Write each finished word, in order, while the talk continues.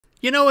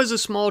You know, as a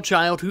small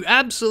child who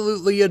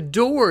absolutely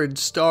adored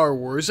Star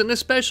Wars, and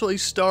especially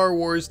Star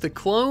Wars The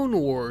Clone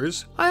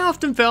Wars, I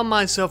often found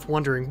myself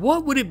wondering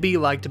what would it be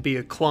like to be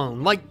a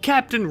clone, like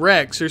Captain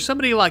Rex or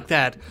somebody like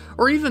that,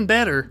 or even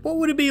better, what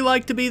would it be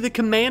like to be the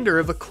commander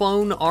of a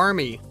clone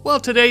army? Well,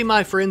 today,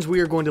 my friends,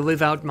 we are going to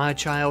live out my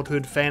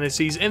childhood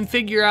fantasies and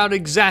figure out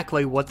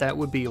exactly what that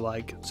would be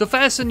like. So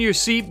fasten your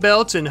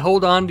seatbelts and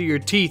hold on to your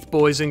teeth,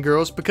 boys and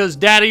girls, because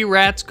Daddy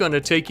Rat's gonna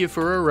take you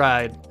for a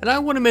ride. And I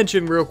want to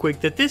mention real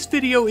quick that this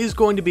video is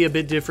going to be a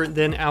bit different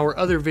than our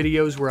other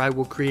videos where I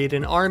will create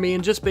an army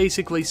and just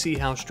basically see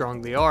how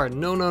strong they are.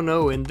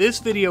 No. In this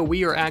video,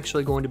 we are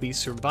actually going to be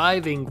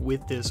surviving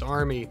with this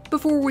army.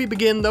 Before we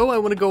begin though, I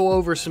want to go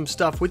over some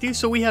stuff with you.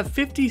 So we have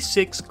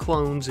 56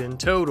 clones in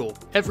total.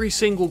 Every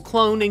single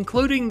clone,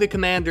 including the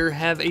commander,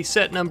 have a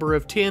set number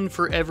of 10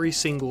 for every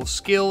single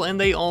skill, and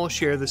they all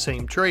share the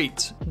same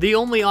traits. The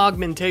only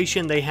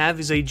augmentation they have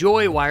is a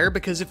joy wire,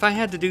 because if I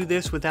had to do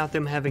this without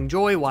them having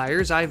joy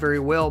wires, I very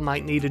well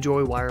might need a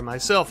joy wire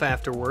myself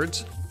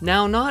afterwards.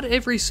 Now, not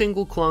every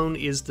single clone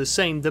is the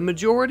same. The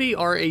majority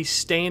are a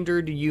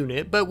standard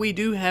unit, but we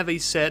do have a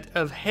set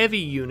of heavy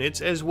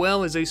units as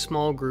well as a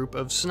small group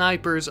of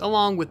snipers,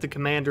 along with the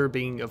commander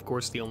being, of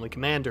course, the only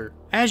commander.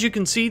 As you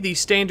can see, the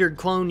standard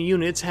clone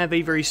units have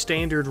a very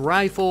standard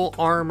rifle,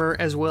 armor,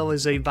 as well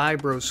as a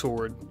vibro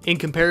sword. In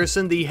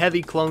comparison, the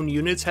heavy clone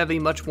units have a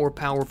much more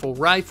powerful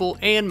rifle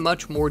and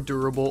much more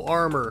durable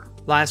armor.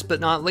 Last but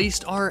not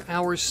least are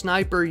our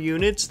sniper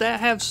units that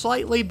have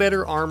slightly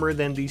better armor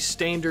than the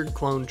standard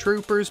clone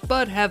troopers,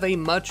 but have a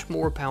much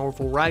more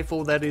powerful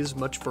rifle that is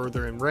much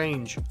further in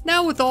range.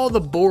 Now, with all the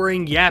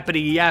boring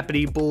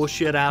yappity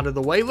bullshit out of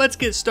the way, let's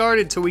get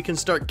started so we can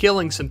start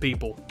killing some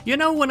people. You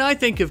know, when I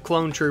think of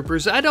clone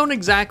troopers, I don't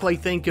exactly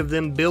think of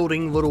them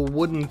building little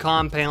wooden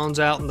compounds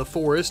out in the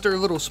forest or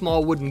little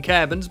small wooden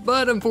cabins,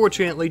 but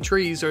unfortunately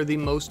trees are the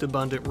most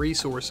abundant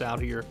resource out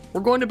here.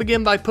 We're going to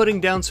begin by putting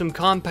down some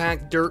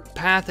compact dirt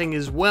pathing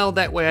as well,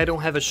 that way I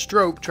don't have a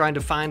stroke trying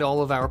to find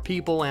all of our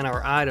people and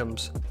our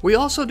items. We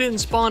also didn't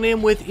spawn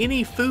in with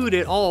any food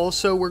at all,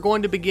 so we're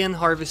going to begin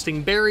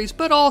harvesting berries,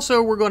 but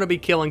also we're going to be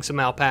killing some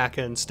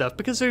alpaca and stuff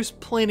because there's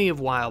plenty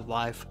of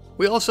wildlife.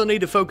 We also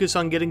need to focus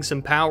on getting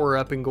some power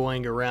up and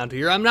going around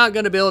here. I'm not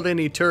going to build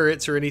any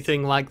turrets or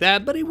anything like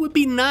that, but it would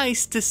be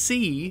nice to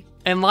see.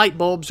 And light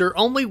bulbs are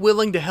only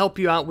willing to help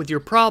you out with your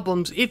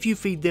problems if you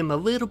feed them a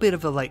little bit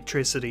of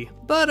electricity.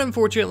 But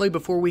unfortunately,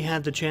 before we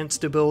had the chance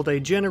to build a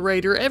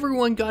generator,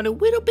 everyone got a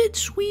little bit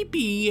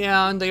sleepy,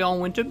 and they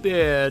all went to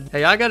bed.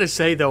 Hey, I gotta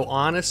say though,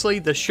 honestly,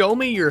 the Show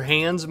Me Your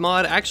Hands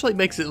mod actually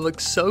makes it look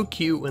so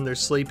cute when they're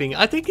sleeping.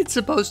 I think it's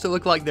supposed to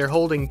look like they're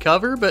holding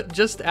cover, but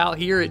just out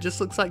here, it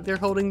just looks like they're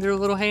holding their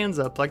little hands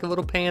up like a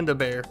little panda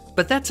bear.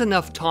 But that's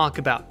enough talk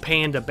about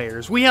panda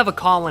bears. We have a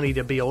colony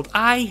to build.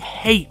 I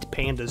hate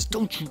pandas.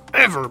 Don't you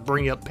ever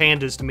bring up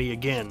pandas to me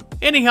again.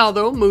 Anyhow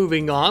though,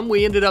 moving on,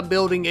 we ended up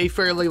building a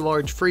fairly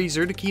large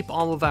freezer to keep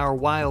all of our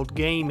wild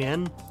game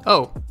in.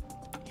 Oh,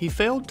 he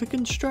failed to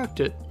construct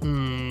it.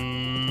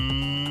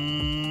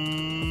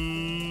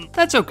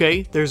 That's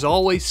okay, there's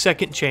always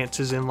second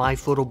chances in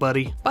life, little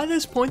buddy. By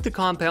this point, the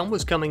compound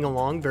was coming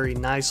along very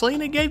nicely,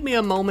 and it gave me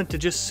a moment to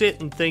just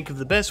sit and think of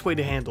the best way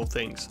to handle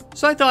things.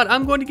 So I thought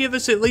I'm going to give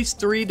us at least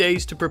 3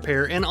 days to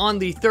prepare, and on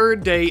the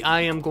third day,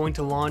 I am going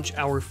to launch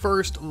our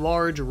first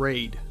large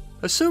raid.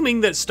 Assuming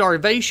that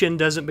starvation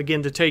doesn't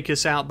begin to take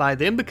us out by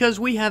then,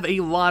 because we have a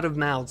lot of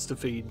mouths to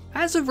feed.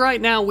 As of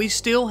right now, we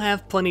still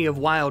have plenty of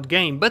wild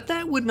game, but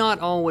that would not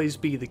always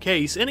be the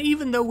case, and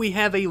even though we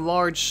have a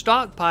large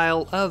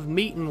stockpile of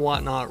meat and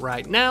whatnot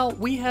right now,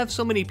 we have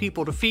so many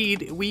people to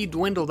feed, we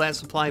dwindle that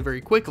supply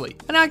very quickly.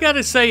 And I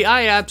gotta say,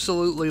 I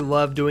absolutely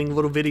love doing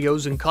little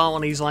videos in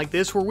colonies like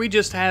this where we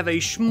just have a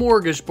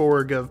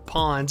smorgasbord of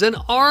pawns. An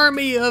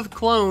army of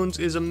clones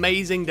is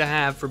amazing to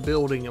have for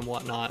building and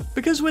whatnot,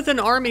 because with an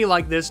army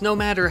like this, no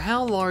matter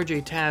how large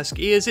a task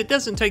is, it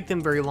doesn't take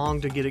them very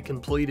long to get it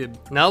completed.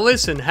 Now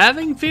listen,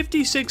 having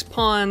 56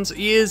 pawns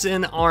is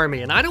an army,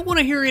 and I don't want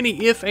to hear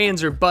any ifs,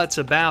 ands, or buts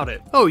about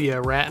it. Oh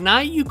yeah, Rat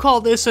Knight, you call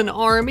this an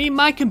army?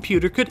 My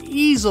computer could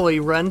easily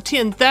run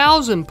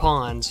 10,000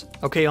 pawns.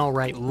 Okay,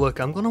 alright, look,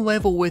 I'm gonna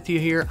level with you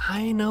here.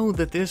 I know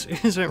that this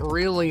isn't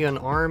really an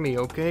army,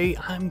 okay?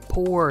 I'm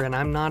poor and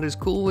I'm not as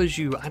cool as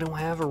you. I don't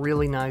have a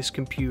really nice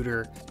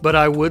computer. But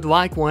I would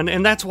like one,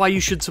 and that's why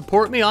you should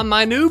support me on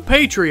my new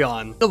Patreon.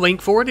 The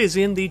link for it is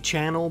in the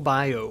channel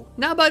bio.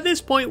 Now by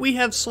this point, we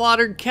have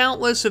slaughtered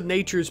countless of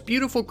nature's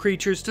beautiful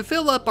creatures to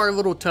fill up our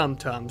little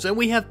tum-tums, and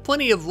we have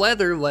plenty of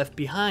leather left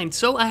behind,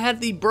 so I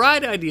had the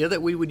bright idea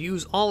that we would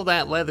use all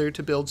that leather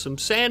to build some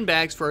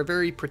sandbags for our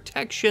very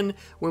protection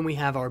when we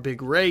have our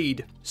big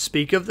raid.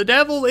 Speak of the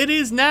devil, it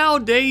is now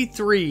day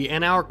 3,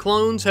 and our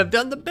clones have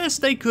done the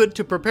best they could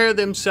to prepare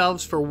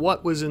themselves for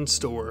what was in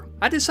store.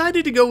 I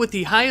decided to go with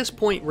the highest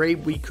point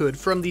raid we could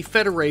from the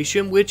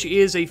Federation, which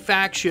is a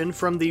faction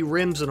from the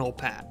RimWorld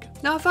pack.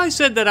 Now, if I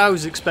said that I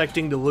was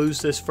expecting to lose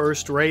this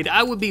first raid,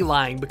 I would be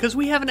lying, because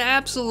we have an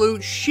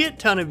absolute shit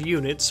ton of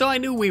units, so I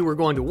knew we were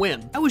going to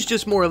win. I was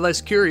just more or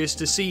less curious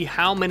to see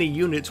how many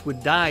units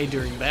would die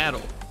during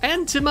battle.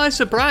 And to my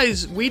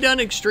surprise, we done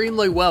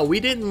extremely well. We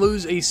didn't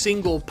lose a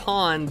single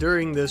pawn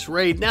during this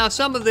raid. Now,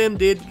 some of them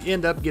did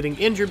end up getting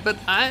injured, but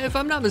if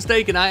I'm not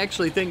mistaken, I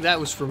actually think that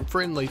was from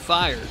friendly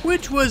fire,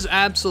 which was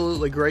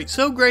absolutely great.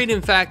 So great,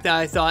 in fact, that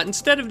I thought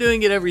instead of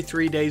doing it every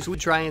 3 days, we'd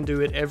try and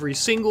do it every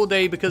single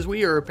day because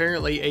we are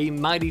apparently a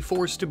mighty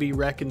force to be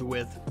reckoned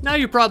with. Now,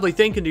 you're probably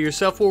thinking to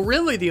yourself, well,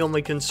 really the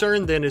only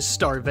concern then is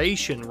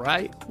starvation,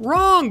 right?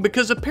 Wrong,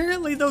 because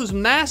apparently those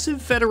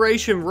massive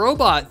Federation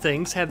robot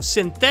things have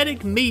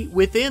synthetic meat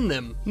within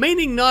them,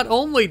 meaning not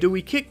only do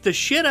we kick the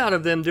shit out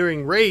of them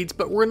during raids,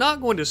 but we're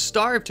not going to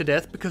starve to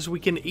death because we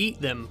can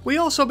eat them. We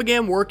also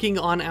began working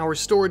on our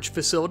storage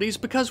facilities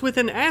because with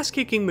an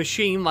ass-kicking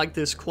machine like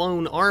this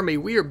clone army,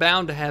 we are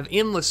bound to have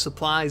endless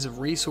supplies of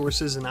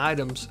resources and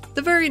items.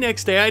 The very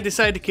next day, I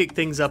decided to kick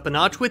things up a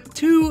notch with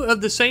 2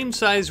 of the same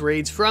size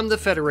raids from the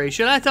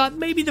Federation. I thought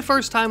maybe the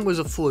first time was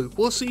a fluke.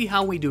 We'll see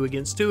how we do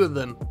against 2 of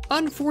them.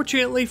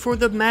 Unfortunately for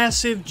the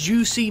massive,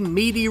 juicy,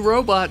 meaty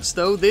robots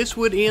though, this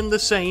would end the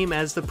same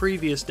as the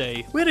previous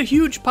day. We had a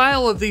huge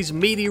pile of these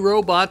meaty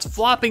robots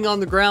flopping on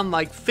the ground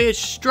like fish,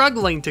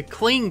 struggling to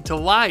cling to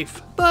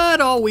life.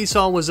 But all we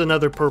saw was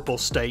another purple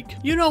steak.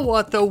 You know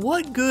what though,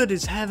 what good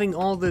is having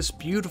all this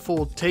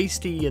beautiful,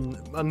 tasty, and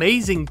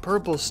amazing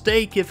purple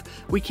steak if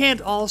we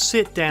can't all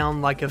sit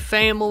down like a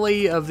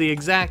family of the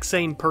exact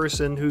same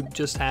person who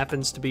just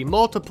happens to be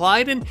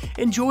multiplied and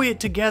enjoy it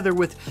together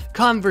with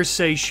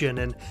conversation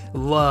and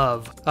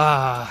love?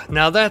 Ah,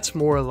 now that's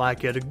more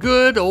like it. A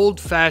good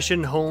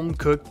old-fashioned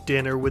home-cooked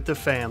dinner with the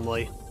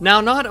family. Now,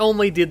 not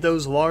only did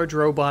those large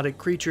robotic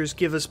creatures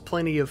give us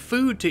plenty of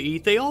food to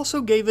eat, they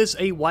also gave us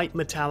a white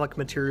metallic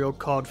material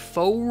called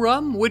faux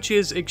rum, which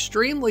is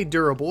extremely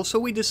durable, so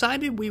we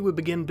decided we would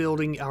begin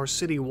building our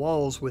city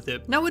walls with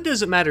it. Now, it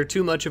doesn't matter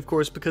too much, of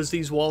course, because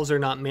these walls are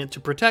not meant to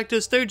protect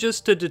us, they're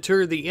just to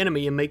deter the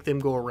enemy and make them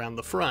go around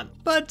the front.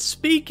 But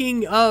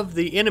speaking of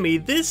the enemy,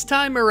 this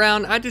time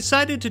around, I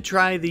decided to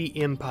try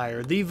the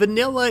Empire, the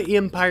Vanilla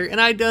Empire, and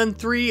I done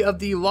 3 of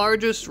the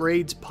largest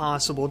raids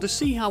possible to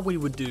see how we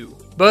would do.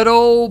 But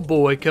oh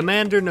boy,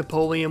 Commander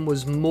Napoleon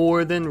was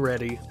more than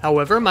ready.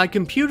 However, my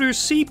computer's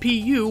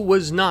CPU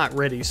was not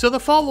ready, so the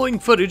following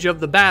footage of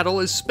the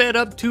battle is sped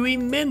up to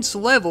immense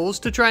levels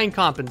to try and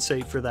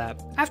compensate for that.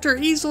 After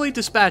easily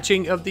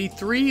dispatching of the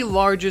 3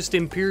 largest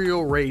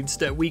Imperial raids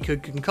that we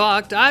could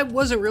concoct, I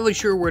wasn't really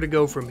sure where to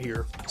go from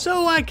here.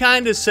 So I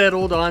kinda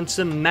settled on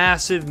some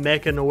massive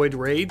mechanoid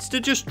raids to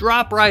just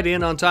drop right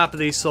in on top of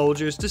these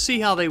soldiers to see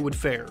how they would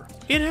fare.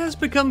 It has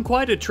become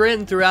quite a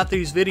trend throughout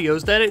these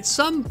videos that at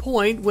some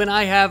point when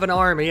I have an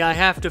army, I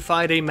have to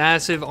fight a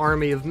massive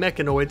army of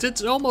mechanoids.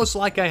 It's almost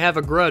like I have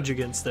a grudge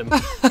against them.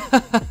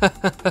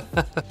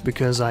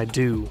 Because I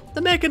do.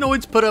 The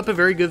mechanoids put up a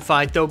very good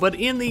fight though, but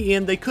in the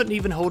end they couldn't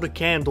even hold a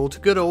candle to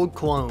good old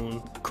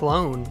Clone.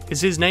 Clone?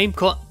 Is his name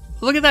Clone?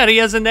 Look at that, he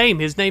has a name.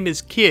 His name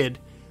is Kid.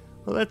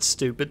 Well, that's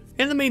stupid.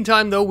 In the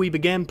meantime, though, we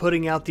began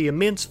putting out the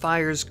immense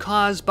fires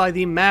caused by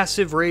the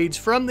massive raids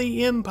from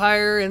the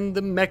Empire and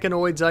the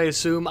mechanoids, I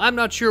assume. I'm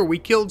not sure. We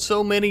killed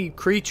so many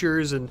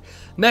creatures and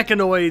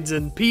mechanoids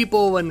and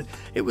people, and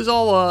it was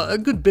all a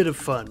good bit of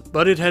fun.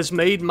 But it has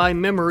made my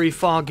memory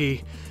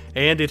foggy,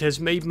 and it has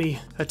made me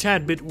a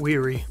tad bit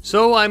weary.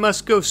 So I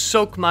must go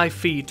soak my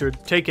feet or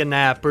take a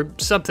nap or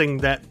something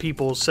that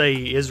people say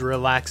is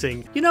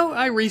relaxing. You know,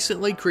 I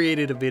recently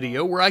created a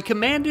video where I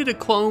commanded a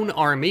clone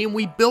army and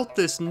we built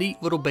this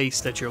neat little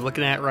base that you're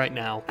looking at right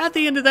now. At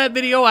the end of that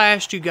video, I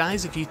asked you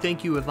guys if you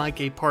think you would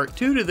like a part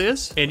 2 to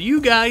this, and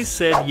you guys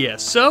said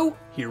yes, so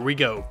here we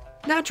go.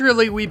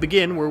 Naturally, we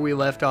begin where we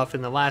left off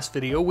in the last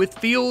video with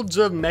fields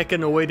of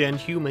mechanoid and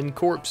human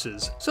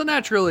corpses. So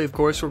naturally, of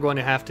course, we're going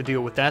to have to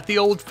deal with that the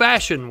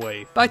old-fashioned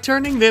way, by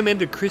turning them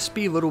into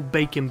crispy little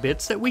bacon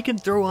bits that we can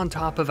throw on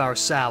top of our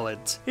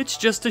salads. It's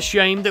just a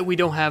shame that we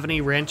don't have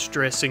any ranch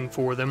dressing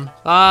for them.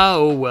 Ah,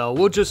 oh well,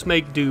 we'll just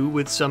make do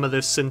with some of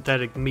this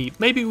synthetic meat.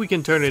 Maybe we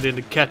can turn it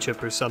into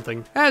ketchup or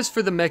something. As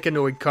for the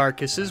mechanoid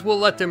carcasses, we'll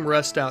let them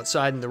rust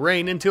outside in the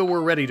rain until we're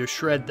ready to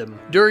shred them.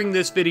 During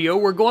this video,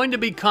 we're going to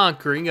be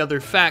conquering other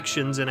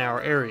factions in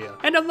our area.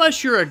 And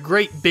unless you're a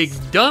great big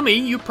dummy,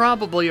 you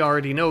probably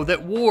already know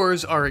that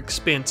wars are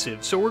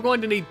expensive, so we're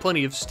going to need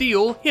plenty of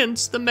steel,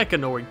 hence the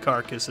mechanoid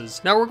carcasses.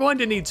 Now we're going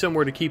to need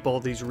somewhere to keep all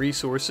these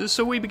resources,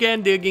 so we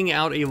began digging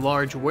out a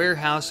large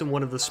warehouse in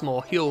one of the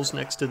small hills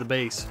next to the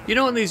base. You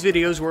know, in these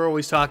videos we're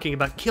always talking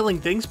about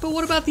killing things, but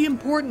what about the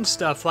important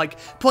stuff, like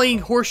playing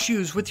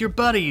horseshoes with your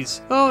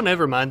buddies? Oh,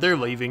 never mind, they're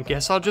leaving.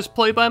 Guess I'll just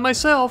play by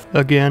myself.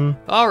 Again.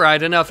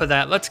 Alright, enough of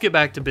that, let's get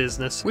back to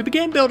business. We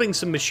began building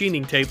some machinery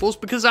tables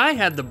because I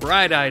had the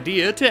bright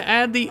idea to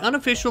add the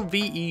unofficial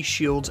VE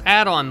Shields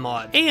add-on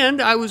mod,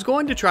 and I was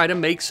going to try to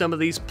make some of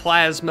these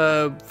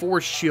plasma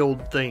force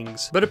shield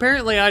things. But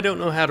apparently I don't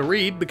know how to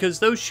read because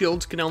those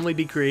shields can only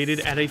be created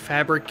at a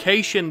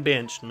fabrication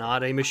bench,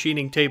 not a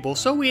machining table,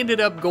 so we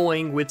ended up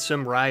going with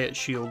some riot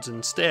shields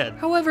instead.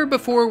 However,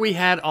 before we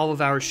had all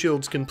of our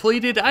shields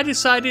completed, I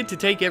decided to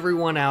take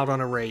everyone out on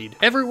a raid.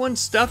 Everyone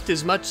stuffed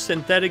as much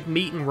synthetic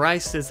meat and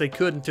rice as they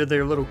could into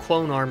their little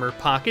clone armor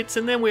pockets,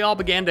 and then we all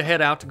began began to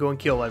head out to go and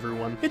kill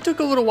everyone. It took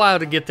a little while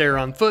to get there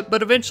on foot,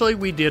 but eventually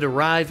we did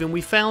arrive and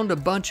we found a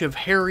bunch of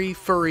hairy,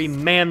 furry,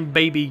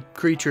 man-baby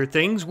creature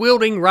things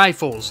wielding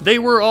rifles. They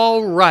were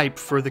all ripe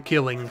for the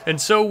killing, and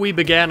so we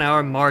began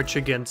our march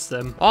against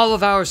them. All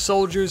of our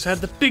soldiers had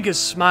the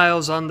biggest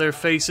smiles on their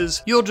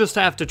faces. You'll just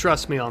have to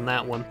trust me on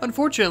that one.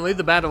 Unfortunately,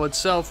 the battle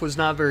itself was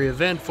not very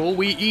eventful.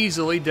 We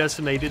easily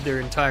decimated their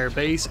entire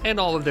base and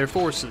all of their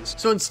forces.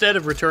 So instead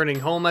of returning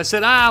home, I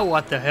said,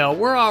 what the hell,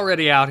 we're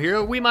already out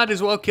here, we might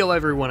as well kill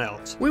everyone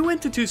else. We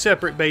went to two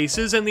separate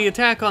bases, and the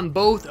attack on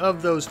both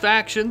of those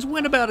factions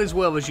went about as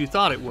well as you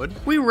thought it would.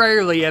 We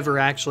rarely ever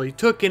actually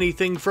took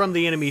anything from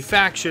the enemy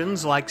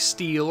factions, like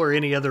steel or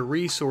any other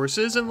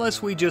resources,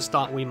 unless we just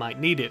thought we might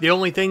need it. The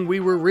only thing we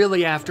were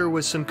really after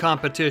was some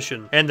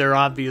competition, and there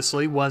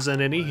obviously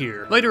wasn't any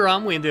here. Later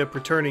on, we ended up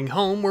returning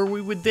home, where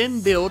we would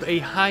then build a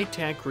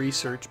high-tech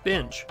research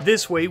bench.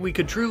 This way, we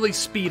could truly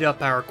speed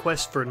up our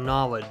quest for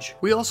knowledge.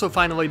 We also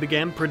finally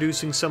began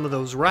producing some of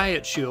those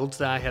riot shields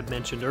that I had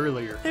mentioned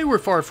earlier. They were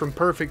far from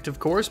perfect, of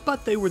course,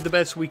 but they were the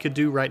best we could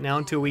do right now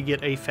until we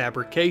get a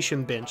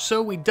fabrication bench,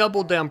 so we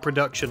doubled down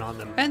production on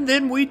them. And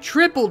then we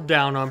tripled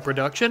down on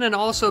production and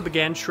also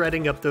began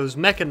shredding up those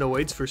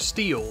mechanoids for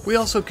steel. We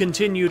also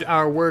continued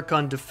our work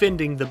on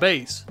defending the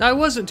base. Now, I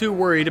wasn't too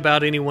worried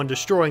about anyone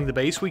destroying the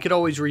base. We could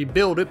always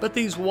rebuild it, but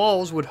these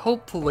walls would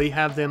hopefully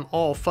have them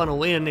all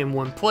funnel in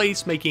one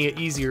place, making it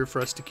easier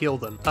for us to kill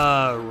them.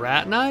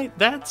 Rat Knight?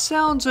 That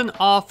sounds an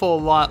awful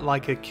lot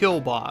like a kill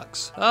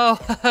box. Oh,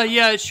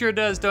 yeah, it sure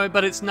does,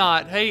 but it's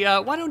not. Hey,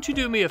 why don't you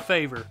do me a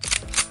favor?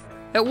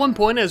 At one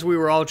point, as we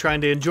were all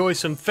trying to enjoy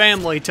some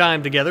family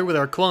time together with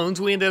our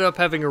clones, we ended up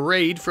having a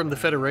raid from the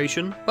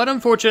Federation. But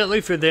unfortunately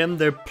for them,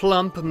 their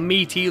plump,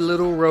 meaty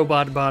little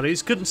robot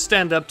bodies couldn't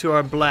stand up to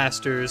our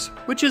blasters.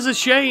 Which is a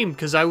shame,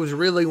 because I was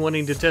really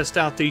wanting to test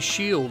out these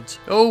shields.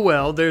 Oh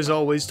well, there's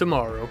always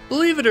tomorrow.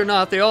 Believe it or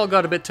not, they all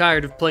got a bit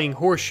tired of playing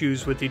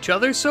horseshoes with each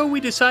other, so we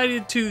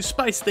decided to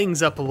spice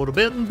things up a little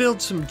bit and build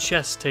some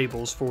chess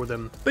tables for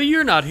them. But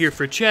you're not here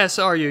for chess,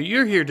 are you?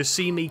 You're here to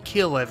see me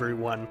kill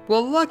everyone.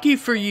 Well, lucky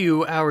for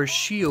you, our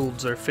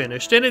shields are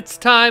finished, and it's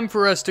time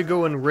for us to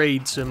go and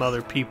raid some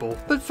other people.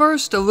 But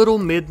first, a little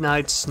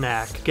midnight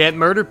snack. Can't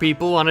murder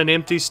people on an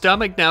empty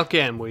stomach now,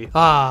 can we?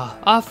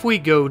 Off we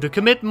go to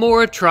commit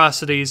more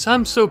atrocities.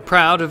 I'm so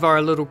proud of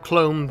our little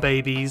clone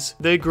babies.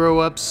 They grow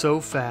up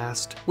so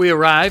fast. We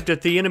arrived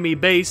at the enemy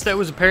base that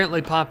was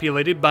apparently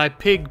populated by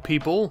pig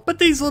people, but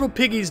these little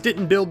piggies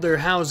didn't build their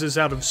houses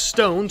out of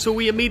stone, so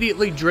we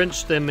immediately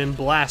drenched them in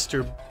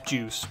blaster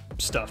juice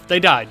stuff. They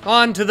died.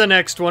 On to the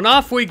next one.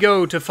 Off we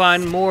go to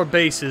find more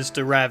bases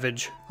to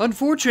ravage.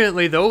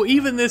 Unfortunately though,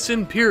 even this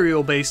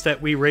Imperial base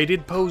that we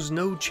raided posed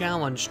no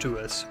challenge to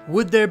us.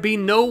 Would there be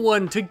no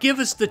one to give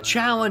us the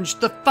challenge,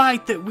 the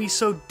fight that we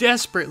so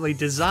desperately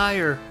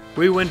desire?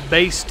 We went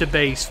base to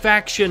base,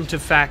 faction to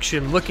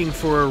faction, looking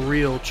for a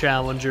real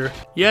challenger.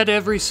 Yet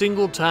every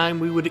single time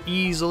we would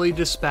easily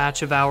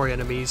dispatch of our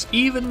enemies.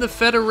 Even the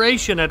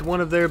Federation at one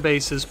of their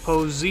bases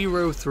posed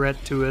zero threat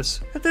to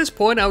us. At this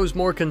point, I was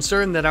more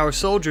concerned that our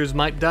soldiers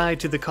might die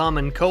to the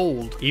common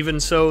cold. Even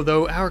so,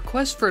 though, our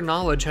quest for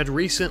knowledge had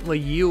recently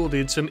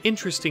yielded some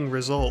interesting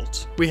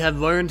results. We had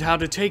learned how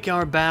to take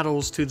our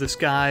battles to the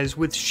skies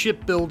with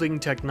shipbuilding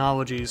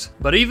technologies.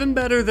 But even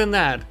better than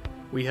that,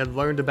 we had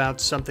learned about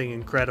something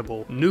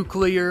incredible.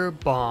 Nuclear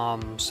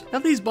bombs. Now,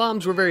 these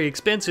bombs were very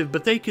expensive,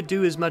 but they could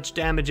do as much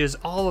damage as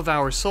all of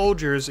our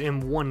soldiers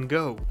in one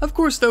go. Of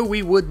course, though,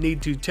 we would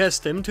need to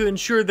test them to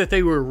ensure that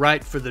they were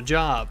right for the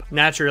job.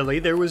 Naturally,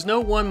 there was no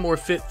one more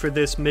fit for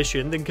this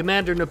mission than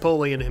Commander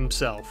Napoleon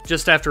himself.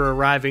 Just after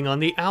arriving on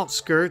the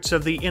outskirts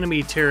of the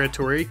enemy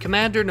territory,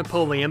 Commander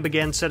Napoleon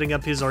began setting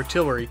up his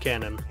artillery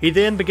cannon. He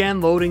then began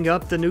loading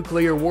up the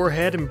nuclear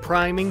warhead and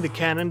priming the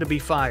cannon to be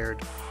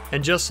fired.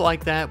 And just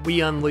like that,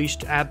 we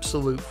unleashed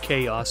absolute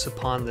chaos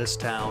upon this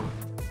town.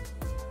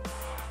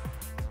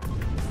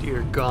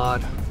 Dear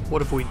God,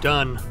 what have we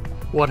done?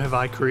 What have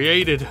I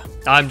created?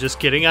 I'm just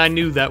kidding, I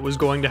knew that was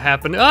going to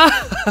happen.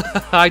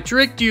 I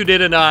tricked you,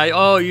 didn't I?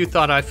 Oh, you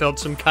thought I felt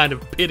some kind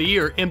of pity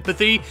or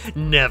empathy?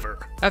 Never.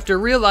 After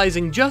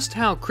realizing just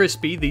how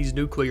crispy these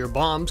nuclear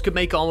bombs could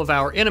make all of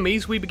our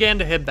enemies, we began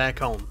to head back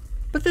home.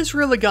 But this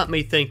really got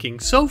me thinking.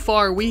 So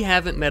far, we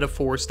haven't met a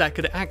force that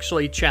could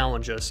actually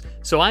challenge us,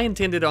 so I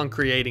intended on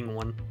creating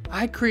one.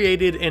 I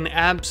created an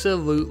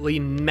absolutely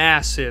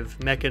massive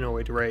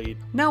mechanoid raid.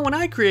 Now, when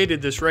I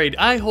created this raid,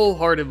 I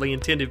wholeheartedly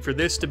intended for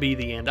this to be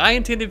the end. I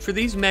intended for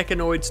these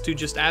mechanoids to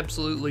just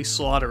absolutely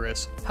slaughter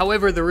us.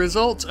 However, the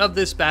results of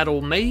this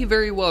battle may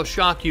very well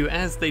shock you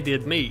as they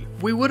did me.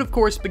 We would of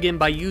course begin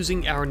by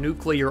using our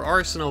nuclear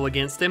arsenal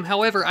against them.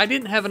 However, I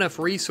didn't have enough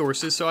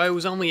resources, so I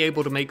was only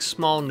able to make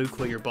small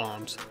nuclear bombs.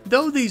 bombs.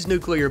 Though these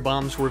nuclear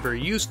bombs were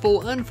very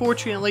useful,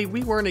 unfortunately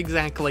we weren't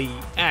exactly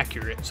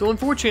accurate. So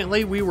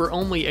unfortunately we were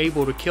only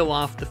able to kill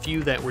off the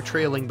few that were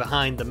trailing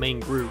behind the main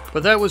group.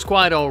 But that was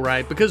quite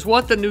alright, because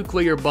what the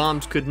nuclear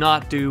bombs could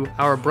not do,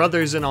 our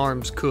brothers in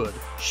arms could.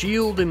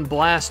 Shield and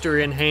blaster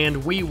in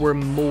hand, we were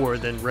more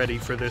than ready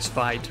for this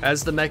fight.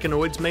 As the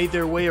mechanoids made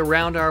their way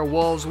around our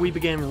walls, we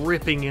began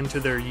ripping into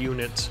their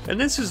units.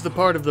 And this is the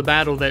part of the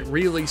battle that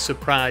really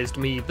surprised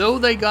me. Though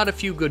they got a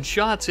few good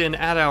shots in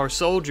at our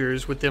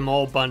soldiers with them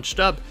all bunched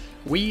up,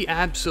 we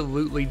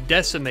absolutely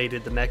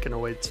decimated the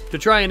mechanoids. To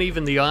try and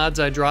even the odds,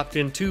 I dropped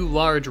in 2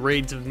 large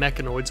raids of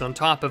mechanoids on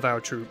top of our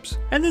troops.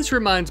 And this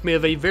reminds me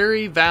of a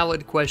very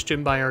valid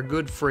question by our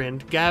good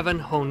friend Gavin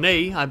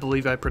Honey, I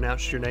believe I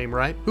pronounced your name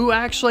right, who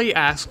actually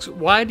asks,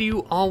 why do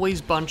you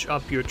always bunch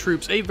up your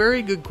troops? A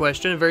very good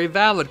question, a very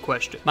valid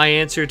question. My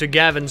answer to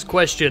Gavin's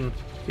question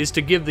is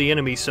to give the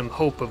enemy some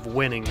hope of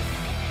winning.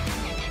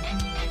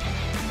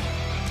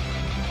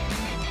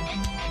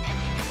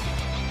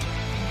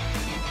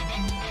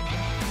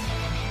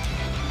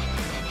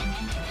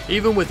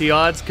 Even with the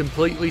odds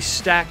completely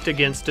stacked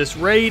against us,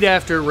 raid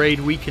after raid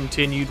we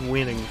continued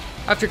winning.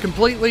 After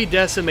completely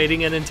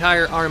decimating an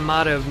entire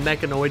armada of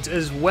mechanoids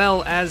as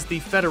well as the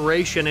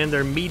Federation and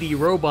their meaty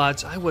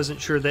robots, I wasn't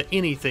sure that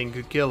anything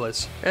could kill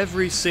us.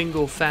 Every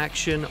single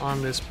faction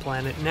on this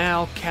planet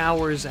now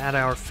cowers at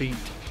our feet,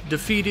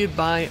 defeated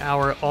by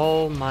our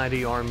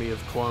almighty army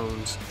of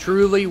clones.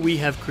 Truly, we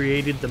have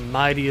created the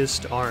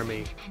mightiest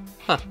army.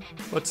 Huh,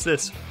 what's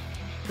this?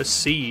 A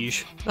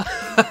siege.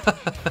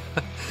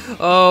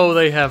 Oh,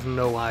 they have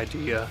no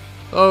idea.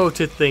 Oh,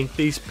 to think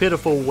these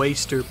pitiful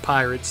waster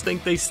pirates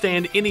think they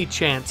stand any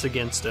chance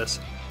against us.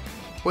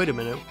 Wait a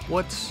minute,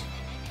 what's...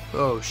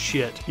 Oh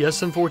shit.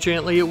 Yes,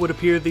 unfortunately it would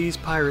appear these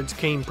pirates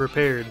came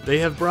prepared. They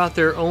have brought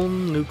their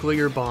own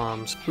nuclear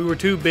bombs. We were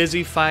too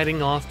busy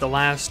fighting off the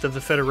last of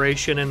the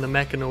Federation and the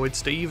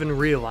mechanoids to even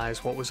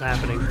realize what was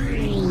happening.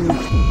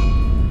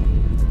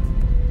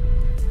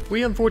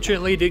 We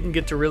unfortunately didn't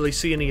get to really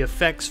see any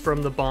effects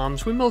from the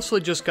bombs. We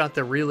mostly just got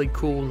the really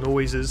cool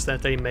noises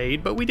that they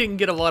made, but we didn't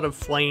get a lot of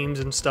flames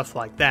and stuff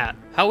like that.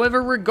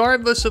 However,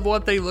 regardless of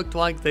what they looked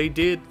like, they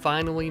did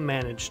finally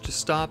manage to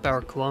stop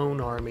our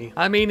clone army.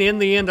 I mean, in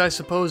the end, I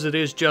suppose it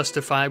is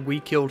justified.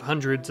 We killed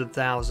hundreds of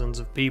thousands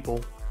of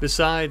people.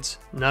 Besides,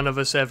 none of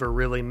us ever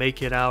really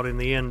make it out in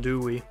the end, do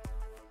we?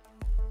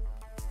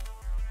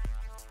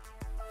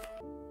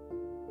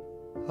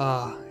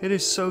 Ah, it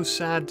is so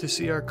sad to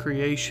see our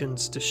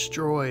creations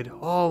destroyed,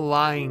 all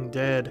lying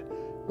dead.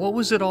 What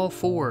was it all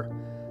for?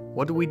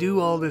 What do we do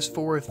all this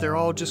for if they're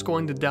all just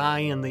going to die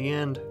in the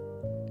end?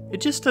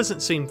 It just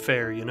doesn't seem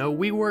fair, you know?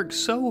 We worked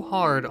so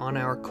hard on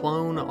our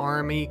clone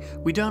army,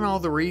 we done all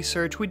the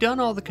research, we done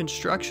all the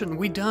construction,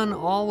 we done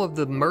all of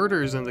the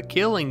murders and the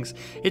killings.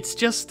 It's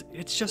just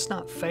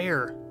not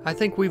fair. I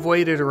think we've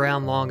waited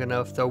around long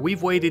enough though.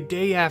 We've waited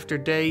day after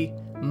day,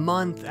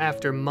 month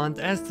after month.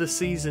 As the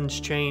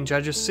seasons change,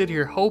 I just sit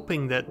here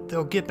hoping that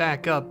they'll get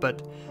back up,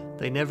 but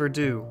they never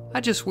do.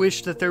 I just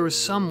wish that there was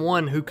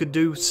someone who could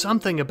do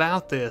something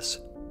about this.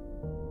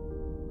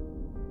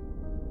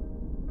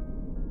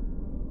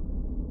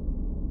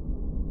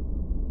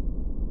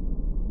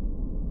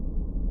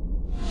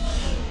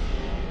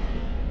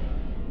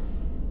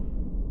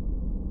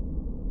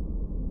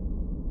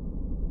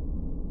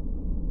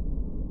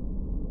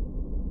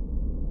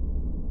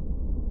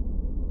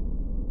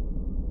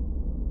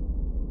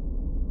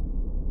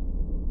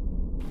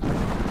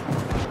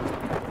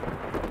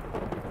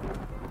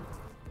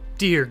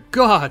 Dear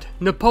God,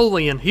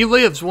 Napoleon, he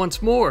lives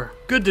once more.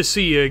 Good to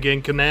see you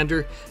again,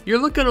 Commander. You're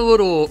looking a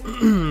little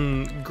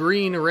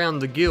green around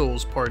the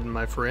gills, pardon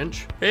my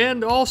French.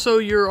 And also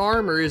your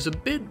armor is a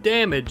bit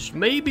damaged.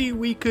 Maybe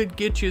we could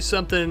get you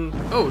something...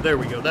 Oh, there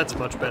we go, that's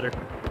much better.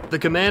 The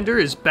Commander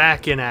is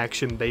back in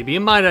action, baby,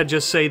 and might I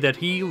just say that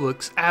he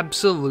looks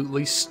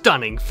absolutely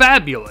stunning,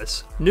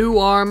 fabulous. New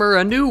armor,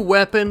 a new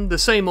weapon, the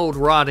same old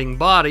rotting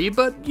body,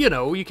 but you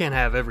know, you can't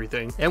have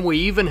everything. And we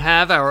even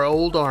have our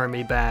old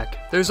army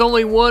back. There's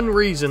only one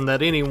reason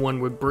that anyone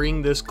would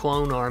bring this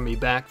clone army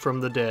back from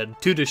the dead: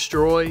 to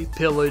destroy,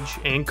 pillage,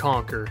 and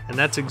conquer, and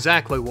that's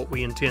exactly what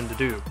we intend to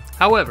do.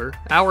 However,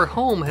 our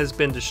home has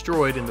been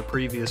destroyed in the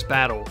previous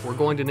battle. We're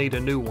going to need a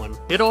new one.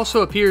 It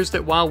also appears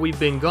that while we've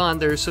been gone,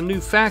 there are some new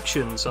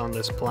factions on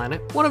this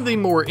planet. One of the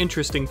more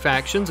interesting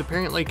factions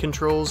apparently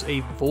controls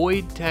a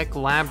void tech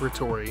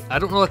laboratory. I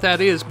don't know what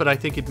that is, but I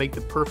think it'd make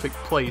the perfect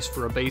place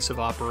for a base of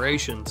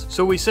operations.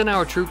 So we sent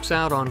our troops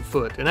out on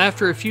foot, and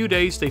after a few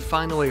days they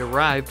finally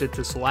arrived at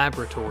this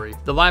laboratory.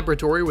 The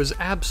laboratory was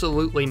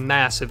absolutely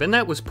massive, and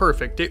that was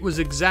perfect. It was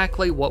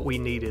exactly what we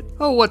needed.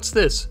 Oh, what's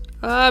this?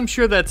 I'm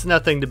sure that's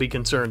nothing to be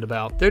concerned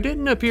about. There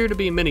didn't appear to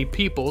be many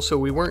people, so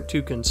we weren't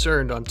too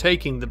concerned on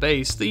taking the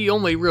base. The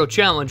only real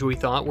challenge, we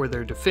thought, were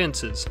their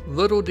defenses.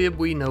 Little did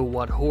we know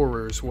what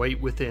horrors wait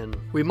within.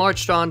 We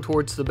marched on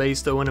towards the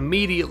base though, and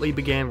immediately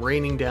began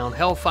raining down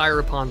hellfire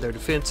upon their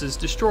defenses,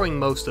 destroying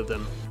most of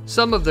them.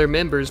 Some of their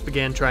members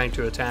began trying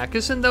to attack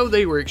us, and though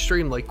they were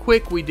extremely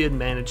quick, we did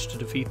manage to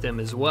defeat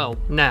them as well.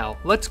 Now,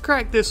 let's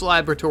crack this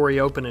laboratory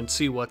open and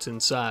see what's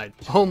inside.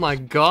 Oh my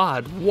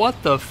god, what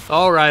the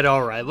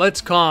Alright, let's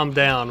calm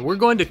down. We're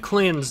going to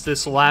cleanse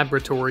this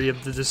laboratory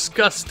of the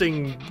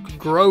disgusting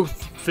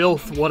growth,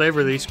 filth,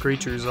 whatever these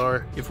creatures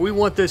are. If we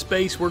want this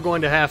base, we're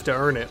going to have to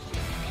earn it.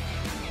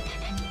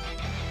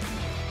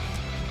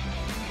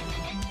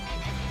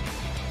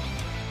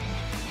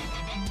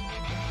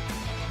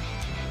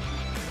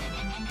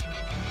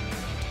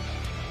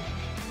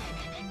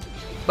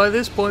 By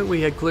this point,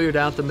 we had cleared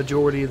out the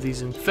majority of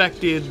these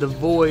infected, the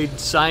void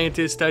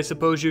scientists, I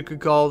suppose you could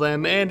call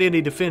them, and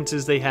any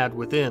defenses they had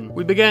within.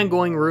 We began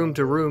going room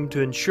to room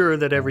to ensure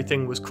that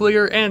everything was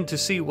clear and to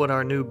see what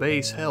our new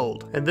base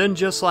held. And then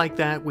just like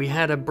that, we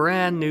had a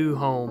brand new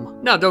home.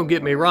 Now don't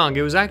get me wrong,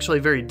 it was actually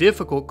very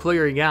difficult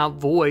clearing out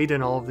void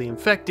and all of the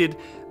infected,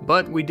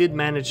 but we did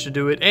manage to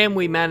do it, and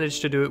we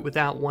managed to do it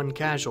without one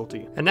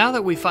casualty. And now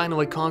that we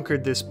finally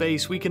conquered this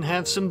base, we can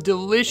have some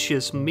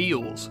delicious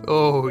meals.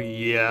 Oh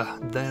yeah,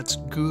 that's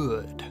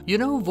good. You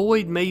know,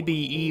 Void may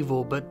be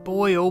evil, but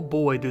boy oh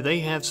boy do they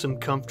have some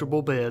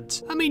comfortable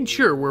beds. I mean,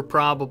 sure, we're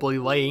probably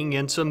laying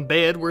in some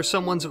bed where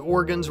someone's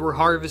organs were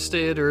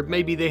harvested, or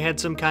maybe they had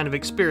some kind of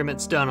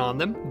experiments done on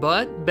them,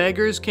 but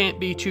beggars can't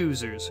be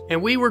choosers.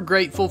 And we were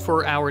grateful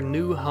for our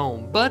new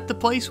home, but the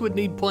place would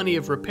need plenty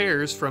of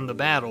repairs from the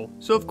battle.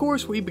 So of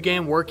course we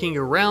began working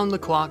around the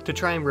clock to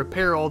try and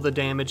repair all the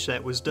damage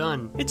that was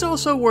done. It's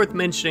also worth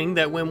mentioning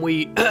that when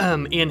we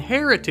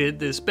inherited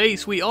this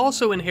base, we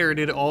also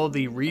inherited all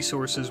the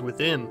resources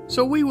within.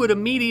 So we would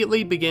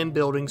immediately begin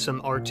building some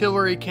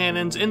artillery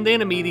cannons and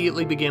then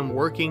immediately begin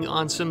working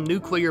on some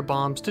nuclear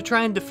bombs to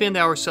try and defend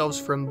ourselves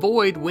from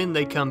Void when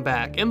they come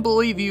back. And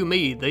believe you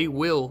me, they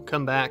will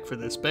come back for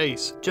this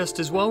base. Just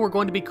as well, we're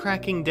going to be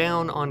cracking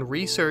down on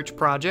research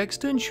projects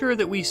to ensure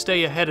that we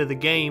stay ahead of the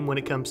game when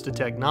it comes to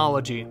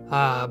technology.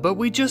 But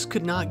we just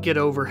could not get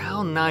over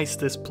how nice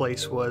this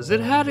place was.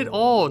 It had it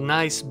all.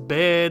 Nice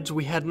beds,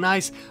 we had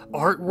nice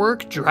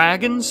artwork,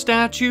 dragon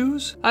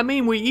statues. I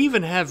mean, we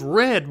even have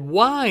red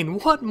wine.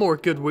 What more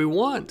could we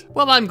want?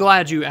 Well, I'm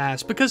glad you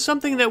asked, because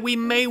something that we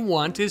may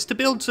want is to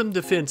build some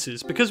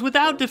defenses, because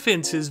without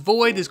defenses,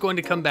 Void is going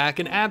to come back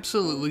and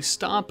absolutely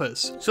stomp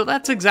us. So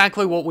that's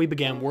exactly what we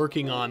began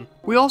working on.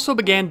 We also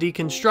began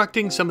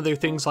deconstructing some of their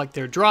things like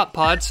their drop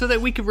pods so that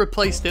we could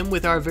replace them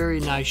with our very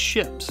nice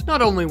ships.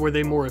 Not only were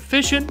they more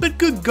efficient, but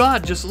good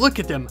God, just look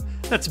at them.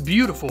 That's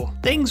beautiful.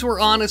 Things were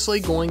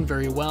honestly going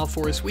very well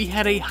for us. We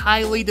had a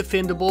highly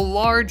defendable,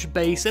 large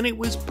base, and it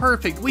was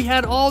perfect. We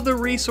had all the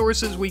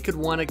resources we could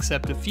want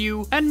except a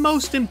few, and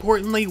most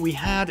importantly, we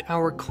had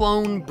our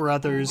clone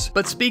brothers.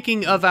 But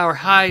speaking of our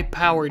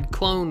high-powered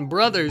clone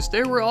brothers,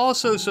 there were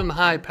also some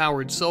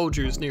high-powered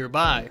soldiers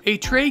nearby. A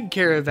trade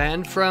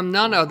caravan from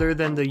none other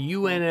than the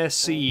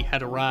UNSC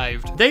had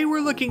arrived. They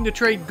were looking to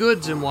trade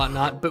goods and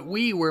whatnot, but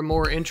we were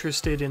more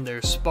interested in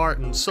their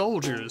Spartan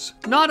soldiers.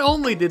 Not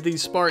only did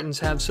these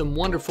Spartans have some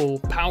wonderful,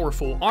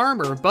 powerful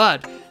armor,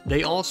 but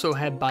they also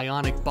had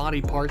bionic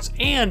body parts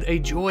and a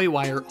joy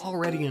wire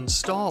already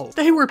installed.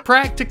 They were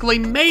practically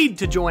made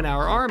to join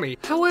our army.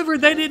 However,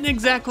 they didn't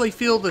exactly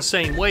feel the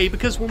same way,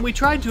 because when we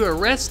tried to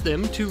arrest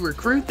them to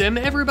recruit them,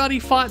 everybody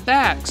fought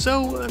back,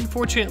 so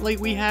unfortunately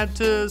we had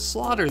to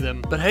slaughter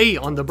them. But hey,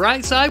 on the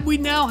bright side, we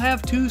now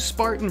have 2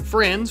 Spartan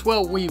friends.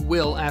 Well, we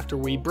will after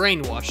we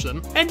brainwash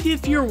them. And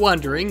if you're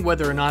wondering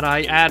whether or not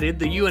I added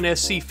the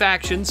UNSC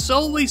faction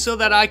solely so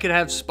that I could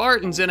have Spartans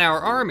in our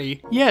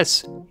army,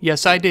 yes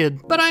I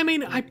did. But I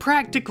mean, I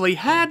practically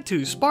had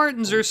to.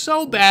 Spartans are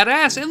so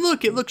badass, and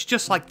look, it looks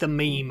just like the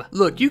meme.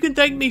 Look, you can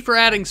thank me for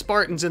adding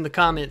Spartans in the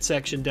comment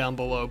section down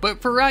below,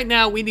 but for right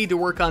now, we need to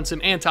work on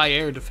some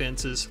anti-air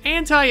defenses.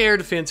 Anti-air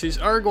defenses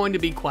are going to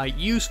be quite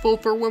useful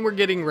for when we're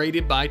getting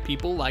raided by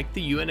people like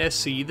the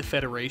UNSC, the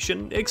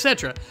Federation,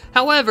 etc.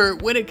 However,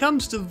 when it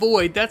comes to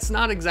Void, that's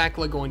not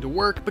exactly going to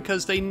work,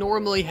 because they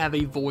normally have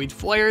a Void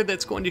flare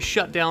that's going to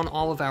shut down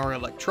all of our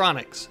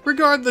electronics.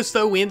 Regardless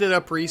though, we ended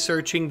up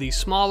researching the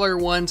smaller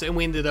ones, and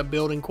we ended up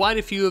building quite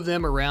a few of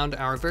them around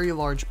our very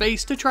large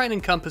base to try and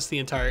encompass the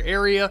entire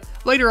area.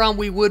 Later on,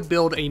 we would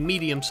build a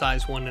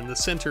medium-sized one in the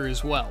center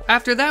as well.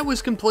 After that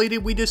was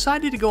completed, we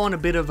decided to go on a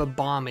bit of a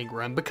bombing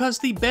run, because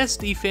the best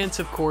defense,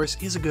 of course,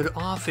 is a good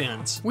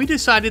offense. We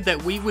decided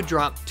that we would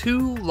drop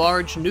 2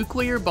 large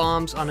nuclear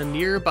bombs on a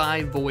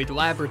nearby Void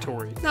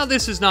laboratory. Now,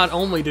 this is not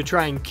only to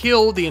try and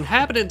kill the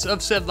inhabitants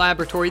of said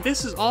laboratory,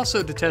 this is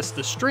also to test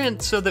the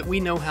strength so that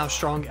we know how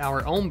strong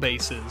our own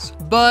base is.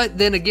 But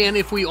then again,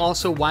 if we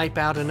also wipe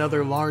out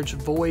another large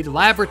Void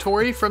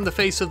laboratory from the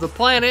face of the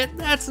planet,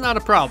 that's not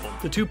a problem.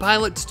 The 2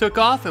 pilots took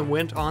off and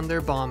went on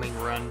their bombing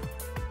run.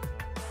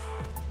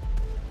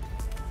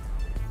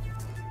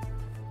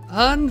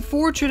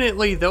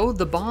 Unfortunately though,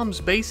 the bombs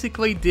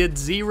basically did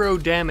 0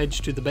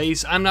 damage to the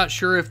base. I'm not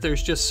sure if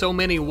there's just so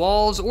many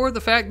walls or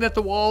the fact that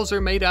the walls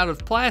are made out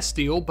of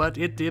plasteel, but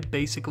it did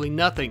basically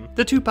nothing.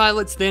 The 2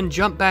 pilots then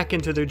jumped back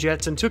into their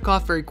jets and took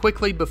off very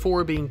quickly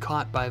before being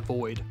caught by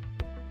Void.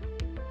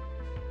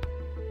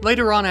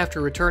 Later on,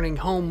 after returning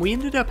home, we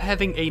ended up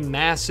having a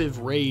massive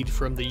raid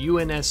from the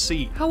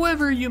UNSC.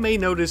 However, you may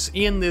notice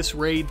in this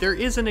raid there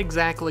isn't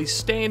exactly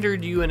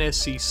standard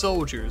UNSC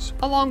soldiers.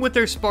 Along with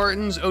their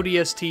Spartans,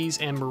 ODSTs,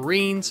 and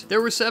Marines,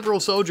 there were several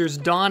soldiers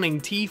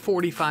donning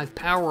T-45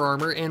 power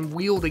armor and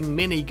wielding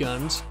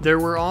miniguns. There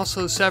were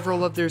also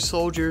several of their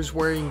soldiers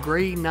wearing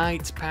Grey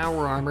Knight's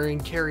power armor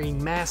and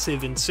carrying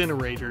massive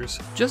incinerators.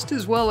 Just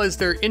as well as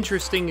their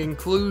interesting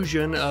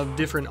inclusion of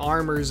different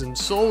armors and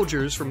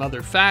soldiers from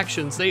other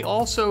factions, they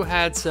also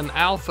had some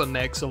alpha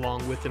mechs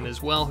along with them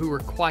as well who were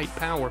quite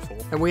powerful.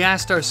 And we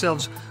asked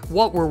ourselves,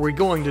 what were we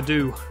going to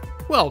do?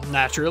 Well,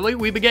 naturally,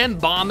 we began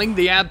bombing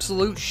the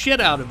absolute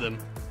shit out of them.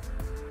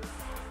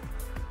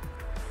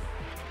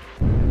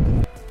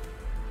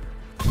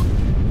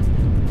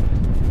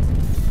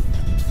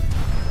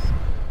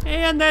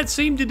 And that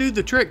seemed to do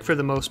the trick for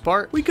the most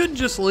part. We couldn't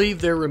just leave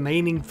their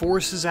remaining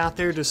forces out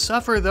there to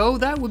suffer though,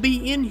 that would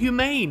be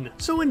inhumane.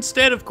 So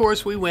instead, of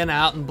course, we went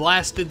out and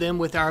blasted them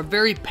with our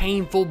very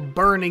painful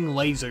burning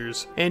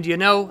lasers. And you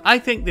know, I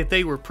think that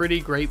they were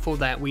pretty grateful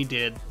that we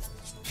did.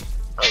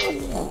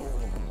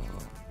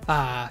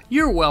 Ah,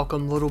 you're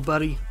welcome, little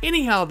buddy.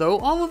 Anyhow though,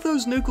 all of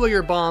those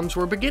nuclear bombs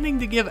were beginning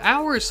to give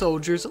our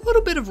soldiers a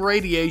little bit of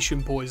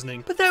radiation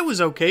poisoning. But that was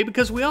okay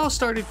because we all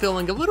started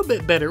feeling a little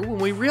bit better when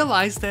we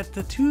realized that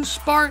the 2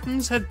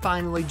 Spartans had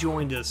finally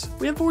joined us.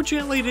 We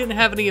unfortunately didn't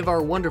have any of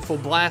our wonderful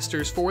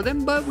blasters for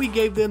them, but we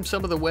gave them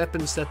some of the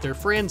weapons that their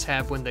friends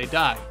have when they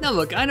die. Now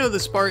look, I know the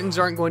Spartans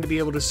aren't going to be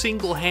able to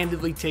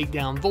single-handedly take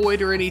down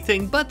Void or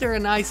anything, but they're a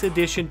nice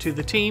addition to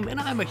the team, and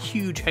I'm a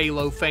huge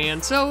Halo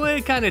fan, so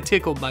it kind of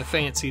tickled my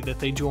fancy that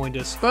they joined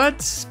us.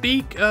 But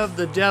speak of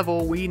the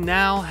devil, we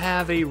now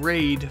have a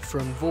raid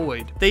from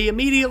Void. They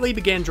immediately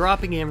began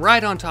dropping in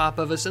right on top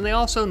of us, and they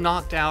also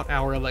knocked out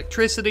our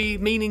electricity,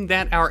 meaning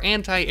that our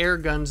anti-air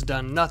guns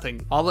done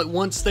nothing. All at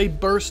once they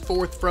burst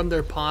forth from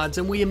their pods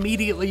and we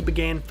immediately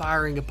began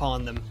firing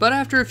upon them. But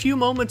after a few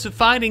moments of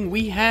fighting,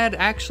 we had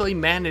actually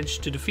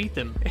managed to defeat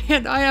them.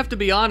 And I have to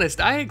be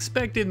honest, I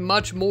expected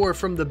much more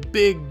from the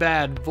big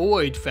bad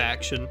Void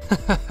faction.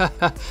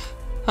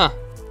 Huh,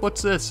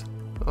 what's this?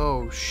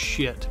 Oh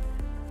shit.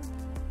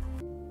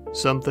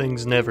 Some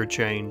things never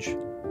change.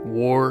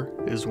 War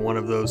is one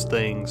of those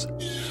things.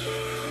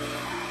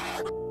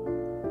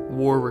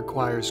 War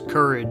requires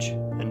courage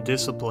and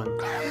discipline.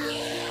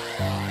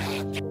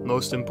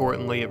 Most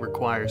importantly, it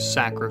requires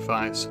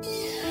sacrifice.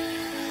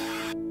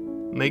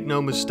 Make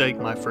no mistake,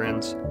 my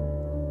friends,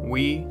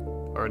 we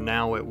are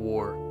now at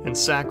war, and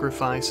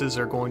sacrifices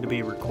are going to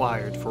be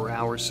required for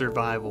our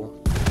survival.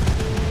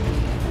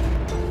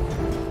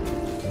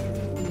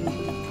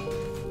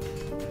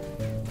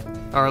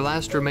 Our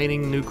last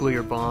remaining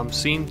nuclear bomb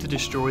seemed to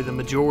destroy the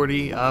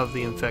majority of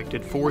the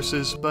infected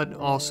forces, but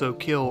also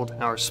killed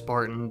our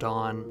Spartan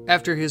Don.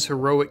 After his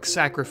heroic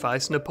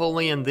sacrifice,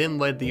 Napoleon then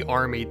led the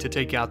army to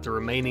take out the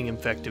remaining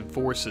infected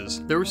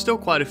forces. There were still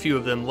quite a few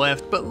of them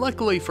left, but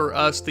luckily for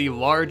us, the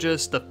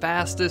largest, the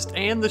fastest,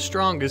 and the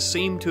strongest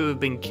seemed to have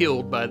been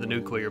killed by the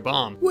nuclear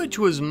bomb, which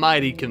was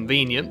mighty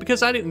convenient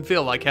because I didn't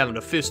feel like having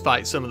to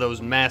fistfight some of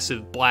those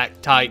massive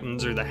black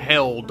titans or the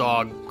hell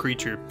dog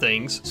creature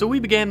things. So we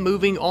began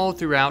moving all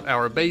throughout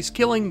our base,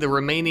 killing the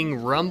remaining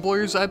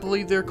rumblers, I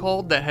believe they're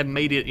called, that had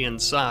made it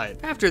inside.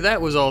 After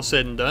that was all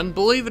said and done,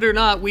 believe it or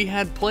not, we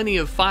had plenty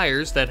of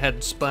fires that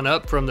had spun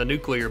up from the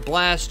nuclear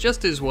blast,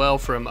 just as well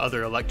from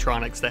other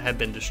electronics that had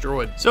been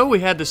destroyed. So we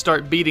had to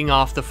start beating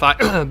out the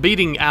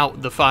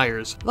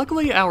fires.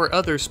 Luckily, our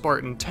other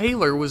Spartan,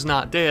 Taylor, was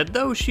not dead,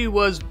 though she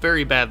was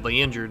very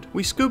badly injured.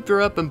 We scooped her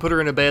up and put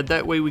her in a bed,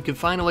 that way we could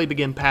finally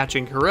begin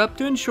patching her up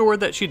to ensure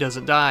that she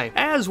doesn't die.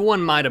 As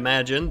one might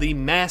imagine, the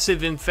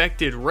massive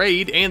infected raid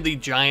and the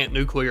giant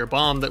nuclear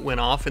bomb that went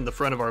off in the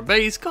front of our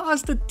base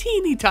caused a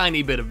teeny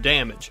tiny bit of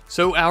damage.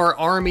 So our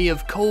army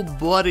of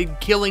cold-blooded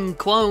killing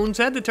clones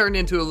had to turn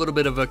into a little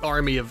bit of an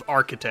army of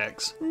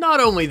architects. Not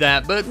only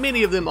that, but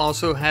many of them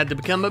also had to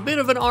become a bit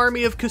of an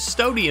army of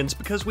custodians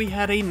because we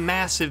had a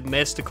massive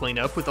mess to clean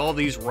up with all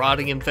these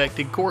rotting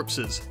infected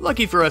corpses.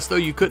 Lucky for us though,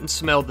 you couldn't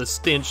smell the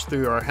stench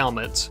through our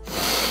helmets.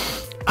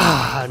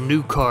 Ah,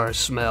 new car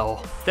smell.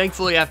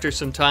 Thankfully, after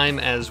some time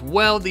as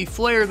well, the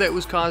flare that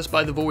was caused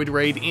by the Void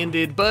Raid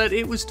ended, but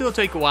it would still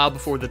take a while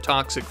before the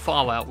toxic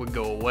fallout would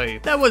go away.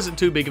 That wasn't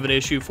too big of an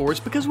issue for us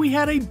because we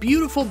had a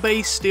beautiful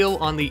base still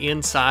on the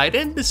inside,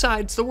 and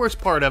besides, the worst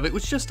part of it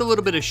was just a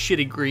little bit of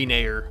shitty green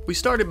air. We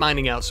started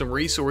mining out some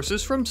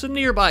resources from some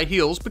nearby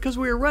hills because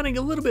we were running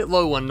a little bit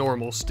low on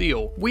normal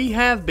steel. We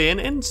have been,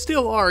 and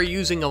still are,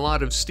 using a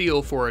lot of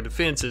steel for our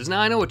defenses.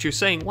 Now, I know what you're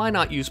saying, why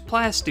not use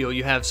plasteel?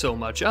 You have so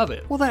much of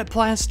it. Well, that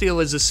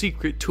plasteel is a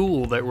secret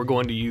tool that we're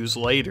going to use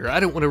later. I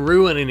don't want to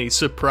ruin any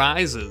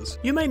surprises.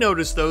 You may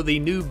notice though the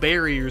new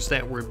barriers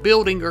that we're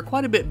building are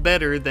quite a bit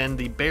better than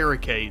the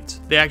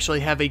barricades. They actually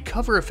have a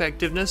cover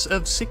effectiveness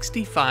of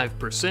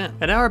 65%.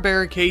 And our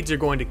barricades are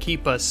going to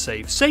keep us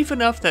safe. Safe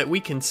enough that we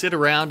can sit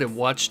around and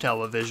watch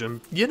television.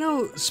 You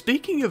know,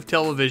 speaking of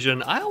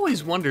television, I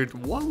always wondered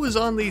what was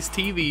on these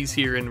TVs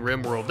here in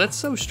RimWorld. That's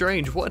so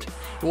strange. What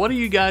are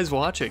you guys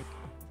watching?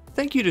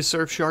 Thank you to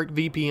Surfshark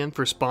VPN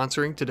for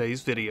sponsoring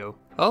today's video.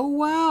 Oh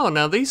wow,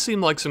 now these seem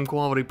like some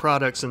quality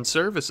products and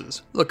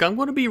services. Look, I'm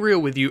going to be real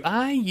with you,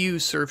 I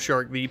use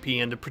Surfshark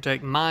VPN to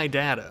protect my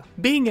data.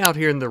 Being out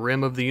here in the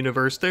rim of the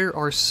universe, there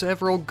are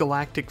several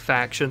galactic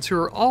factions who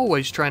are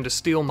always trying to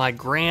steal my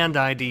grand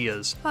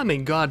ideas. I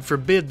mean, God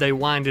forbid they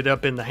wind it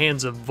up in the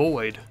hands of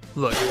Void.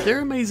 Look,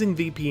 their amazing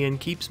VPN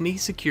keeps me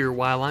secure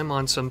while I'm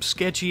on some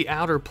sketchy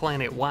outer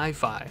planet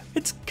Wi-Fi.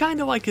 It's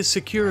kinda like a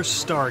secure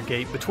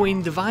Stargate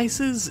between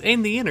devices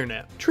and the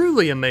internet.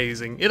 Truly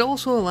amazing. It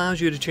also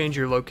allows you to change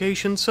your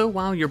location, so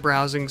while you're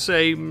browsing,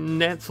 say,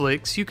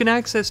 Netflix, you can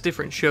access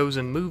different shows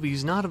and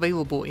movies not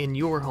available in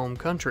your home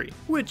country,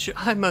 which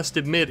I must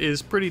admit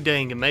is pretty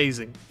dang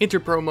amazing. Enter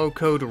promo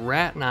code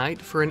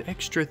RATNIGHT for an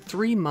extra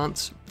 3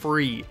 months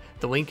free.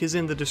 The link is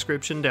in the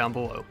description down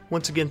below.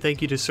 Once again,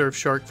 thank you to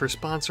Surfshark for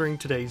sponsoring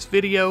today's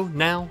video.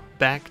 Now,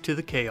 back to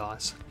the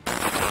chaos.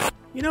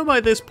 You know, by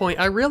this point,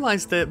 I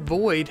realized that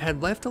Void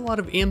had left a lot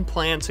of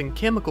implants and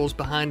chemicals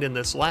behind in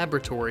this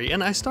laboratory,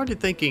 and I started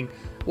thinking,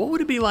 what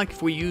would it be like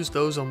if we used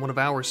those on one of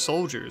our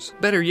soldiers?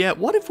 Better yet,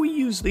 what if we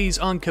used these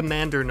on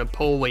Commander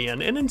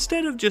Napoleon, and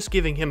instead of just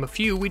giving him a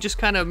few, we just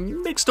kind of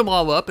mixed them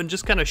all up and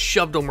just kind of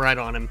shoved them right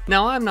on him?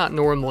 Now, I'm not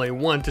normally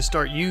one to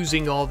start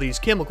using all these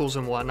chemicals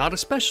and whatnot,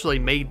 especially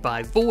made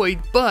by Void,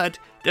 but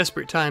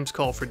desperate times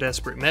call for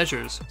desperate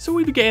measures. So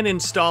we began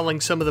installing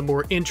some of the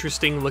more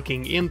interesting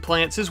looking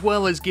implants as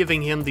well as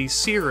giving him these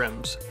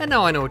serums. And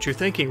now I know what you're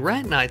thinking,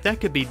 Rat Knight, that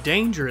could be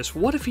dangerous.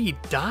 What if he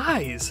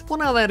dies? Well,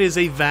 now that is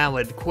a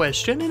valid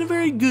question and a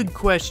very good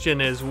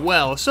question as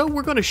well. So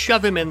we're going to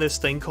shove him in this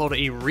thing called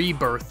a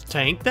rebirth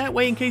tank. That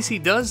way, in case he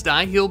does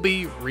die, he'll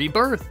be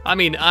rebirthed. I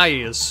mean, I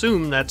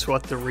assume that's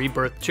what the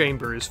rebirth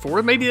chamber is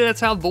for. Maybe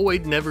that's how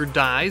Void never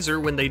dies,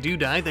 or when they do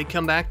die, they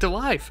come back to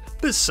life.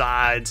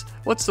 Besides,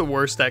 what's the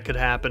worst that could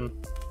happen?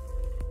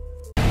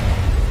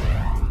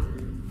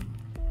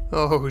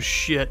 Oh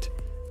shit,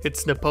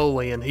 it's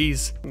Napoleon.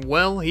 He's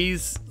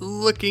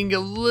looking a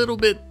little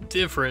bit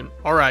different.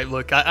 Alright,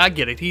 look, I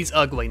get it. He's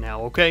ugly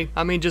now, okay?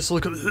 I mean, just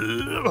look at,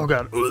 oh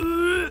god.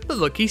 But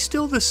look, he's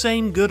still the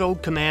same good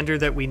old commander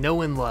that we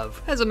know and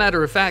love. As a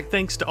matter of fact,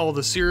 thanks to all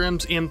the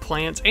serums,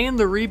 implants, and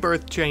the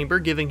rebirth chamber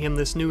giving him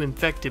this new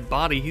infected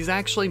body, he's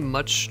actually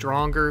much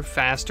stronger,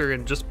 faster,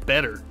 and just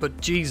better. But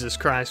Jesus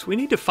Christ, we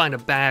need to find a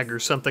bag or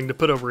something to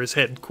put over his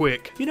head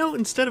quick. You know,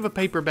 instead of a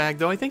paper bag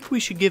though, I think we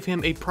should give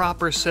him a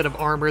proper set of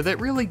armor that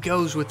really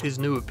goes with his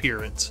new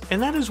appearance.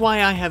 And that is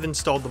why I have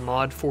installed the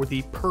mod for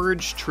the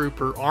Purge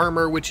Trooper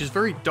armor, which is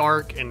very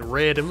dark and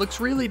red and looks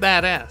really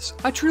badass.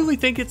 I truly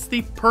think it's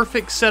the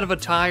perfect set of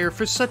attire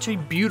for such a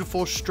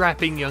beautiful,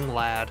 strapping young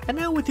lad. And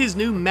now with his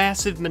new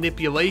massive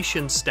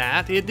manipulation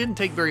stat, it didn't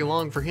take very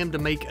long for him to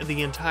make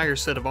the entire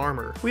set of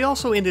armor. We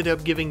also ended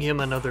up giving him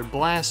another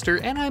blaster,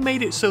 and I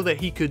made it so that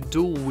he could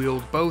dual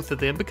wield both of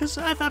them because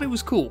I thought it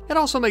was cool. It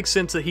also makes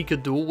sense that he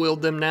could dual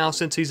wield them now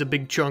since he's a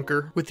big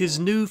chunker. With his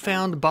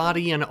newfound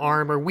body and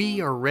armor,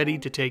 we are ready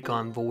to take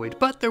on Void.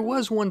 But there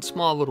was one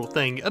small little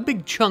thing. A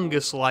big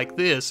chungus like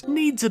this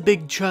needs a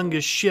big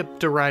chungus ship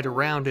to ride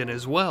around in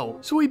as well.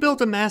 So we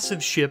built a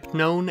massive ship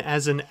known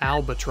as an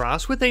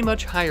Albatross with a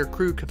much higher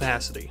crew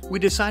capacity. We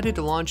decided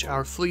to launch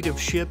our fleet of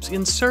ships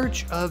in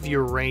search of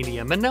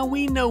uranium, and now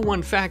we know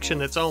one faction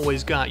that's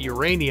always got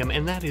uranium,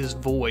 and that is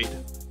Void.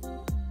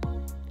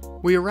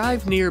 We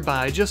arrived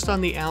nearby, just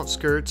on the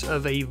outskirts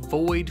of a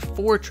Void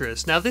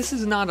fortress. Now this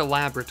is not a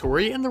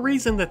laboratory, and the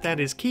reason that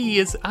is key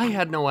is I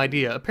had no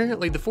idea.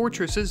 Apparently the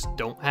fortresses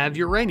don't have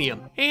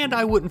uranium. And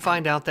I wouldn't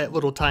find out that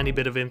little tiny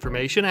bit of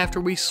information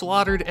after we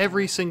slaughtered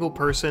every single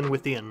person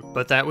within.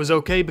 But that was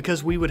okay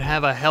because we would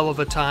have a hell of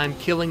a time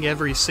killing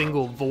every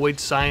single Void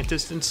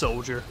scientist and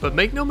soldier. But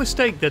make no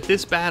mistake that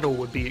this battle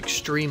would be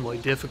extremely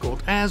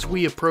difficult. As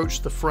we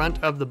approached the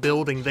front of the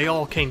building, they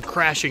all came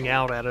crashing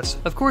out at us.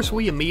 Of course,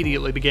 we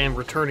immediately began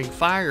returning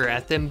fire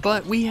at them,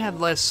 but we had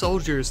less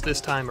soldiers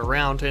this time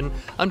around, and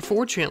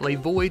unfortunately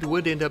Void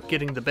would end up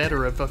getting the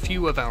better of a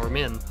few of our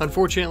men.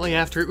 Unfortunately,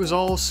 after it was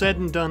all said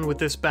and done with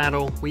this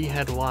battle, we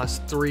had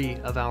lost 3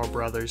 of our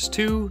brothers,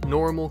 2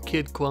 normal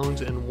kid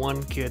clones and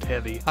 1 kid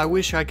heavy. I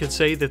wish I could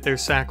say that their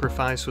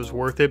sacrifice was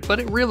worth it, but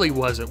it really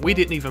wasn't. We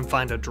didn't even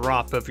find a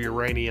drop of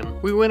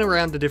uranium. We went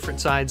around to different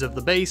sides of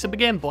the base and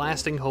began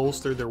blasting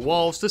holes through their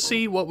walls to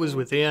see what was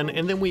within,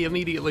 and then we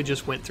immediately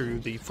just went through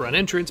the front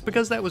entrance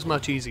because that was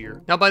much easier.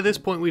 Now by this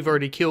point we've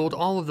already killed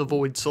all of the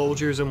Void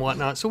soldiers and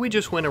whatnot, so we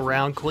just went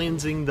around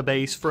cleansing the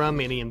base from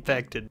any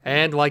infected.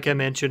 And like I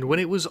mentioned, when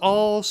it was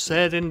all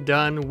said and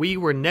done, we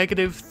were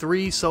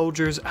 -3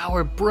 soldiers,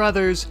 our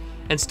brothers,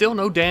 and still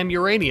no damn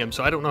uranium,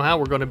 so I don't know how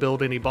we're going to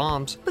build any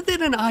bombs. But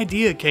then an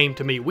idea came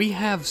to me. We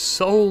have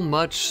so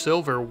much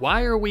silver,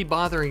 why are we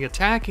bothering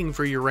attacking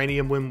for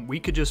uranium when we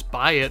could just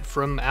buy it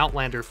from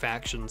Outlander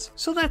factions?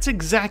 So that's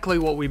exactly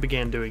what we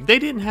began doing. They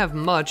didn't have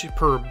much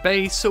per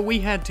base, so we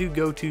had to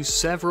go to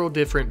several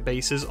different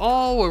bases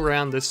all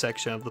around this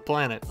section of the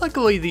planet.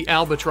 Luckily, the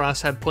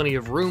Albatross had plenty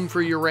of room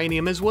for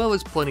uranium as well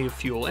as plenty of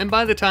fuel, and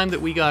by the time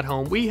that we got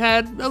home, we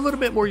had a little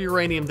bit more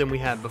uranium than we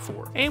had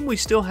before. And we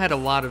still had a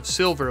lot of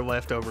silver left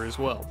left over as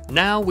well.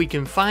 Now we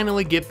can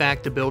finally get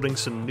back to building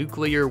some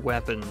nuclear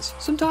weapons.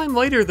 Sometime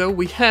later though,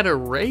 we had a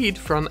raid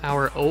from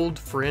our old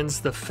friends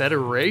the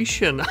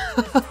Federation.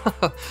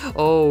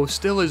 Oh,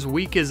 still as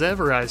weak as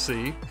ever, I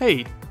see.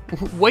 Hey,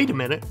 wait a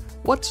minute.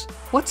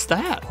 What's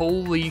that?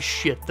 Holy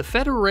shit, the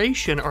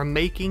Federation are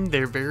making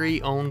their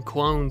very own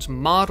clones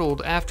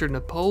modeled after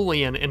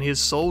Napoleon and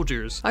his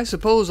soldiers. I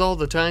suppose all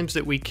the times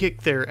that we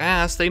kicked their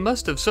ass, they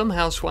must have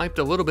somehow swiped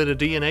a little bit of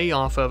DNA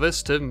off of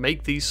us to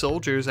make these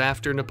soldiers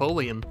after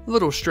Napoleon. A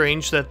little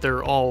strange that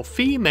they're all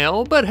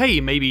female, but hey,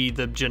 maybe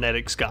the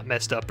genetics got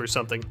messed up or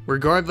something.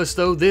 Regardless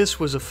though, this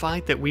was a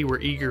fight that we were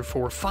eager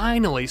for.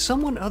 Finally,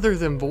 someone other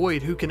than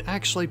Void who can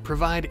actually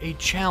provide a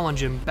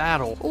challenge in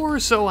battle, or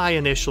so I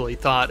initially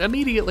thought.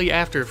 Immediately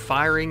after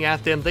firing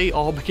at them, they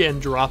all began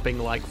dropping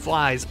like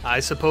flies. I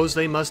suppose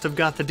they must have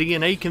got the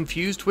DNA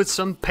confused with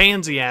some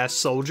pansy-ass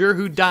soldier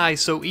who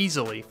dies so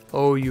easily.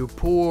 Oh, you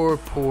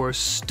poor,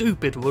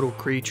 stupid little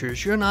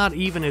creatures. You're not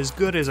even as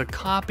good as a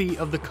copy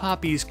of the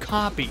copy's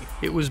copy.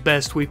 It was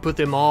best we put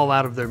them all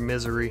out of their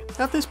misery.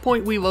 At this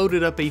point, we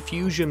loaded up a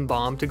fusion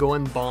bomb to go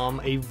and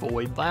bomb a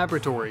Void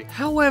laboratory.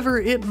 However,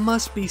 it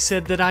must be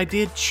said that I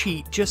did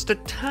cheat just a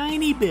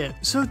tiny bit.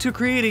 So to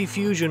create a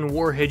fusion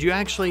warhead, you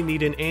actually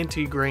need an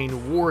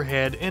anti-grain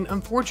warhead, and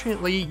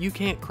unfortunately you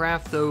can't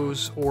craft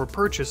those or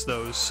purchase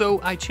those,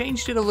 so I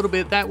changed it a little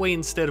bit. That way,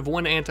 instead of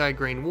one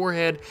anti-grain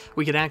warhead,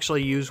 we could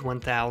actually use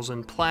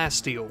 1000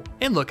 plasteel.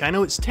 And look, I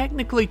know it's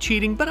technically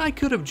cheating, but I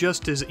could have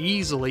just as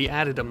easily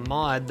added a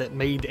mod that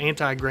made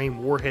anti-grain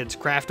warheads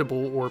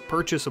craftable or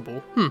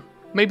purchasable.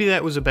 Maybe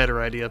that was a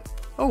better idea.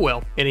 Oh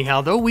well.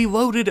 Anyhow though, we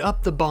loaded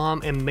up the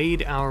bomb and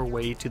made our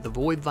way to the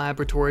Void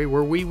laboratory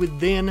where we would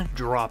then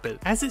drop it.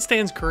 As it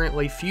stands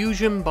currently,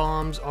 fusion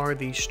bombs are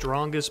the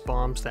strongest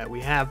bombs that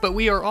we have, but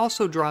we are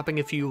also dropping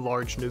a few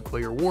large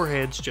nuclear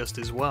warheads just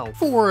as well,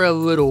 for a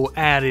little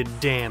added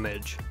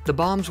damage. The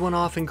bombs went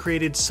off and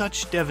created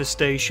such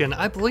devastation.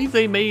 I believe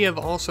they may have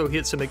also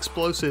hit some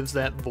explosives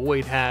that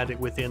Void had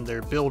within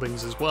their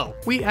buildings as well.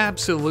 We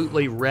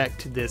absolutely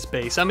wrecked this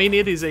base. I mean,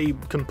 it is a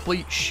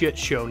complete shit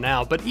show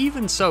now, but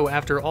even so,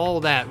 after all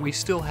that, we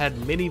still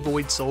had many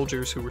Void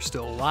soldiers who were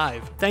still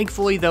alive.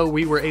 Thankfully though,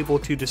 we were able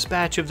to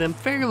dispatch of them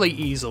fairly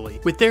easily.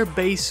 With their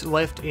base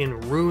left in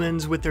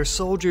ruins, with their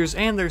soldiers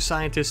and their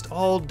scientists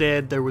all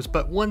dead, there was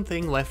but one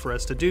thing left for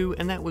us to do,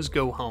 and that was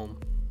go home.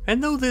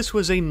 And though this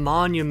was a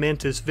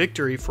monumentous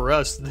victory for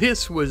us,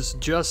 this was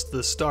just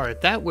the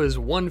start. That was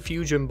one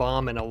fusion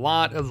bomb and a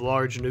lot of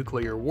large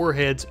nuclear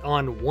warheads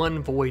on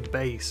one Void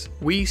base.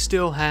 We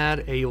still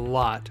had a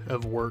lot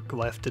of work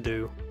left to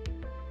do.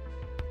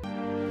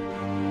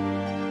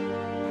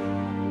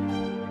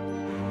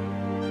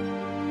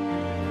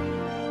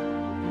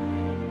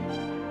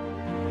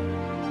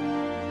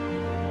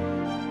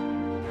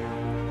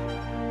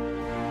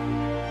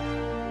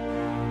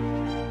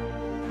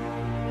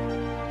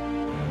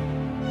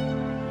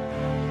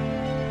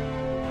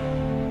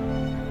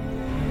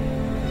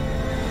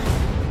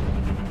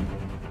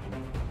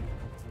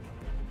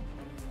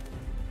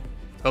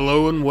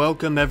 Hello and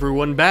welcome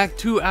everyone back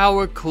to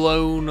our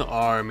clone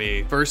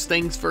army. First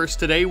things first,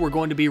 today we're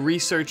going to be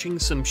researching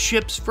some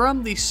ships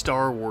from the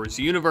Star Wars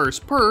universe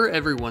per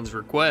everyone's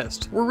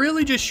request. We're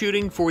really just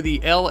shooting for the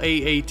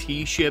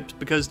LAAT ships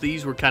because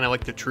these were kind of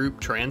like the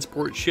troop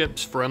transport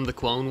ships from the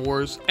Clone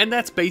Wars, and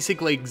that's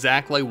basically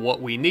exactly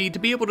what we need to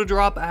be able to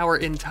drop our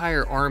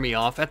entire army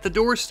off at the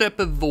doorstep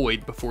of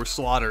Void before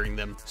slaughtering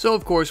them. So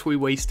of course we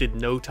wasted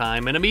no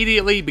time and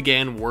immediately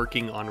began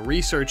working on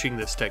researching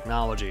this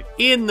technology.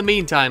 In the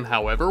meantime,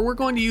 however, we're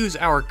going to use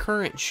our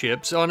current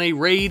ships on a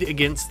raid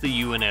against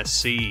the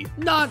UNSC.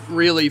 Not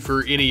really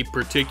for any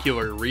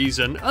particular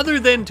reason, other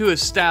than to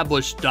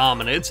establish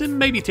dominance and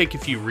maybe take a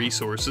few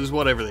resources,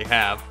 whatever they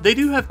have. They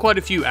do have quite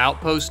a few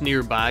outposts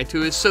nearby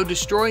to us, so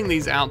destroying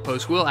these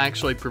outposts will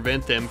actually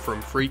prevent them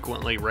from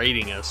frequently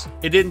raiding us.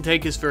 It didn't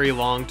take us very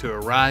long to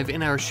arrive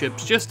in our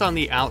ships just on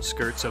the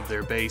outskirts of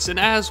their base, and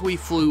as we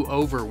flew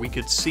over, we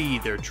could see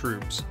their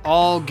troops,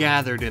 all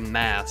gathered in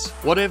mass.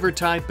 Whatever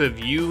type of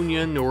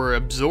union or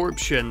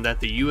absorption that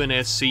the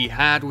UNSC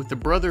had with the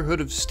Brotherhood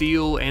of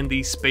Steel and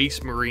the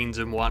Space Marines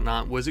and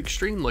whatnot was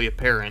extremely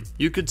apparent.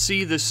 You could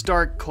see the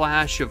stark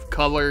clash of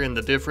color and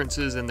the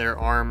differences in their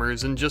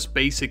armors and just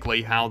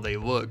basically how they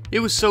looked. It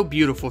was so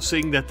beautiful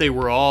seeing that they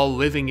were all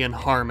living in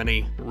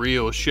harmony.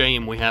 Real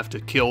shame we have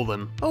to kill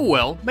them. Oh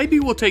well, maybe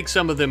we'll take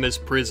some of them as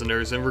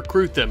prisoners and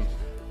recruit them.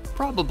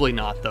 Probably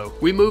not though.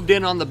 We moved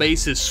in on the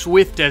base as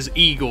swift as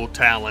eagle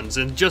talons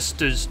and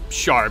just as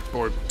sharp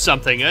or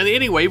something. And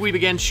anyway, we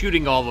began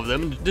shooting all of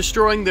them,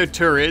 destroying their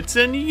turrets,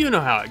 and you know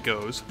how it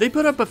goes. They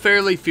put up a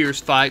fairly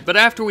fierce fight, but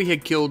after we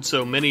had killed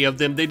so many of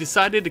them, they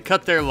decided to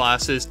cut their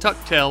losses,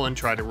 tuck tail, and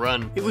try to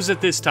run. It was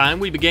at this time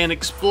we began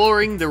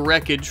exploring the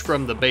wreckage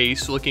from the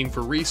base, looking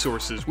for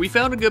resources. We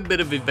found a good bit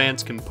of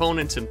advanced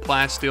components and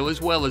plasteel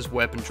as well as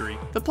weaponry.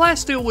 The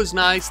plasteel was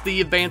nice,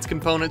 the advanced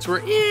components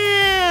were,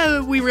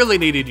 we really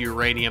needed your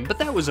uranium, but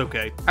that was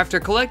okay. After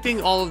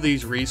collecting all of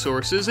these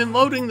resources and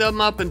loading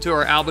them up into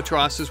our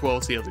Albatross as well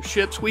as the other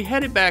ships, we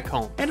headed back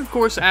home. And of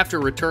course, after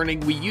returning,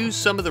 we used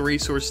some of the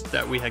resources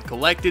that we had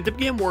collected to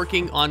begin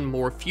working on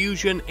more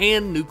fusion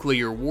and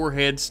nuclear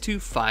warheads to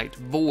fight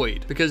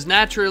Void. Because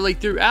naturally,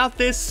 throughout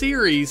this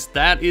series,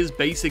 that is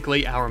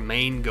basically our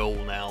main goal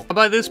now.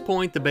 By this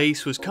point, the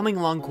base was coming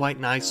along quite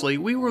nicely.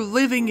 We were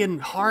living in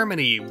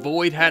harmony.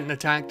 Void hadn't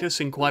attacked us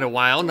in quite a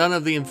while. None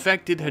of the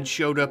infected had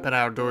showed up at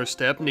our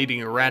doorstep needing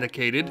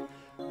eradicated.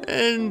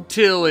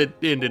 Until it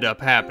ended up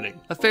happening.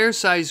 A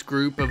fair-sized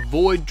group of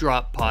Void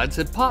drop pods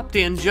had popped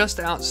in just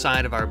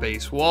outside of our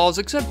base walls,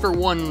 except for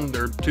one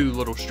or two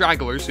little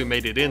stragglers who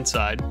made it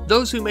inside.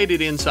 Those who made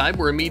it inside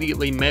were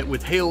immediately met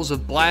with hails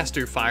of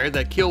blaster fire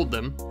that killed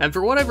them, and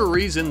for whatever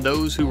reason,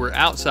 those who were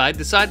outside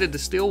decided to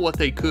steal what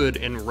they could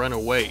and run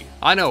away.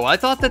 I know, I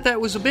thought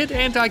that was a bit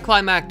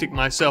anticlimactic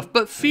myself,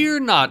 but fear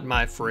not,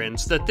 my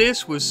friends, that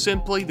this was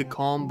simply the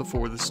calm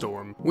before the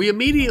storm. We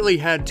immediately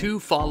had two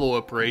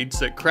follow-up raids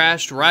that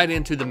crashed right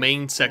into the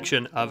main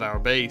section of our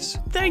base.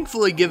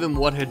 Thankfully, given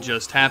what had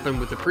just happened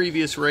with the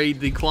previous raid,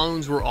 the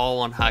clones were all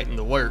on heightened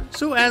alert.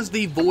 So as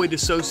the Void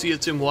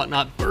associates and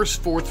whatnot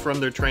burst forth from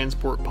their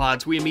transport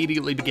pods, we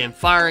immediately began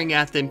firing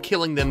at them,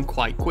 killing them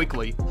quite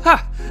quickly.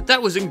 Ha!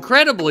 That was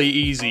incredibly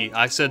easy,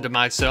 I said to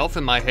myself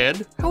in my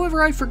head.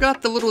 However, I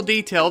forgot the little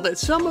detail that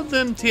some of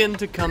them tend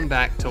to come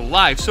back to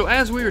life, so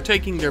as we were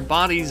taking their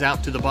bodies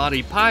out to the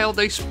body pile,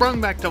 they sprung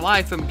back to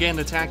life and began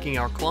attacking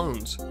our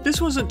clones.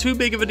 This wasn't too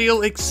big of a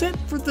deal, except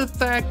for the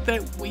fact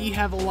that we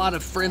have a lot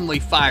of friendly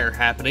fire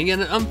happening,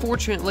 and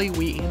unfortunately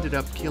we ended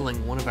up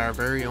killing one of our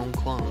very own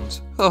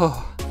clones.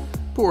 Oh,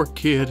 poor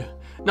kid.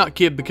 Not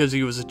kid because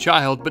he was a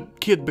child, but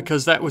kid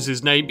because that was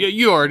his name.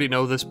 You already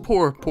know this.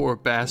 Poor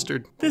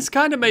bastard. This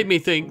kind of made me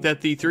think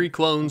that the 3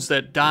 clones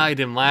that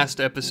died in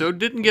last episode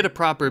didn't get a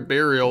proper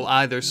burial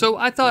either, so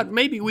I thought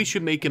maybe we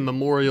should make a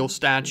memorial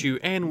statue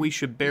and we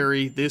should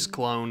bury this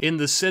clone in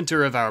the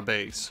center of our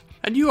base.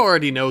 And you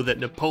already know that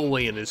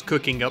Napoleon is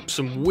cooking up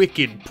some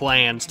wicked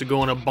plans to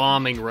go on a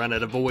bombing run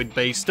at a Void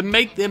base to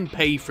make them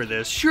pay for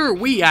this. Sure,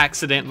 we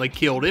accidentally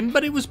killed him,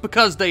 but it was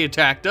because they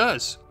attacked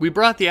us. We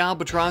brought the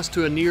Albatross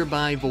to a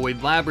nearby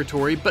Void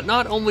laboratory, but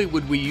not only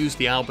would we use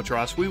the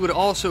Albatross, we would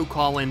also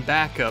call in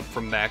backup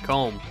from back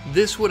home.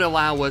 This would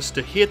allow us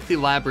to hit the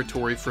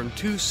laboratory from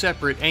 2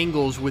 separate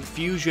angles with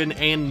fusion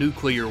and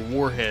nuclear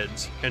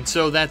warheads. And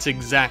so that's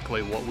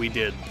exactly what we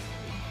did.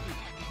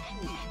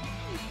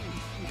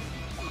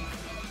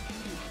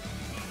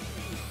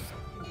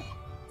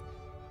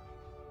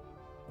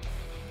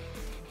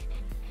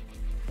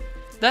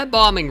 That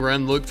bombing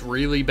run looked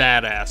really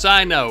badass,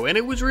 I know, and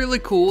it was really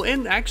cool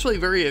and actually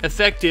very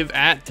effective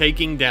at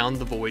taking down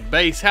the Void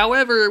base.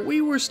 However,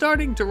 we were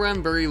starting to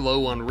run very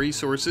low on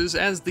resources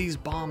as these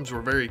bombs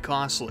were very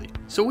costly.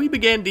 So we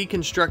began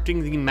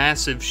deconstructing the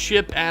massive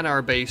ship at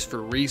our base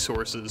for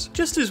resources.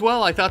 Just as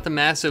well, I thought the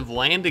massive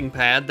landing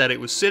pad that it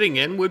was sitting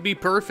in would be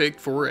perfect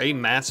for a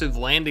massive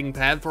landing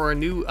pad for our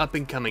new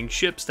up-and-coming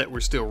ships that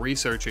we're still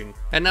researching.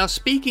 And now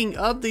speaking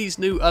of these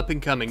new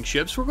up-and-coming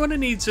ships, we're going to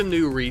need some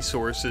new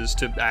resources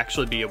to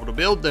actually be able to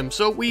build them,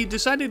 so we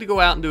decided to go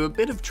out and do a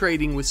bit of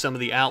trading with some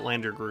of the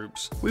Outlander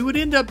groups. We would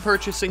end up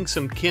purchasing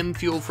some chem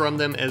fuel from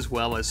them as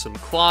well as some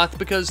cloth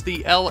because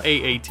the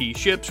LAAT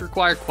ships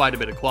require quite a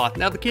bit of cloth.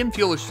 Now the chem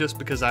fuel is just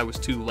because I was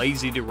too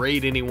lazy to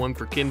raid anyone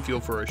for chem fuel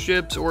for our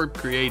ships or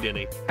create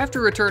any. After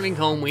returning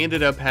home, we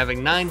ended up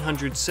having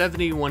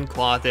 971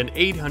 cloth and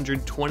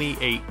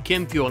 828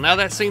 chem fuel. Now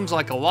that seems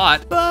like a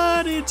lot,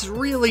 but it's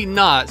really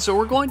not. So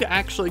we're going to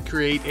actually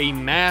create a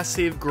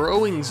massive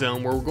growing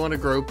zone where we're going to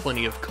grow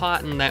plenty of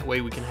cotton. That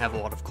way we can have a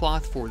lot of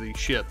cloth for these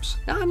ships.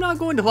 Now I'm not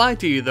going to lie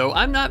to you though,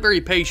 I'm not very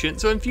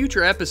patient, so in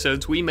future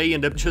episodes we may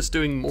end up just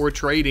doing more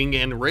trading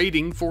and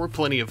raiding for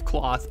plenty of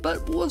cloth,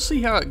 but we'll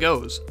see how it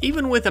goes.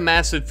 Even with a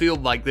massive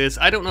field like this,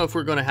 I don't know if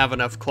we're going to have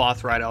enough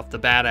cloth right off the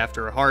bat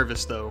after a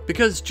harvest though,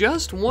 because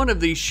just one of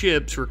these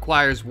ships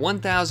requires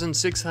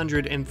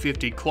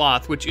 1,650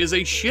 cloth, which is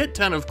a shit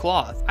ton of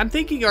cloth. I'm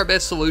thinking our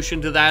best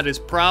solution to that is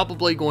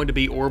probably going to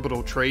be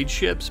orbital trade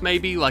ships,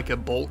 maybe like a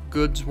bulk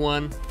goods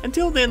one.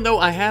 Until then though,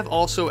 I have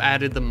also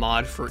added the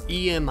mod for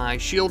EMI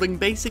shielding.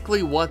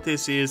 Basically what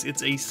this is,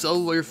 it's a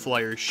solar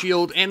flare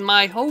shield, and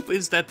my hope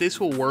is that this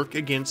will work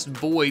against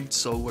Void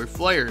solar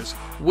flares.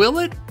 Will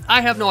it?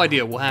 I have no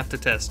idea, we'll have to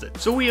test it.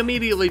 So we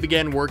immediately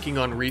began working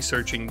on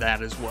researching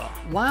that as well.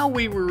 While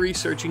we were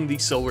researching the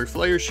solar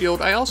flare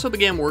shield, I also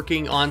began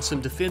working on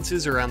some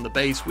defenses around the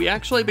base. We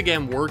actually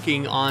began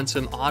working on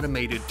some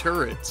automated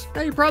turrets.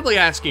 Now you're probably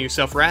asking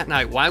yourself, Rat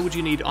Knight, why would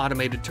you need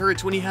automated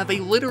turrets when you have a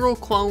literal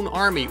clone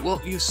army?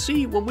 Well, you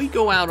see, when we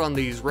go out on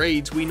these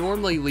raids, we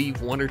normally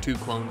leave 1 or 2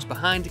 clones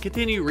behind to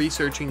continue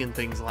researching and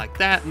things like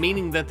that,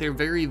 meaning that they're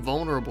very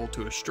vulnerable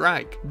to a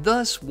strike.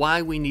 Thus,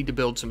 why we need to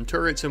build some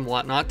turrets and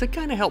whatnot to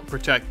kind of help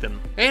protect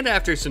them. And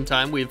after some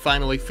time, we had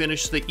finally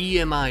finished the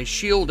EMI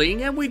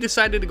shielding, and we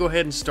decided to go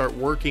ahead and start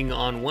working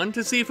on one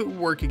to see if it would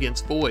work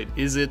against Void.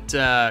 Is it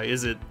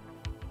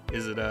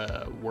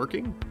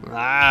working?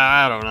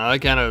 I don't know, it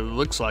kind of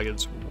looks like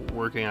it's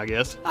working, I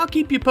guess. I'll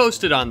keep you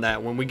posted on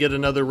that when we get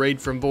another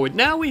raid from Void.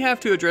 Now we have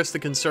to address the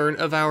concern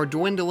of our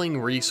dwindling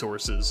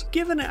resources.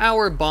 Given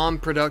our bomb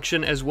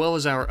production as well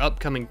as our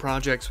upcoming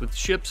projects with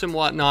ships and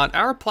whatnot,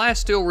 our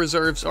plasteel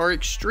reserves are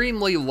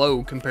extremely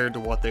low compared to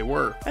what they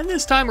were. And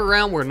this time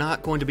around, we're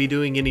not going to be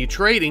doing any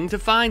trading to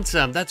find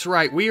some. That's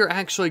right, we are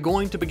actually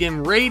going to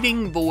begin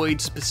raiding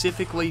Void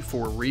specifically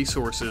for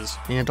resources.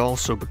 And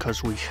also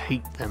because we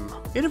hate them.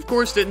 It of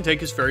course didn't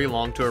take us very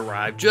long to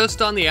arrive,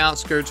 just on the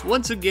outskirts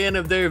once again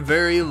of their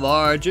very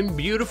large and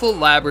beautiful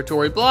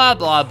laboratory, blah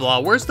blah blah.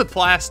 Where's the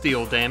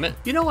plasteel, damn it?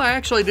 You know, I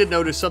actually did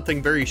notice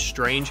something very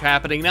strange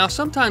happening. Now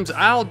sometimes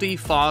I'll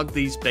defog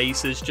these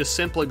bases just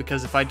simply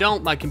because if I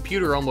don't, my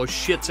computer almost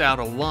shits out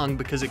a lung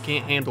because it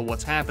can't handle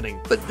what's happening.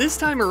 But this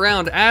time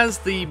around, as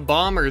the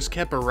bombers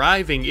kept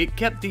arriving, it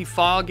kept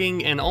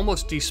defogging and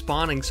almost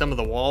despawning some of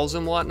the walls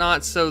and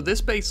whatnot, so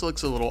this base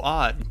looks a little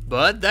odd.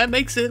 But that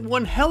makes it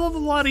one hell of a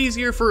lot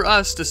easier for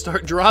us to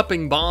start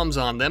dropping bombs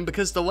on them,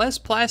 because the less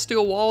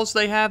plasteel walls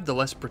they have, the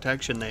less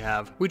protection they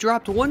have. We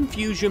dropped one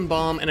fusion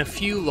bomb and a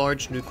few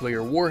large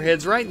nuclear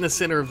warheads right in the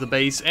center of the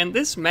base, and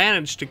this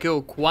managed to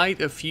kill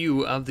quite a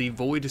few of the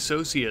Void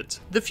associates.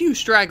 The few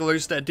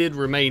stragglers that did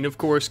remain, of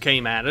course,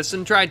 came at us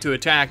and tried to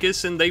attack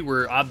us, and they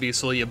were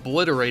obviously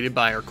obliterated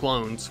by our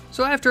clones.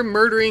 So after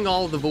murdering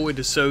all of the Void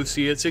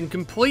associates and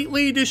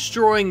completely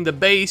destroying the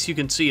base, you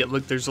can see it,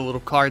 look, there's a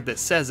little card that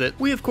says it,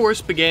 we of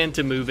course began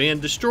to move in,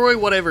 destroy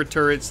whatever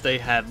turrets they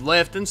had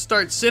left, and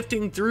start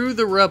sifting through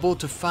the rubble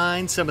to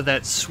find some of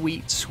that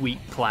sweet, sweet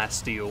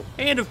plasteel.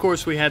 And of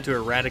course we had to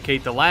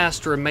eradicate the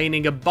last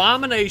remaining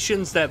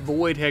abominations that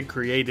Void had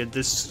created,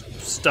 this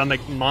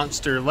stomach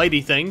monster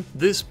lady thing.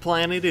 This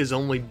planet is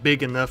only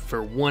big enough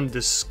for one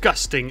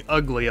disgusting,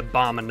 ugly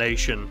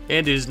abomination,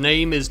 and his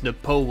name is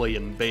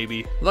Napoleon,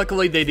 baby.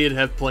 Luckily they did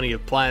have plenty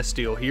of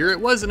plasteel here. It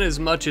wasn't as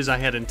much as I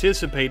had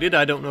anticipated.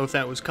 I don't know if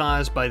that was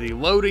caused by the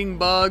loading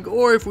bug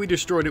or if we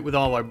destroyed it with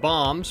all our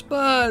bombs,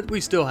 but we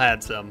still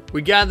had some.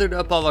 We gathered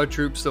up all our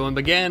troops though and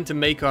began to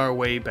make our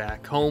way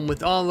back home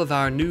with all of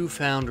our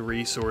newfound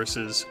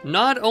resources.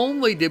 Not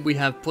only did we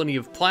have plenty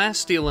of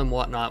plasteel and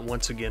whatnot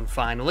once again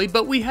finally,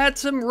 but we had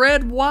some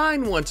red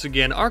wine once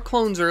again. Our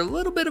clones are a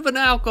little bit of an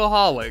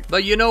alcoholic,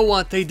 but you know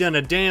what? They done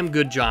a damn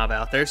good job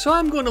out there, so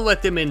I'm going to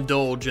let them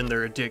indulge in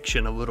their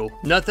addiction a little.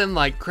 Nothing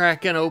like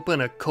cracking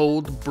open a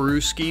cold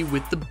brewski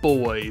with the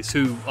boys,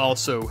 who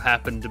also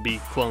happen to be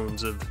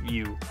clones of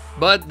you.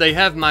 But they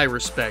have my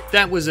respect.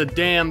 That was a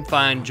damn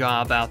fine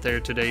job out there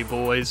today,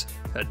 boys.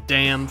 A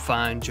damn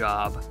fine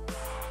job.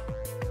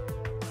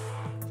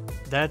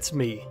 That's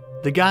me.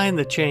 The guy in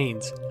the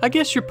chains. I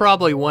guess you're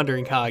probably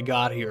wondering how I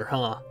got here,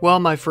 huh? Well,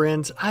 my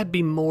friends, I'd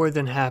be more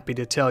than happy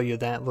to tell you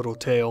that little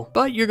tale.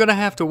 But you're gonna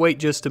have to wait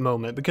just a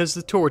moment because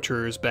the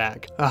torturer is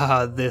back.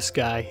 Ah, this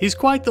guy. He's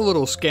quite the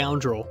little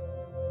scoundrel.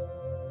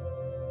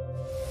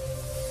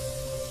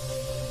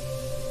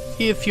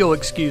 If you'll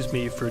excuse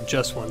me for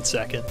just 1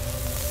 second.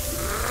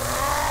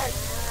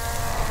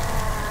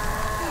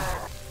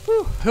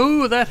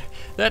 Ooh, that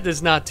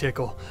does not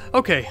tickle.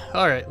 Okay,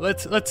 alright,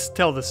 let's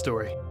tell the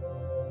story.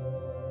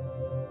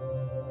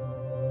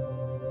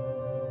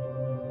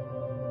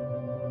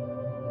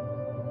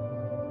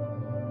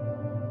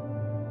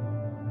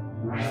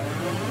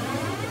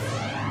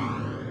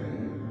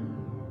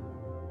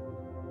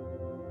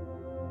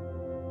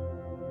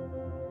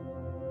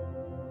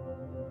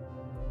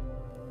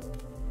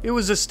 It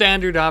was a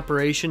standard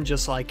operation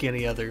just like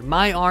any other.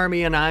 My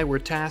army and I were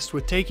tasked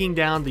with taking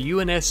down the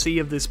UNSC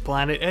of this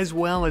planet as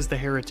well as the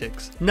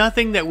heretics.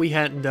 Nothing that we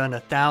hadn't done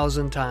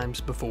 1,000 times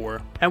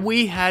before. And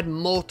we had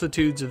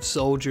multitudes of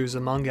soldiers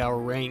among our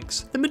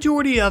ranks. The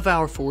majority of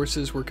our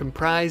forces were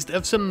comprised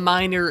of some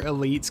minor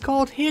elites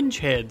called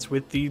hingeheads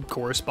with the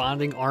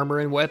corresponding armor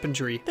and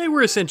weaponry. They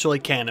were essentially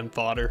cannon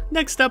fodder.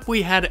 Next up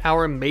we had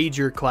our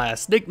major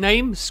class,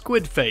 nicknamed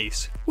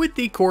Squidface, with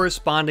the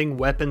corresponding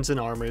weapons and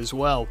armor as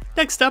well.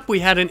 Next up we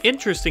had an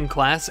interesting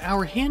class,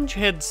 our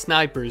hingehead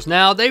snipers.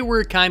 Now they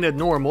were kinda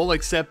normal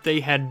except they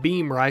had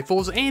beam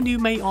rifles, and you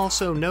may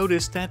also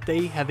notice that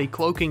they have a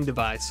cloaking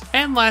device.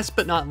 And last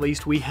but not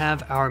least we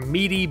have our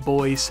meaty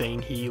boy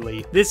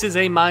Sangheili. This is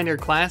a minor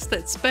class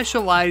that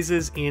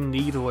specializes in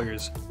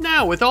needlers.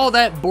 Now with all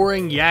that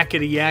boring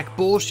yakety yak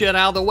bullshit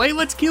out of the way,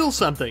 let's kill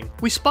something.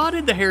 We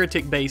spotted the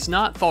heretic base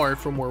not far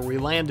from where we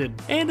landed,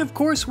 and of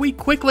course we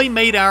quickly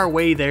made our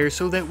way there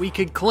so that we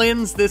could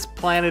cleanse this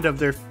planet of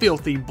their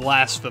filthy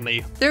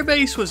blasphemy. Their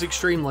base was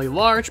extremely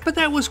large, but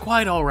that was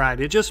quite alright.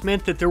 It just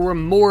meant that there were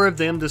more of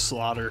them to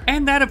slaughter.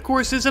 And that of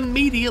course is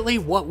immediately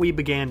what we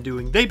began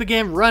doing. They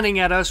began running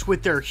at us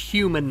with their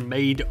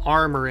human-made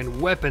armor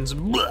and weapons.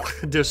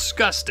 Blech,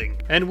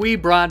 disgusting. And we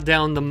brought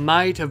down the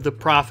might of the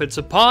prophets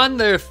upon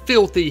their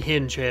filthy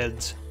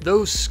hingeheads.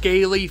 Those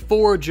scaly,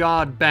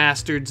 four-jawed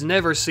bastards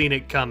never seen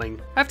it coming.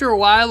 After a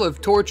while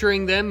of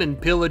torturing them and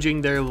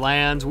pillaging their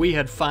lands, we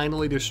had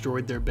finally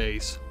destroyed their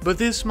base. But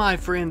this, my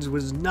friends,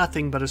 was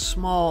nothing but a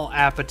small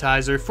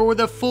appetizer for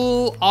the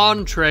full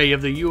entree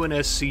of the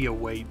UNSC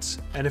awaits.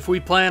 And if we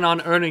plan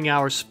on earning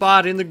our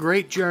spot in the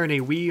great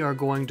journey, we are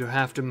going to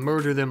have to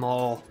murder them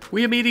all.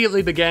 We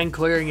immediately began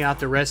clearing out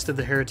the rest of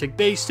the heretic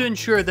base to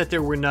ensure that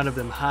there were none of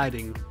them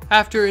hiding.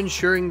 After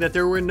ensuring that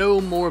there were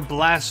no more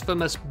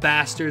blasphemous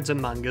bastards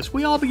among us,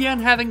 we all began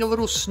having a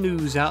little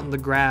snooze out in the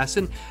grass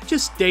and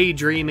just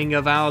daydreaming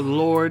of our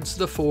lords,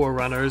 the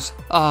Forerunners.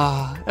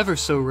 Ah, ever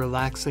so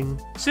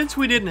relaxing. Since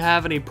we didn't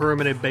have any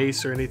permanent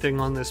base or anything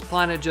on this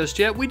planet just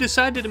yet, we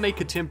decided to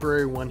make a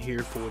temporary one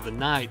here for the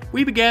night.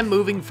 We began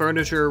moving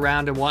furniture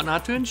around and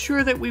whatnot to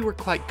ensure that we were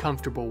quite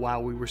comfortable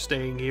while we were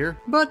staying here.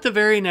 But the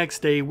very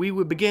next day, we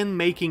would begin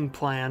making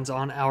plans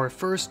on our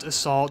first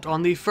assault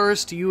on the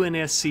first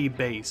UNSC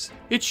base.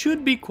 It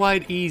should be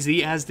quite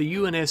easy as the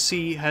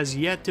UNSC has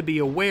yet to be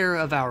aware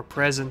of our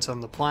presence on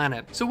the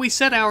planet. So we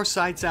set our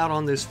sights out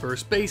on this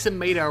first base and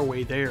made our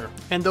way there.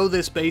 And though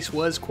this base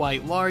was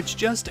quite large,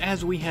 just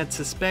as we had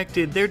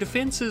suspected, their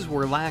defenses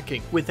were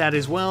lacking. With that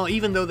as well,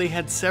 even though they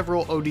had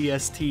several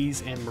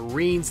ODSTs and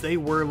Marines, they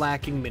were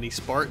lacking many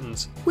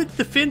Spartans. With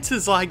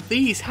defenses like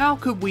these, how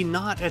could we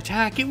not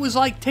attack? It was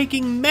like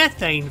taking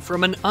methane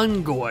from an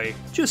Ungoy.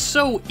 Just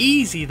so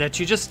easy that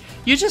you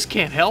just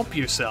can't help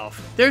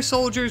yourself. Their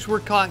soldiers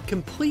were caught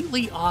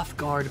completely off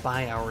guard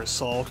by our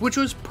assault, which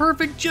was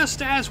perfect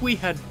just as we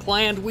had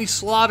planned. We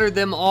slaughtered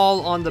them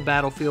all on the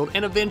battlefield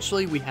and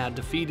eventually we had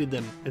defeated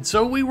them. And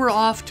so we were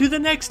off to the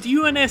next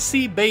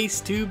UNSC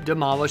base to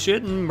demolish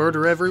it and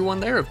murder everyone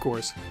there, of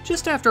course.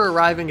 Just after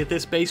arriving at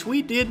this base,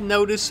 we did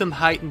notice some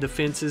heightened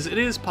defenses. It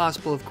is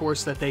possible, of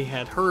course, that they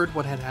had heard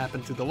what had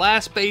happened to the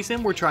last base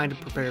and were trying to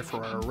prepare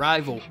for our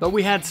arrival. But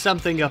we had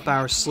something up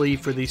our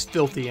sleeve for these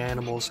filthy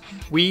animals.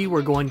 We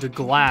were going to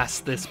glass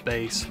this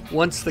base.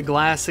 Once the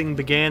glassing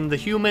began, the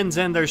humans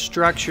and their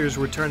structures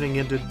were turning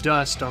into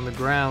dust on the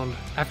ground.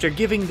 After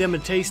giving them a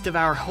taste of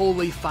our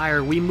holy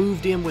fire, we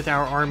moved in with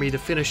our army to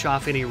finish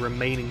off any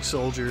remaining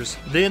soldiers.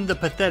 Then the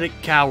pathetic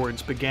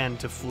cowards began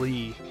to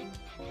flee.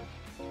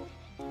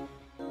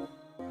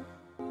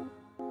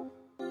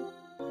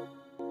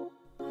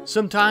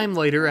 Some time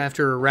later,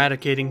 after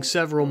eradicating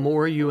several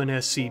more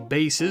UNSC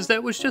bases,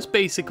 that was just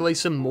basically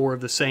some more of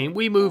the same,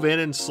 we move in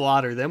and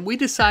slaughter them. We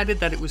decided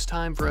that it was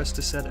time for us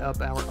to set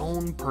up our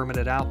own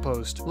permanent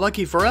outpost.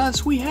 Lucky for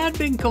us, we had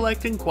been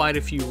collecting quite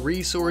a few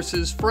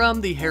resources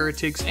from the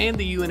heretics and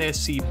the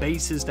UNSC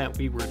bases that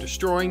we were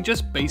destroying,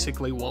 just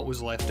basically what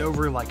was left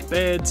over, like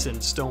beds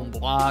and stone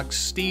blocks,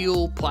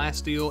 steel,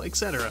 plasteel,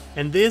 etc.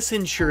 And this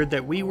ensured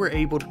that we were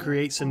able to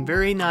create some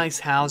very nice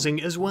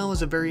housing as well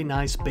as a very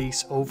nice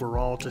base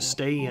overall to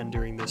stay in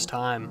during this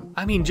time.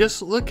 I mean,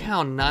 just look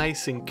how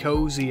nice and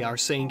cozy our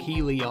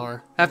Sangheli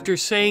are. After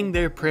saying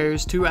their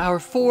prayers to our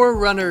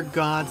Forerunner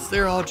gods,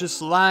 they're all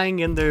just lying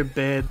in their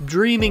bed,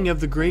 dreaming of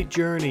the great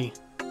journey.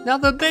 Now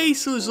the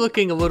base was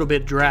looking a little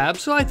bit drab,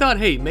 so I thought,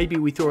 hey, maybe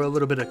we throw a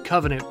little bit of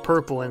Covenant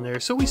purple in there.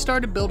 So we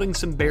started building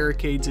some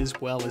barricades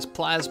as well as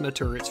plasma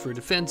turrets for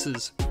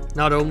defenses.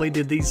 Not only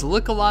did these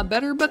look a lot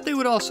better, but they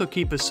would also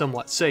keep us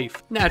somewhat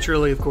safe.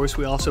 Naturally, of course,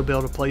 we also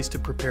built a place to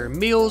prepare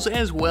meals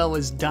as well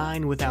as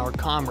dine with our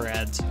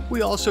comrades.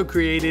 We also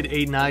created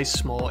a nice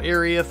small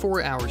area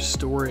for our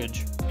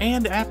storage.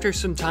 And after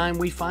some time,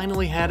 we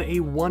finally had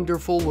a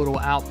wonderful little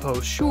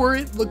outpost. Sure,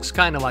 it looks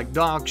kind of like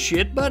dog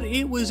shit, but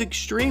it was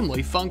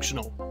extremely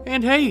functional.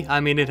 And hey,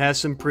 I mean, it has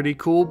some pretty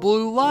cool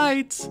blue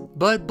lights.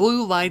 But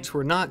blue lights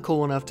were not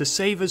cool enough to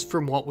save us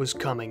from what was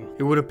coming.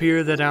 It would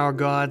appear that our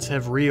gods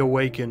have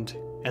reawakened,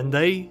 and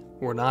they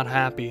were not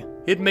happy.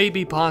 It may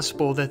be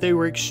possible that they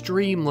were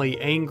extremely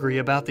angry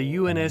about the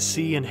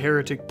UNSC and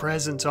heretic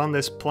presence on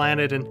this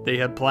planet, and they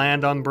had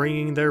planned on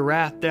bringing their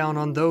wrath down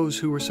on those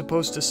who were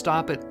supposed to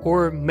stop it.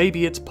 Or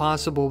maybe it's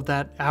possible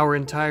that our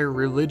entire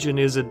religion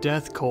is a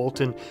death cult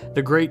and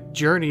the great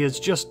journey is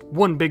just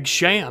one big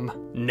sham.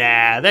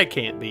 Nah, that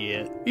can't be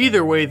it.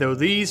 Either way though,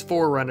 these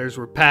Forerunners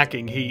were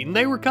packing heat and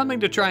they were coming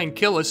to try and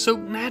kill us, so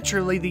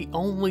naturally the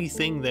only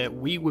thing that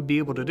we would be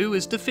able to do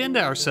is defend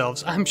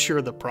ourselves. I'm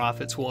sure the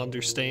prophets will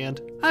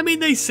understand. I mean,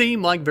 they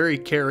seem like very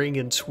caring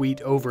and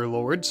sweet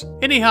overlords.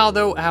 Anyhow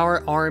though,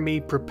 our army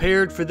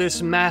prepared for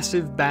this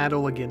massive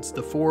battle against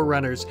the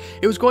Forerunners.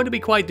 It was going to be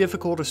quite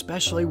difficult,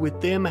 especially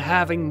with them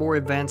having more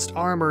advanced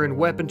armor and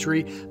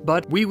weaponry,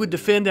 but we would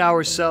defend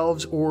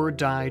ourselves or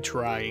die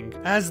trying.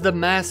 As the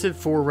massive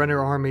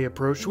Forerunner army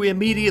approached, we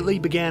immediately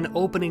began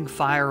opening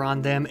fire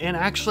on them and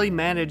actually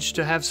managed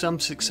to have some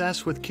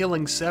success with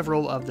killing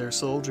several of their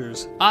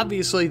soldiers.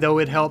 Obviously though,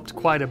 it helped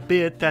quite a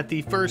bit that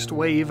the first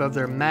wave of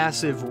their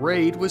massive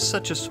raid was was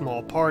such a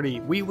small party,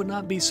 we would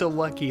not be so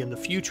lucky in the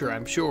future,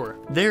 I'm sure.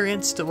 Their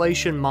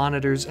installation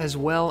monitors as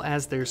well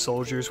as their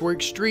soldiers were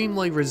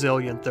extremely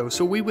resilient though,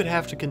 so we would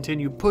have to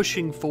continue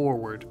pushing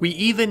forward. We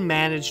even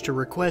managed to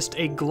request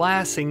a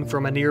glassing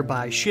from a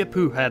nearby ship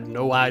who had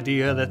no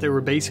idea that they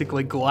were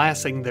basically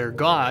glassing their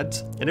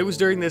gods, and it was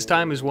during this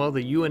time as well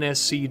the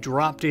UNSC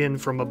dropped in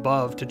from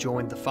above to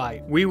join the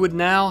fight. We would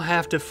now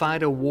have to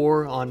fight a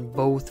war on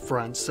both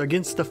fronts,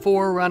 against the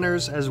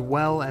Forerunners as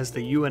well as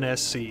the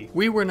UNSC.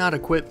 We were not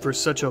equipped for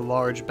such a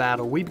large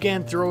battle. We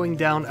began throwing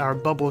down our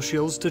bubble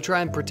shields to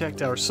try and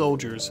protect our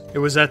soldiers. It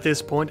was at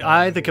this point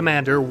I, the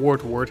commander,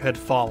 Wart, had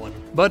fallen,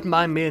 but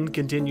my men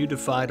continued to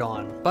fight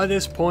on. By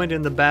this point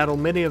in the battle,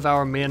 many of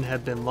our men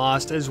had been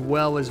lost, as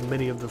well as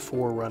many of the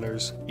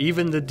Forerunners.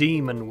 Even the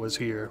demon was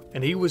here,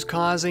 and he was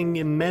causing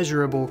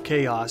immeasurable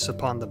chaos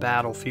upon the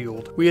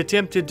battlefield. We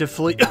attempted to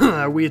flee.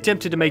 We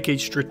attempted to make a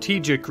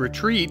strategic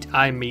retreat,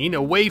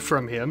 away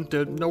from him.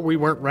 No, we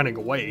weren't running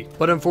away.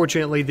 But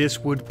unfortunately, this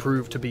would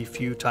prove to be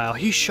futile.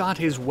 He shot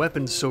his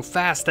weapons so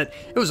fast that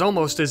it was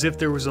almost as if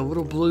there was a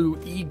little blue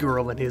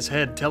e-girl in his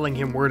head telling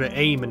him where to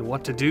aim and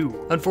what to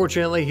do.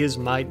 Unfortunately, his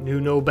might knew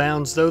no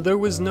bounds, though there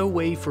was no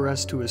way for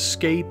us to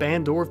escape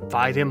and or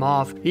fight him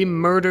off. He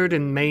murdered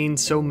and maimed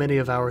so many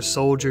of our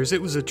soldiers.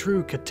 It was a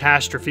true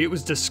catastrophe. It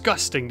was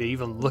disgusting to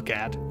even look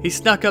at. He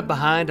snuck up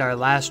behind our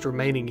last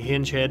remaining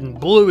hingehead and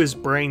blew his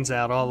brains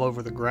out all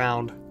over the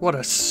ground. What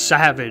a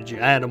savage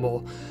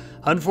animal.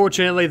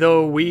 Unfortunately,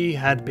 though, we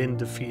had been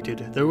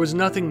defeated. There was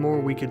nothing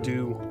more we could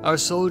do. Our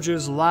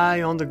soldiers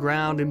lie on the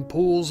ground in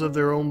pools of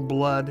their own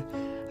blood,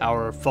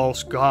 our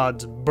false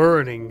gods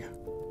burning.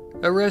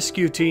 A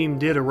rescue team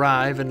did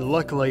arrive, and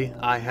luckily,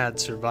 I had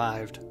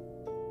survived.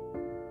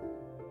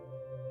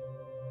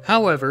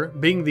 However,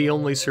 being the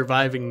only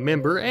surviving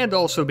member and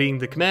also being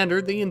the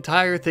commander, the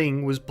entire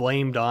thing was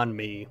blamed on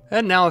me.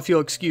 And now, if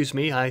you'll excuse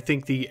me, I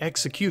think the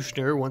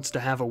executioner wants to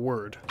have a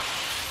word.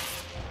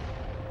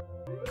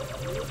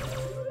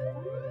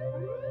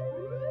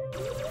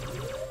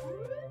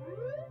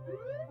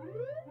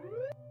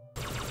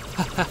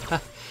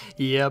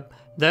 Yep,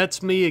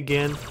 that's me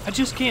again. I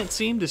just can't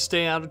seem to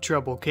stay out of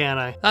trouble, can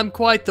I? I'm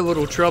quite the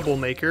little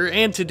troublemaker,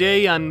 and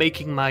today I'm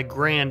making my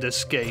grand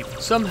escape.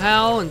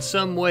 Somehow, in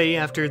some way,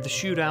 after the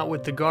shootout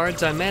with the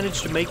guards, I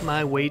managed to make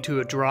my way to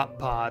a drop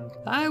pod.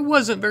 I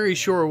wasn't very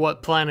sure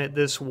what planet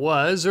this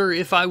was, or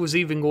if I was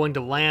even going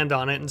to land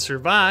on it and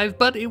survive,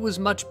 but it was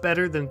much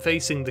better than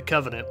facing the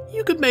Covenant.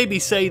 You could maybe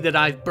say that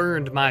I've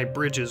burned my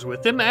bridges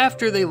with them.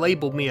 After they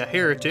labeled me a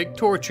heretic,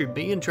 tortured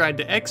me, and tried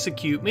to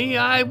execute me,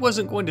 I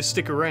wasn't going to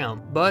stick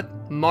around. But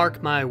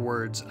mark my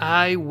words,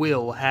 I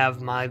will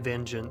have my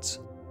vengeance.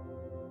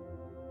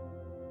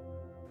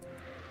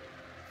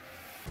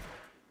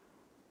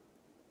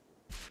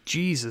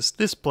 Jesus,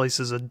 this place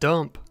is a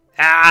dump.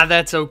 Ah,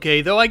 that's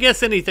okay, though I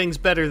guess anything's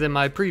better than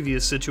my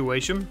previous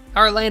situation.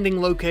 Our landing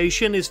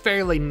location is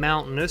fairly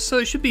mountainous, so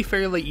it should be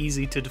fairly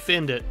easy to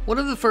defend it. One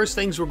of the first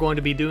things we're going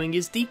to be doing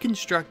is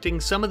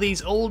deconstructing some of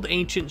these old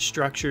ancient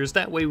structures,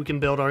 that way we can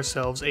build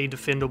ourselves a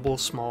defendable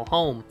small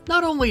home.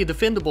 Not only a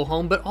defendable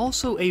home, but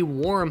also a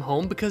warm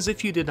home, because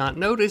if you did not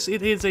notice,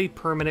 it is a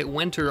permanent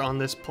winter on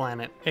this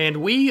planet. And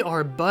we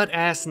are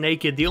butt-ass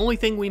naked. The only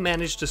thing we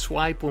managed to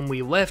swipe when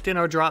we left in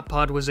our drop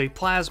pod was a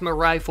plasma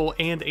rifle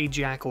and a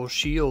jackal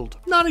shield.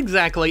 Not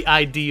exactly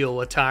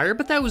ideal attire,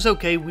 but that was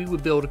okay. We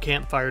would build a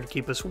campfire to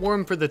keep us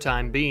warm for the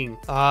time being.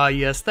 Ah,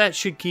 yes, that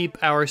should keep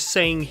our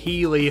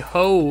Sangheili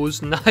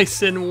hose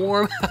nice and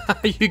warm.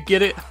 You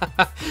get it?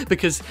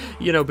 because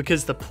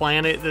the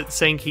planet that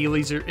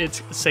Sangheili's are,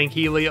 it's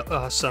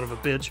Sangheili, son of a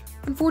bitch.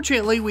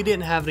 Unfortunately, we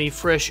didn't have any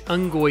fresh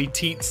ungoi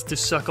teats to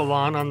suckle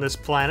on this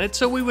planet,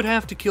 so we would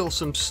have to kill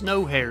some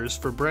snow hares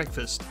for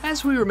breakfast.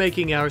 As we were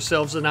making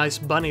ourselves a nice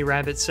bunny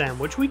rabbit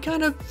sandwich, we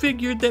kind of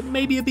figured that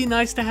maybe it'd be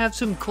nice to have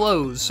some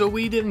clothes so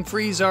we didn't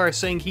freeze our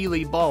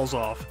Sangheili balls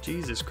off.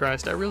 Jesus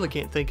Christ, I really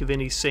can't think of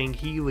any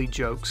Sangheili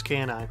jokes,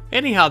 can I?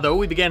 Anyhow though,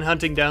 we began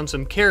hunting down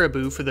some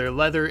caribou for their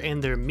leather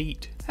and their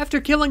meat.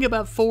 After killing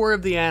about 4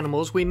 of the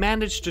animals, we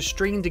managed to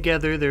string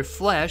together their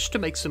flesh to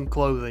make some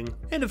clothing.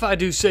 And if I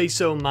do say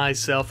so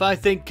myself, I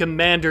think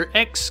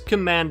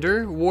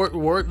Ex-Commander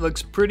Wart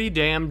looks pretty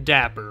damn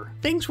dapper.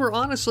 Things were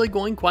honestly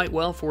going quite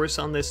well for us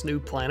on this new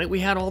planet. We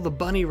had all the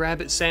bunny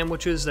rabbit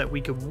sandwiches that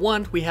we could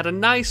want. We had a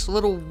nice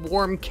little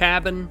warm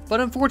cabin.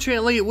 But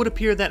unfortunately, it would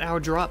appear that our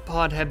drop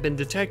pod had been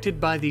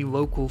detected by the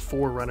local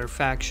Forerunner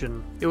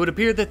faction. It would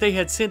appear that they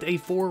had sent a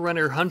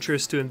Forerunner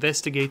huntress to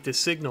investigate the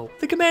signal.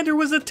 The commander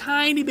was a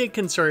tiny bit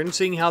concerned,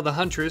 seeing how the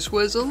huntress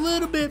was a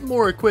little bit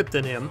more equipped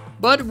than him,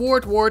 but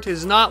Wart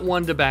is not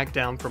one to back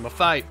down from a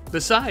fight.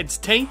 Besides,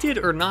 tainted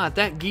or not,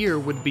 that gear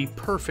would be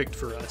perfect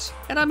for us.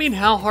 And I mean,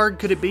 how hard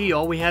could it be?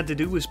 All we had to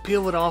do was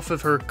peel it off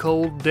of her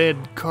cold, dead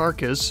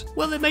carcass.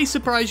 Well, it may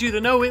surprise you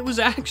to know it was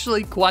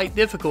actually quite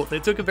difficult.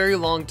 It took a very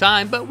long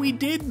time, but we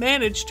did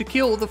manage to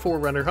kill the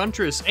Forerunner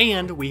huntress,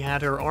 and we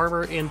had her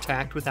armor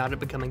intact without it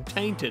becoming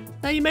tainted.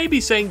 Now, you may be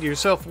saying to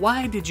yourself,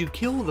 why did you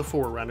kill the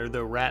Forerunner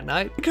though, Rat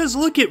Knight? Because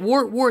look at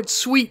Wart's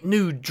sweet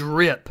new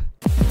drip.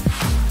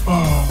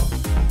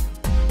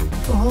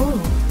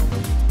 Oh.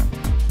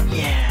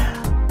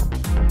 Yeah.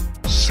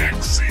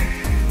 Sexy.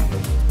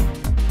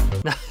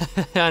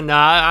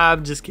 Nah,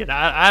 I'm just kidding.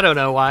 I don't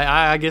know why.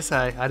 I guess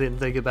I didn't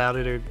think about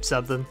it or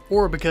something.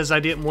 Or because I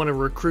didn't want to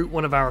recruit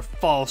one of our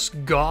false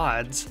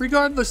gods.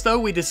 Regardless though,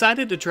 we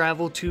decided to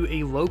travel to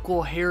a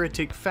local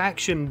heretic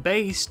faction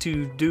base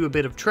to do a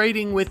bit of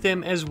trading with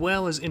them as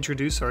well as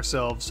introduce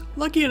ourselves.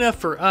 Lucky enough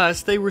for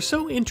us, they were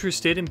so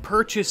interested in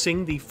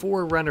purchasing the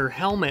Forerunner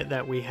helmet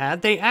that we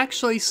had, they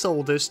actually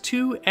sold us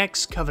 2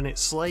 ex-Covenant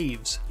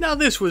slaves. Now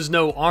this was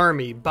no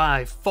army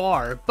by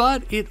far,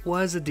 but it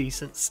was a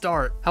decent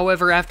start.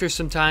 However, after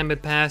some time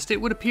had passed,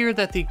 it would appear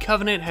that the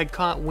Covenant had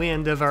caught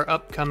wind of our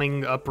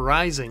upcoming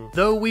uprising.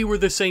 Though we were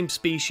the same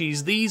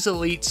species, these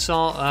elites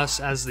saw us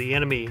as the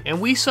enemy,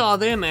 and we saw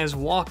them as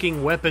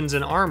walking weapons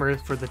and armor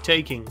for the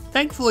taking.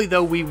 Thankfully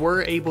though, we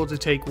were able to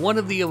take one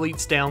of the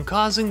elites down,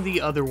 causing the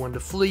other one to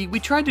flee. We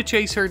tried to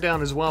chase her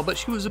down as well, but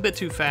she was a bit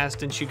too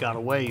fast and she got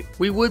away.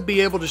 We would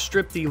be able to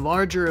strip the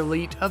larger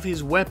elite of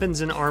his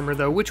weapons and armor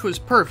though, which was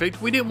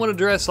perfect. We didn't want to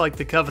dress like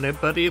the Covenant,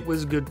 but it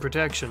was good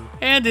protection.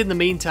 And in the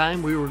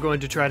meantime, we were going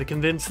to try to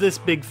convince this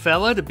big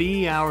fella to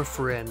be our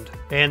friend,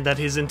 and that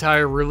his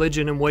entire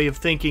religion and way of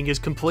thinking is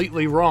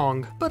completely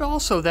wrong, but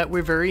also that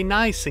we're very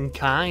nice and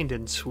kind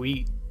and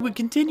sweet. We would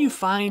continue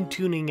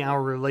fine-tuning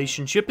our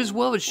relationship as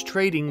well as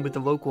trading with the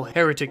local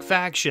heretic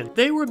faction.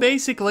 They were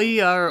basically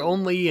our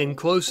only and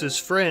closest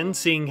friends,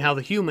 seeing how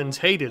the humans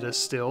hated us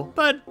still.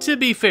 But to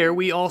be fair,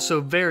 we also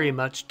very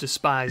much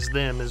despised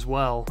them as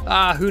well.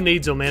 Who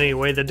needs them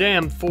anyway? The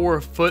damn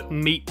 4-foot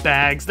meat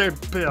bags, they're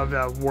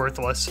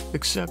worthless.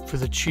 Except for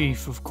the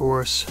chief, of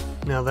course.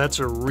 Now that's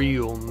a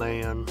real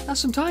man. Now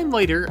some time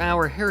later,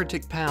 our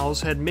heretic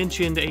pals had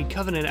mentioned a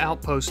Covenant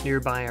outpost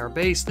nearby our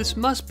base. This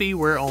must be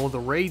where all the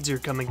raids are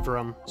coming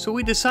from. So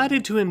we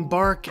decided to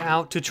embark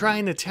out to try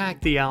and attack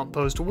the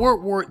outpost.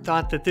 Wart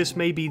thought that this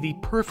may be the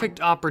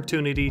perfect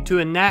opportunity to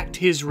enact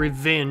his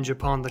revenge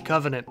upon the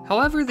Covenant.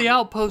 However, the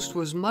outpost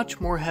was much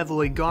more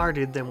heavily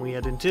guarded than we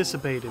had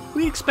anticipated.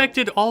 We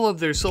expected all of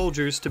their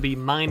soldiers to be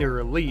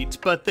minor elites,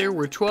 but there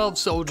were 12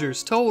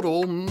 soldiers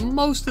total,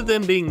 most of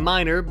them being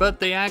minor, but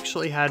they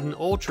actually had an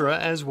ultra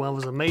as well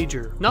as a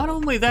major. Not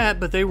only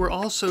that, but they were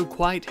also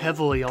quite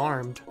heavily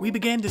armed. We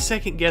began to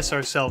second guess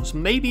ourselves.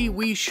 Maybe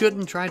we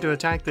shouldn't try to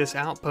attack this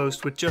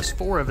outpost with just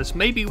 4 of us.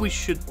 Maybe we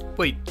should...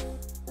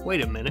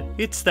 Wait a minute.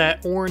 It's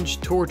that orange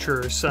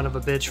torturer son of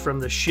a bitch from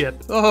the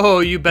ship.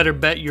 Oh, you better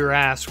bet your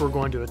ass we're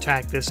going to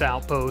attack this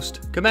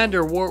outpost.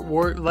 Commander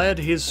Wart led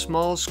his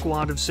small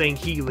squad of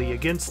Sangheili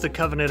against the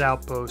Covenant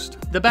outpost.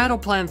 The battle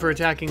plan for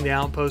attacking the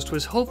outpost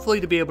was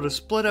hopefully to be able to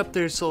split up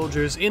their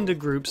soldiers into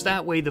groups.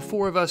 That way the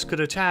 4 of us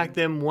could attack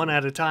them one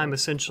at a time,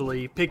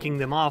 essentially picking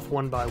them off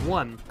one by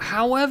one.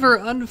 However,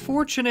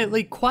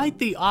 unfortunately, quite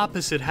the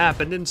opposite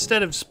happened.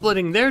 Instead of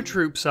splitting their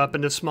troops up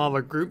into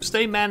smaller groups,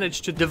 they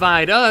managed to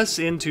divide us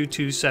into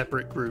 2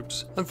 separate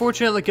groups.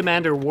 Unfortunately,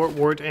 Commander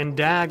Wart and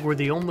Dag were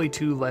the only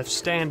 2 left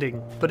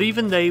standing, but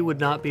even they would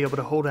not be able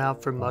to hold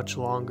out for much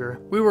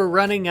longer. We were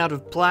running out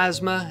of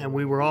plasma, and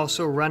we were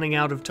also running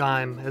out of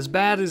time. As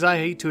bad as I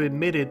hate to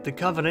admit it, the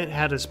Covenant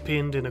had us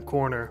pinned in a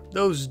corner.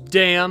 Those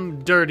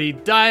damn, dirty,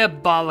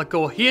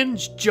 diabolical,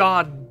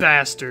 hinge-jawed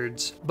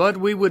bastards. But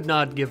we would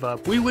not give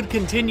up. We would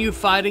continue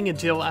fighting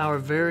until our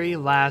very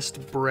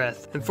last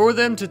breath. And for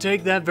them to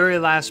take that very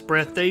last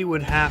breath, they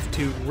would have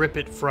to rip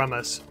it from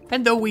us.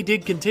 And though we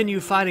did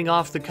continue fighting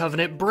off the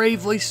Covenant,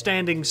 bravely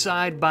standing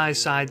side by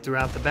side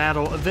throughout the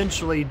battle,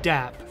 eventually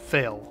Dap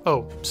fell.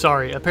 Oh,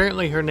 sorry,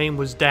 apparently her name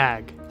was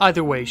Dag.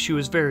 Either way, she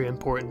was very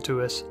important to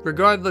us.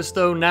 Regardless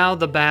though, now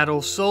the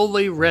battle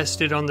solely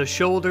rested on the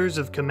shoulders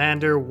of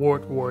Commander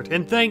Wart,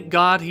 and thank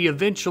God he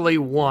eventually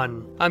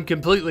won. I'm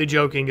completely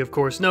joking, of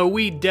course. No,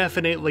 we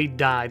definitely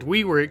died.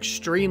 We were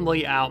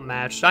extremely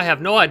outmatched. I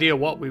have no idea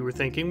what we were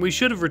thinking. We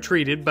should have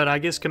retreated, but I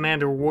guess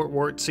Commander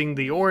Wart seen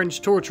the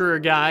orange torturer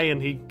guy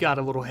and he got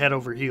a little head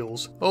over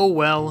heels. Oh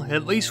well,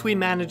 at least we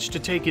managed to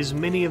take as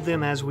many of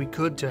them as we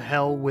could to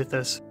hell with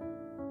us.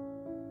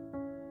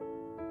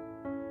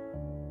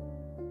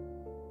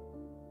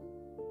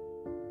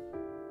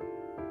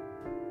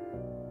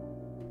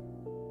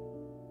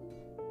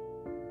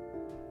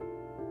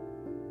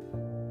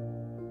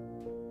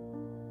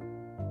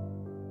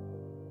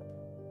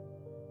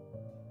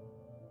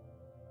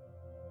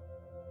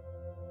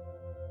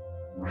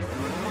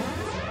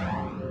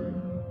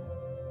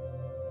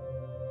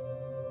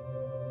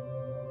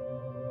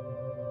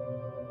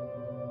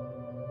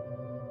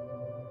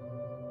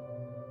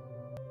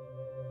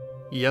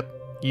 Yep,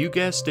 you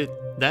guessed it.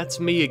 That's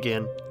me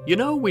again. You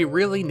know, we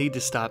really need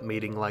to stop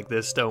meeting like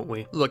this, don't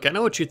we? Look, I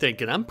know what you're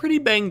thinking. I'm pretty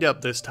banged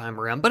up this time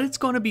around, but it's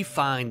gonna be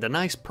fine. The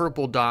nice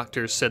purple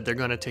doctors said they're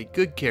gonna take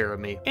good care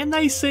of me, and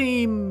they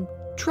seem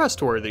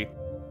trustworthy.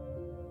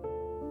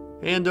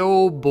 And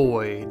oh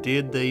boy,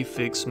 did they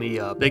fix me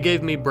up. They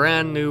gave me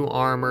brand new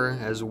armor,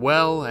 as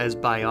well as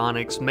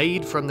bionics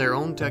made from their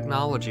own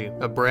technology.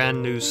 A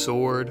brand new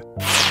sword.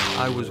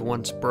 I was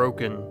once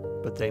broken,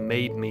 but they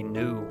made me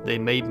new. They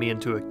made me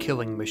into a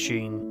killing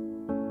machine.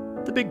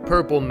 The big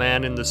purple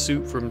man in the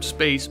suit from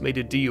space made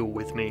a deal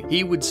with me.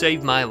 He would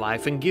save my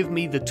life and give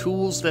me the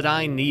tools that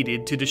I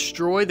needed to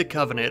destroy the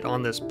Covenant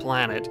on this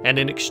planet, and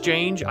in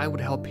exchange, I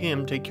would help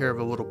him take care of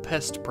a little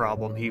pest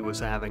problem he was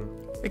having.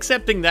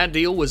 Accepting that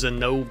deal was a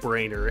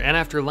no-brainer, and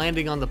after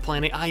landing on the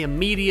planet, I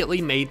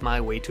immediately made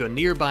my way to a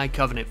nearby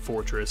Covenant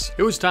fortress.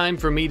 It was time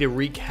for me to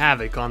wreak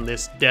havoc on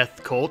this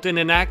death cult and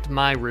enact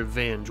my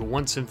revenge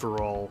once and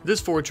for all.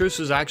 This fortress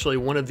was actually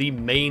one of the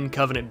main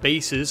Covenant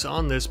bases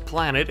on this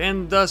planet,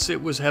 and thus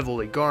it was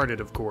heavily guarded,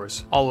 of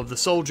course. All of the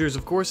soldiers,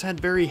 of course, had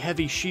very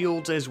heavy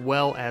shields as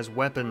well as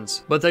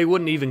weapons, but they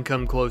wouldn't even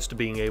come close to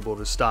being able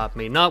to stop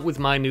me, not with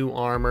my new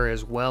armor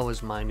as well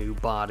as my new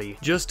body.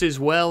 Just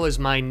as well as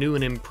my new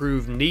and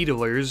improved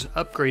Needlers,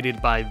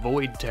 upgraded by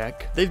Void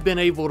Tech, they've been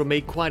able to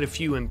make quite a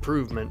few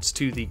improvements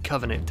to the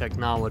Covenant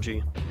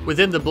technology.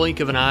 Within the blink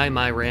of an eye,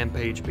 my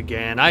rampage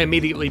began. I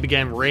immediately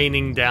began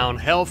raining down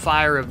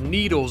hellfire of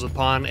needles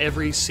upon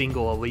every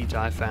single elite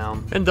I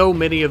found. And though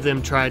many of them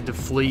tried to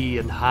flee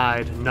and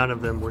hide, none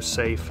of them were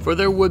safe. For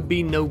there would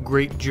be no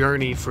great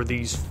journey for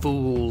these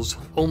fools,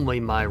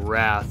 only my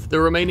wrath. The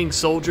remaining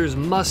soldiers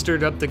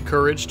mustered up the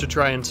courage to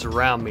try and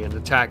surround me and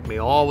attack me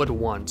all at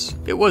once.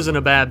 It wasn't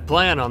a bad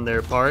plan on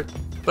their part,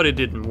 but it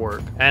didn't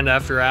work. And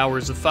after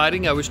hours of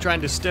fighting, I was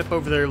trying to step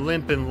over their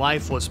limp and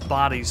lifeless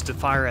bodies to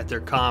fire at their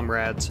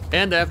comrades.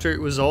 And after it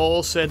was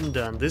all said and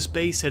done, this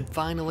base had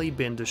finally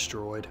been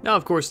destroyed. Now,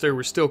 of course, there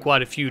were still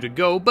quite a few to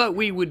go, but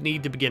we would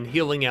need to begin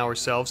healing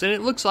ourselves, and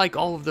it looks like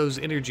all of those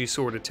energy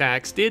sword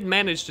attacks did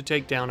manage to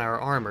take down our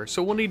armor,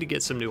 so we'll need to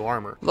get some new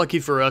armor. Lucky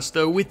for us,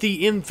 though, with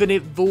the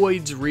Infinite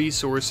Void's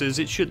resources,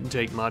 it shouldn't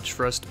take much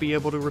for us to be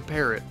able to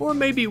repair it. Or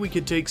maybe we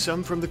could take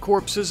some from the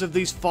corpses of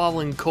these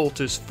fallen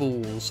cultist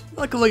fools.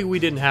 Luckily, we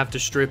didn't have to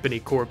strip any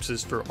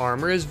corpses for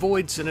armor, as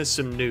Void sent us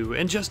some new,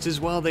 and just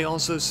as well, they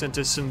also sent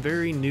us some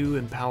very new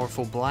and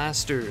powerful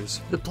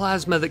blasters. The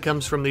plasma that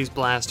comes from these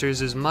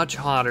blasters is much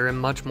hotter and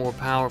much more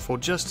powerful.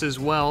 Just as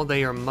well,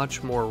 they are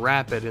much more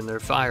rapid in their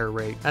fire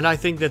rate, and I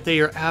think that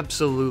they are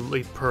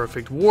absolutely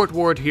perfect.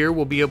 Wart here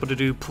will be able to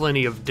do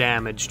plenty of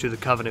damage to the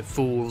Covenant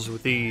fools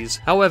with these.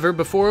 However,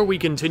 before we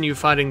continue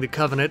fighting the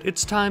Covenant,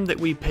 it's time that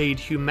we paid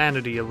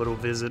humanity a little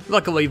visit.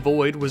 Luckily,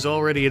 Void was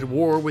already at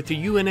war with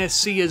the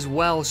UNSC as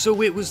well,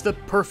 so it was the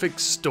perfect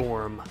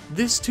storm.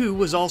 This too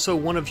was also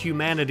one of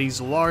humanity's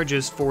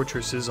largest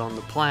fortresses on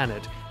the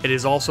planet. It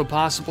is also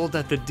possible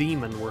that the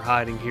demon were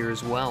hiding here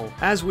as well.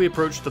 As we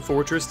approached the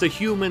fortress, the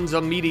humans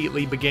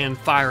immediately began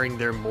firing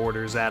their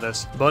mortars at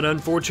us, but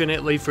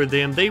unfortunately for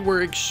them, they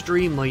were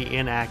extremely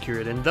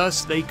inaccurate, and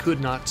thus they could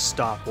not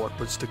stop what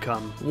was to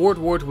come.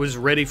 Wart was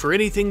ready for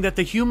anything that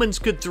the humans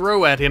could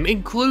throw at him,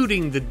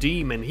 including the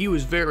demon. He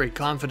was very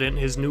confident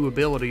in his new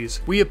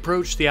abilities. We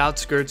approached the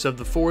outskirts of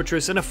the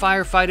fortress, and a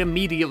firefight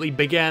immediately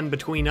began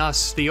between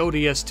us, the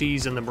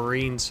ODSTs, and the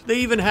Marines. They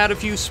even had a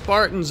few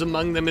Spartans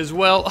among them as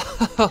well.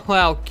 Oh,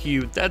 how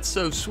cute. That's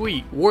so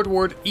sweet.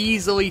 Wart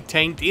easily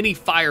tanked any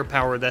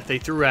firepower that they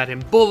threw at him.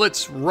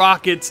 Bullets,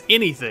 rockets,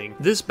 anything.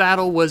 This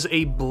battle was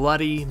a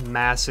bloody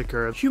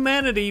massacre.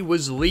 Humanity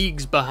was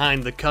leagues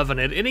behind the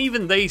Covenant, and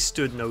even they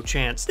stood no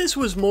chance. This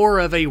was more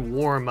of a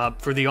warm-up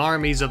for the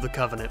armies of the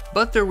Covenant,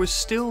 but there was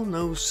still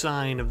no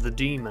sign of the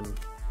demon.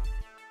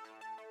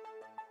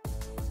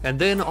 And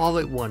then all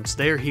at once,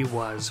 there he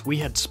was. We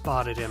had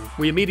spotted him.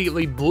 We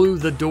immediately blew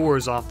the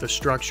doors off the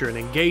structure and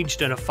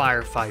engaged in a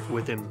firefight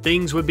with him.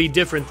 Things would be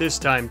different this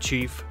time,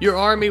 Chief. Your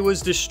army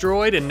was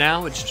destroyed, and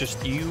now it's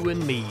just you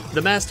and me.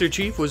 The Master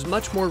Chief was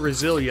much more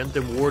resilient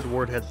than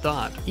Wart had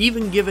thought.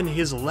 Even given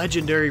his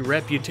legendary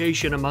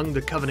reputation among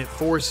the Covenant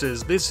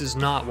forces, this is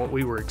not what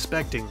we were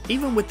expecting.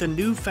 Even with the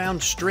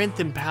newfound strength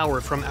and power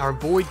from our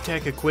Void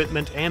Tech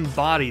equipment and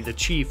body, the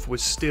Chief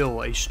was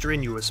still a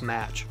strenuous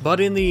match.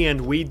 But in the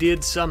end, we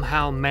did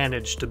somehow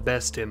managed to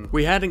best him.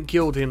 We hadn't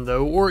killed him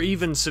though, or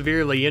even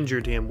severely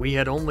injured him. We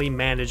had only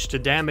managed to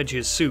damage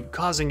his suit,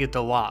 causing it to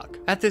lock.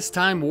 At this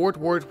time, Wart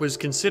was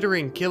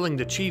considering killing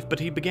the Chief, but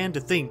he began to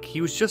think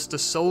he was just a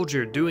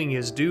soldier doing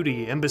his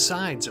duty, and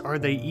besides, are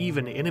they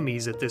even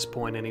enemies at this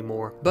point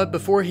anymore? But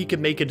before he could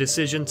make a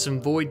decision,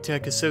 some Void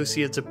Tech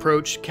associates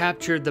approached,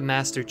 captured the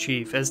Master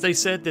Chief, as they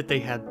said that they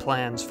had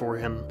plans for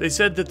him. They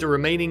said that the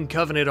remaining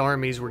Covenant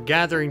armies were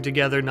gathering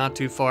together not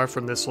too far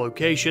from this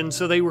location,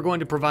 so they were going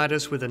to provide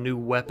us with a new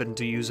weapon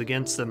to use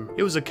against them.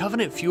 It was a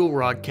Covenant fuel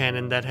rod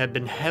cannon that had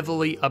been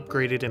heavily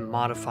upgraded and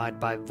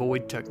modified by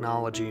Void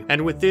technology,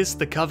 and with this,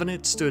 the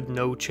Covenant stood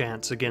no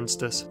chance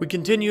against us. We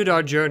continued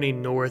our journey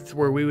north,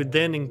 where we would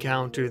then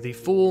encounter the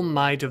full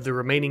might of the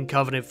remaining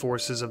Covenant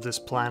forces of this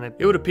planet.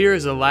 It would appear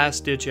as a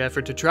last-ditch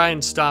effort to try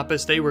and stop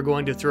us, they were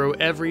going to throw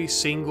every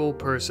single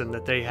person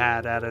that they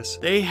had at us.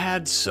 They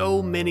had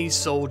so many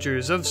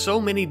soldiers of so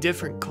many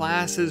different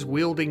classes,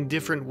 wielding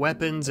different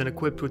weapons and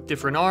equipped with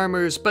different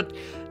armors, but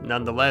none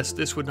nonetheless,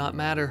 this would not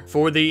matter.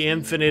 For the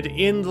infinite,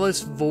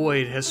 endless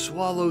void has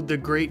swallowed the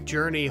great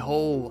journey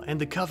whole,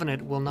 and the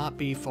Covenant will not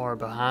be far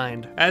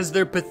behind. As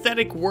their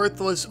pathetic,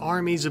 worthless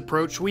armies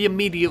approached, we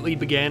immediately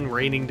began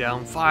raining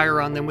down fire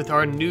on them with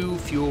our new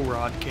fuel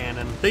rod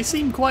cannon. They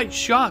seemed quite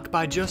shocked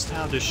by just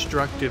how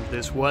destructive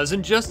this was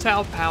and just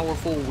how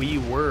powerful we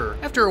were.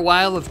 After a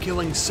while of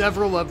killing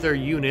several of their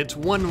units,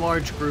 one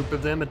large group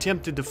of them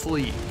attempted to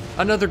flee.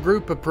 Another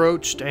group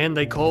approached and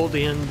they called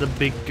in the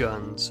big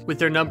guns. With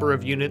their number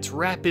of units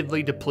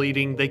rapidly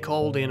depleting, they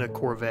called in a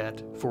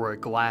corvette for a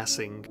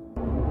glassing.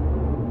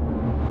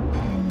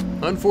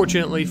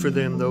 Unfortunately for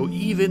them though,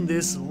 even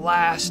this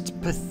last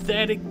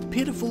pathetic,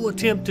 pitiful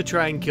attempt to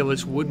try and kill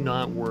us would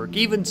not work.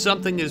 Even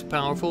something as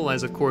powerful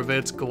as a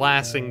corvette's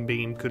glassing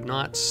beam could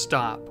not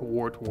stop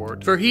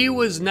Wart, for he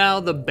was now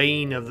the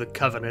bane of the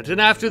Covenant,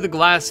 and after the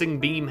glassing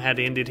beam had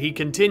ended, he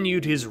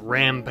continued his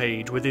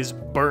rampage with his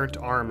burnt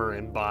armor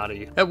and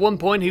body. At one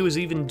point, he was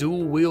even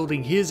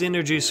dual-wielding his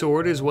energy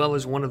sword as well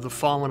as one of the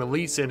Fallen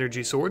Elite's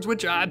energy swords,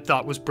 which I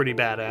thought was pretty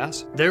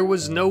badass. There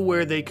was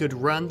nowhere they could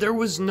run, there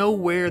was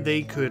nowhere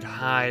they could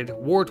hide.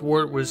 Wart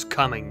was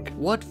coming.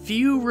 What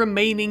few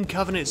remaining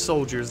Covenant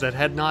soldiers that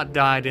had not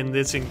died in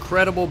this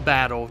incredible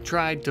battle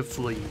tried to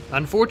flee.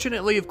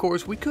 Unfortunately, of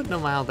course, we couldn't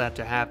allow that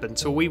to happen,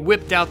 so we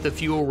whipped out the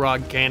fuel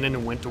rod cannon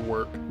and went to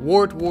work.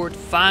 Wart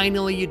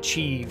finally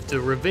achieved the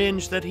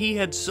revenge that he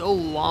had so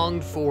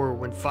longed for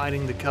when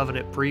fighting the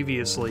Covenant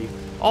previously.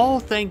 All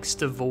thanks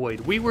to Void.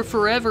 We were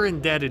forever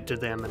indebted to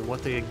them and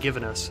what they had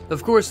given us.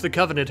 Of course, the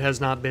Covenant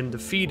has not been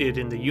defeated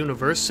in the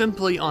universe,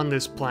 simply on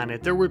this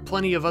planet. There were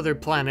plenty of other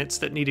planets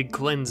that needed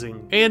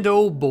cleansing. And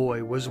oh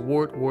boy, was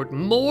Wart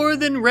more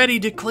than ready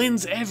to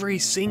cleanse every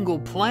single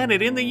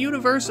planet in the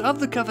universe of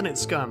the Covenant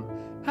scum.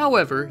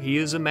 However, he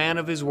is a man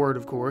of his word,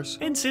 of course,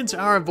 and since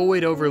our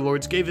Void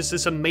Overlords gave us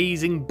this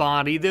amazing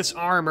body, this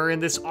armor,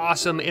 and this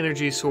awesome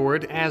energy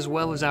sword, as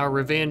well as our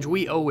revenge,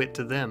 we owe it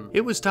to them.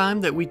 It was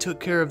time that we took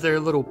care of their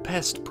little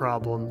pest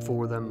problem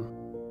for them.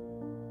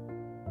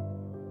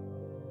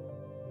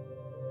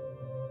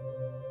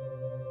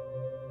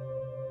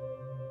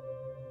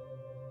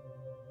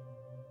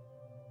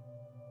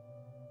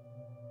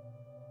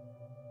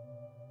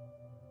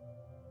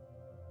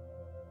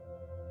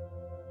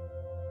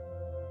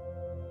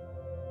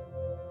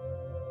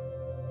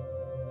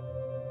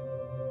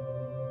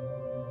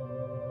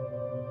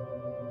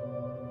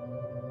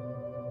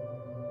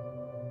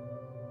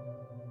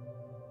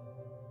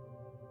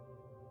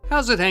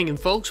 How's it hanging,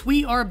 folks?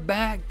 We are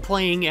back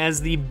playing as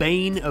the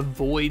bane of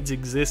Void's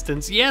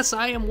existence. Yes,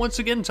 I am once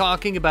again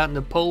talking about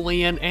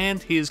Napoleon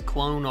and his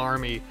clone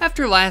army.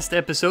 After last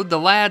episode, the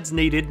lads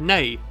needed,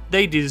 nay,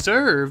 they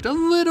deserved a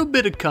little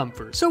bit of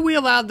comfort. So we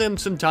allowed them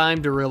some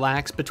time to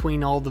relax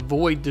between all the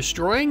Void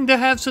destroying, to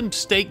have some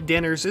steak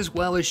dinners as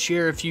well as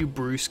share a few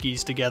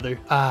brewskis together.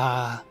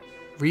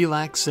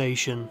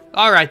 Relaxation.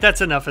 Alright,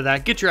 that's enough of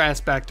that. Get your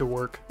ass back to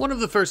work. One of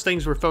the first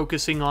things we're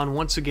focusing on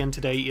once again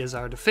today is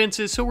our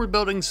defenses, so we're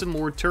building some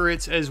more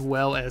turrets as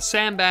well as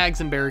sandbags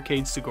and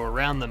barricades to go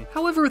around them.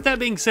 However, with that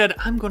being said,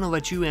 I'm going to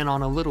let you in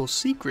on a little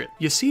secret.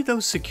 You see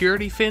those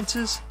security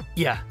fences?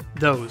 Yeah,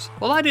 those.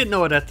 Well, I didn't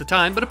know it at the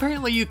time, but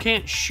apparently you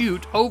can't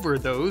shoot over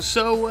those,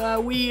 so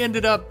we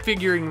ended up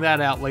figuring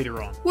that out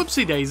later on.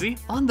 Whoopsie daisy.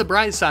 On the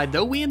bright side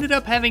though, we ended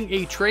up having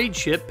a trade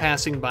ship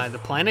passing by the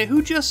planet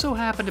who just so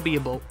happened to be a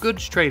bulk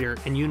goods trader,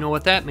 and you know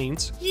what that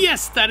means.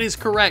 Yes, that is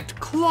correct.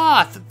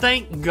 Cloth!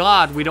 Thank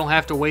God we don't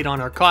have to wait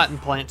on our cotton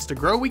plants to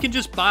grow, we can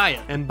just buy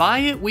it. And buy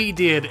it we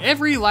did,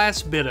 every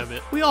last bit of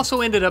it. We also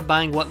ended up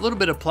buying what little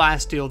bit of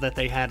plasteel that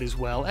they had as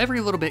well.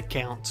 Every little bit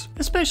counts.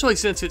 Especially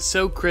since it's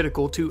so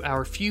critical to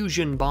our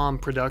fusion bomb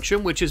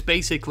production, which is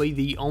basically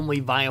the only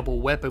viable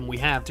weapon we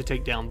have to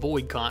take down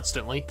Void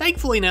constantly.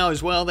 Thankfully now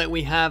as well that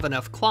we have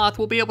enough cloth,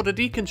 we'll be able to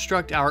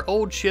deconstruct our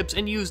old ships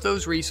and use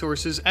those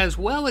resources as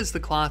well as the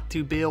cloth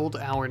to build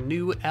our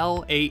new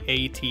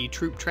LAAT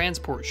troop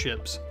transport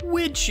ships,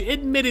 which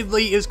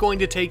admittedly is going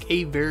to take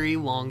a very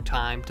long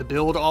time to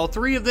build all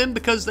three of them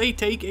because they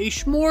take a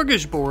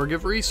smorgasbord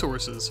of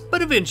resources.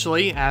 But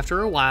eventually,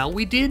 after a while,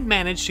 we did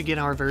manage to get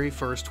our very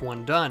first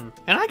one done.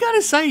 And I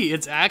gotta say,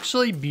 it's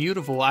actually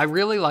beautiful. I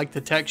really like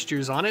the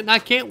textures on it, and I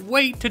can't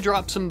wait to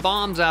drop some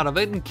bombs out of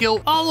it and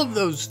kill all of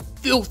those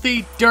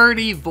filthy,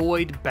 dirty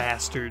Void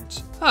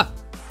bastards. Huh.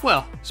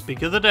 Well,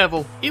 speak of the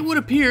devil, it would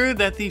appear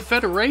that the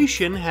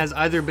Federation has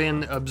either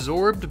been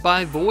absorbed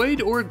by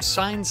Void or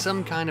signed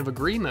some kind of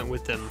agreement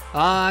with them.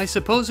 I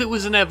suppose it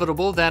was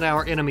inevitable that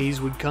our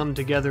enemies would come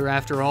together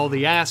after all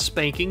the ass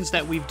spankings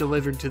that we've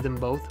delivered to them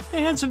both.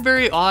 They had some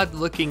very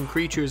odd-looking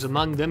creatures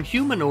among them,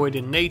 humanoid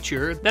in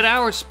nature, that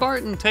our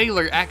Spartan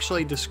tailor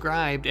actually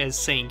described as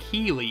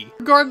Sangheli.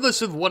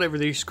 Regardless of whatever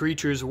these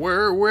creatures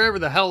were, wherever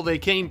the hell they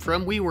came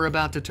from, we were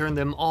about to turn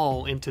them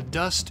all into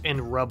dust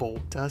and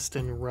rubble. Dust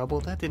and rubble?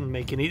 That didn't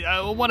make any,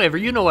 whatever,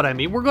 you know what I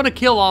mean. We're gonna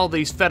kill all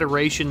these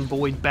Federation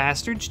Void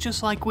bastards,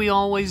 just like we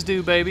always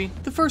do, baby.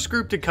 The first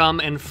group to come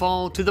and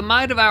fall to the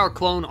might of our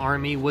clone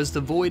army was the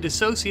Void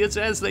Associates,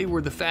 as they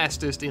were the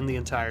fastest in the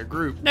entire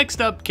group.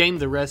 Next up came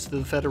the rest of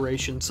the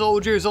Federation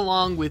soldiers,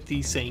 along with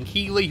the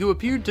Sangheili, who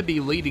appeared to be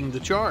leading the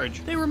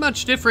charge. They were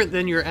much different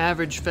than your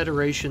average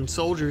Federation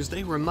soldiers.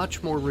 They were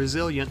much more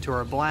resilient to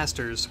our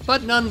blasters,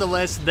 but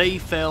nonetheless, they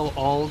fell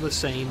all the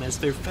same as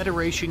their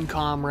Federation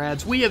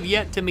comrades. We have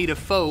yet to meet a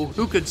foe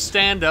who could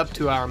stand up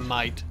to our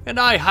might, and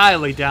I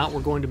highly doubt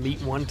we're going to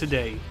meet one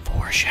today.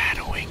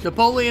 Foreshadowing.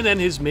 Napoleon and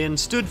his men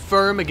stood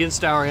firm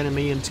against our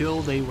enemy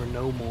until they were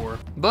no more.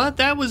 But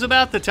that was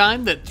about the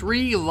time that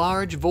 3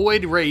 large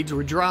Void raids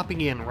were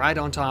dropping in right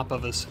on top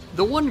of us.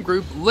 The one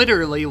group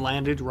literally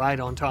landed right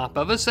on top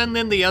of us, and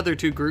then the other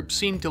 2 groups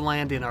seemed to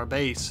land in our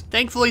base.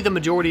 Thankfully, the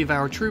majority of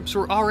our troops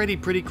were already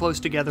pretty close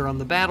together on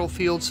the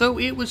battlefield, so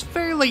it was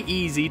fairly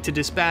easy to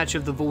dispatch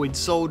of the Void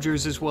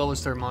soldiers as well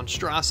as their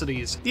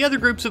monstrosities. The other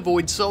groups of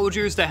Void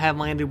soldiers that had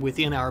landed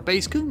within our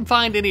base couldn't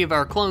find any of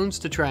our clones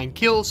to try and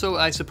kill, so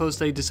I suppose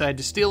they decided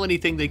to steal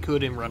anything they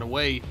could and run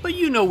away. But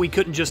you know we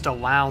couldn't just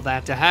allow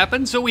that to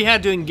happen, so we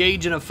had to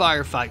engage in a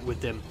firefight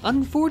with them.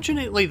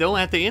 Unfortunately though,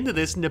 at the end of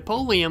this,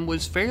 Napoleon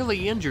was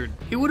fairly injured.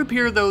 It would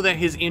appear though that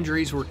his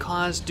injuries were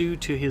caused due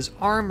to his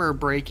armor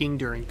breaking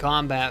during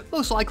combat,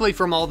 most likely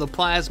from all the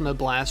plasma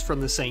blasts from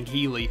the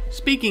Sangheili.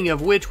 Speaking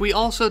of which, we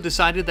also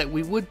decided that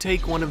we would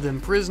take one of them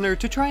prisoner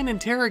to try and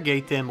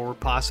interrogate them or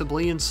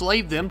possibly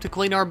enslave them to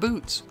clean our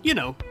boots. You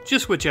know,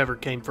 just whichever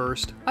came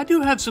first. I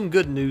do have some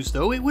good news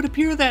though. It would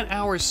appear that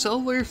our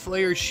solar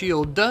flare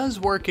shield does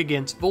work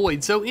against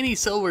Void, so any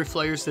solar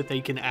flares that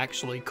they can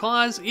actually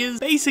cause is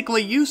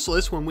basically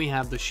useless when we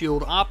have the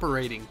shield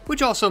operating,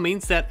 which also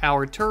means that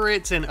our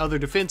turrets and other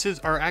defenses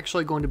are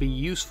actually going to be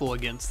useful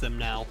against them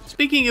now.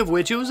 Speaking of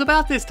which, it was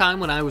about this time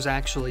when I was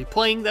actually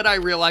playing that I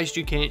realized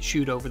you can't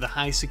shoot over the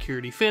high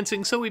security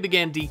fencing, so we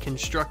began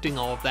deconstructing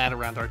all of that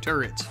around our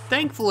turrets.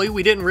 Thankfully,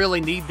 we didn't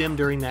really need them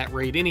during that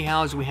raid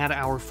anyhow, as we had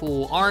our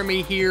full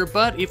army here,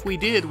 but if we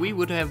did, we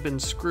would have been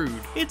screwed.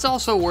 It's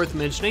also worth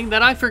mentioning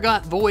that I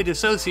forgot Void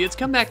Associates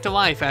come back to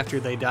life after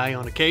they die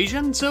on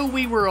occasion, so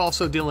we were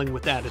also dealing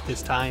with that at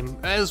this time,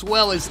 as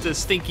well as the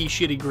stinky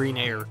shitty green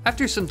air.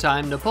 After some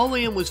time,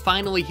 Napoleon was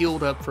finally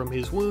healed up from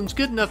his wounds,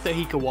 good enough that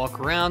he could walk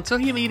around, so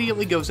he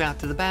immediately goes out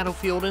to the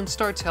battlefield and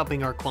starts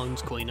helping our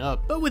clones clean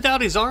up. But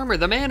without his armor,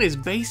 the man is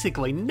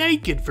basically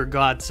naked, for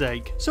God's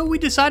sake. So we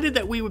decided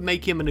that we would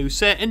make him a new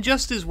set, and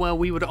just as well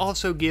we would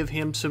also give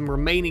him some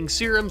remaining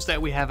serums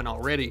that we haven't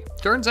already.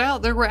 Turns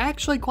out there were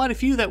actually quite a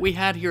few that we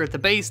had here at the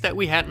base that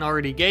we hadn't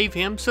already gave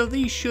him, so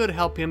these should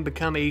help him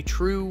become a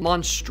true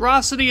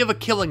monstrosity of a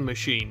killing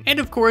machine. And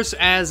of course,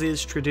 as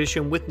is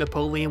tradition with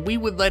Napoleon, we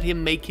would let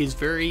him make his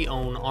very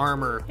own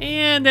armor.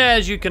 And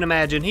as you can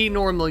imagine, he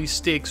normally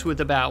sticks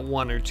with about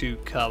 1 or 2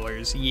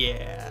 colors,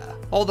 yeah.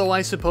 Although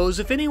I suppose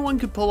if anyone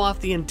could pull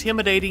off the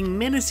intimidating,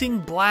 menacing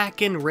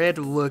black and red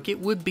look, it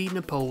would be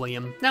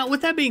Napoleon. Now,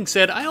 with that being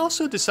said, I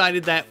also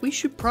decided that we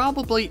should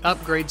probably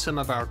upgrade some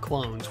of our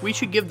clones. We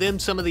should give them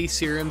some of these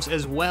serums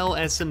as well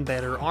as some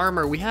better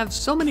armor. We have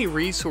so many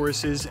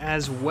resources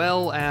as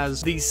well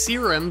as these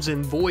serums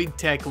and void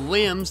tech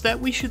limbs that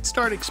we should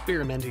start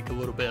experimenting a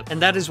little bit. And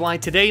that is why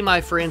today,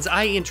 my friends,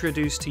 I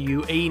introduce to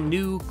you a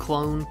new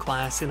clone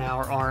class in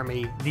our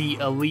army, the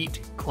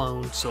Elite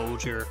Clone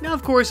Soldier. Now,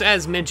 of course,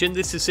 as mentioned,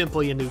 this is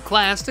simply a new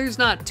class. There's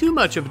not too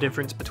much of a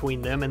difference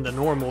between them and the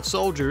normal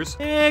soldiers,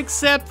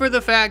 except for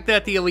the fact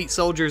that the elite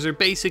soldiers are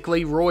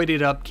basically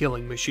roided up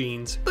killing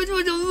machines. But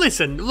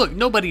listen, look,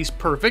 nobody's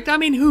perfect. I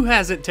mean, who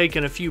hasn't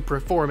taken a few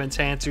performance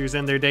enhancers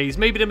in their days,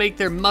 maybe to make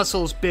their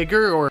muscles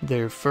bigger or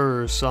their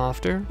fur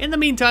softer? In the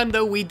meantime,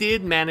 though, we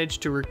did manage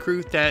to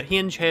recruit that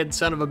hinge-head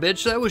son of a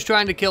bitch that was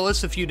trying to kill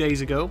us a few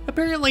days ago.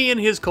 Apparently in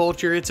his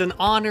culture, it's an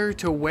honor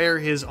to wear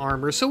his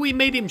armor, so we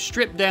made him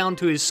strip down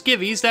to his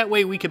skivvies. That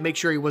way we could make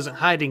sure he wasn't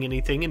hiding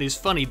anything in his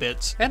funny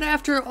bits. And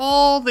after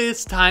all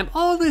this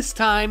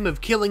time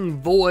of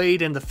killing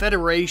Void and the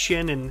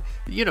Federation and,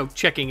 you know,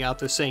 checking out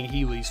the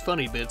Sangheili's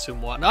funny bits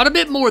and whatnot, a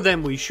bit more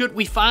than we should,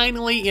 we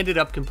finally ended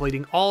up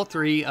completing all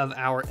 3 of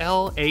our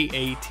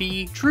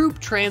LAAT troop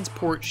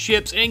transport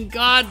ships, and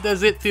God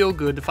does it feel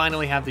good to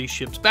finally have these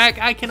ships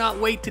back. I cannot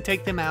wait to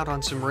take them out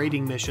on some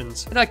raiding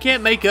missions. And I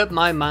can't make up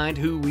my mind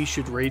who we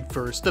should raid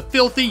first, the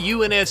filthy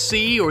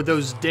UNSC or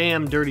those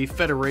damn dirty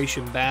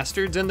Federation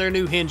bastards and their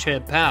new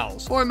hingehead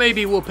pals. Or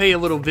maybe we'll pay a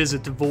little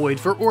visit to Void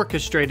for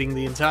orchestrating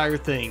the entire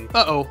thing.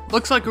 Uh-oh,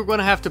 looks like we're going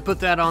to have to put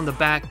that on the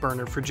back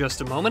burner for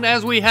just a moment,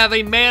 as we have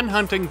a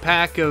manhunting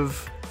pack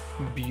of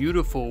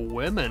beautiful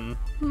women.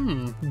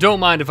 Don't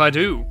mind if I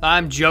do.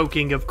 I'm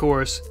joking, of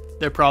course.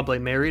 They're probably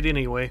married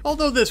anyway.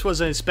 Although this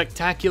was a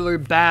spectacular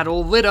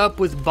battle lit up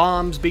with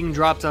bombs being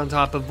dropped on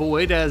top of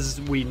Void as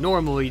we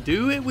normally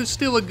do, it was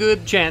still a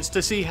good chance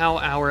to see how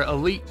our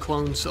elite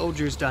clone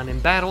soldiers done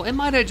in battle, and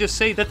might I just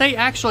say that they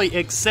actually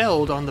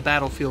excelled on the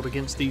battlefield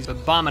against these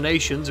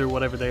abominations or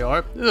whatever they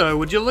are.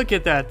 Would you look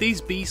at that? These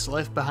beasts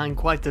left behind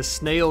quite the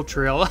snail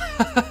trail.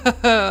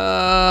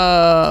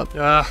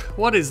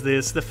 What is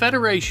this? The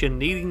Federation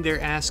needing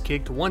their ass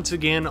kicked once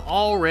again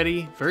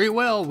already. Very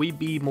well, we'd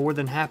be more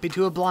than happy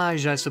to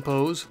oblige, I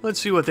suppose. Let's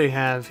see what they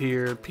have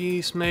here.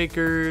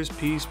 Peacemakers,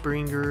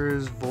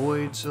 Peacebringers,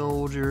 Void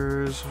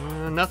Soldiers.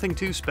 Nothing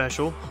too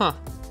special. Huh.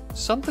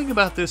 Something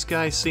about this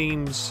guy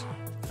seems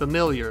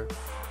familiar.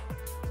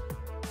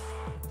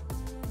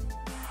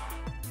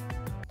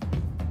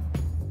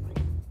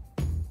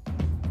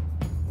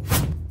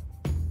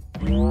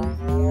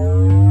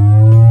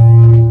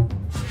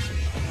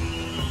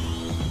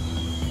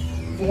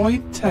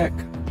 Void Tech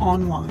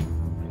Online.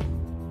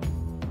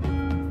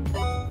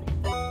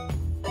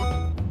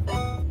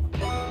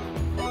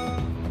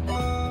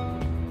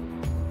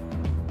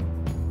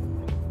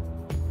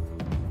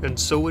 And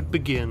so it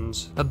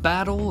begins. A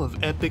battle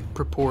of epic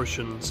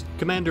proportions.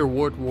 Commander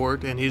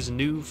Wartwart and his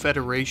new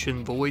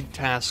Federation Void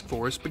Task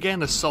Force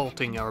began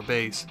assaulting our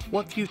base.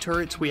 What few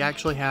turrets we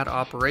actually had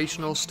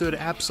operational stood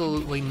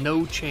absolutely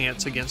no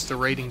chance against the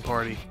raiding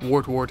party.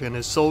 Wartwart and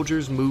his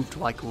soldiers moved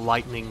like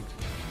lightning.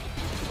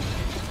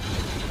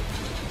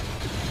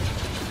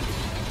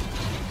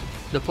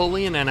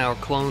 Napoleon and our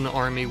clone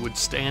army would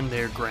stand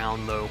their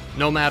ground though.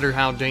 No matter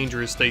how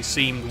dangerous they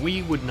seemed,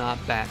 we would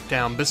not back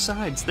down.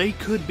 Besides, they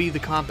could be the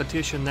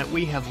competition that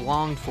we have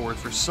longed for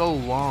so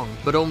long.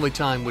 But only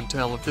time would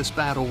tell if this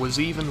battle was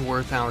even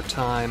worth our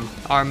time.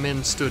 Our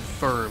men stood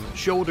firm,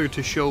 shoulder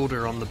to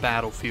shoulder on the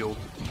battlefield,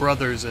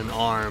 brothers in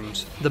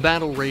arms. The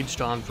battle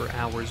raged on for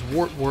hours.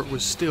 Wartwart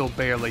was still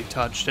barely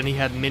touched, and he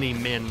had many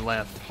men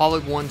left. All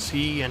at once,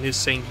 he and his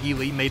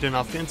Sangheili made an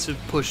offensive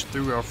push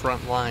through our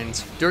front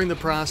lines. During the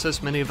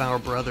process, many of our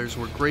brothers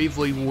were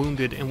gravely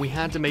wounded, and we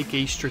had to make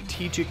a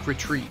strategic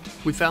retreat.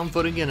 We found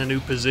footing in a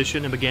new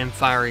position and began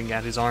firing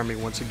at his army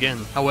once again.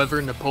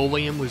 However,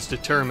 Napoleon was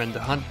determined to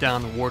hunt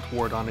down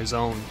Wartwart on his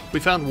own. We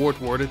found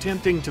Wartwart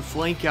attempting to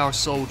flank our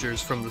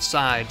soldiers from the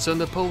side, so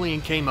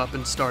Napoleon came up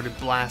and started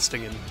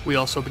blasting him. We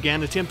also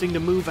began attempting to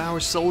move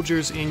our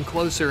soldiers in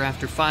closer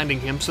after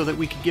finding him so that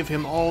we could give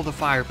him all the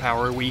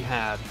firepower we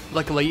had.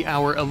 Luckily,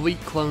 our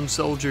elite clone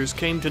soldiers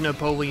came to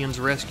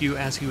Napoleon's rescue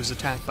as he was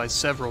attacked by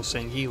several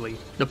Sangheili.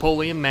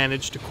 Napoleon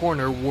managed to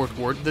corner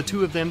Wartwart. The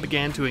two of them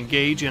began to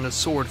engage in a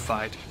sword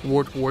fight.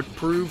 Wartwart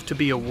proved to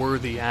be a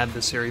worthy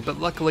adversary, but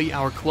luckily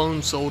our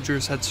clone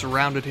soldiers had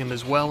surrounded him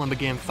as well and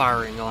began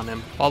firing on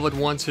him. All at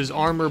once his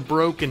armor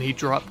broke and he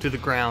dropped to the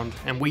ground,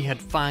 and we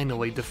had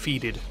finally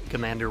defeated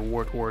Commander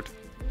Wartwart.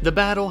 The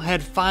battle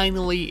had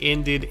finally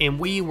ended and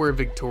we were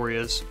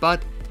victorious,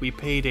 but we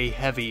paid a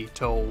heavy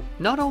toll.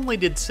 Not only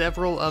did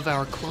several of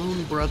our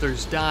clone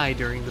brothers die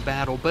during the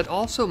battle, but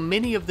also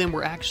many of them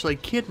were actually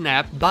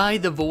kidnapped by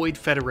the Void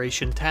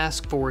Federation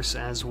Task Force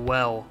as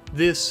well.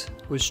 This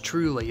was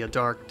truly a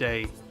dark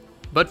day.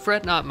 But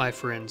fret not, my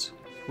friends.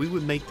 We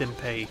would make them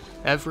pay.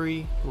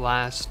 Every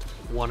last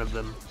one of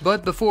them.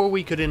 But before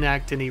we could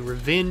enact any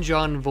revenge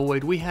on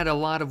Void, we had a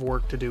lot of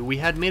work to do. We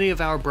had many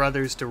of our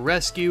brothers to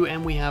rescue,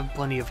 and we have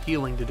plenty of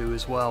healing to do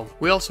as well.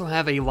 We also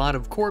have a lot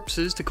of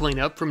corpses to clean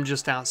up from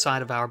just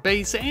outside of our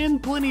base,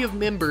 and plenty of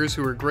members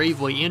who are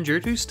gravely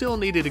injured who still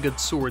needed a good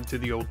sword through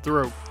the old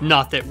throat.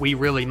 Not that we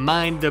really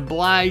mind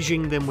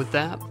obliging them with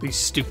that. These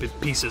stupid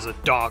pieces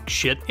of dog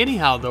shit.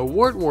 Anyhow though,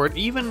 Wartwart,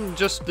 even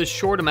just this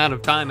short amount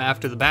of time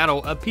after the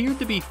battle, appeared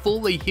to be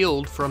fully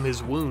healed from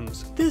his wounds.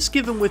 This,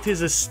 given with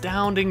his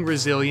astounding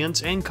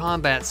resilience and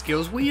combat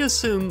skills, we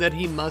assume that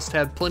he must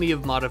have plenty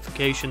of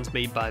modifications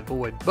made by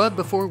Void. But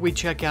before we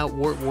check out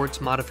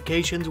Wartwart's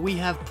modifications, we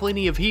have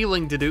plenty of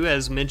healing to do.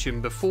 As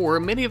mentioned before,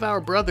 many of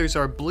our brothers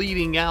are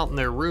bleeding out in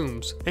their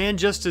rooms. And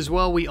just as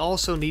well, we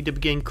also need to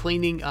begin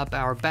cleaning up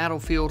our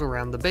battlefield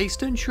around the base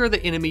to ensure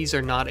that enemies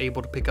are not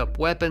able to pick up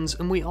weapons,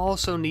 and we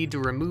also need to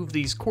remove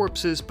these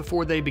corpses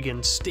before they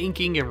begin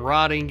stinking and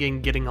rotting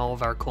and getting all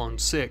of our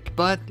clones sick.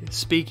 But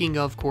speaking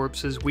of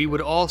corpses, we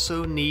would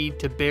also need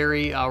to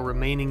bury our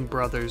remaining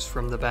brothers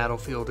from the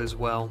battlefield as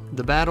well.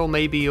 The battle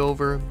may be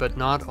over, but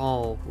not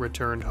all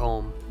returned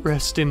home.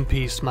 Rest in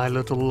peace, my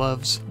little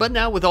loves. But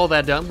now with all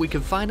that done, we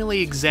can finally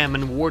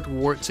examine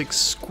Wartwart's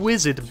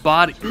exquisite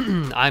body,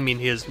 I mean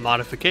his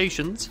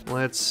modifications.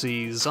 Let's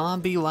see,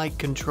 zombie-like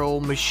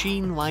control,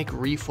 machine-like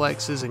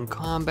reflexes and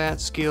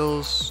combat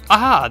skills.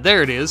 Aha,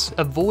 there it is,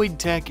 a Void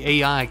Tech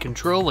AI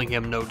controlling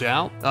him, no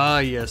doubt. Ah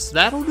yes,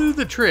 that'll do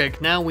the trick.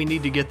 Now we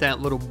need to get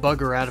that little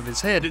bugger out of his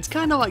head. It's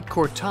kind of like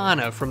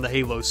Cortana from the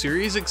Halo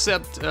series,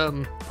 except,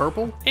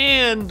 purple?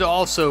 And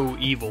also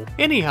evil.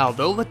 Anyhow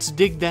though, let's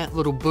dig that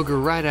little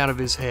booger right right out of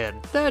his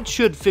head. That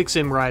should fix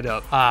him right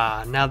up.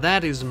 Ah, now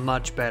that is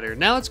much better.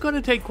 Now it's going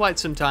to take quite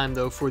some time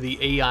though for the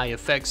AI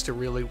effects to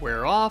really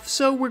wear off,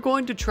 so we're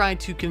going to try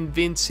to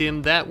convince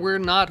him that we're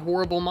not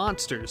horrible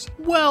monsters.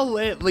 Well,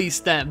 at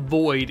least that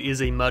Void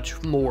is a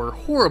much more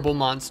horrible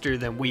monster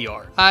than we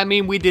are. I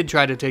mean, we did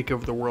try to take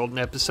over the world in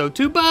episode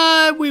 2,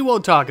 but we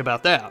won't talk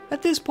about that.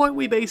 At this point,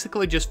 we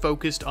basically just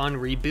focused on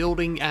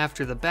rebuilding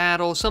after the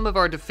battle. Some of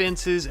our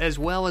defenses as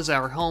well as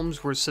our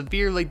homes were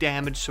severely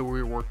damaged, so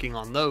we were working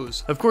on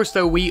those. Of course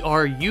though, we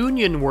are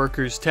union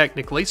workers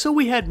technically, so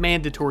we had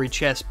mandatory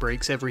chest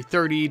breaks every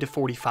 30 to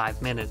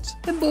 45 minutes.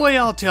 And boy,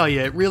 I'll tell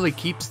you, it really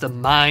keeps the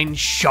mind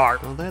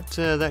sharp. Well,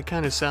 that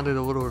kind of sounded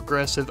a little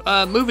aggressive.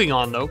 Moving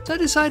on though, so I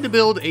decided to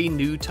build a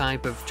new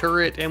type of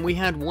turret, and we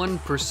had one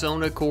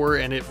persona core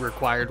and it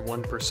required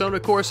one persona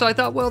core, so I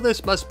thought, well,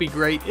 this must be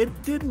great.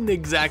 It didn't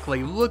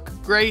exactly look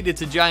great.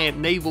 It's a giant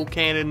naval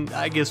cannon.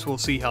 I guess we'll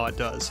see how it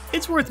does.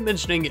 It's worth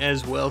mentioning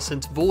as well,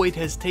 since Void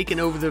has taken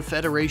over the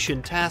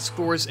Federation task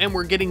force and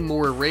we're getting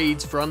more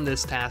raids from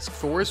this task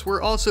force,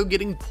 we're also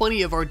getting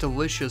plenty of our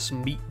delicious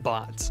meat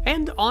bots.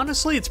 And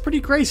honestly, it's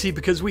pretty crazy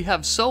because we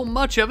have so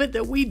much of it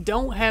that we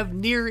don't have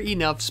near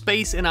enough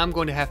space, and I'm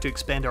going to have to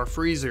expand our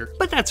freezer.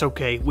 But that's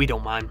okay, we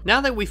don't mind.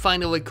 Now that we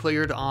finally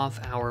cleared off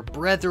our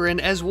brethren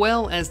as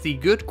well as the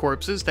good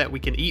corpses that we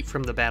can eat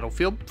from the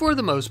battlefield, for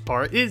the most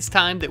part, it's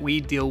time that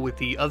we deal with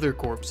the other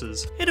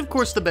corpses. And of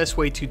course, the best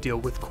way to deal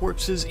with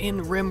corpses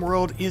in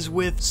RimWorld is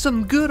with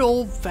some good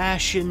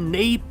old-fashioned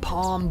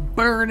napalm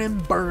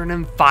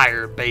burning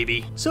fire,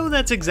 baby. So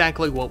that's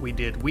exactly what we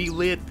did. We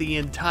lit the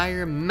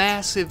entire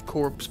massive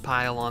corpse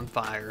pile on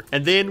fire,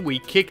 and then we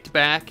kicked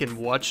back and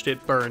watched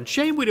it burn.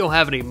 Shame we don't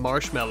have any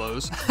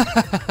marshmallows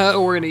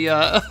or any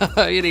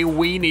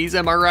weenies,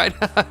 am I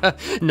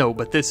right? No,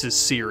 but this is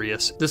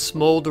serious. The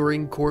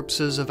smoldering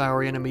corpses of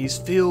our enemies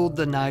filled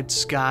the night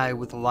sky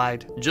with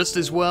light, just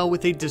as well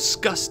with a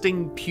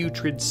disgusting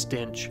putrid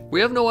stench.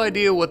 We have no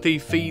idea what they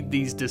feed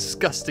these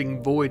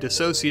disgusting Void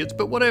associates,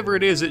 but whatever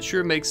it is, it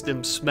sure makes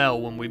them smell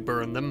when we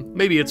burn them.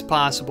 Maybe it's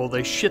possible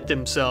they shit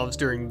themselves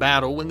during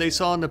battle when they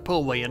saw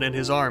Napoleon and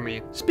his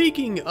army.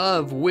 Speaking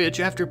of which,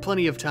 after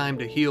plenty of time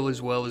to heal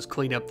as well as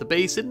clean up the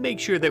base and make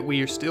sure that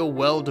we are still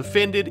well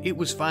defended, it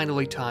was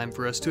finally time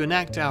for us to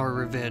enact our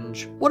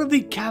revenge. One of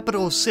the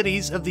capital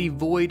cities of the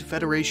Void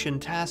Federation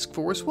task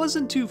force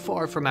wasn't too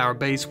far from our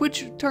base,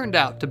 which turned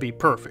out to be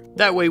perfect.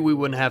 That way we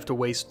wouldn't have to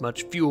waste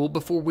much fuel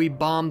before we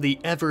bombed the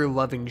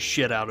ever-loving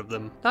shit out of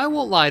them. I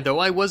won't lie though,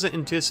 I wasn't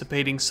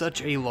anticipating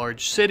such a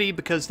large city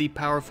because the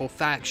powerful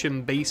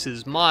faction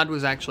bases mod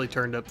was actually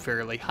turned up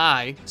fairly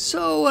high,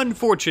 so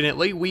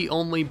unfortunately we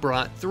only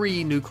brought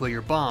 3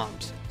 nuclear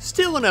bombs.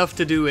 Still enough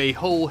to do a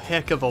whole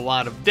heck of a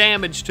lot of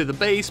damage to the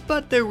base,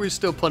 but there were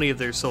still plenty of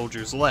their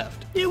soldiers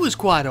left. It was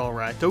quite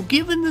alright though.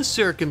 Given the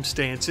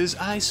circumstances,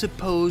 I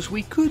suppose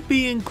we could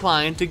be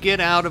inclined to get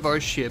out of our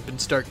ship and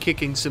start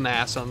kicking some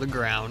ass on the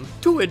ground.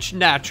 To which,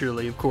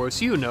 naturally, of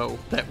course, you know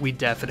that we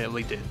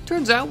definitely did.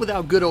 Turns out,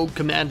 without good old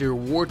Commander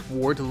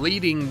Wartward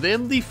leading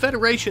them, the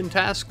Federation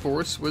task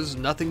force was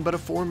nothing but a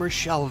former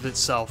shell of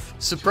itself.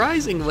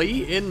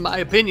 Surprisingly, in my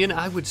opinion,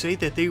 I would say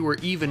that they were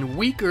even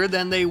weaker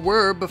than they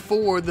were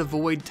before the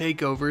Void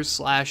takeover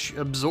 /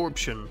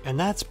 absorption, and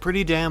that's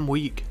pretty damn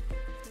weak.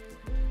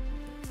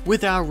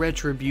 With our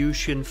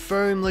retribution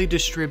firmly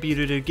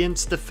distributed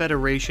against the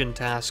Federation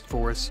task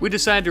force, we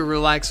decided to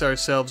relax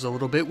ourselves a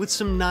little bit with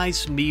some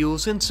nice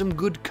meals and some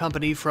good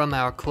company from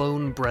our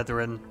clone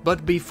brethren.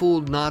 But be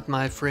fooled not,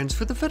 my friends,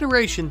 for the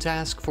Federation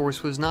task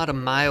force was not a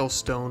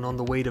milestone on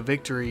the way to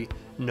victory.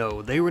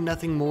 No, they were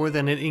nothing more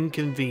than an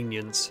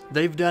inconvenience.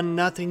 They've done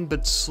nothing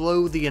but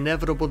slow the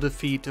inevitable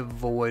defeat of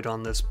Void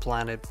on this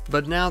planet.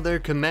 But now their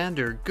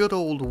commander, good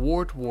old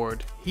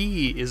Wartward,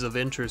 he is of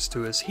interest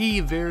to us.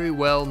 He very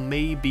well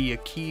may be a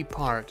key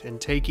part in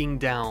taking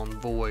down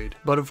Void.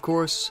 But of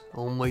course,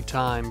 only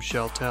time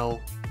shall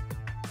tell.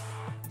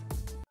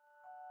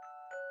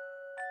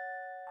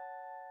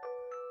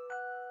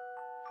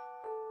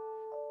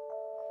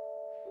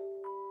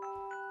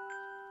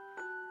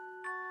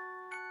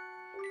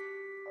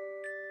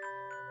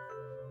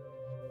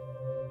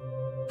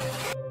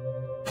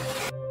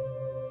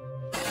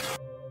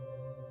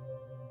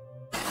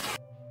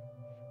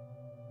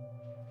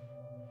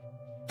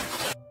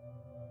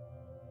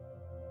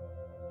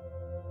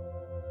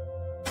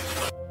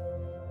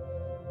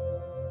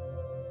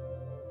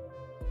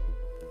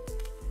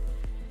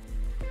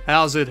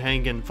 How's it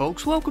hanging,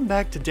 folks? Welcome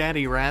back to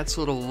Daddy Rat's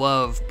little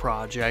love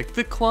project,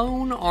 the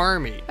Clone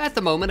Army. At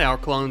the moment, our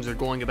clones are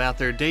going about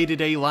their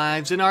day-to-day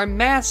lives in our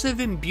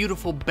massive and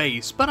beautiful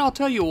base, but I'll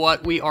tell you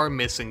what, we are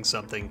missing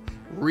something.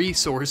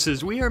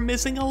 Resources. We are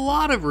missing a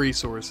lot of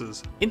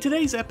resources. In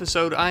today's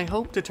episode, I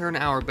hope to turn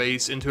our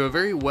base into a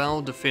very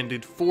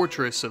well-defended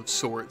fortress of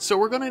sorts, so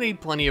we're going to need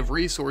plenty of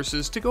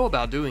resources to go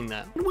about doing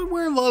that. And when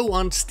we're low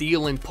on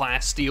steel and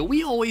plasteel,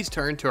 we always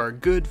turn to our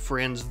good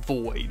friends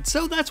Void.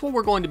 So that's what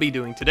we're going to be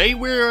doing today.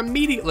 We're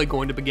immediately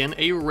going to begin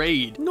a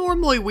raid.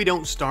 Normally we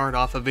don't start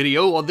off a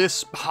video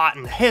this hot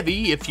and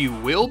heavy, if you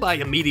will, by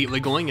immediately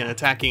going and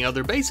attacking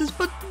other bases,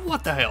 but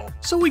what the hell.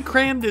 So we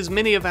crammed as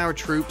many of our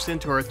troops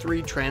into our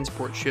 3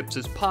 transport ships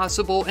as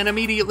possible and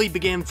immediately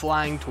began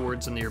flying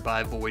towards a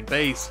nearby Void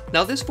base.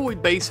 Now this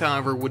Void base,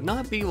 however, would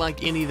not be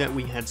like any that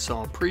we had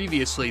saw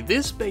previously.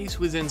 This base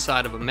was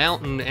inside of a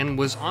mountain and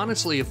was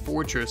honestly a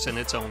fortress in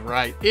its own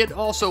right. It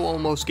also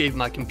almost gave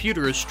my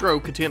computer a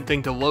stroke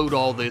attempting to load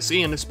all this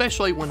in,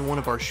 especially when one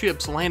of our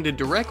ships landed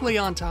directly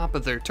on top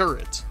of their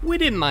turrets. We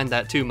didn't mind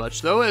that too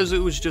much though, as it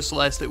was just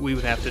less that we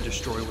would have to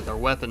destroy with our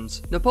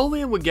weapons.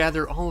 Napoleon would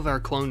gather all of our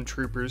clone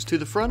troopers to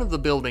the front of the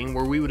building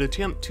where we would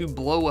attempt to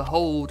blow a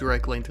hole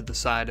directly into the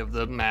side of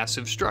the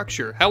massive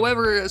structure.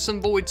 However,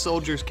 some Void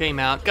soldiers came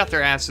out, got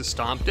their asses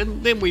stomped,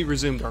 and then we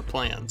resumed our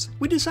plans.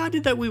 We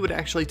decided that we would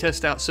actually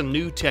test out some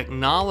new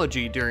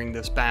technology during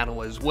this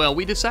battle as well.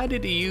 We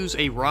decided to use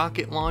a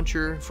rocket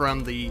launcher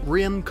from the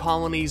Rim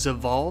Colonies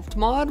Evolved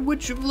mod,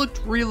 which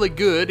looked really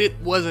good. It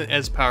wasn't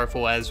as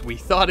powerful as we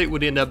thought it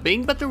would end up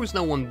being, but there was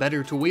no one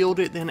better to wield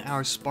it than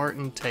our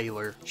Spartan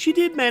Taylor. She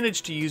did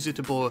manage to use it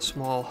to blow a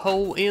small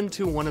hole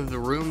into one of the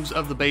rooms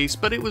of the base,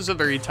 but it was a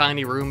very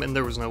tiny room and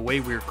there was no way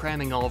we were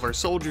cramming all of our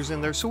soldiers in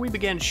there, so we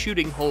began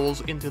shooting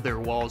holes into their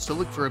walls to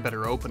look for a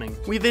better opening.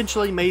 We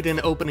eventually made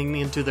an opening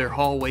into their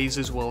hallways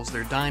as well as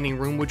their dining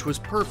room, which was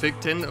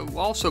perfect, and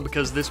also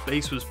because this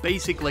base was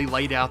basically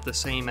laid out the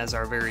same as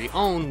our very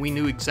own, we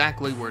knew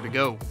exactly where to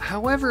go.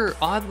 However,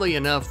 oddly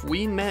enough,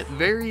 we met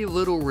very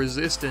little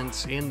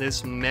resistance in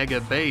this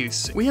mega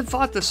base. We had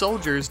fought the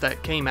soldiers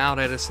that came out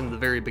at us in the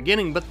very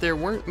beginning, but there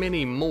weren't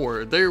many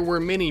more. There were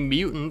many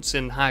mutants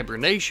in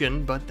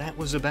hibernation, but that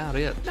was about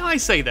it. Now I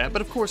say that,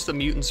 but of course the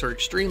mutants are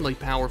extremely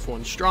powerful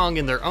and strong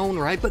in their own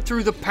right, but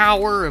through the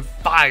power of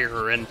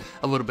fire and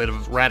a little bit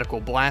of radical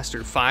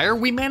blaster fire,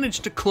 we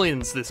managed to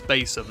cleanse this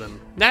base of them.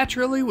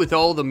 Naturally, with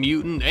all the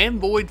mutant and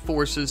Void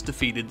forces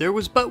defeated, there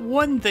was but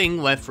one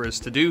thing left for us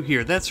to do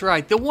here. That's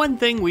right, the one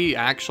thing we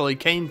actually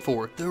came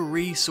for, the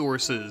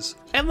resources.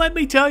 And let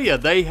me tell you,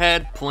 they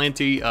had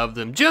plenty of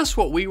them. Just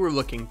what we were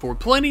looking for.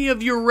 Plenty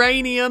of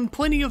uranium,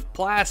 plenty of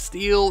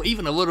plasteel,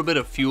 even a little bit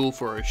of fuel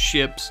for our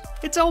ships.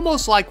 It's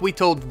almost like we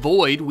told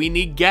Void we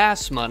need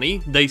gas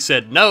money. They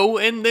said no,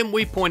 and then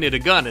we pointed a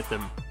gun at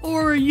them.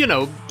 Or, you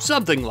know,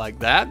 something like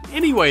that.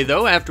 Anyway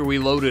though, after we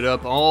loaded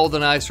up all the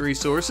nice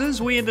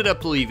resources, we ended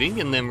up leaving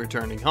and then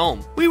returning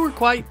home. We were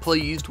quite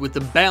pleased with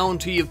the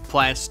bounty of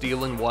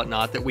plasteel and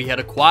whatnot that we had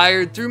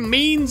acquired through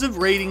means of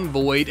raiding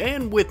Void,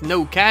 and with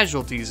no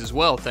casualties as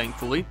well,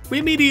 thankfully. We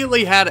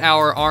immediately had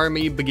our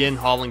army begin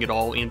hauling it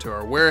all into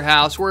our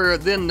warehouse, where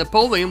then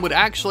Napoleon would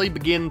actually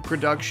begin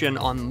production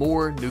on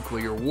more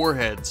nuclear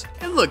warheads.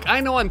 And look, I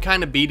know I'm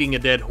kind of beating a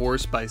dead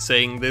horse by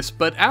saying this,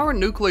 but our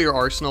nuclear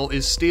arsenal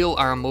is still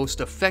our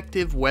most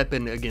effective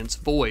weapon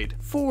against Void.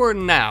 For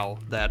now,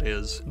 that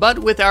is. But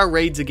with our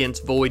raids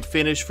against Void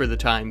finished for the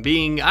time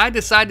being, I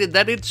decided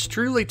that it's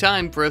truly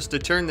time for us to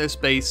turn this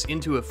base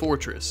into a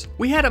fortress.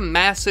 We had a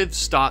massive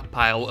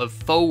stockpile of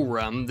faux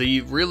rum,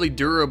 the really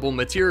durable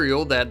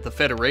material that the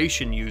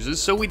Federation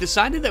uses, so we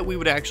decided that we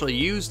would actually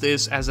use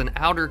this as an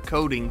outer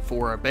coating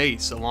for our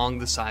base along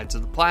the sides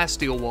of the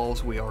plasteel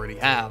walls we already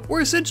have.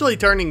 We're essentially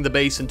turning the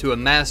base into a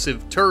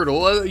massive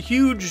turtle, a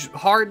huge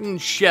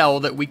hardened shell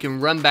that we can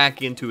run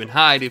back into and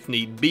hide if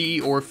need be,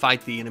 or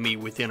fight the enemy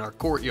within our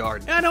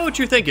courtyard. I know what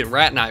you're thinking,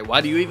 Rat Knight, why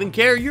do you even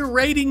care? You're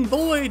raiding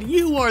Void,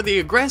 you are the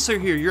aggressor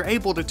here, you're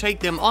able to take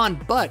them on.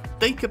 But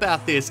think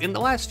about this, in the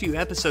last few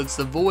episodes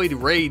the Void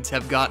raids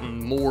have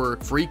gotten more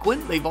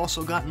frequent, they've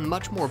also gotten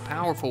much more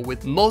powerful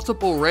with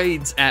multiple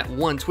raids at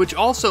once, which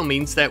also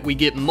means that we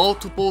get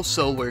multiple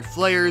solar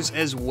flares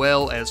as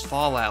well as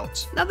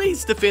fallouts. Now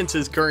these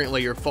defenses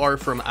currently are far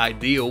from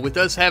ideal, with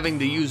us having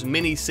to use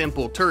many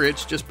simple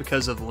turrets just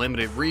because of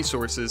limited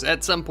resources.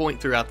 At some point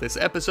throughout this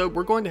episode,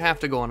 we're going to have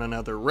to go on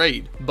another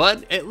raid.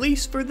 But at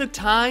least for the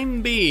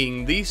time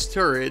being, these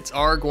turrets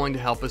are going to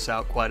help us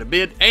out quite a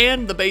bit,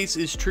 and the base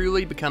is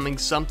truly becoming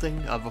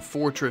something of a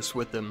fortress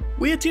with them.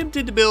 We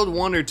attempted to build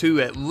 1 or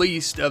 2 at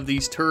least of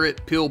these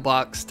turret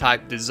pillbox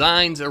type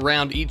designs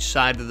around each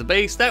side of the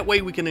base. That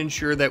way we can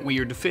ensure that we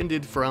are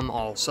defended from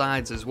all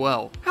sides as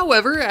well.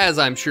 However, as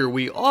I'm sure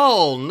we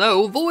all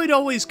know, Void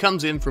always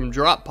comes in from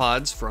drop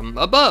pods from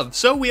above,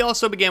 so we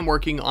also began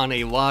working on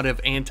a lot of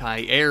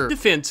anti-air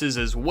defenses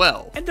as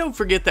well. And don't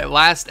forget that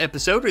last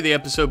episode, or the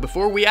episode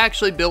before, we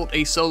actually built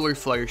a solar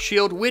flare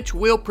shield, which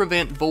will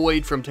prevent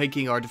Void from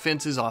taking our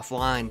defenses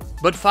offline.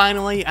 But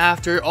finally,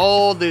 after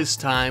all this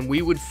time,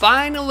 we would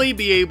finally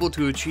be able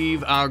to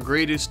achieve our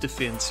greatest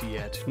defense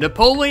yet.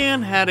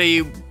 Napoleon had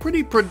a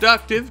pretty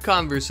productive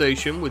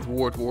conversation with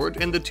Wartwart,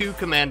 and the two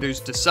commanders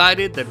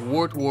decided that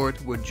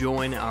Wartwart would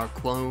join our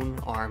clone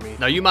army.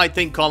 Now you might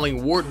think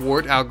calling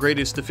Wartwart our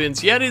greatest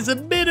defense yet is a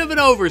bit of an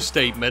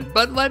overstatement,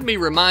 but let me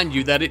remind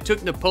you that it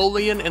took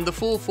Napoleon and the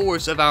full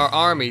force of our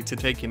army to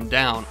take him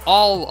down,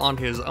 all on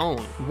his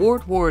own.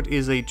 Wartwart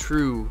is a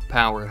true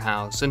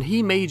powerhouse, and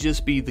he may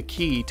just be the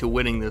key to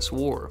winning this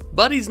war.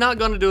 But he's not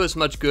going to do us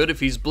much good if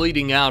he's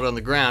bleeding out on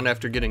the ground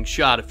after getting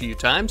shot a few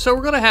times, so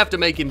we're going to have to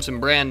make him some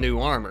brand new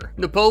armor.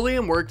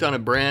 Napoleon worked on a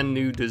brand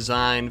new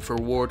design for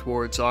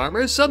Wartwart's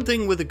armor,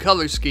 something with a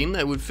color scheme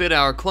that would fit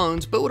our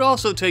clones, but would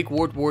also take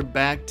Wartwart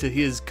back to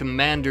his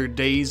commander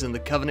days in the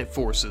Covenant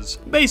forces.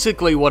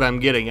 Basically what I'm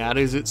getting at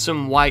is it's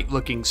some white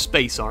looking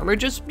space armor,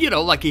 just, you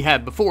know, like he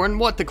had before and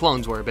what the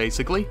clones were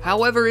basically.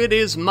 However, it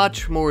is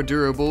much more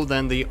durable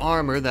than the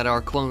armor that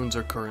our clones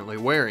are currently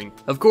wearing.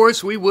 Of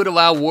course, we would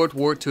allow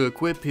Wartwart to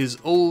equip his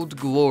old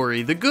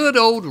glory, the good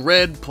old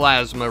red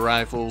plasma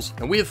rifles.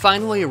 And we have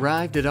finally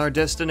arrived at our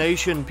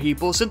destination,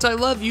 people. Since I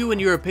love you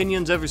and your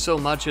opinions ever so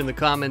much in the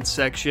comments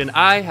section,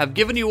 I have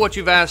given you what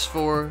you've asked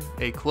for,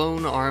 a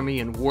clone army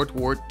and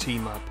Wartwart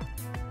team up.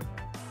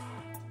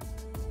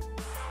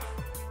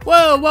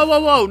 Whoa, whoa,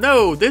 whoa, whoa,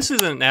 no, this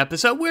isn't an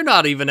episode. We're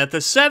not even at the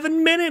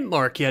 7-minute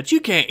mark yet.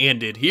 You can't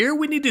end it here.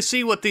 We need to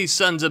see what these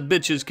sons of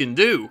bitches can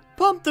do.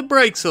 Pump the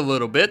brakes a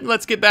little bit and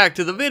let's get back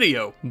to the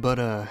video.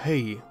 But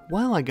hey,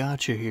 while I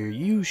got you here,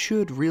 you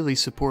should really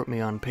support me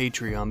on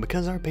Patreon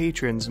because our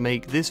patrons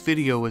make this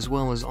video as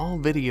well as all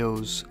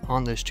videos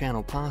on this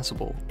channel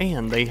possible.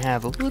 And they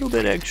have a little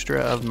bit extra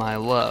of my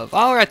love.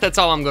 Alright, that's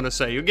all I'm gonna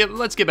say.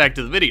 Let's get back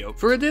to the video.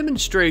 For a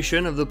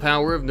demonstration of the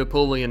power of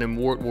Napoleon and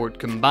Wartwart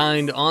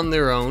combined on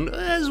their own,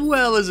 as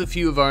well as a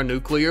few of our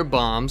nuclear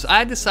bombs,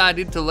 I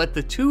decided to let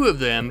the two of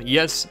them,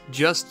 yes,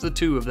 just the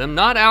two of them,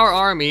 not our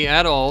army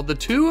at all, the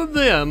two of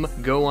them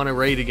go on a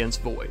raid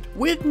against Void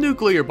with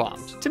nuclear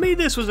bombs. To me,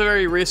 this was a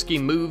very risky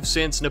move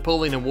since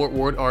Napoleon and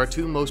Wartwart are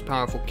two most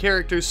powerful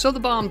characters, so the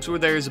bombs were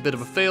there as a bit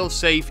of a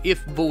fail-safe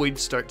if Void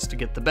starts to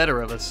get the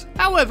better of us.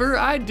 However,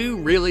 I do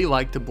really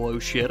like to blow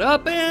shit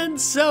up, and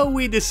so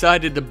we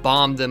decided to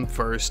bomb them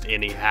first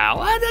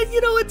anyhow.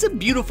 You know, it's a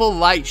beautiful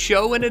light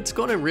show, and it's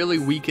gonna really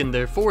weaken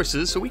their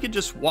forces, so we could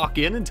just walk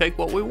in and take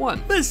what we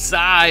want.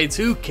 Besides,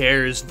 who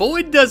cares?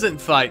 Void doesn't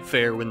fight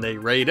fair when they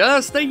raid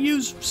us. They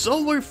use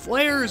solar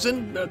flares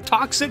and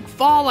toxic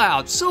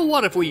fallout, so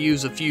what if we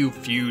use a few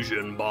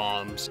fusion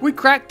bombs? We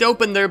cracked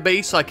open their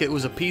base like it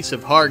was a piece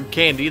of hard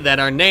candy that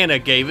our Nana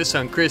gave us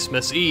on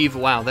Christmas Eve.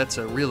 Wow, that's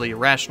a really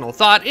irrational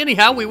thought.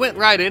 Anyhow, we went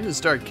right in and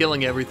started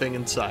killing everything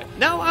in sight.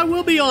 Now, I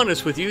will be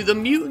honest with you, the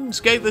mutants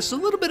gave us a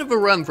little bit of a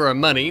run for our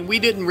money. We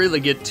didn't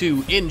really get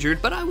too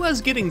injured, but I was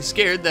getting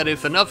scared that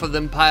if enough of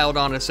them piled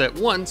on us at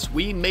once,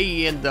 we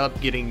may end up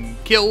getting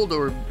killed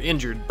or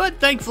injured. But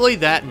thankfully,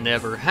 that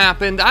never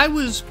happened. I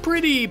was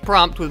pretty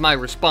prompt with my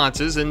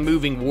responses and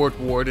moving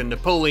Wartwart and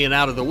Napoleon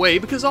out of the way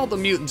because all the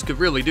mutants could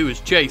really do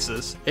is chase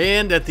us.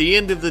 And at the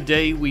end of the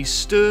day, we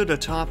stood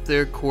atop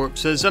their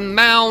corpses, a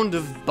mound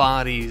of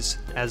bodies,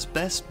 as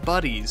best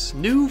buddies,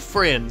 new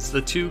friends,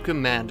 the two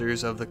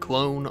commanders of the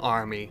clone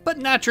army. But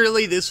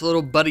naturally, this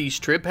little buddies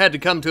trip had to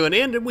come to an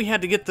end, and we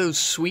had to get those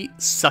sweet,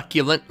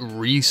 succulent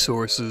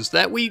resources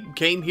that we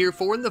came here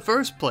for in the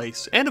first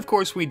place. And of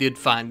course, we did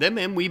find them,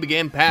 and we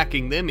began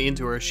packing them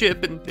into our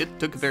ship, and it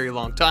took a very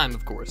long time,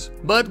 of course.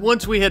 But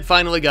once we had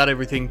finally got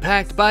everything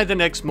packed, by the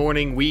next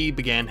morning, we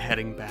began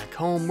heading back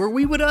home, where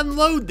we would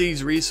unload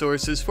these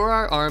resources for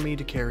our army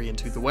to carry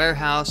into the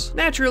warehouse.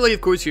 Naturally,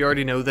 of course, you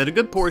already know that a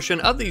good portion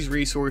of these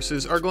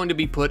resources are going to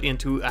be put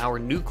into our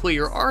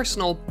nuclear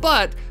arsenal,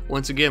 but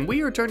once again,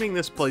 we are turning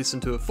this place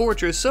into a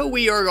fortress, so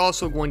we are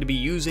also going to be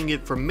using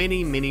it for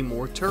many, many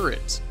more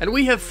turrets. And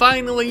we have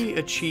finally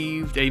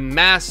achieved a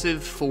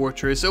massive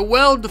fortress, a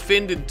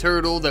well-defended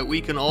turtle that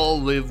we can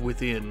all live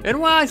within. And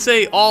when I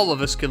say all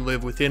of us can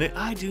live within it,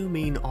 I do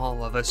mean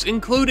all of us,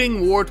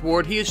 including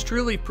Wartwart. He has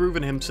truly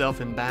proven himself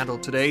in battle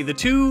today. The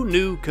two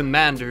new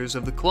commanders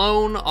of the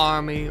clone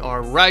army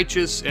are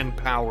righteous and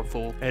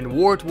powerful, and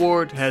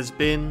Wartwart has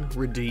been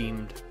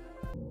redeemed.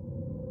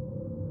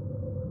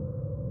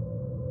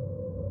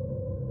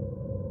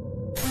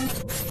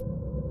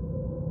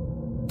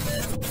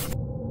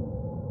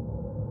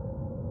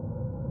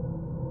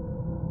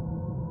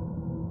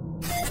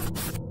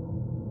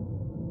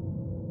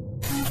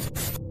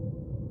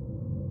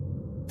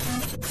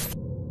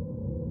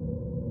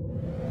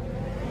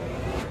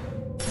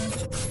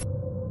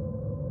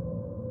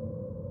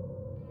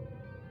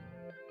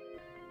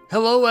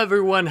 Hello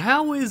everyone,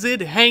 how is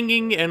it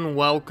hanging? And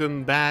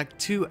welcome back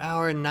to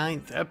our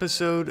 9th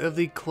episode of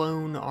the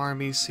Clone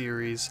Army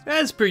series.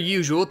 As per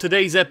usual,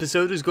 today's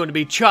episode is going to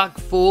be chock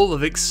full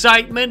of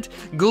excitement,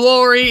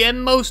 glory,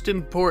 and most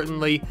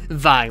importantly,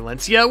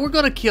 violence. Yeah, we're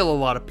going to kill a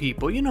lot of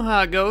people, you know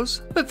how it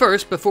goes. But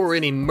first, before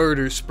any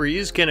murder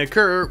sprees can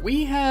occur,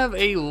 we have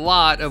a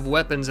lot of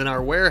weapons in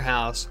our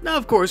warehouse. Now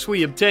of course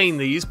we obtain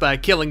these by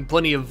killing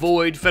plenty of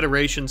Void,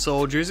 Federation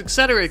soldiers,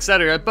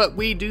 etc, but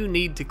we do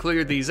need to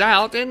clear these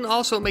out and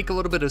also make a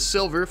little bit of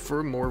silver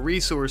for more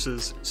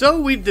resources.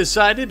 So we've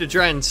decided to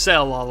try and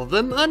sell all of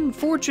them.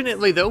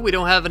 Unfortunately though, we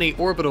don't have any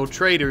orbital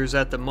traders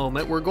at the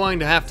moment. We're going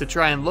to have to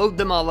try and load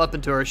them all up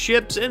into our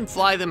ships and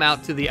fly them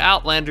out to the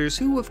Outlanders,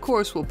 who of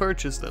course will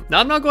purchase them.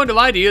 Now I'm not going to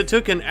lie to you, it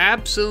took an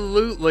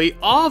absolutely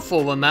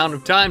awful amount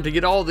of time to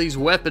get all these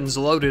weapons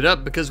loaded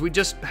up because we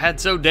just had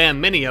so damn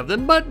many of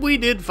them, but we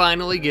did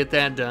finally get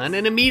that done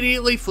and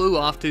immediately flew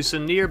off to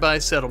some nearby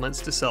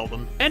settlements to sell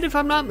them. And if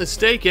I'm not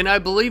mistaken, I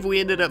believe we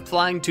ended up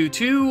flying to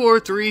 2 or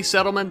 3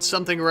 settlements,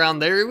 something around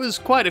there. It was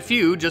quite a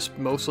few, just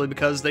mostly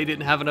because they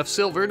didn't have enough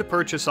silver to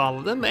purchase all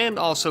of them, and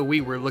also we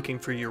were looking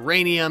for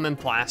uranium and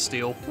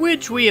plasteel,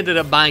 which we ended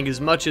up buying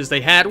as much as they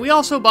had. We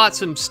also bought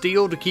some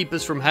steel to keep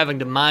us from having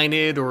to mine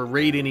it or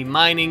raid any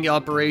mining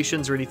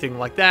operations or anything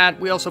like that.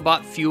 We also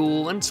bought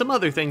fuel and some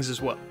other things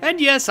as well. And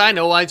yes, I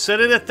know I've said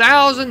it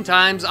 1,000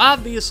 times,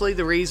 obviously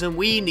the reason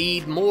we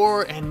need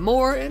more and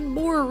more and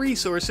more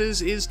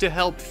resources is to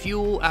help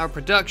fuel our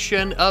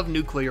production of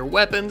nuclear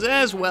weapons,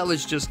 as well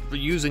as just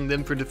using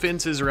them for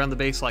defenses around the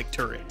base like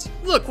turrets.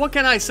 Look, what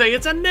can I say?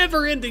 It's a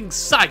never-ending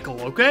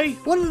cycle, okay?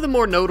 One of the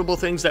more notable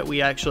things that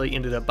we actually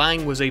ended up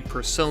buying was a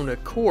Persona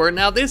core.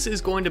 Now this is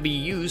going to be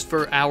used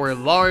for our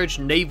large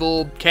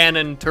naval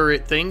cannon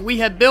turret thing. We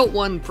had built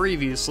one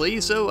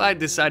previously, so I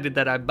decided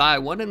that I'd buy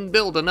one and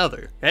build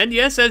another. And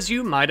yes, as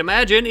you might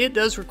imagine, it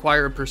does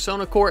require a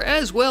Persona core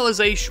as well as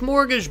a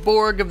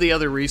smorgasbord of the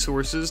other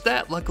resources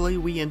that luckily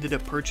we ended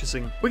up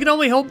purchasing. We can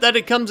only hope that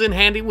it comes in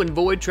handy when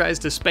Void tries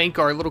to spank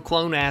our little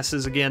clone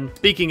asses again.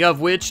 Speaking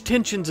of which,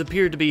 tensions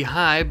appeared to be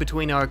high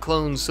between our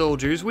clone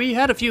soldiers. We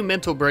had a few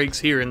mental breaks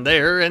here and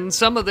there, and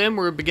some of them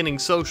were beginning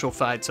social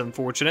fights,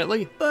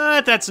 unfortunately.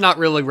 But that's not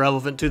really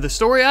relevant to the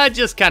story, I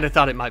just kinda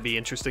thought it might be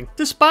interesting.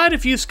 Despite a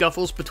few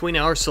scuffles between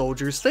our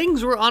soldiers,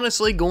 things were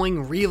honestly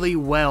going really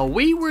well.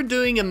 We were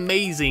doing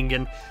amazing,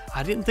 and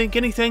I didn't think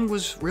anything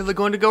was really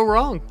going to go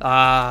wrong.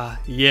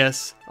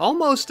 Yes.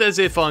 Almost as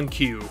if on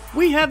cue.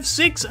 We have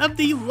 6 of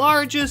the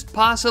largest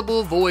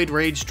possible Void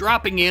Rage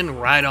dropping in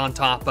right on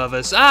top of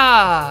us.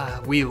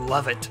 We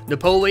love it.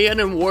 Napoleon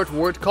and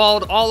Wart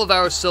called all of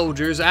our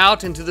soldiers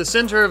out into the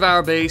center of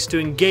our base to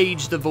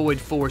engage the Void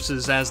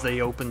forces as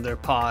they opened their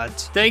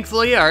pods.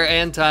 Thankfully, our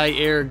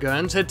anti-air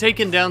guns had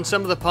taken down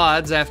some of the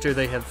pods after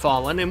they had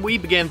fallen, and we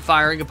began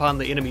firing upon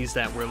the enemies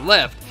that were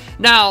left.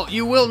 Now,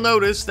 you will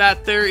notice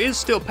that there is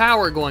still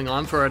power going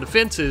on for our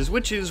defenses,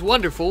 which is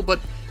wonderful,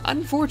 but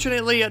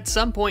unfortunately, at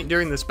some point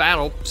during this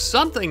battle,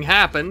 something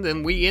happened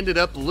and we ended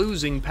up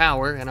losing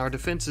power and our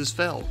defenses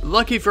fell.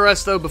 Lucky for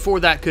us though, before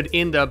that could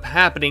end up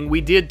happening,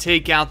 we did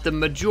take out the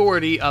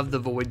majority of the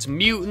Void's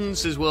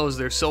mutants as well as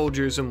their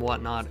soldiers and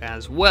whatnot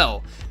as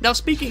well. Now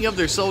speaking of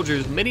their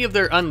soldiers, many of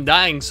their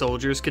undying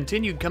soldiers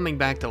continued coming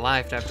back to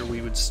life after we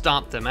would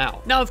stomp them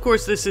out. Now of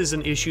course this is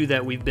an issue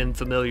that we've been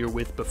familiar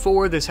with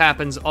before, this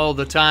happens all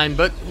the time,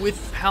 but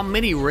with how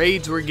many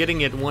raids we're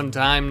getting at one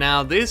time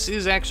now, this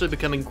is actually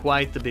becoming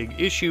quite the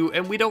big issue,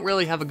 and we don't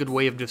really have a good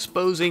way of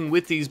disposing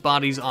with these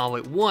bodies all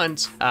at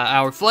once.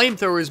 Our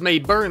flamethrowers may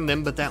burn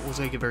them, but that will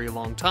take a very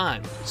long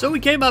time. So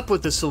we came up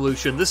with a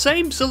solution, the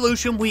same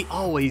solution we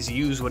always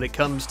use when it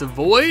comes to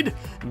Void: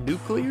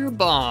 nuclear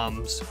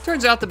bombs.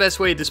 Turns out the best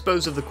way to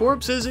dispose of the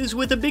corpses is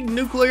with a big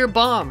nuclear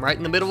bomb right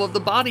in the middle of the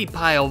body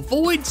pile.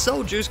 Void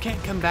soldiers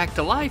can't come back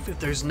to life if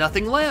there's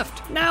nothing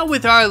left. Now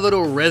with our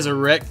little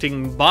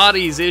resurrecting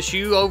bodies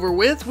issue over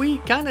with, we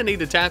kinda need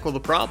to tackle the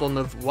problem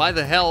of why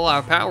the hell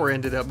our power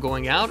ended up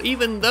going out,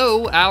 even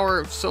though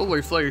our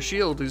solar flare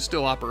shield is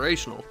still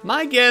operational.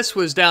 My guess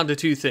was down to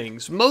 2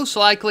 things. Most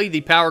likely the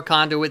power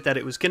conduit that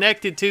it was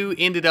connected to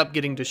ended up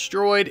getting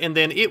destroyed, and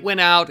then it went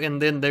out, and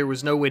then there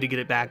was no way to get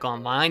it back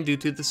online due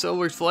to the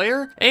solar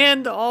flare.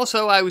 And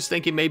also I was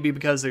thinking maybe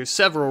because there's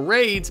several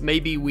raids,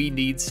 maybe we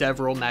need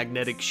several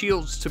magnetic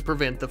shields to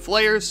prevent the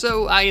flare,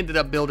 so I ended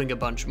up building a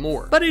bunch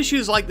more. But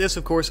issues like this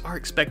of course are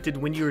expected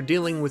when you're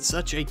dealing with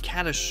such a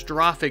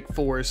catastrophic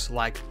force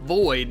like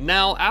Void.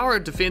 Now our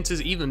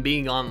defenses, even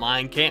being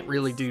online, can't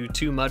really do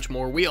too much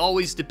more. We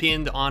always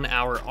depend on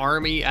our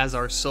army as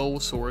our sole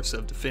source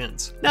of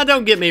defense. Now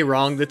don't get me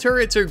wrong, the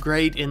turrets are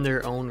great in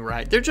their own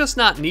right. They're just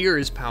not near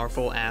as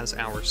powerful as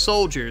our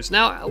soldiers.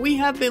 Now we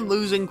have been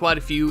losing quite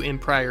a few in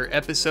prior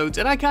episodes,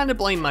 and I kind of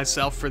blame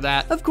myself for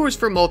that, of course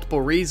for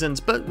multiple reasons,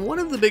 but one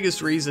of the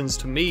biggest reasons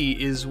to me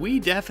is we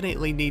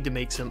definitely need to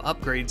make some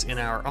upgrades in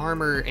our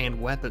armor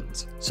and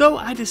weapons. So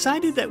I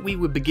decided that we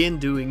would begin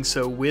doing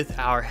so with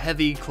our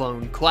heavy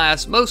clone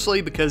class,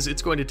 mostly because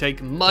it's going to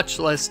take much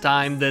less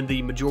time than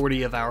the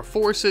majority of our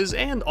forces,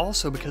 and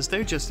also because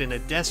they're just in a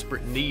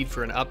desperate need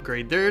for an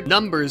upgrade. Their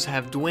numbers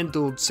have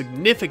dwindled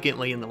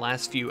significantly in the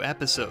last few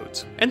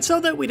episodes. And so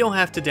that we don't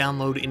have to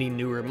download any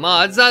newer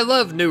mods, I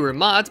love newer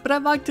mods, but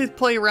I'd like to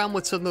play around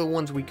with some of the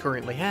ones we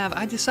currently have.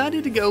 I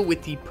decided to go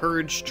with the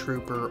Purge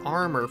Trooper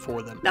armor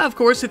for them. Now, of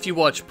course, if you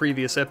watched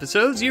previous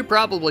episodes, you're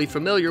probably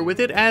familiar with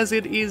it, as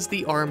it is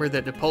the armor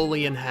that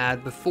Napoleon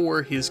had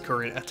before his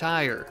current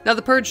attire. Now,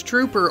 the Purge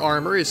Trooper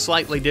armor is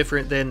slightly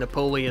different than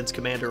Napoleon's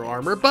commander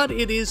armor, but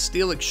it is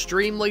still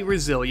extremely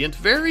resilient,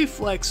 very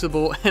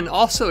flexible, and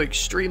also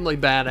extremely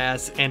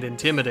badass and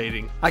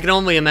intimidating. I can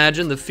only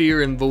imagine the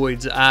fear in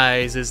Void's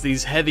eyes as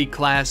these heavy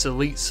class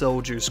elite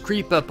soldiers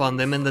creep up on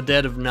them in the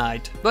dead of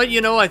night. But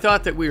you know, I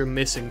thought that we were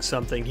missing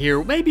something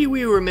here. Maybe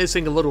we were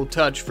missing a little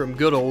touch from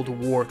good old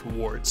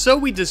RimWorld. So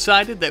we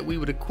decided that we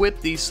would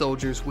equip these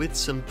soldiers with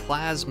some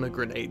plasma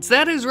grenades.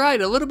 That is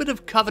right, a little bit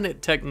of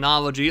Covenant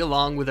technology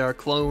along with our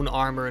clone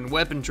armor and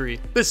weaponry.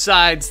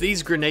 Besides,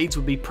 these grenades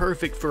would be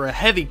perfect for a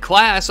heavy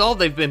class. All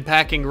they've been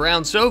packing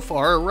around so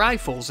far are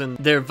rifles and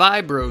their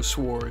vibro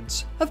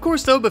swords. Of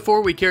course though,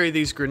 before we carry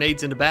these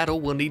grenades into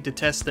battle, we'll need to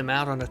test them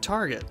out on a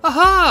target.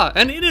 Aha!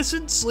 An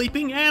innocent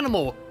sleeping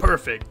animal.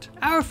 Perfect.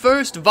 Our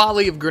first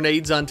volley of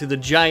grenades onto the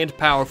giant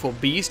powerful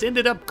beast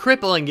ended up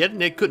crippling it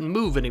and it couldn't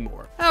move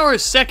anymore. Our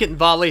second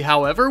volley,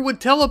 however,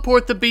 would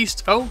teleport the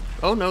beast. Oh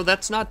no,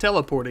 that's not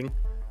teleporting.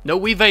 No,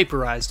 we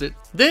vaporized it.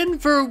 Then,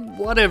 for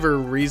whatever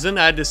reason,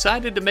 I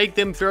decided to make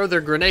them throw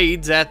their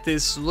grenades at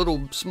this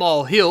little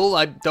small hill.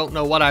 I don't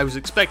know what I was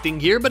expecting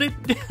here, but it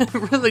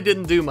really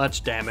didn't do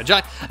much damage.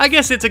 I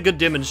guess it's a good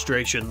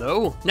demonstration,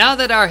 though. Now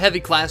that our heavy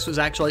class was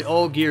actually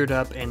all geared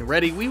up and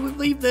ready, we would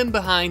leave them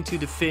behind to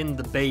defend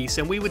the base,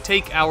 and we would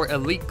take our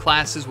elite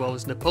class as well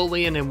as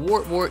Napoleon and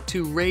Wart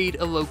to raid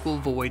a local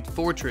Void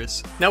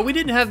fortress. Now, we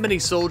didn't have many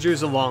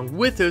soldiers along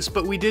with us,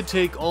 but we did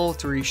take all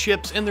 3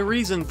 ships, and the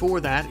reason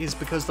for that is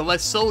because the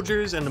less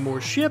soldiers and the more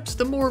ships,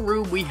 the more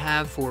room we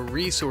have for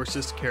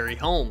resources to carry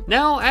home.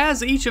 Now,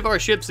 as each of our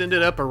ships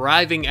ended up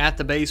arriving at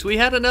the base, we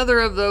had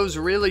another of those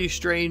really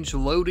strange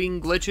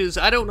loading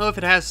glitches. I don't know if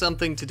it has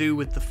something to do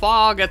with the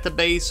fog at the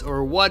base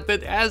or what,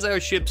 but as our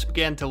ships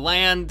began to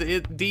land,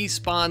 it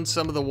despawned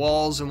some of the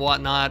walls and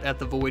whatnot at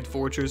the Void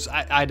Fortress.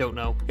 I don't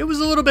know. It was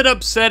a little bit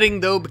upsetting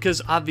though,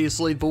 because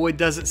obviously Void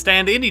doesn't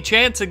stand any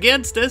chance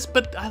against us,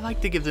 but I like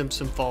to give them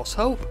some false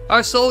hope.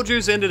 Our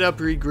soldiers ended up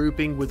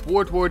regrouping with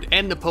Wart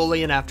and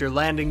Napoleon after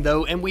landing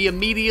though, and we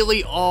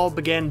immediately all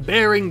began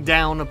bearing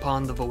down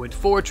upon the Void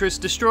Fortress,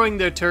 destroying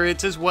their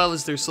turrets as well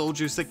as their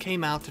soldiers that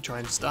came out to try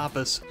and stop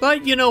us.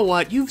 But you know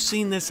what? You've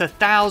seen this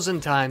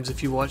 1,000 times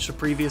if you watched the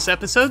previous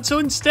episode, so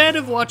instead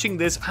of watching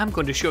this, I'm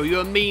going to show you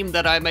a meme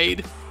that I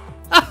made.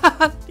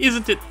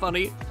 Isn't it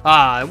funny?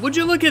 Would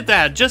you look at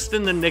that, just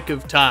in the nick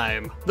of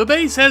time. The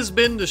base has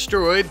been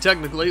destroyed.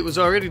 Technically, it was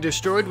already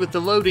destroyed with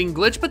the loading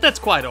glitch, but that's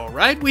quite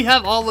alright. We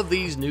have all of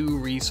these new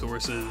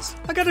resources.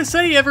 I gotta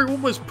say,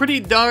 everyone was pretty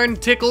darn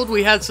tickled.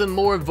 We had some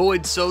more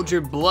Void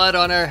Soldier blood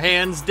on our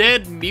hands,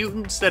 dead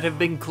mutants that have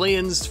been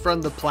cleansed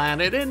from the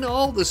planet, and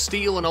all the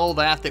steel and all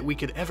that we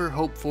could ever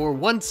hope for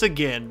once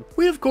again.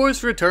 We, of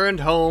course, returned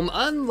home,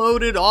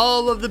 unloaded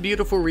all of the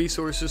beautiful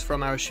resources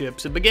from our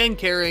ships, and began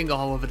carrying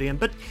all of it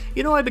in. But,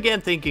 you know, I began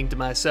thinking to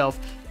myself,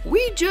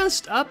 we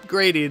just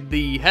upgraded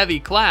the heavy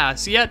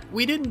class, yet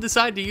we didn't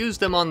decide to use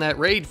them on that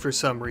raid for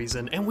some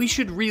reason, and we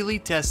should really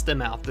test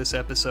them out this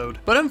episode.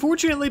 But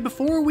unfortunately,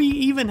 before we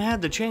even had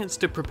the chance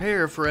to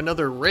prepare for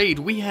another raid,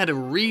 we had a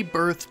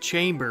rebirth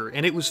chamber,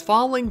 and it was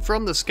falling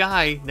from the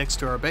sky next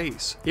to our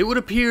base. It would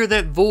appear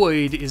that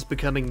Void is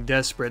becoming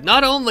desperate.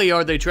 Not only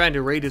are they trying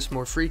to raid us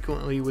more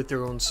frequently with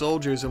their own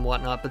soldiers and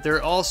whatnot, but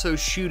they're also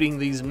shooting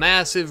these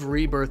massive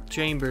rebirth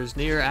chambers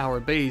near our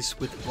base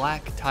with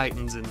Black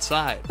Titans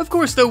inside. Of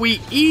course, though,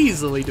 we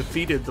easily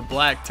defeated the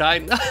Black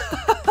Titan.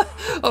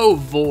 Oh,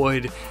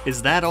 Void,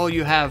 is that all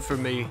you have for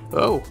me?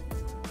 Oh.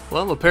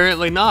 Well,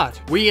 apparently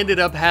not. We ended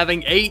up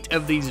having 8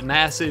 of these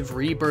massive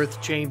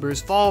rebirth chambers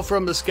fall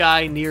from the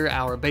sky near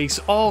our base,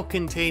 all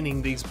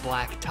containing these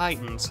Black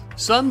Titans.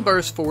 Some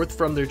burst forth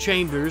from their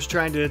chambers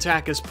trying to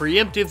attack us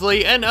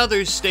preemptively, and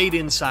others stayed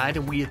inside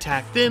and we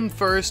attacked them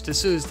first. As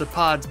soon as the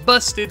pods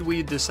busted,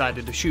 we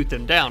decided to shoot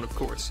them down, of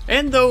course.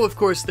 And though, of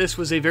course, this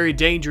was a very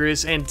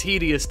dangerous and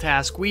tedious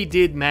task, we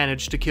did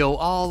manage to kill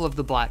all of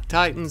the Black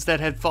Titans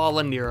that had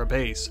fallen near our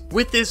base.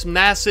 With this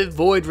massive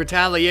Void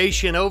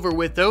retaliation over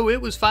with, though,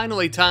 it was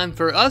finally time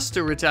for us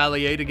to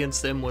retaliate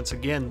against them once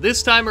again.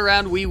 This time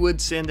around, we would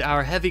send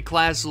our heavy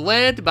class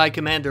led by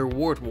Commander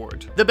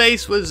Wart. The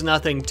base was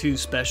nothing too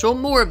special,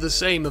 more of the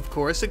same of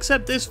course,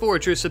 except this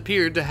fortress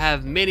appeared to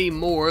have many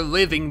more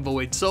living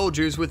Void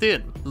soldiers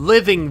within.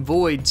 Living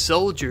Void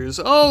soldiers?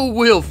 Oh,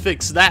 we'll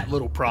fix that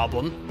little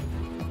problem.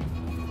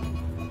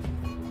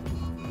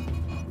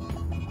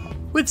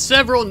 With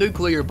several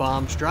nuclear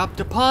bombs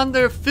dropped upon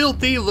their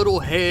filthy little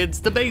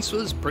heads, the base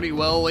was pretty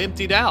well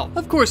emptied out.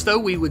 Of course though,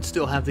 we would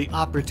still have the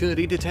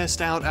opportunity to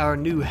test out our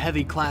new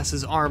heavy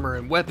classes armor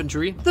and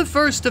weaponry. The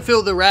first to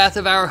feel the wrath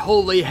of our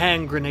holy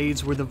hand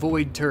grenades were the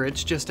void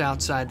turrets just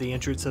outside the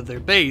entrance of their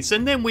base,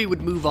 and then we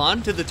would move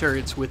on to the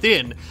turrets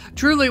within.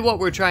 Truly what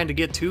we're trying to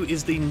get to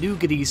is the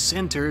nougaty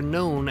center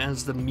known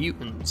as the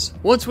mutants.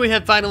 Once we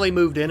had finally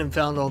moved in and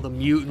found all the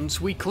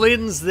mutants, we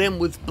cleansed them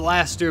with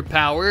blaster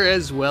power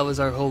as well as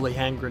our holy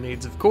hand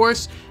grenades of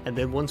course, and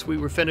then once we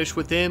were finished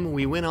with them,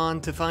 we went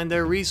on to find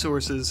their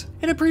resources.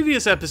 In a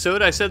previous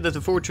episode I said that the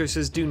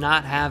fortresses do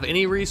not have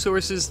any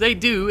resources. They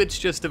do, it's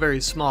just a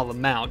very small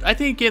amount. I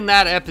think in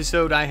that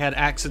episode I had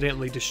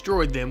accidentally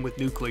destroyed them with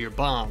nuclear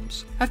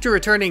bombs. After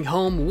returning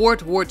home,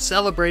 Wart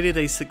celebrated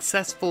a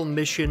successful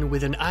mission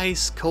with an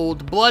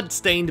ice-cold,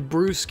 blood-stained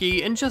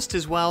brewski, and just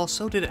as well,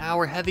 so did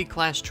our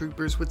heavy-class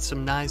troopers with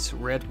some nice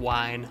red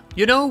wine.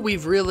 You know,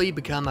 we've really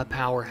become a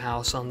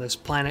powerhouse on this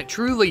planet,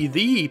 truly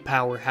the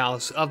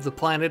powerhouse of the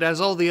planet,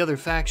 as all the other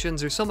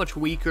factions are so much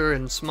weaker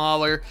and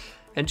smaller.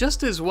 And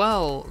just as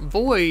well,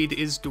 Void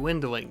is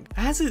dwindling.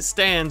 As it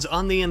stands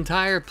on the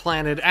entire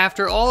planet,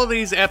 after all of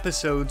these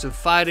episodes of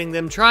fighting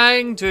them,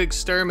 trying to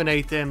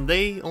exterminate them,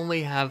 they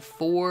only have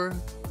 4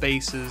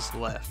 bases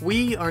left.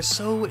 We are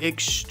so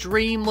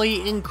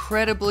extremely,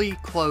 incredibly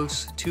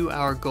close to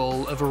our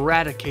goal of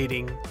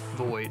eradicating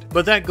Void.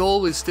 But that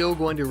goal is still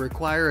going to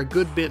require a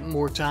good bit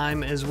more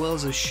time as well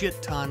as a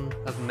shit ton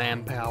of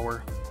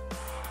manpower.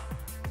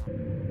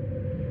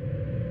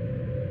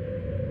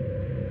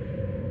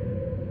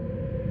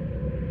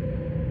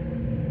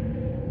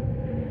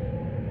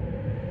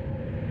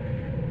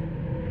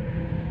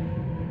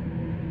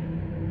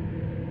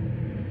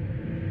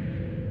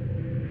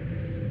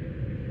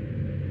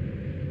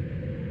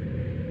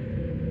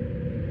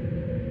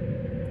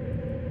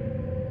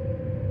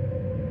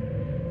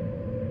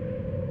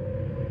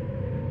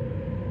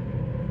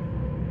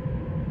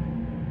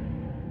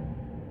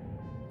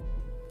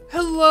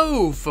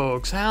 Hello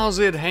folks, how's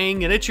it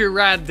hanging? It's your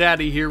Rad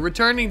Daddy here,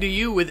 returning to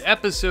you with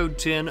episode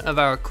 10 of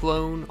our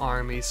Clone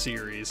Army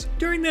series.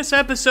 During this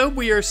episode,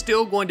 we are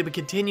still going to be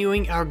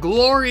continuing our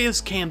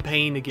glorious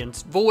campaign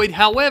against Void.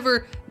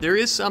 However, there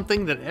is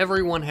something that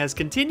everyone has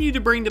continued to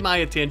bring to my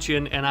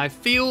attention, and I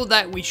feel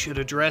that we should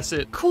address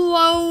it.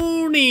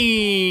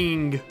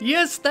 Cloning!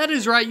 Yes, that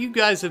is right, you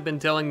guys have been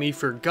telling me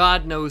for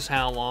God knows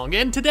how long,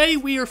 and today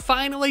we are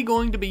finally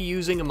going to be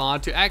using a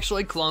mod to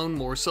actually clone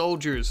more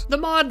soldiers. The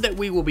mod that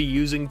we will be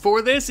using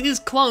for this is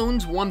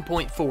Clones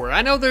 1.4.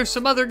 I know there's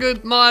some other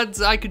good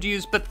mods I could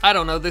use, but I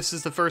don't know, this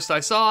is the first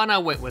I saw and I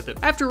went with it.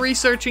 After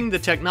researching the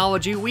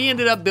technology, we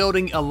ended up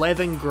building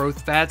 11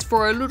 growth vats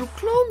for our little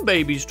clone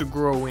babies to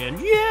grow in,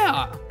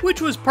 yeah!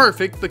 Which was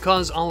perfect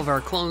because all of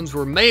our clones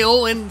were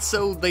male, and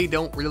so they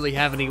don't really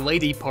have any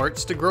lady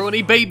parts to grow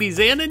any babies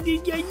in, and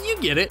yeah, you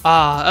get it.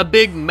 A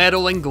big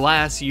metal and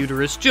glass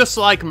uterus, just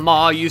like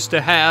Ma used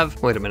to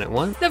have. Wait a minute,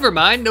 what? Never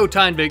mind, no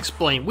time to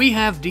explain. We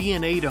have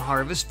DNA to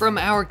harvest from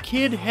our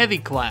Kid Heavy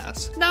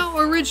class. Now,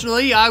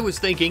 originally, I was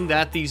thinking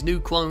that these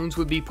new clones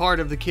would be part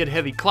of the Kid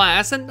Heavy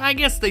class, and I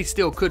guess they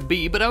still could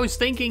be, but I was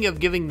thinking of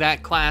giving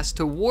that class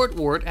to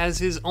Wart as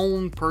his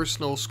own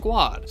personal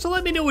squad. So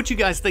let me know what you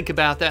guys think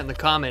about that in the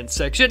comments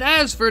section.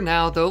 As for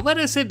now, though, let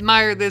us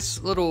admire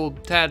this little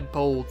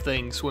tadpole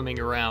thing swimming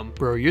around.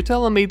 Bro, you're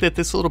telling me that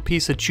this little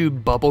piece of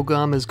chewed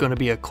bubblegum is going to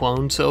be a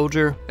clone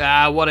soldier?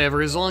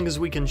 Whatever, as long as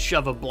we can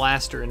shove a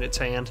blaster in its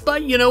hand.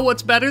 But you know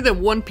what's better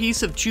than one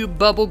piece of chewed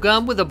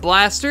bubblegum with a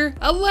blaster?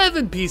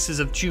 11 pieces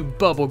of chewed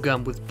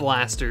bubblegum with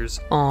blasters.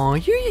 Aw,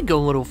 here you go,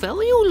 little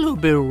fella. You a little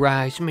bit of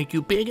rice make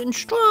you big and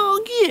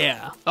strong,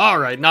 yeah.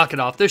 Alright, knock it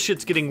off. This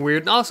shit's getting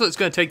weird, and also it's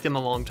gonna take them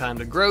a long time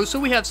to grow, so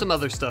we have some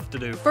other stuff to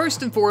do.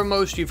 First and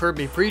foremost, you've heard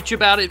me preach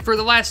about it for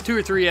the last 2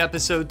 or 3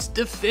 episodes,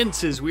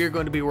 defenses. We are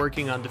going to be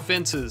working on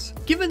defenses.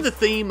 Given the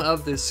theme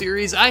of this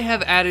series, I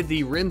have added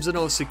the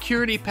RimWorld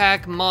Security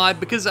Pack mod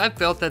because I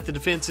felt that the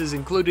defenses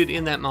included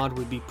in that mod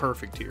would be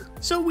perfect here.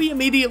 So we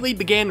immediately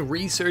began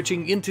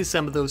researching into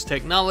some of those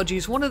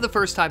technologies. One of the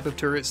first type of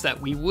turrets that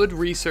we would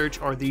research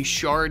are the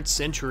Shard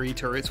Sentry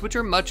turrets, which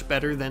are much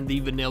better than the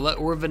vanilla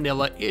or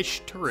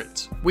vanilla-ish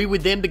turrets. We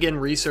would then begin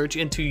research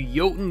into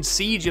Jotun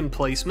siege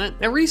emplacement.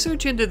 Now,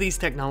 research into these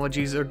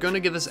technologies are going to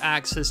give us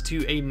access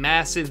to a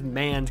massive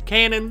manned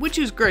cannon, which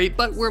is great,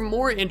 but we're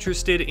more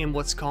interested in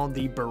what's called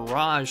the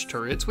barrage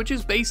turrets, which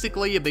is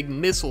basically a big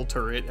missile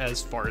turret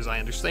as far as I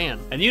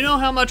understand. And you know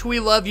how much we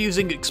love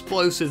using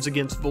explosives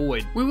against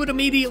Void. We would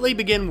immediately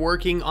begin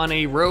working on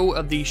a row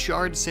of the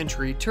Shard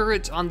Sentry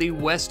turrets on the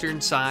western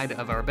side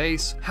of our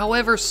base.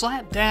 However,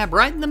 slap dab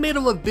right in the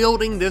middle of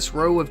building this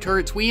row of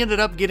turrets, we ended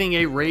up getting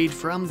a raid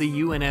from the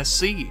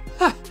UNSC.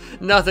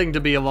 Nothing to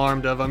be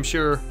alarmed of, I'm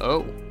sure.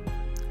 Oh.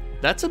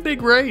 That's a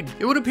big raid.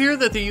 It would appear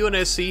that the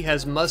UNSC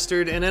has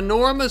mustered an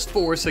enormous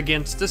force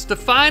against us to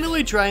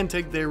finally try and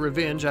take their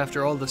revenge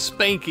after all the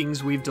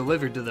spankings we've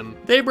delivered to them.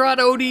 They brought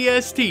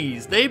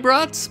ODSTs, they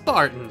brought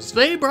Spartans,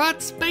 they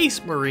brought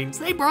Space Marines,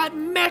 they brought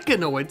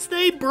Mechanoids,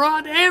 they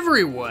brought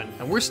everyone,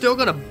 and we're still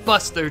gonna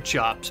bust their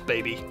chops,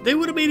 baby. They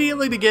would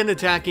immediately begin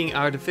attacking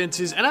our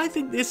defenses, and I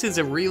think this is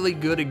a really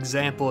good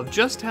example of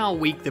just how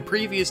weak the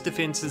previous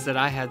defenses that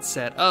I had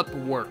set up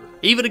were.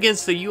 Even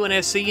against the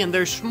UNSC and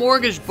their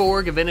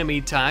smorgasbord of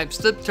enemy types,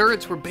 the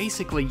turrets were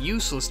basically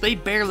useless. They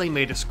barely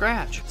made a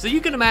scratch. So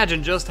you can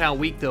imagine just how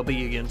weak they'll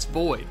be against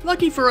Void.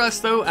 Lucky for us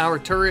though, our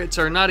turrets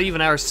are not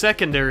even our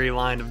secondary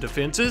line of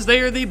defenses.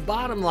 They are the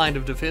bottom line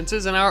of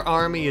defenses, and our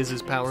army is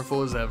as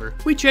powerful as ever.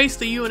 We chased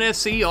the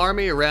UNSC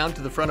army around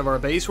to the front of our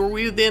base, where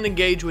we would then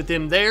engage with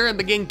them there and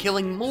begin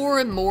killing more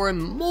and more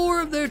and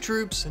more of their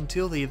troops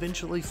until they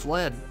eventually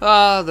fled.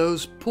 Ah,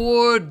 those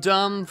poor,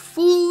 dumb,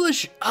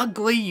 foolish,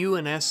 ugly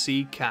UNSC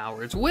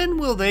cowards. When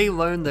will they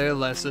learn their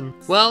lesson?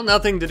 Well,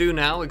 nothing to do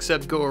now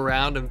except go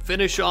around and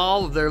finish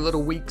all of their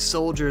little weak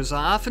soldiers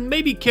off and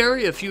maybe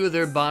carry a few of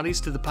their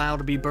bodies to the pile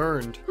to be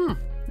burned.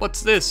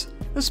 What's this?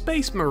 A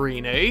Space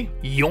Marine, eh?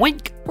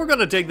 Yoink! We're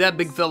gonna take that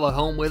big fella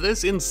home with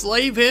us,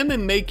 enslave him,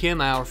 and make him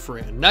our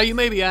friend. Now you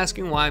may be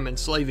asking why I'm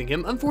enslaving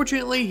him.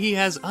 Unfortunately, he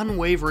has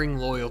unwavering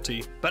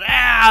loyalty. But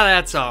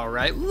that's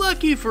alright.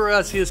 Lucky for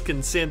us, his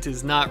consent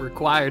is not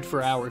required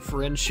for our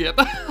friendship.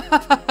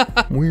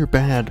 We're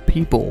bad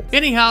people.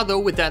 Anyhow, though,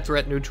 with that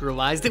threat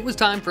neutralized, it was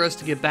time for us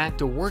to get back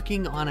to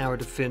working on our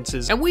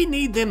defenses, and we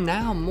need them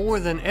now more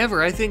than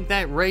ever. I think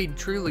that raid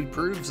truly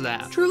proves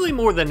that. Truly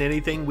more than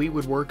anything, we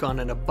would work on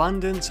an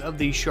abundance of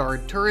these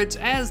shard turrets,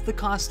 as the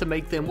cost to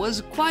make them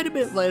was quite a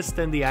bit less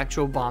than the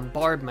actual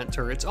bombardment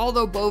turrets,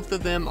 although both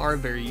of them are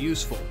very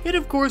useful. It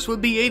of course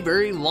would be a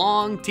very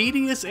long,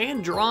 tedious,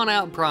 and drawn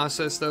out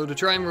process though to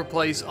try and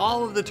replace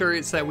all of the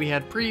turrets that we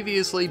had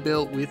previously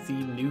built with the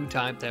new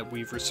type that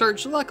we've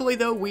researched. Luckily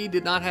though, we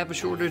did not have a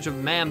shortage of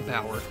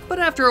manpower. But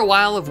after a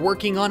while of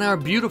working on our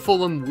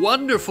beautiful and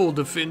wonderful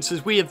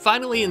defenses, we had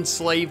finally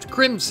enslaved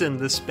Crimson,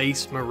 the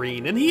Space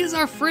Marine, and he is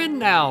our friend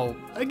now,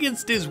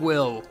 against his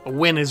will. A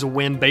win is a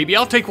win, baby.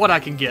 I'll take what I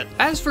can get.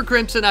 As for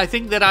Crimson, I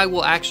think that I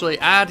will actually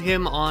add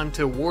him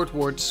onto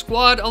Wartwort's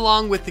squad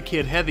along with the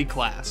Kid Heavy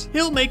class.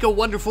 He'll make a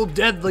wonderful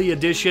deadly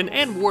addition,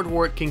 and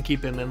Wartwort can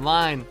keep him in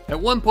line. At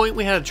one point,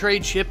 we had a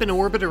trade ship in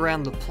orbit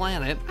around the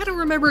planet. I don't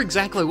remember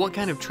exactly what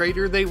kind of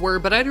trader they were,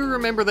 but I do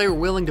remember they were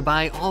willing to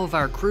buy all of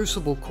our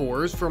Crucible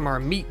cores from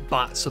our meat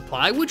bot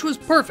supply, which was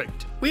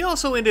perfect. We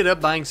also ended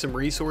up buying some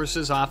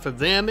resources off of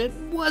them. It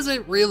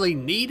wasn't really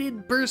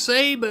needed per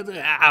se, but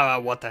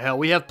what the hell,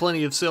 we have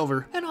plenty of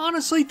silver. And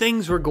honestly,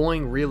 things were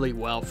going really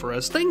well for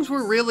us. Things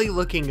were really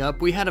looking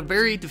up. We had a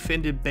very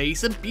defended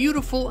base, a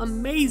beautiful,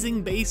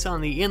 amazing base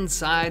on the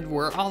inside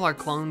where all our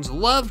clones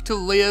love to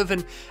live,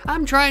 and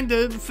I'm trying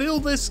to fill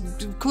this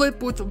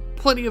clip with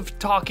plenty of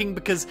talking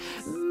because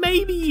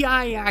maybe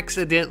I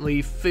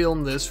accidentally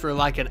filmed this for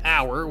like an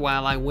hour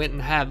while I went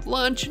and had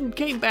lunch and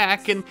came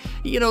back, and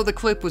you know, the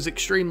clip was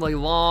extremely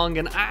long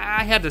and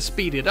I had to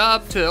speed it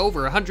up to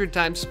over 100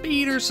 times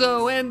speed or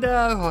so, and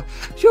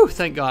phew,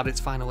 thank God it's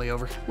finally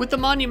over. With the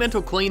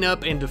monumental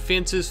cleanup and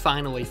defenses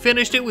finally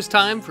finished, it was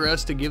time for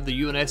us to give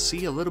the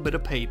UNSC a little bit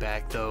of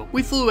payback though.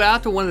 We flew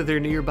out to one of their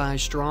nearby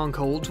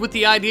strongholds with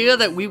the idea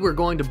that we were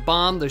going to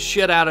bomb the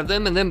shit out of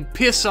them and then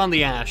piss on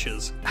the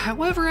ashes.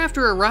 However,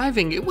 after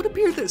arriving, it would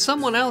appear that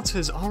someone else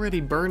has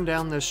already burned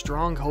down this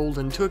stronghold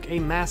and took a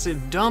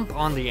massive dump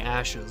on the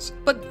ashes.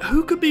 But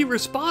who could be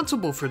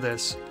responsible for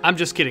this? I'm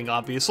just kidding,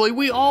 obviously.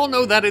 We all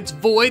know that it's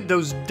Void,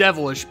 those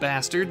devilish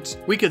bastards.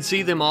 We could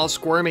see them all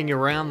squirming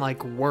around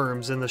like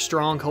worms in the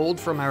stronghold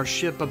from our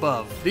ship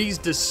above. These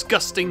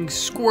disgusting,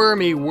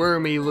 squirmy,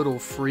 wormy little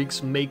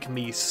freaks make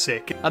me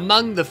sick.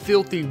 Among the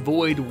filthy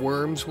Void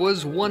worms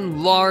was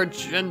one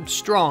large and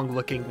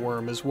strong-looking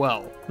worm as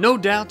well. No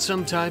doubt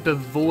some type of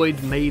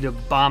Void-made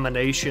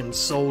abomination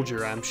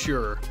soldier, I'm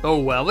sure. Oh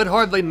well, it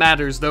hardly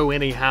matters though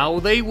anyhow.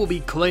 They will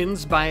be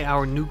cleansed by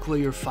our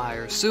nuclear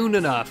fire soon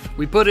enough.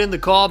 We put in the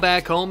call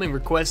back home and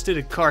requested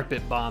a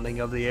carpet bombing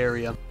of the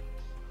area.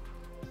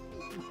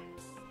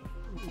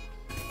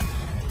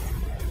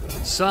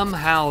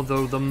 Somehow,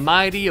 though, the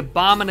mighty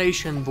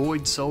abomination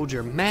Void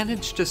Soldier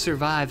managed to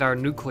survive our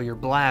nuclear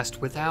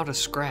blast without a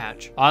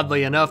scratch.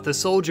 Oddly enough, the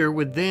soldier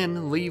would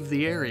then leave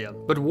the area.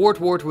 But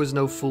Wartwort was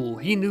no fool.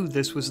 He knew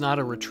this was not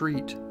a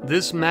retreat.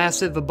 This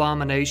massive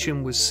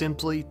abomination was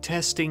simply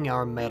testing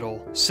our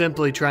mettle,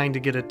 simply trying to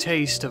get a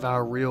taste of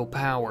our real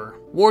power.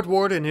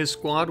 Wartwort and his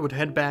squad would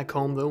head back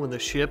home though in the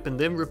ship and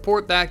then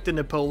report back to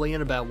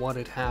Napoleon about what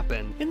had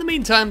happened. In the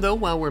meantime though,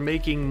 while we're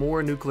making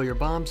more nuclear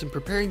bombs and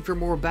preparing for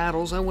more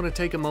battles, I want to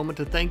take a moment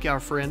to thank our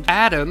friend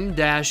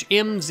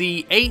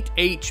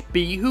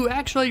Adam-MZ8HB, who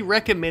actually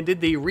recommended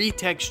the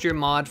retexture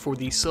mod for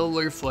the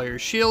solar flare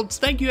shields.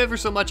 Thank you ever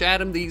so much,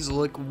 Adam. These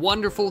look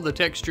wonderful. The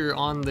texture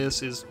on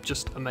this is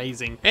just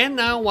amazing. And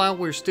now, while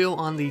we're still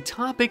on the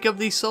topic of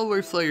the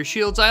solar flare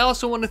shields, I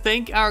also want to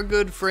thank our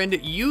good friend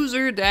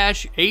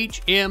User-HH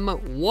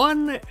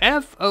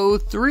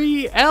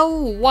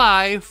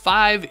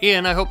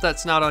HM1FO3LY5N, I hope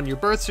that's not on your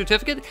birth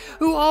certificate,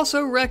 who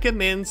also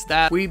recommends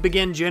that we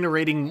begin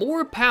generating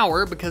more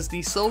power because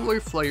the solar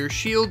flare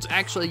shields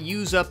actually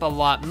use up a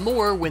lot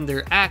more when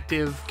they're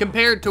active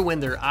compared to when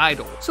they're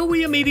idle. So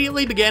we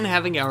immediately began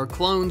having our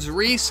clones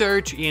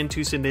research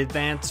into some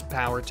advanced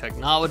power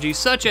technology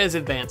such as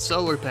advanced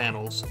solar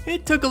panels.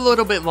 It took a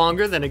little bit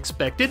longer than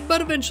expected,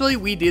 but eventually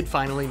we did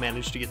finally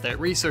manage to get that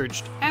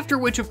researched. After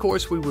which, of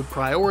course, we would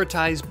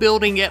prioritize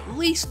building at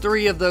least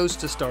 3 of those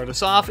to start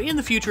us off. In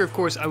the future, of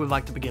course, I would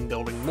like to begin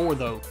building more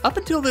though. Up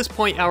until this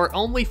point, our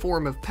only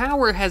form of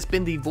power has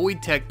been the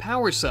Void Tech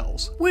power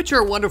cells, which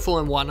are wonderful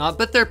and whatnot,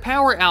 but their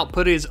power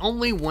output is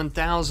only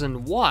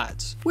 1000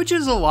 watts, which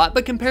is a lot,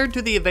 but compared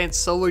to the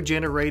advanced solar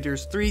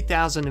generators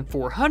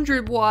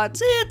 3400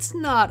 watts, it's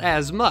not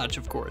as much,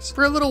 of course.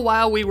 For a little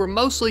while, we were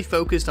mostly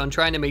focused on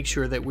trying to make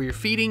sure that we're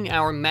feeding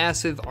our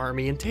massive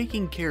army and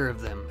taking care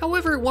of them.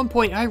 However, at one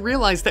point I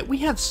realized that we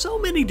have so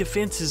many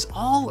defenses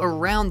all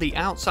around the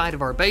outside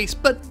of our base,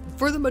 but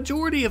for the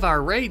majority of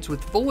our raids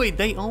with Void,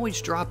 they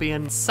always drop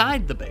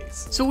inside the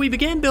base. So we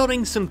began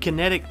building some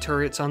kinetic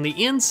turrets on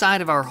the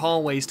inside of our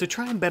hallways to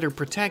try and better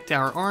protect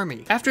our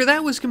army. After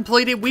that was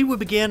completed, we would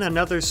begin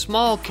another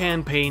small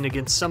campaign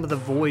against some of the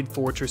Void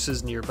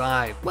fortresses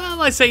nearby.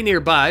 Well, I say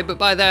nearby, but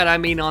by that I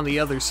mean on the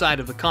other side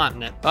of the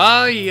continent.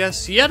 Ah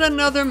yes, yet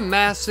another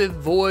massive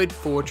Void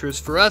fortress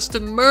for us to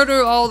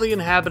murder all the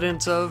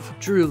inhabitants of.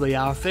 Truly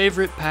our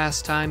favorite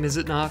pastime, is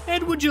it not?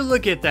 And would you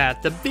look at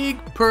that, the big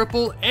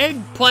purple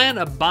eggplant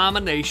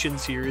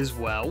abominations here as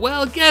well.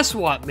 Well, guess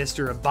what,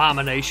 Mr.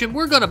 Abomination?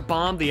 We're gonna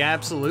bomb the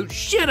absolute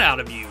shit out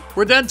of you.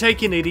 We're done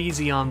taking it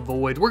easy on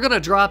Void. We're gonna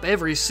drop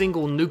every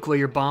single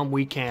nuclear bomb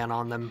we can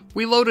on them.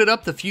 We loaded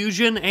up the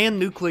fusion and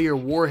nuclear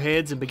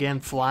warheads and began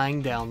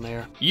flying down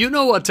there. You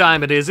know what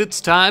time it is.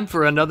 It's time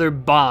for another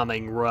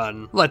bombing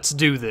run. Let's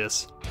do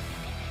this.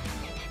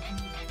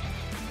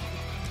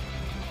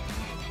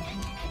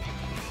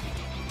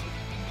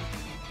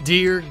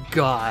 Dear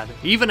God,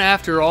 even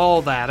after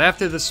all that,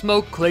 after the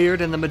smoke cleared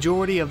and the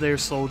majority of their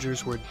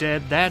soldiers were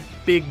dead, that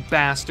big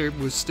bastard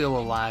was still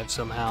alive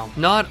somehow.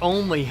 Not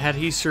only had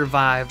he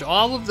survived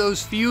all of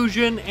those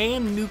fusion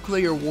and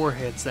nuclear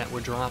warheads that were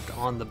dropped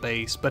on the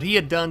base, but he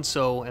had done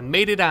so and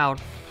made it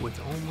out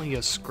with only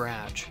a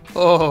scratch.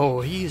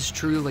 Oh, he is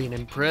truly an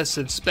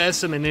impressive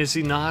specimen, is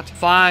he not?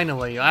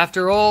 Finally,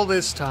 after all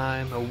this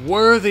time, a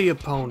worthy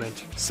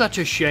opponent. Such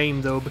a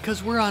shame though,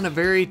 because we're on a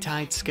very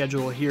tight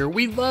schedule here.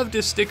 We love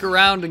to stick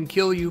around and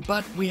kill you,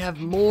 but we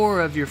have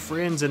more of your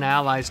friends and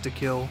allies to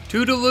kill.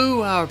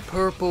 Toodaloo, our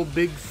purple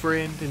big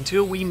friend,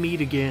 until we meet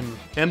again.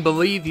 And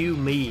believe you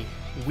me,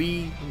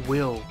 we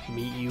will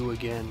meet you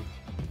again.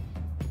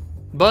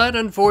 But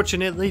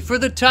unfortunately, for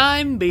the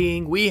time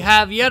being, we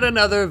have yet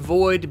another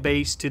Void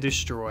base to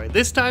destroy.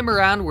 This time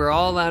around, we're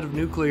all out of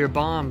nuclear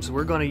bombs.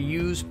 We're gonna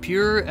use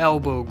pure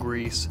elbow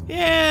grease.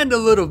 And a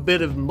little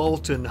bit of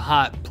molten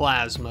hot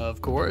plasma,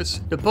 of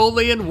course.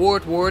 Napoleon,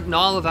 Wartward, and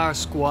all of our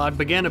squad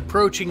began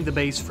approaching the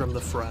base from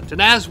the front.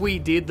 And as we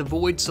did, the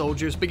Void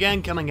soldiers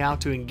began coming out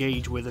to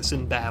engage with us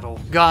in battle.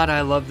 God, I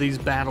love these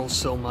battles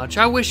so much.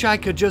 I wish I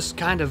could just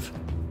kind of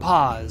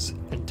pause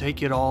and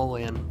take it all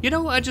in. You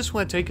know, I just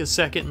want to take a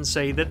second and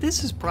say that this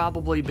has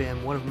probably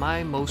been one of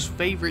my most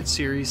favorite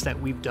series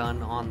that we've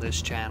done on this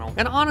channel.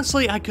 And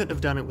honestly, I couldn't have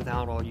done it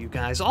without all you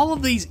guys. All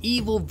of these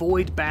evil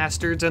Void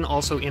bastards and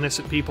also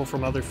innocent people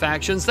from other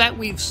factions that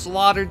we've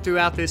slaughtered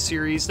throughout this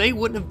series, they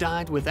wouldn't have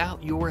died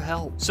without your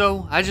help.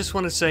 So I just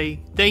want to say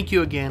thank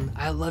you again.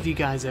 I love you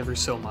guys ever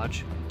so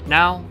much.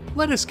 Now,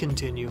 let us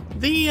continue.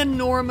 The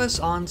enormous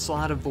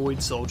onslaught of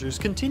Void soldiers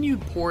continued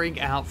pouring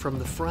out from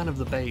the front of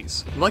the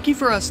base. Lucky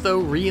for us though,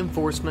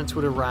 reinforcements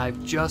would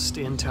arrive just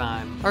in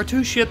time. Our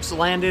 2 ships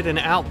landed and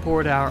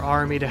outpoured our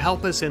army to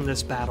help us in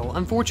this battle.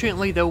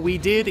 Unfortunately though, we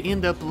did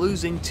end up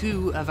losing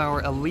 2 of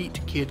our elite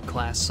Kid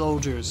class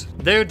soldiers.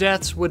 Their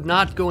deaths would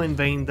not go in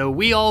vain though.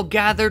 We all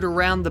gathered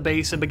around the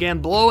base and began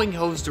blowing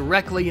hose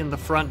directly in the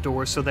front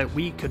door so that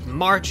we could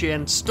march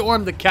in,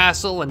 storm the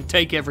castle, and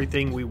take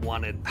everything we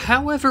wanted.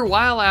 However,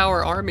 while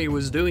our army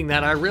was doing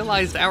that, I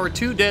realized our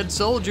 2 dead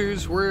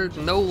soldiers were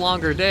no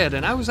longer dead,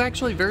 and I was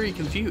actually very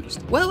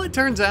confused. Well, it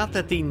turns out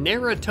that the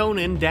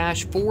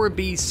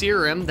Neratonin-4B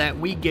serum that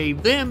we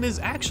gave them is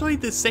actually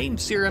the same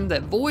serum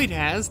that Void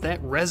has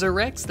that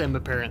resurrects them,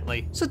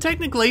 apparently. So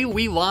technically,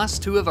 we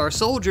lost 2 of our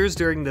soldiers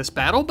during this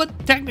battle,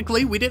 but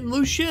technically we didn't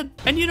lose shit.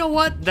 And you know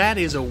what? That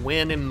is a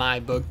win in my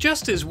book.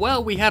 Just as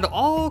well, we had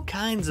all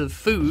kinds of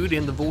food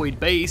in the Void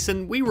base,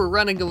 and we were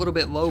running a little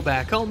bit low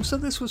back home, so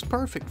this was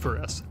perfect for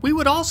us. We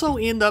would also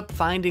end up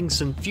finding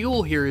some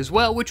fuel here as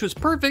well, which was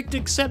perfect,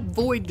 except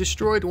Void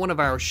destroyed one of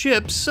our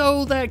ships,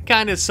 so that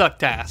kinda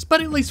sucked ass, but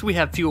at least we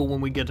have fuel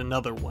when we get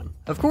another one.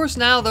 Of course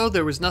now though,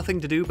 there was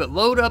nothing to do but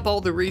load up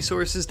all the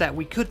resources that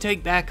we could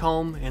take back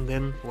home, and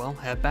then, well,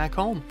 head back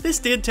home. This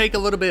did take a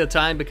little bit of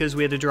time because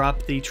we had to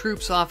drop the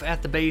troops off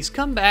at the base,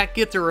 come back,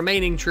 get the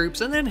remaining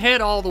troops, and then head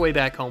all the way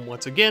back home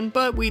once again,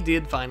 but we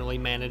did finally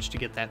manage to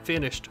get that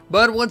finished.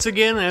 But once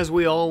again, as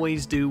we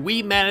always do,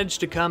 we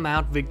managed to come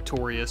out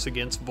victorious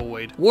against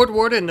Void.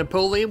 Warlord and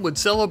Napoleon would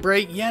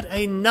celebrate yet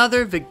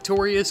another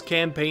victorious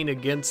campaign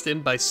against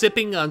him by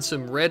sipping on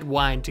some red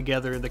wine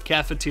together in the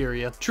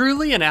cafeteria.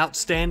 Truly an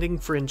outstanding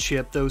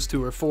friendship those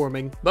two are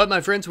forming. But my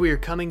friends, we are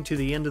coming to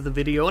the end of the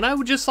video, and I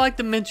would just like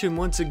to mention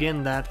once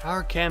again that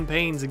our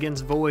campaigns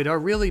against Void are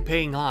really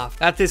paying off.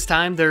 At this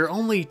time, there are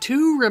only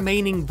 2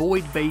 remaining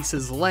Void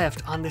bases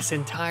left on this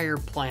entire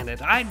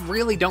planet. I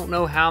really don't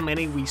know how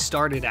many we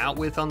started out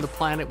with on the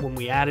planet when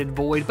we added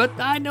Void, but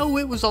I know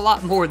it was a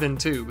lot more than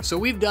 2, so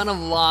we've done a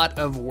lot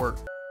of work.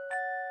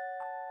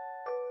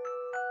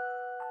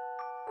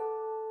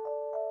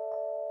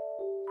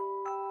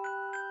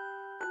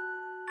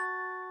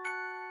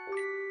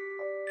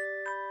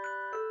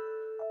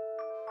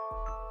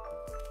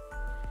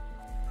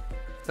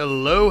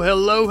 Hello,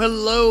 hello,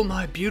 hello,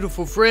 my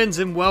beautiful friends,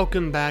 and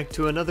welcome back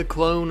to another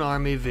Clone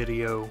Army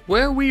video,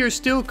 where we are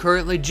still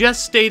currently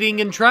gestating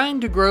and trying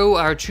to grow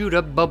our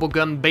chewed-up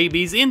bubblegum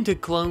babies into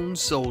clone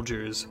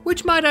soldiers,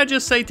 which might I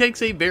just say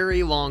takes a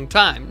very long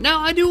time.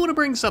 Now, I do want to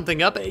bring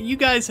something up. You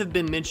guys have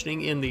been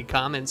mentioning in the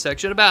comment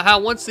section about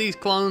how once these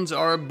clones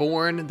are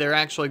born, they're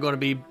actually going to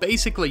be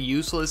basically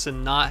useless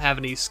and not have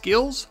any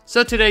skills.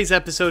 So today's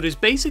episode is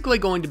basically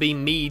going to be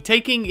me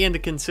taking into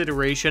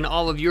consideration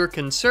all of your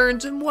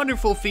concerns and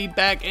wonderful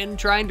feedback and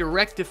trying to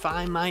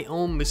rectify my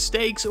own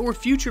mistakes or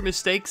future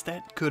mistakes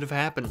that could have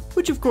happened.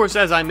 Which of course,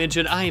 as I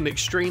mentioned, I am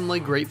extremely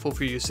grateful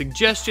for your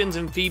suggestions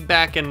and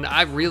feedback, and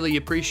I really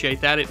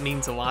appreciate that. It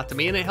means a lot to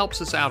me and it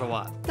helps us out a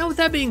lot. Now with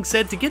that being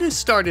said, to get us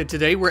started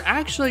today, we're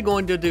actually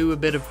going to do a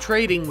bit of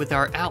trading with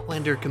our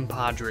Outlander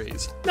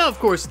compadres. Now of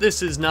course,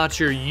 this is not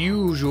your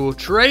usual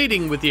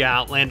trading with the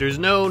Outlanders.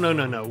 No.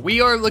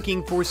 We are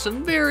looking for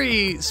some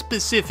very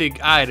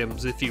specific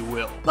items, if you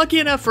will. Lucky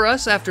enough for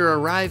us, after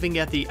arriving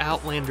at the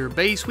Outlander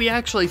base, we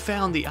actually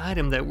found the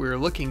item that we were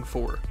looking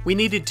for. We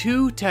needed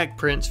 2 tech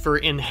prints for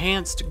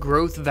enhanced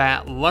growth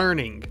vat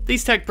learning.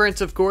 These tech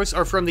prints, of course,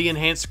 are from the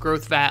enhanced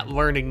growth vat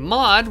learning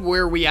mod,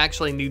 where we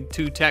actually need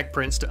 2 tech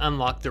prints to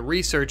unlock the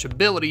research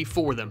ability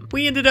for them.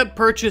 We ended up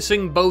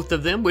purchasing both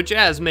of them, which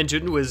as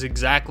mentioned was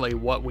exactly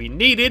what we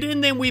needed,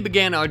 and then we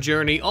began our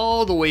journey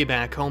all the way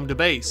back home to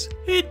base.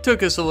 It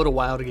took us a little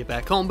while to get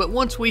back home, but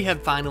once we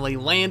had finally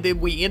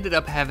landed, we ended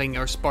up having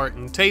our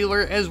Spartan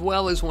Tailor as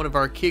well as one of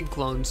our kid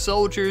clone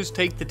soldiers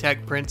take the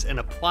tech prints and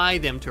apply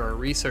them to our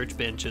research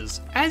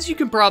benches. As you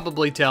can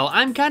probably tell,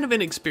 I'm kind of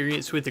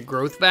inexperienced with the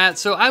growth vat,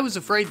 so I was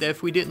afraid that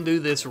if we didn't do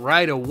this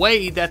right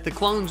away, that the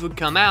clones would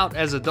come out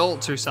as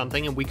adults or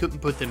something and we couldn't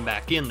put them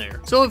back in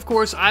there. So of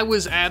course, I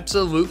was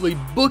absolutely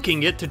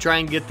booking it to try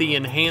and get the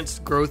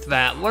enhanced growth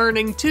vat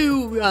learning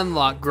to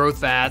unlock growth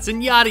vats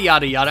and yada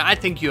yada yada. I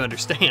think you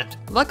understand.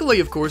 Luckily,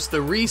 of course,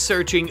 the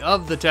researching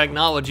of the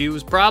technology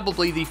was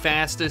probably the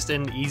fastest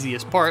and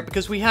easiest part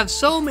because we have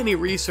so many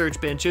research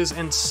benches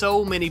and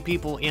so many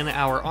people in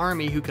our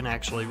army who can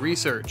actually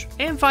research.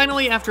 And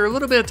finally, after a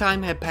little bit of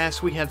time had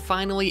passed, we have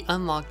finally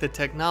unlocked the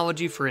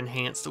technology for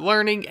enhanced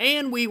learning,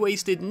 and we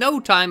wasted no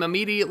time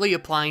immediately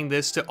applying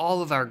this to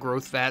all of our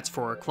growth vats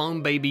for our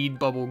clone baby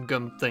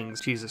bubblegum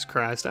things. Jesus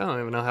Christ, I don't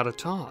even know how to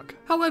talk.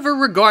 However,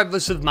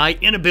 regardless of my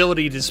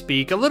inability to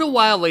speak, a little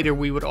while later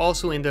we would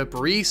also end up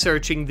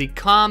researching the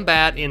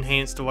combat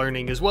enhanced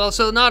learning as well,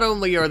 so not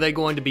only are they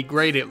going to be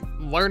great at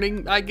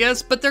learning, I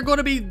guess, but they're going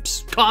to be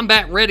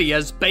combat ready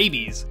as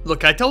babies.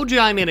 Look, I told you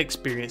I'm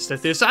inexperienced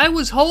at this. I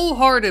was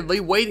wholeheartedly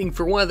waiting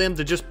for one of them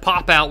to just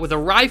pop out with a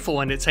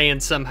rifle in its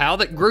hand somehow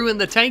that grew in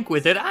the tank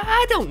with it.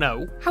 I don't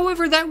know.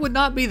 However, that would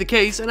not be the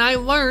case, and I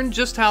learned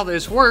just how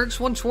this works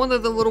once one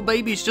of the little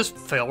babies just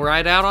fell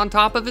right out on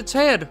top of its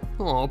head.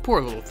 Oh,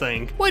 poor little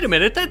thing. Wait a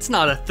minute, that's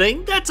not a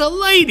thing. That's a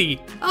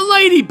lady. A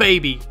lady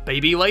baby.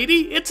 Baby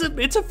lady? It's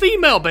a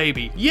female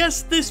baby.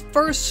 Yes, this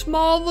first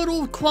small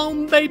little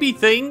clone baby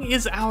thing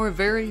is our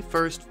very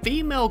first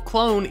female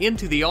clone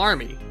into the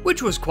army,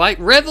 which was quite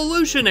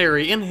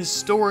revolutionary and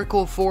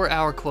historical for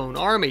our clone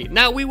army.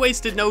 Now, we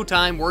wasted no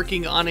time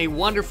working on a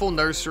wonderful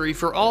nursery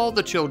for all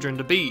the children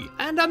to be.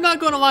 And I'm not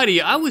gonna lie to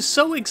you, I was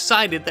so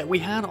excited that we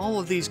had all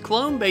of these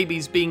clone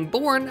babies being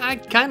born, I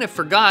kind of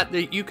forgot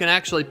that you can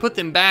actually put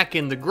them back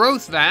in the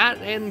growth vat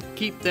and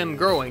keep them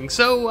growing,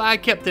 so I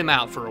kept them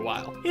out for a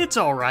while. It's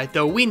alright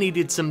though, we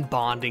needed some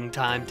bonding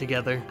time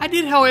together. I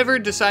did, however,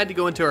 decide to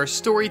go into our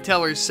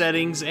storyteller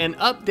settings and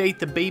update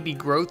the baby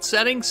growth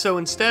settings, so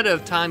instead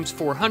of times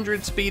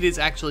 400 speed, it's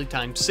actually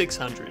times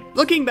 600.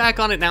 Looking back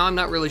on it now, I'm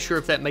not really sure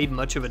if that made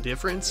much of a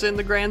difference in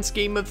the grand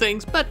scheme of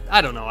things, but I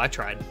don't know, I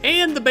tried.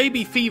 And the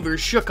baby fever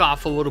shook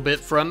off a little bit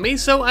from me,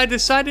 so I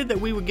decided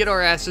that we would get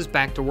our asses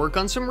back to work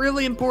on some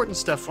really important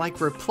stuff, like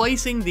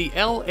replacing the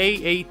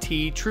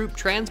LAAT troop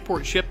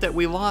transport ship that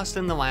we lost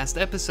in the last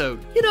episode.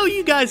 You know,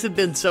 you guys have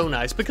been so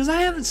nice, because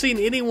I haven't seen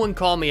anyone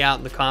call me out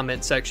in the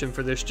comment section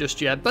for this just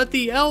yet, but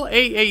the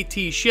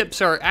LAAT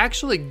ships are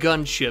actually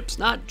gunships,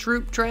 not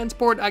troop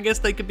transport. I guess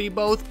they could be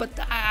both, but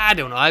I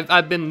don't know,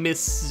 I've been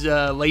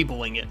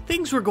mislabeling it.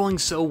 Things were going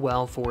so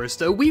well for us,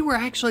 though. We were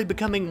actually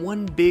becoming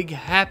one big,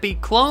 happy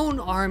clone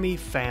army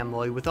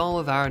family with all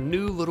of our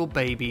new little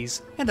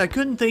babies, and I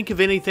couldn't think of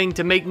anything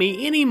to make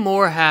me any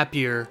more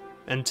happier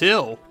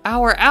until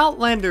our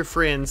Outlander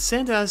friends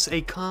sent us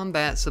a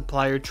combat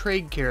supplier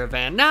trade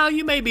caravan. Now,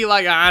 you may be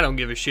like, I don't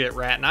give a shit,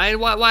 Rat Knight.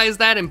 Why is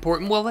that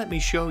important? Well, let me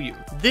show you.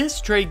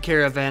 This trade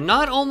caravan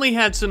not only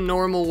had some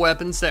normal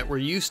weapons that we're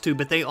used to,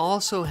 but they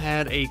also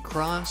had a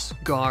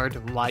cross-guard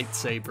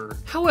lightsaber.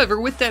 However,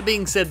 with that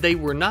being said, they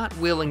were not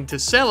willing to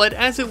sell it,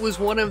 as it was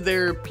one of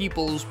their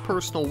people's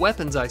personal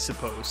weapons, I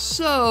suppose.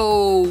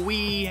 So,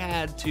 we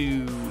had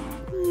to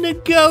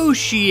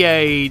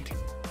negotiate.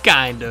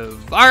 Kind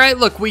of. Alright,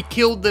 look, we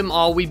killed them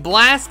all, we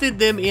blasted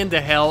them into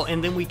hell,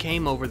 and then we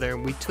came over there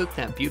and we took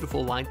that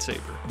beautiful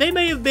lightsaber. They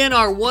may have been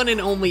our one and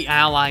only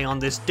ally on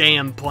this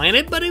damn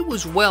planet, but it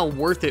was well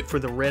worth it for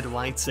the red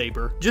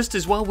lightsaber. Just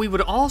as well, we would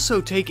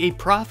also take a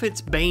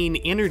Prophet's Bane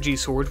energy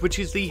sword, which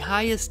is the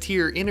highest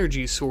tier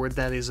energy sword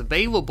that is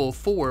available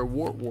for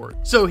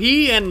RimWorld. So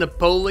he and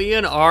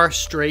Napoleon are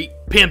straight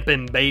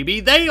pimpin', baby.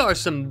 They are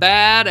some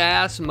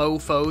badass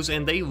mofos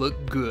and they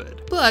look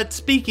good. But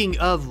speaking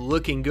of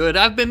looking good,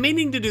 I've been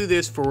meaning to do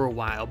this for a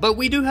while, but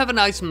we do have a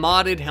nice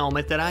modded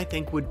helmet that I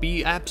think would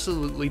be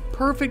absolutely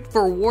perfect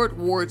for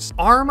Wart's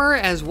armor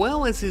as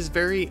well as his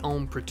very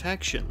own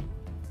protection.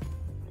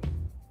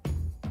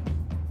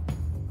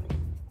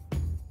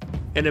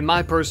 And in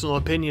my personal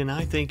opinion,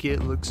 I think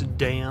it looks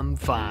damn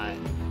fine.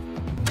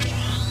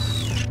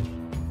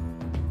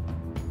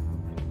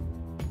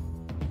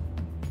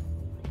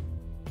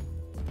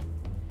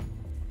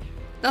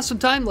 Now, some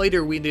time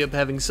later, we ended up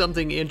having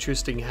something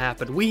interesting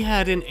happen. We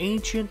had an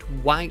ancient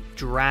white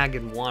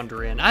dragon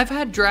wander in. I've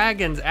had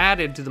dragons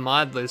added to the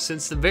mod list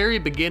since the very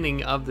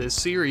beginning of this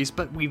series,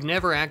 but we've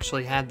never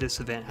actually had this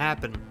event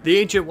happen. The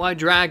ancient white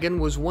dragon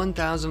was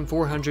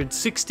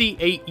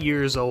 1,468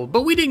 years old,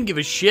 but we didn't give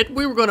a shit.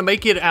 We were going to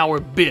make it our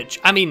bitch.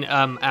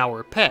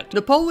 Our pet.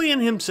 Napoleon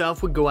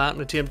himself would go out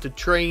and attempt to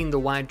train the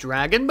white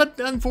dragon, but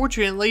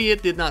unfortunately,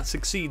 it did not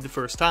succeed the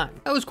first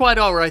time. That was quite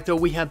alright, though.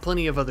 We had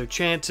plenty of other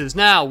chances.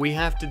 Now, we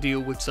have to deal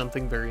with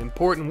something very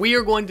important. We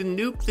are going to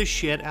nuke the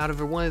shit out of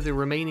one of the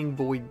remaining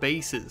void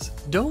bases.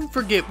 Don't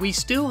forget, we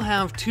still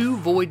have 2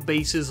 void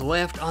bases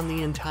left on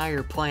the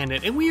entire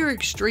planet, and we are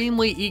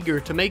extremely eager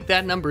to make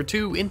that number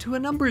 2 into a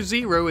number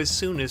 0 as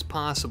soon as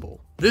possible.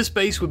 This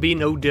base would be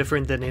no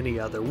different than any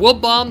other. We'll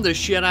bomb the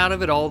shit out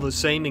of it all the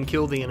same and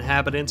kill the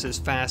inhabitants as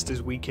fast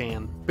as we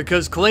can.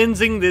 Because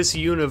cleansing this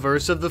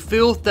universe of the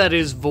filth that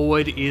is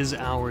void is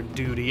our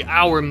duty,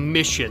 our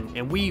mission,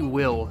 and we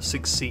will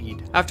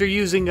succeed. After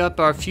using up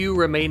our few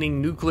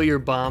remaining nuclear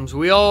bombs,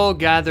 we all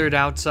gathered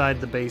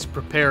outside the base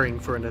preparing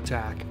for an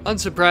attack.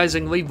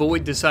 Unsurprisingly,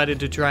 Void decided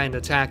to try and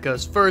attack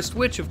us first,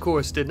 which of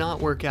course did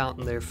not work out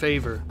in their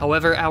favor.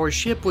 However, our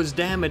ship was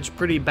damaged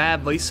pretty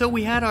badly, so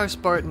we had our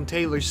Spartan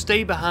tailors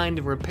stay behind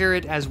and repair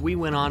it as we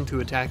went on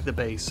to attack the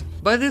base.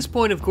 By this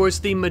point, of course,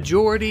 the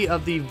majority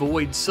of the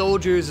Void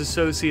soldiers,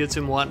 associates,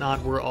 and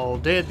whatnot were all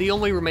dead. The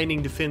only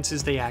remaining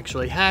defenses they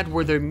actually had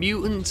were their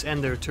mutants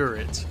and their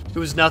turrets. It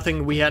was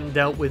nothing we hadn't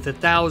dealt with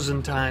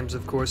 1,000 times,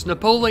 of course.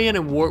 Napoleon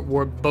and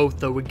Wartwar both,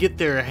 though, would get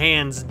their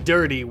hands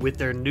dirty with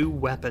their new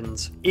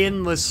weapons,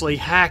 endlessly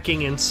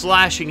hacking and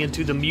slashing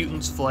into the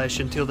mutants' flesh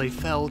until they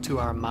fell to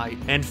our might.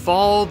 And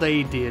fall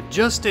they did,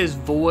 just as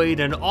Void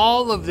and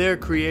all of their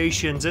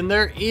creations and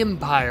their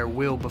empire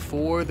will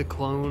before the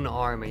clone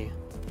army.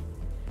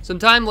 Some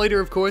time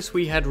later, of course,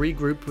 we had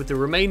regrouped with the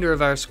remainder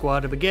of our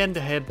squad and began to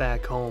head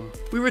back home.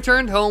 We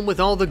returned home with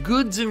all the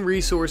goods and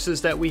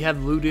resources that we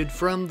had looted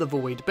from the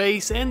Void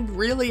base, and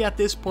really at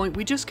this point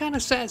we just kind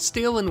of sat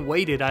still and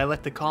waited. I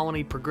let the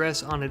colony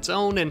progress on its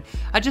own, and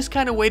I just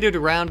kind of waited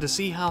around to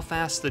see how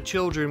fast the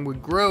children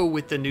would grow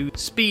with the new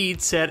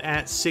speed set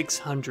at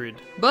 600.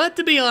 But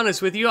to be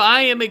honest with you,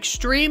 I am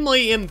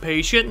extremely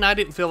impatient and I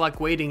didn't feel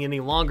like waiting any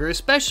longer,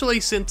 especially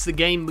since the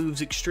game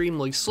moves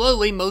extremely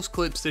slowly. Most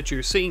clips that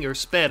you're seeing are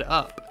sped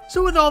up.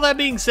 So with all that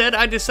being said,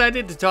 I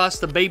decided to toss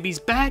the babies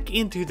back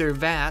into their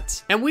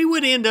vats, and we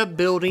would end up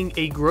building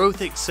a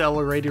growth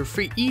accelerator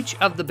for each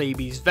of the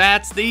babies'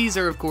 vats. These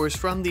are of course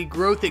from the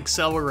growth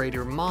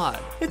accelerator mod.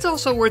 It's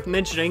also worth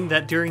mentioning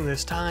that during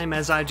this time,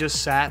 as I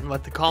just sat and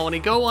let the colony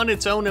go on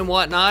its own and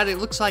whatnot, it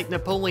looks like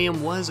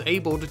Napoleon was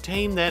able to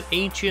tame that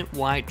ancient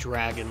white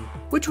dragon.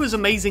 which was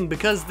amazing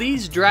because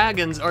these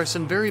dragons are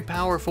some very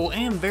powerful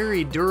and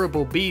very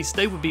durable beasts.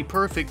 They would be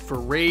perfect for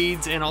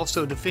raids and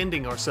also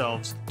defending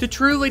ourselves. To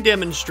truly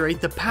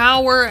demonstrate the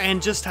power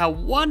and just how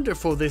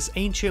wonderful this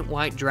ancient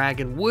white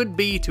dragon would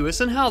be to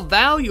us and how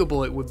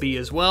valuable it would be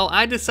as well,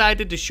 I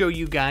decided to show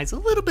you guys a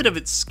little bit of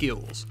its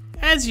skills.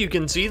 As you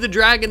can see, the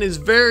dragon is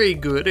very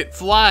good at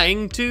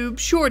flying to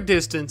short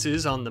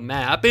distances on the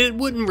map. It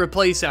wouldn't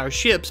replace our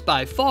ships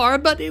by far,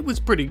 but it was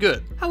pretty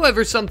good.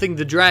 However, something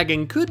the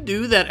dragon could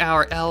do that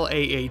our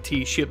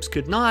LAAT ships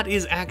could not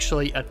is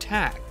actually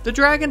attack. The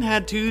dragon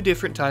had two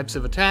different types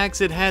of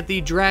attacks. It had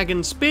the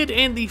dragon spit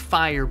and the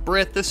fire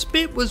breath. The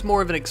spit was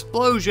more of an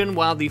explosion,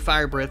 while the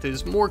fire breath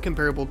is more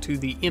comparable to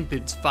the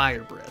Impid's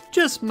fire breath.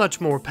 Just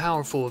much more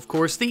powerful, of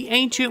course. The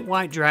ancient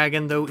white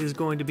dragon, though, is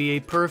going to be a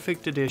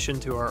perfect addition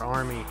to our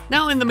army.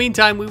 Now, in the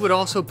meantime, we would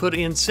also put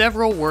in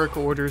several work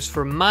orders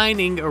for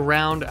mining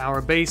around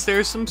our base.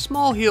 There's some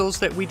small hills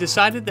that we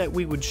decided that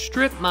we would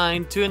strip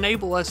mine to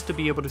enable us to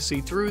be able to see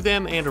through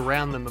them and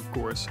around them, of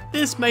course.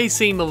 This may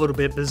seem a little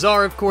bit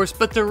bizarre, of course,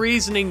 but the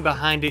reasoning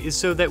behind it is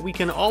so that we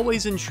can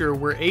always ensure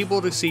we're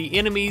able to see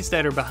enemies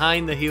that are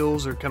behind the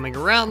hills or coming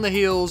around the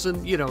hills,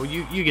 and you know,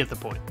 you get the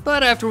point.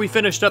 But after we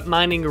finished up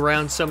mining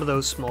around some of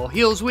those small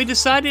hills, we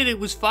decided it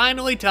was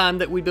finally time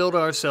that we build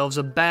ourselves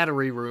a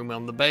battery room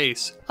on the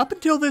base. Up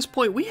until this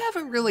point, we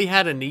haven't really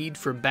had a need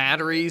for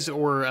batteries,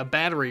 or a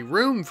battery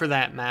room for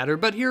that matter,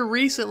 but here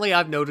recently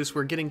I've noticed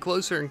we're getting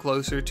closer and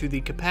closer to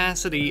the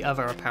capacity of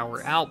our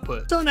power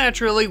output. So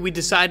naturally, we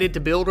decided to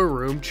build a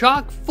room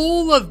chock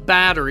full of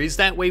batteries.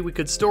 That way we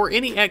could store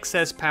any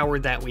excess power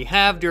that we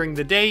have during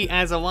the day,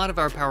 as a lot of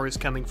our power is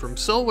coming from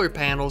solar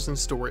panels, and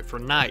store it for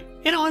night.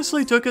 It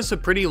honestly took us a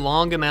pretty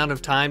long amount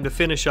of time to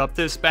finish up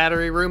this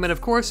battery room, and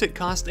of course it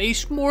cost a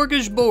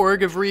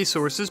smorgasbord of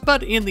resources,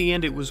 but in the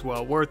end it was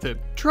well worth it.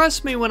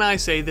 Trust me when I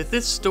say that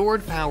this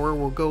stored power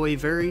will go a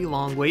very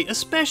long way,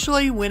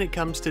 especially when it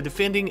comes to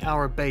defending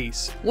our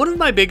base. One of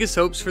my biggest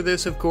hopes for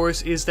this, of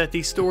course, is that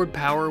the stored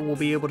power will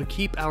be able to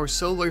keep our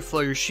solar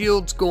flare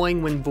shields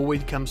going when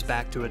Void comes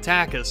back to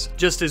attack us.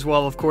 Just as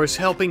well, of course,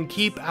 helping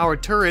keep our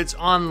turrets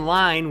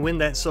online when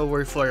that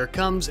solar flare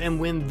comes and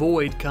when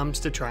Void comes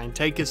to try and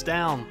take us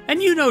down.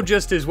 And you know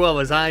just as well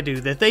as I do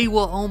that they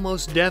will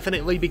almost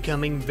definitely be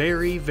coming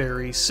very,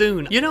 very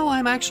soon. You know,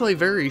 I'm actually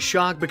very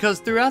shocked because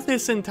throughout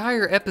this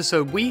entire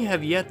episode, we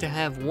have yet to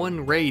have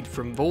one raid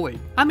from Void.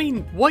 I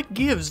mean, what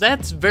gives?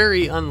 That's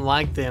very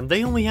unlike them.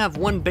 They only have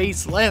one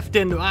base left,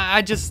 and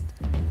I just...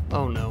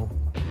 oh no.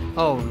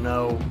 Oh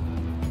no.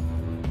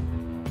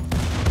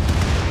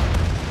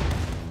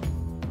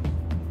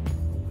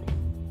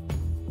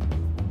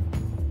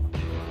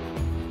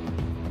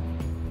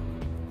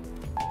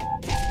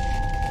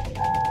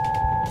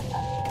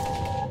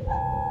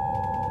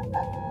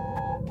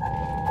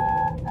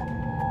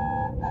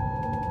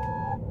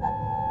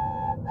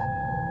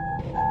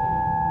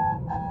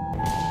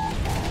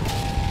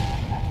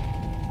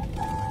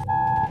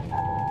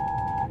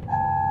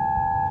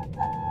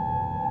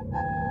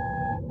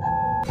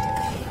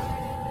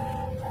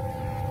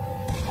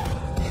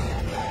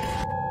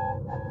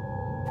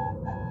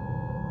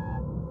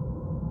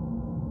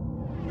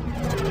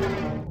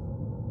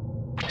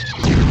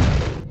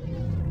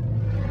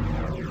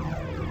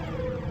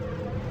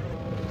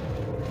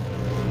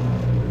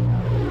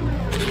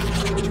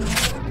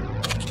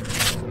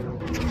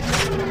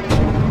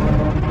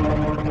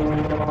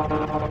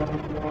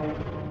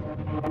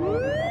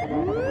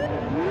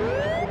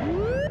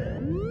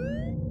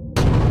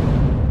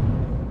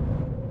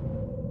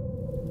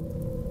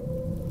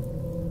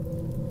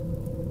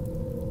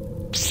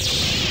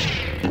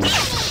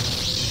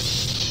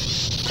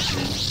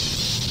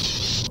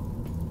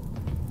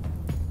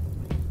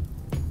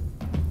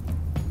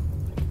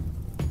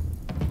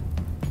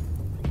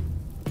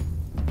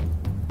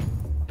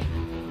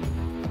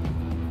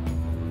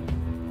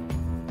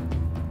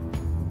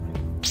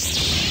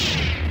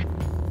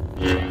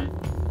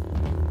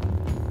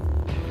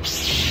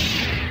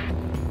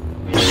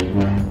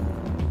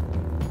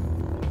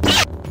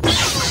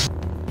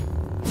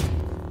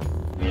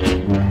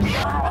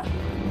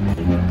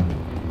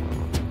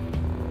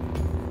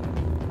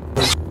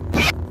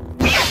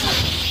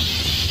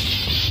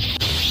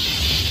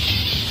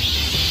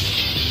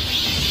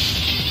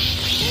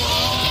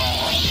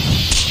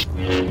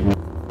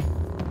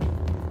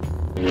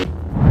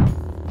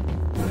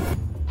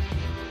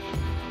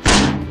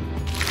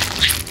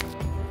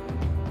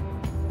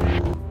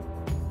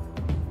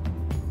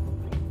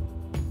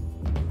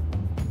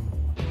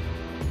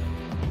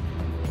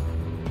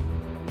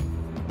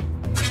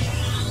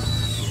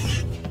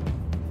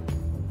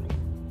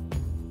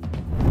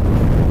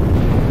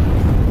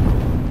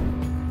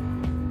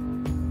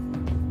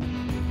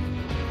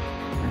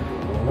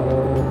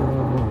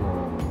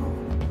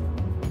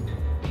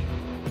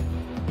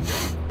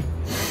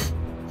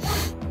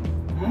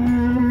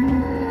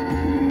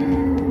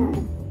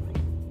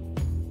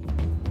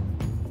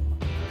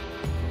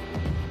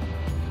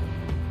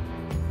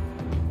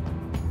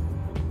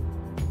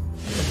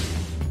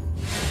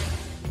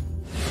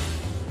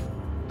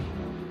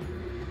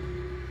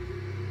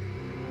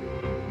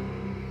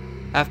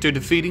 After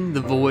defeating the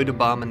Void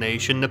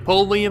Abomination,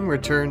 Napoleon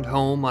returned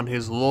home on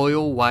his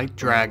loyal white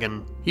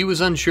dragon. He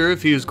was unsure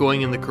if he was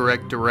going in the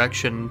correct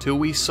direction until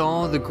we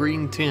saw the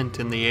green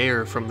tint in the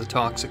air from the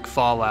toxic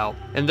fallout,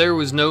 and there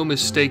was no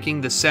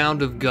mistaking the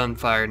sound of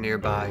gunfire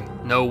nearby.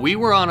 No, we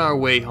were on our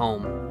way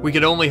home. We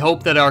could only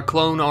hope that our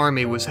clone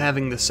army was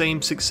having the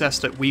same success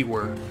that we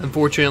were.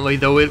 Unfortunately,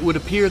 though, it would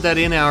appear that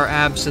in our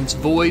absence,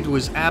 Void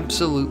was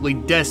absolutely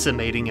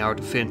decimating our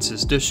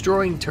defenses,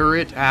 destroying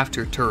turret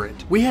after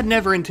turret. We had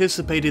never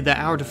anticipated that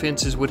our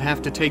defenses would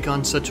have to take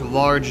on such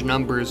large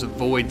numbers of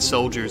Void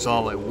soldiers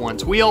all at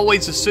once. We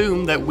always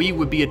assumed that we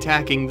would be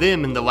attacking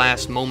them in the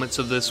last moments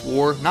of this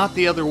war, not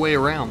the other way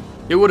around.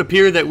 It would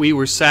appear that we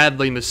were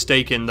sadly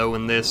mistaken though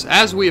in this.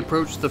 As we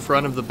approached the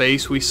front of the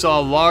base, we saw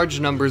large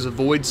numbers of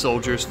Void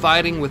soldiers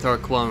fighting with our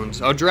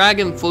clones. Our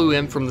dragon flew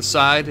in from the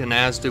side, and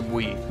as did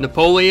we.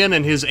 Napoleon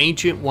and his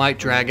ancient white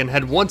dragon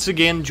had once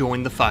again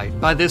joined the fight.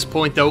 By this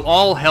point though,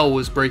 all hell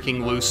was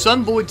breaking loose.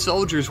 Some Void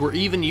soldiers were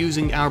even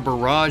using our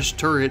barrage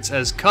turrets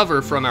as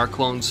cover from our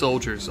clone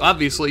soldiers.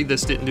 Obviously,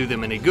 this didn't do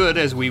them any good,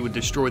 as we would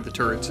destroy the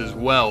turrets as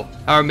well.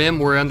 Our men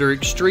were under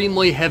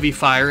extremely heavy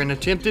fire and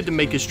attempted to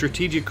make a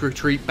strategic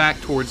retreat back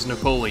towards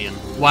Napoleon,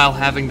 while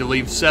having to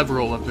leave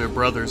several of their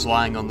brothers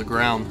lying on the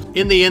ground.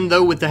 In the end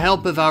though, with the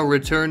help of our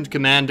returned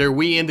commander,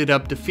 we ended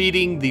up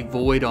defeating the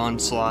Void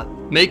onslaught.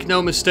 Make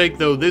no mistake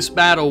though, this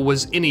battle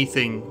was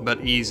anything but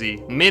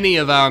easy. Many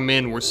of our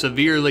men were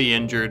severely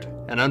injured,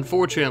 and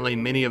unfortunately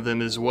many of them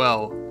as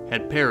well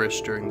had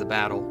perished during the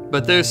battle.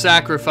 But their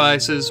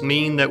sacrifices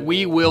mean that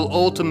we will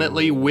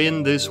ultimately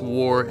win this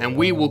war, and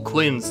we will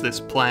cleanse this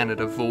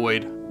planet of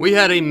Void. We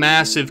had a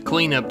massive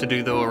cleanup to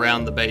do though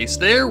around the base.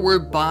 There were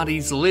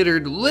bodies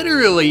littered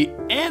literally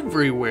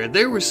everywhere.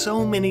 There were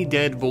so many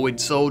dead Void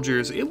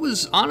soldiers, it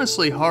was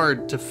honestly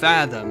hard to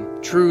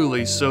fathom.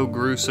 Truly so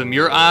gruesome.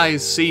 Your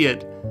eyes see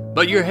it,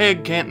 but your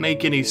head can't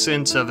make any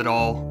sense of it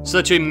all.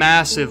 Such a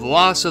massive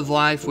loss of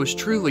life was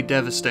truly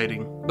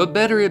devastating. But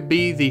better it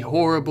be the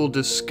horrible,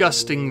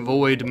 disgusting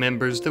Void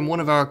members than one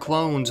of our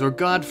clones, or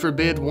God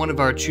forbid one of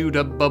our chewed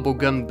up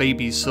bubblegum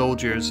baby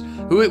soldiers,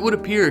 who it would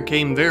appear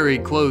came very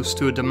close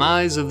to a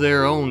demise of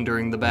their own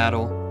during the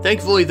battle.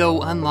 Thankfully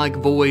though, unlike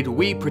Void,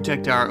 we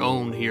protect our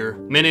own here.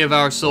 Many of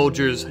our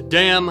soldiers,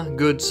 damn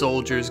good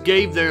soldiers,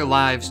 gave their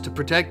lives to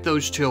protect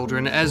those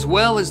children, as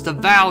well as the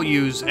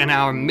values and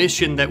our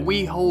mission that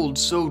we hold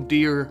so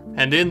dear.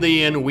 And in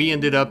the end, we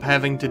ended up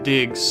having to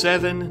dig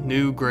 7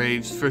 new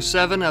graves for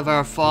 7 of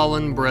our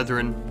fallen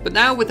brethren. But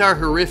now with our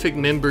horrific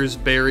members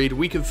buried,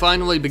 we could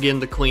finally begin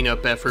the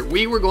cleanup effort.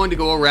 We were going to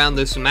go around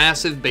this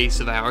massive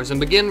base of ours and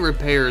begin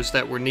repairs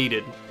that were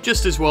needed.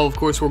 Just as well, of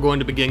course, we're going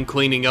to begin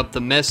cleaning up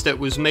the mess that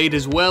was made,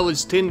 as well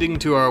as tending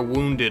to our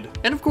wounded.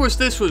 And of course,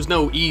 this was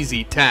no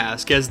easy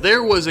task, as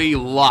there was a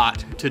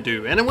lot to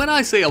do. And when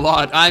I say a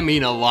lot, I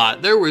mean a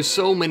lot. There were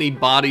so many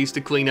bodies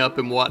to clean up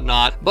and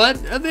whatnot, but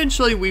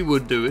eventually we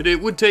would do it.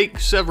 It would take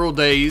several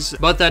days,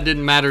 but that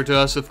didn't matter to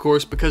us, of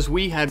course, because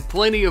we had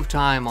plenty of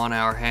time on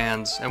our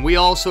hands, and we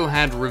also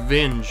had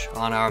revenge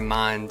on our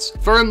minds,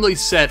 firmly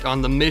set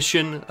on the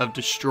mission of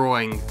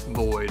destroying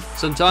Void.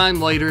 Sometime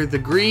later, the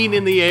green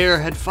in the air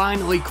had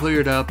finally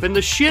cleared up, and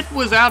the shit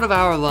was out of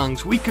our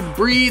lungs. We could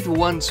breathe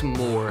once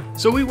more.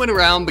 So we went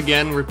around,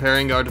 began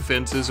repairing our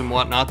defenses and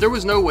whatnot. There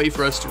was no way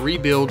for us to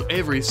rebuild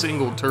every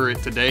single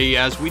turret today,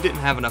 as we didn't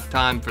have enough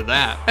time for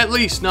that. At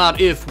least not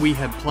if we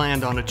had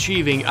planned on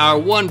achieving our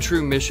one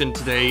true mission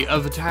today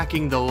of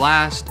attacking the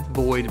last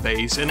Void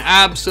base and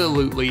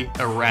absolutely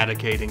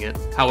eradicating it.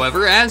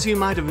 However, as you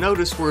might have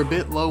noticed, we're a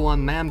bit low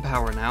on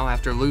manpower now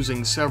after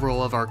losing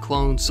several of our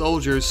clone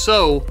soldiers,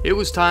 so it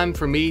was time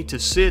for me to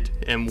sit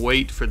and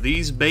wait for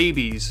these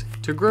babies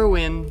to grow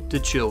into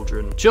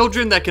children.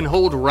 Children that can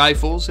hold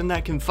rifles and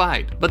that can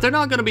fight. But they're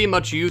not going to be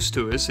much use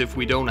to us if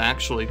we don't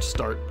actually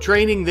start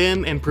training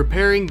them and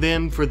preparing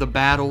them for the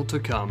battle to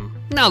come.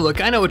 Now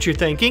look, I know what you're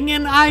thinking,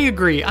 and I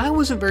agree. I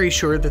wasn't very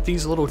sure that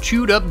these little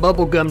chewed up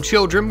bubblegum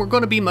children were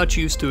going to be much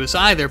use to us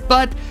either,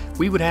 but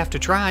we would have to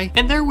try.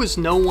 And there was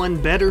no one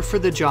better for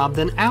the job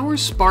than our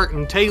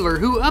Spartan Taylor,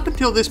 who up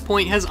until this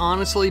point has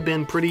honestly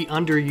been pretty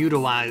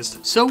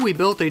underutilized. So we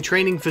built a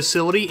training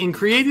facility and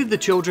created the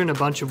children a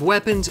bunch of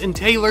weapons, and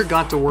Taylor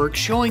got to work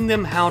showing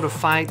them how to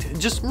fight,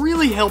 just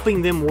really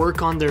helping them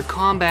work on their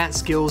combat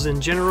skills in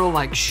general,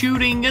 like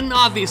shooting and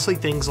obviously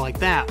things like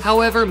that.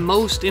 However,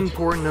 most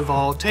important of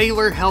all,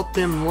 Taylor helped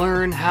them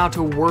learn how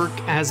to work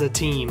as a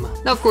team.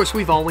 Now, of course,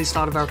 we've always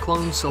thought of our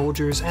clone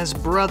soldiers as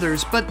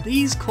brothers, but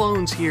these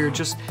clones here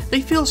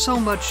they feel so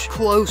much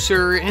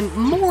closer and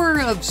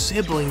more of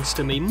siblings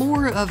to me,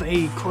 more of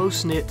a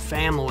close-knit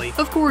family.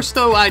 Of course,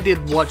 though, I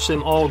did watch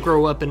them all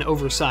grow up in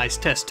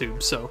oversized test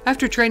tubes, so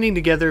after training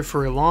together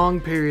for a long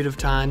period of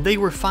time, they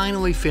were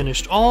finally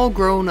finished, all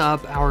grown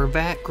up. Our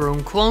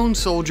vat-grown clone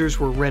soldiers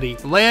were ready,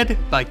 led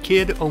by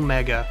Kid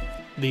Omega,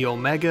 the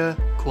Omega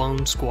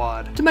clone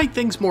squad. To make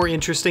things more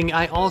interesting,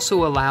 I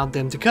also allowed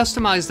them to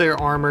customize their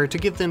armor to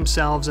give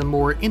themselves a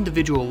more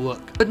individual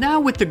look. But now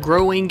with the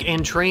growing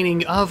and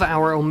training of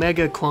our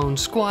Omega clone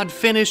squad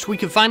finished, we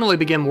can finally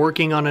begin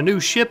working on a new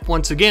ship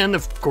once again.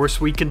 Of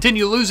course, we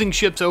continue losing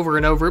ships over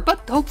and over,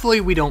 but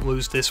hopefully we don't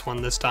lose this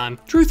one this time.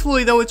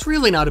 Truthfully though, it's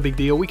really not a big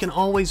deal. We can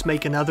always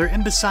make another,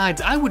 and besides,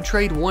 I would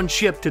trade one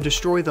ship to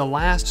destroy the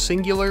last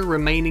singular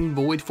remaining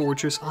void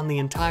fortress on the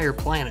entire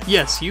planet.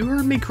 Yes, you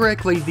heard me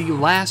correctly, the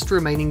last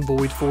remaining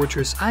void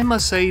fortress. I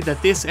must say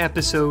that this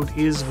episode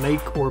is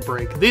make or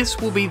break. This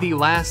will be the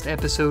last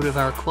episode of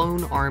our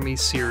Clone Army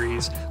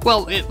series.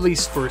 Well, at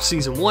least for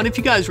season 1. If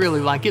you guys really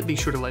like it, be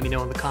sure to let me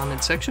know in the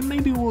comment section.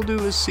 Maybe we'll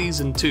do a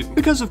season 2.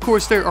 Because of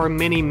course there are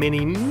many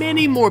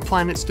more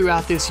planets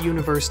throughout this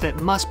universe that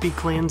must be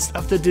cleansed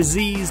of the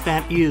disease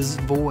that is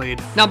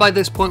void. Now by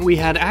this point we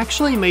had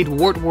actually made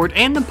Wartward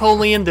and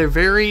Napoleon their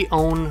very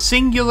own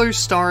singular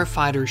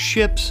starfighter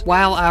ships,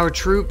 while our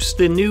troops,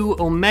 the new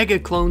Omega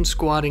clone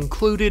squad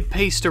included,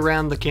 paced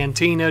around the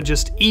cantina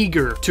just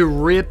eager to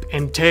rip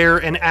and tear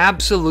and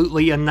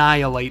absolutely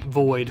annihilate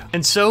void.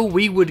 And so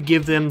we would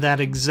give them that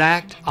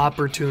exact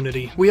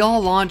opportunity. We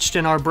all launched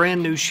in our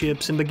brand new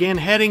ships and began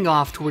heading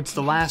off towards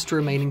the last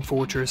remaining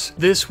fortress.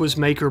 This was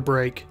make or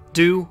break,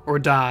 do or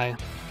die.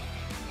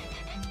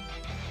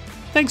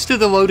 Thanks to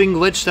the loading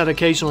glitch that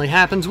occasionally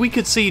happens, we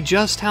could see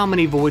just how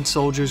many void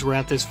soldiers were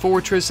at this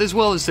fortress, as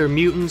well as their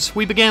mutants.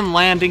 We began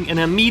landing and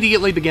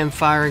immediately began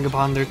firing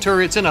upon their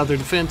turrets and other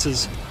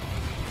defenses.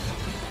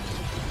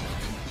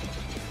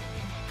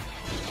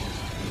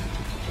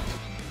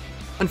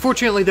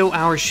 Unfortunately though,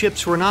 our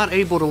ships were not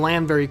able to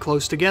land very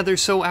close together,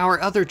 so our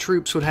other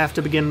troops would have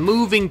to begin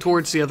moving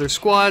towards the other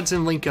squads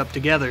and link up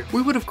together.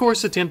 We would of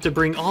course attempt to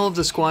bring all of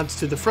the squads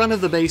to the front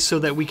of the base so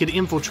that we could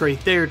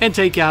infiltrate there and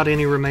take out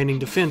any remaining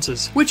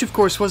defenses. Which of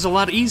course was a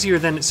lot easier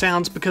than it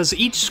sounds, because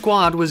each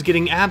squad was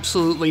getting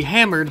absolutely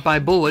hammered by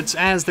bullets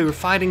as they were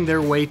fighting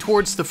their way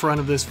towards the front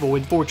of this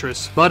void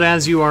fortress. But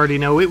as you already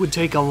know, it would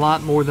take a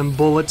lot more than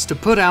bullets to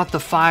put out the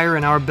fire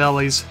in our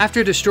bellies.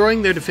 After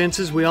destroying their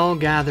defenses, we all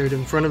gathered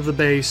in front of the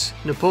base.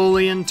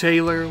 Napoleon,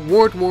 Taylor,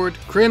 Wartward,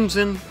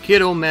 Crimson,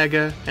 Kid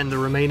Omega, and the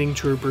remaining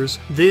troopers.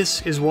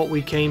 This is what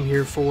we came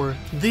here for.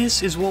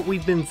 This is what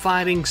we've been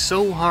fighting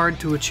so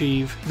hard to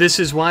achieve. This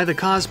is why the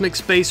Cosmic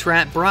Space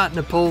Rat brought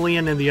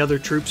Napoleon and the other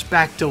troops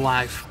back to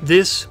life.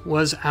 This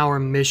was our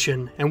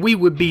mission, and we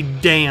would be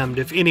damned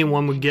if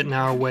anyone would get in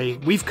our way.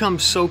 We've come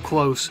so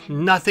close.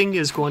 Nothing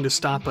is going to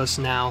stop us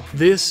now.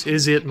 This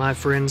is it, my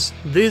friends.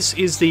 This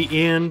is the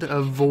end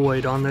of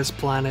void on this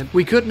planet.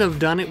 We couldn't have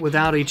done it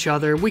without each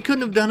other. We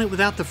couldn't have done it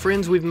without the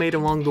friends we've made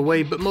along the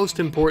way, but most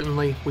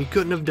importantly, we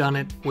couldn't have done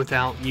it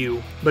without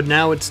you. But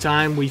now it's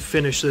time we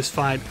finish this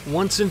fight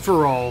once and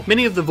for all.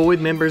 Many of the Void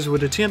members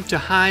would attempt to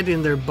hide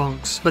in their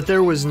bunks, but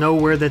there was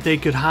nowhere that they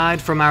could hide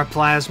from our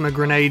plasma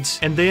grenades,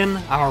 and then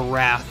our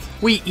wrath.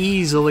 We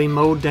easily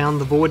mowed down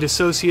the Void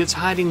Associates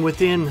hiding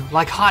within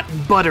like hot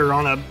butter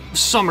on a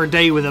summer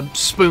day with a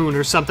spoon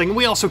or something.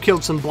 We also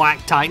killed some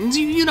Black Titans.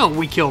 You know,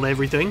 we killed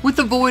everything. With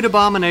the Void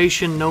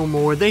Abomination no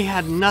more, they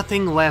had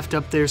nothing left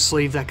up their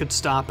sleeve that could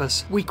stop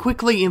us. We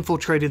quickly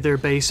infiltrated their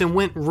base and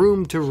went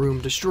room to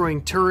room,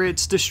 destroying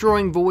turrets,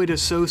 destroying Void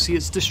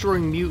Associates,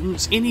 destroying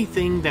mutants,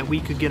 anything that we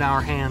could get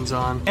our hands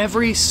on.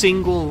 Every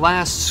single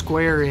last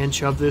square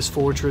inch of this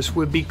fortress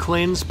would be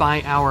cleansed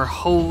by our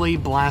holy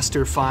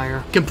blaster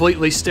fire.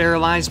 Completely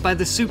sterilized by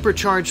the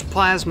supercharged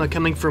plasma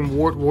coming from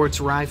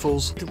Wartward's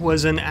rifles. It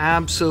was an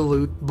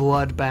absolute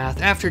bloodbath.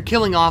 After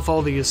killing off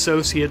all the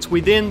associates,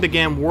 we then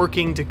began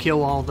working to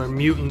kill all the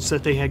mutants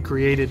that they had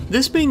created.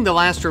 This being the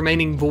last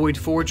remaining void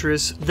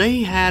fortress,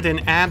 they had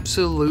an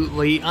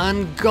absolutely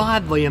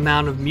ungodly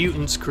amount of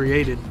mutants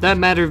created. That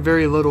mattered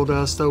very little to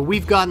us though.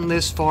 We've gotten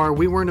this far,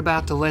 we weren't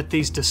about to let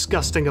these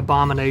disgusting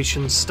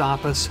abominations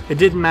stop us. It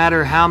didn't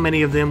matter how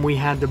many of them we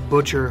had to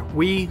butcher,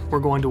 we were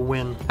going to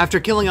win. After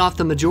killing off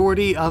the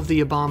majority of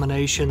the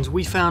abominations,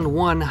 we found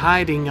one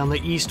hiding on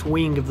the east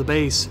wing of the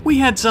base. We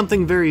had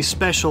something very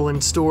special in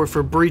store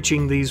for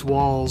breaching these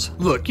walls.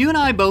 Look, you and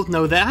I both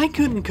know that I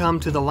couldn't come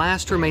to the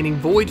last remaining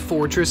void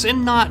fortress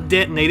and not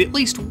detonate at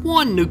least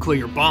one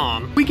nuclear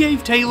bomb. We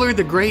gave Taylor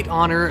the great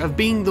honor of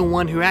being the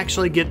one who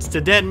actually gets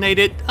to detonate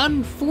it.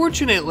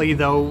 Unfortunately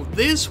though,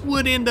 this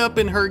would end up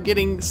in her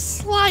getting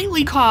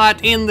slightly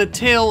caught in the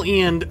tail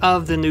end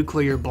of the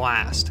nuclear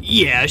blast.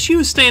 Yeah, she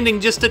was standing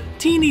just a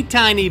teeny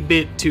tiny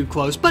bit too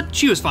close, but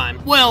she was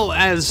fine. Well,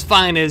 as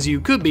fine as you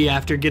could be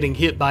after getting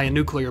hit by a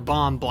nuclear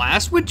bomb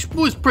blast, which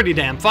was pretty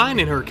damn fine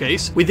in her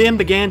case. We then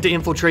began to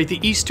infiltrate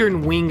the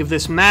eastern wing of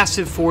this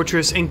massive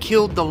fortress and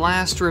killed the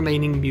last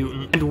remaining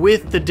mutant. And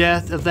with the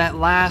death of that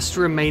last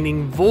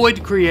remaining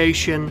void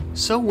creation,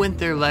 so went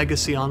their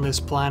legacy on this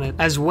planet,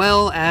 as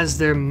well as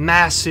their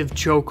massive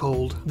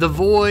chokehold. The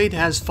void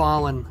has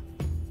fallen,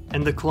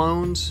 and the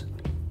clones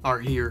are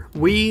here.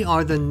 We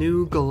are the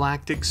new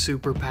galactic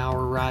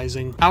superpower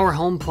rising. Our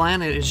home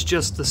planet is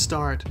just the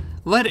start.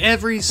 Let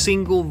every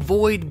single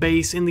void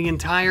base in the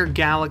entire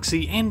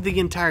galaxy and the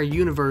entire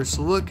universe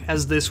look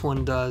as this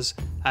one does.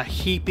 a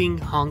heaping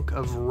hunk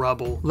of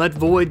rubble. Let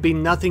Void be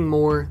nothing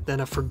more than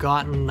a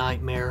forgotten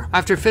nightmare.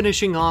 After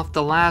finishing off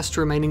the last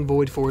remaining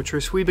Void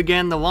Fortress, we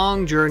began the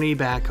long journey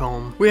back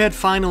home. We had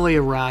finally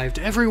arrived.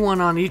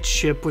 Everyone on each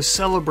ship was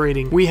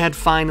celebrating. We had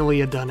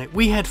finally done it.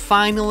 We had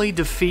finally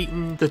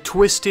defeated the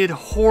twisted,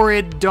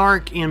 horrid,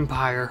 dark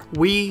empire.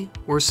 We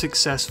were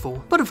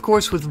successful. But of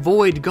course, with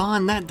Void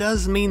gone, that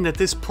does mean that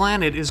this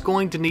planet is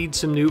going to need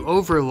some new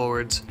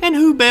overlords. And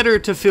who better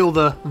to fill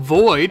the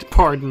void,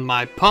 pardon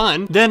my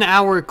pun, than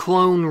our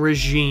clone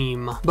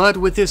regime. But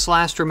with this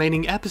last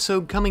remaining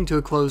episode coming to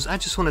a close, I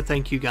just want to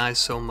thank you guys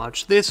so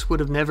much. This would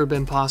have never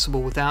been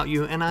possible without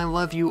you, and I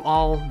love you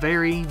all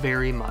very,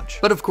 very much.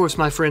 But of course,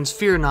 my friends,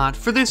 fear not,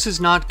 for this is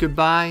not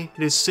goodbye.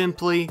 It is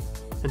simply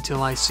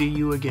until I see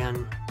you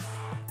again.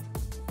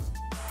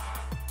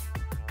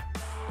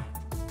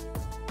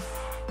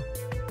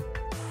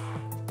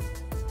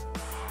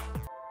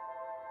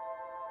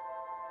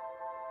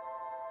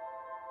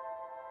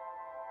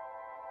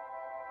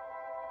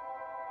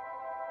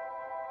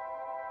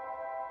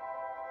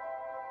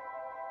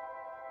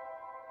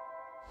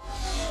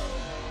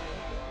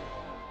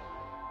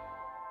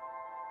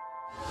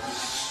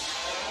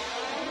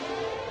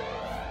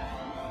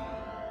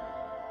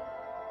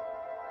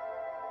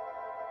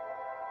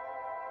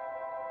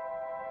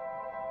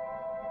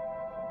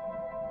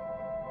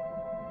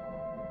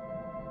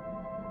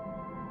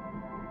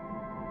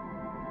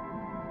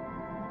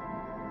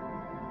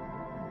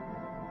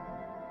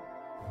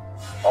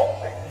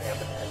 All six camp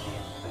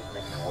attendees, please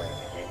make your way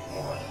to Gate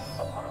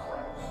 1 upon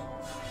arrival.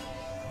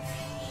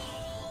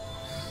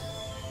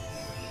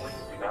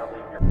 Please do not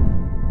leave your...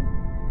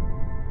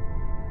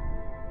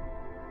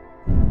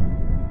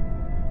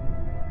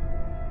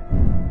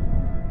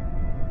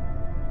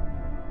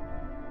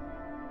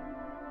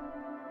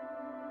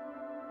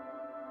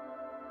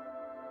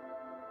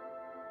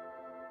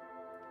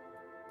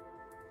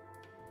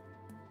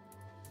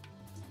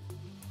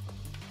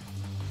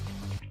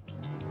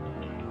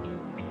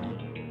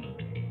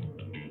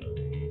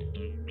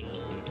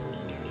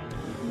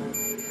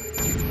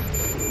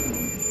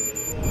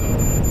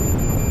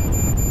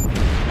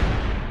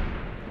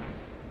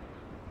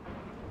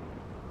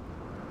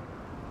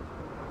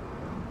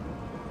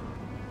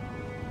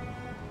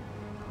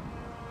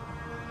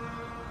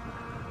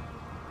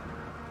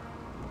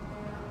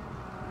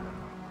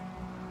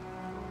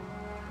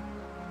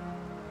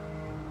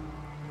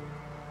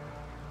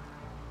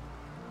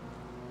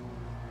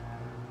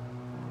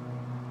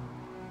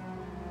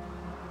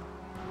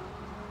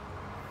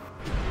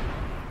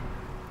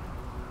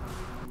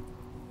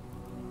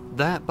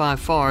 That by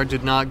far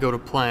did not go to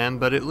plan,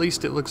 but at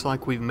least it looks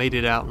like we've made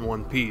it out in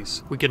one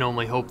piece. We can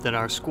only hope that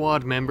our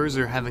squad members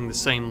are having the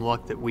same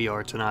luck that we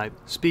are tonight.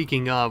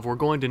 Speaking of, we're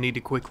going to need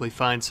to quickly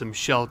find some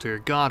shelter.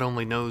 God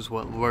only knows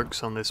what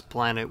lurks on this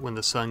planet when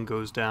the sun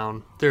goes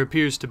down. There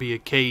appears to be a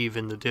cave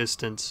in the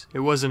distance. It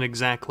wasn't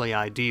exactly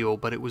ideal,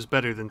 but it was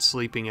better than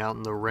sleeping out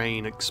in the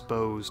rain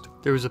exposed.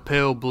 There was a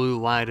pale blue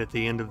light at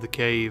the end of the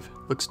cave.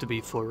 Looks to be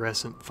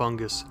fluorescent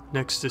fungus.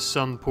 Next to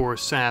some poor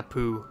sap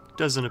who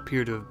doesn't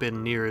appear to have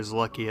been near as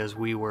lucky as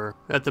we were.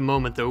 At the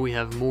moment, though, we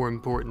have more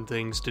important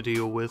things to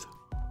deal with.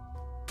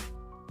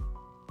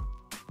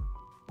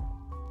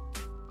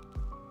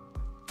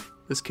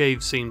 This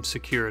cave seems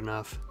secure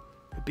enough.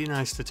 It'd be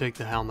nice to take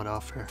the helmet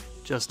off her.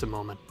 Just a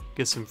moment.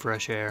 Get some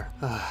fresh air.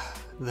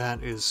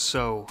 That is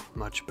so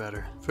much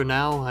better. For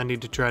now, I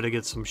need to try to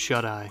get some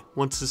shut-eye.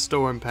 Once the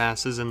storm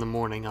passes in the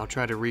morning, I'll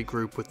try to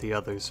regroup with the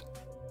others.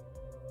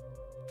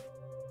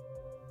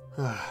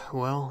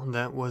 Well,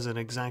 that wasn't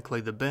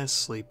exactly the best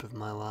sleep of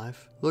my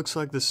life. Looks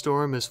like the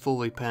storm is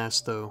fully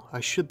passed, though. I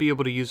should be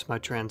able to use my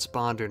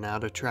transponder now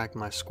to track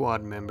my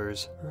squad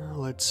members.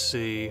 Let's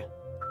see.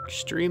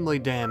 Extremely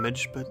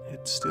damaged, but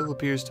it still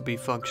appears to be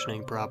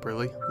functioning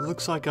properly.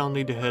 Looks like I'll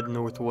need to head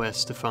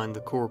northwest to find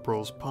the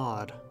Corporal's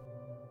pod.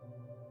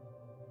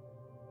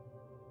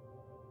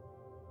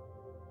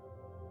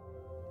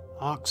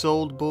 Ox,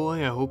 old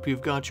boy, I hope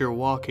you've got your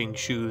walking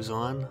shoes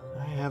on.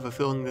 I have a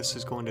feeling this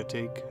is going to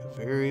take a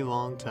very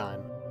long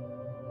time.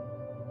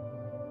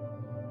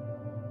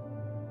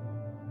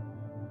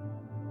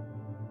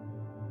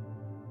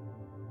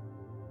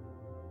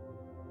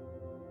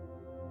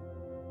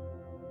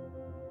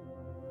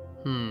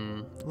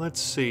 Let's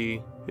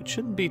see. It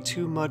shouldn't be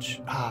too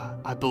much.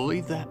 I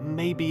believe that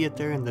may be it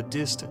there in the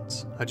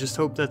distance. I just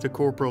hope that the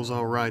Corporal's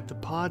alright. The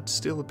pod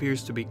still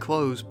appears to be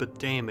closed but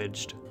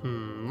damaged.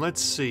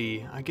 Let's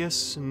see. I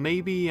guess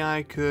maybe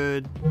I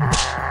could...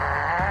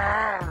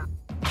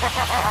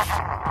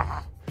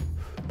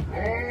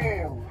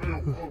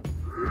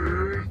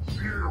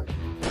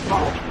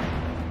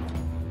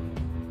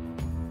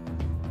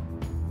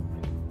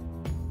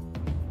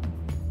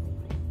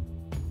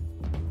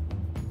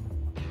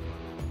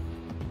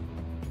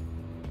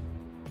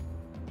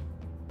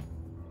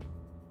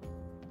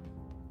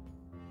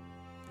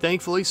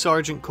 Thankfully,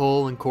 Sergeant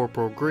Cole and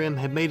Corporal Grimm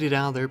had made it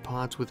out of their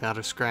pods without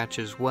a scratch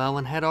as well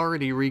and had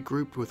already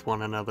regrouped with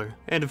one another.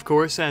 And of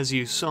course, as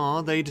you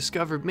saw, they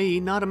discovered me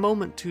not a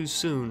moment too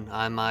soon,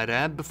 I might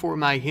add, before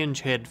my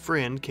hinge-head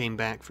friend came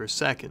back for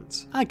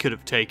seconds. I could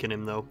have taken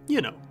him though,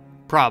 you know.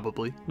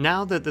 Probably.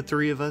 Now that the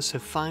three of us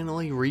have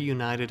finally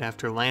reunited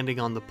after landing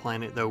on the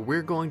planet though,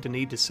 we're going to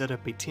need to set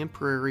up a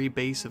temporary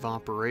base of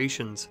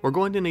operations. We're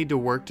going to need to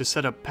work to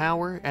set up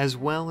power as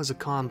well as a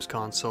comms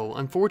console.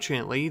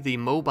 Unfortunately, the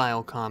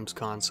mobile comms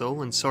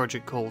console in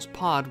Sergeant Cole's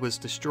pod was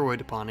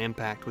destroyed upon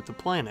impact with the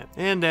planet.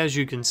 And as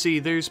you can see,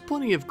 there's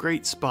plenty of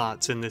great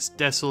spots in this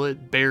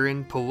desolate,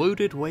 barren,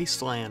 polluted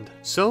wasteland.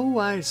 So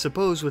I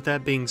suppose with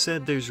that being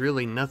said, there's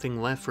really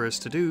nothing left for us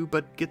to do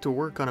but get to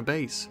work on a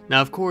base. Now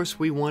of course,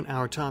 we want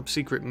our top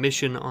secret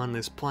mission on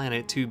this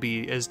planet to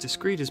be as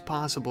discreet as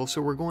possible,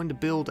 so we're going to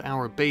build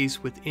our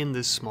base within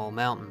this small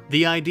mountain.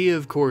 The idea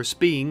of course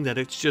being that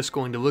it's just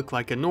going to look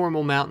like a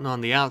normal mountain on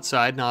the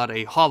outside, not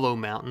a hollow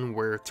mountain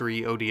where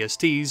 3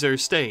 ODSTs are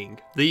staying.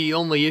 The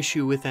only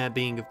issue with that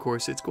being of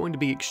course it's going to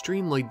be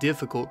extremely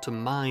difficult to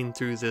mine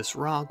through this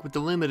rock with the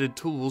limited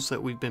tools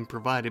that we've been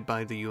provided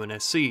by the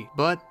UNSC,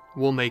 but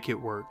we'll make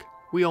it work.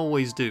 We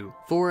always do.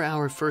 For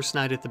our first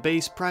night at the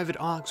base, Private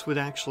Ox would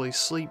actually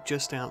sleep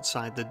just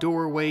outside the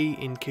doorway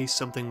in case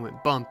something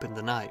went bump in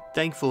the night.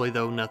 Thankfully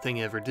though,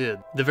 nothing ever did.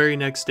 The very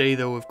next day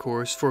though, of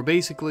course, for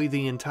basically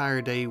the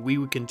entire day, we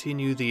would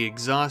continue the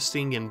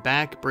exhausting and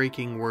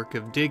back-breaking work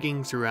of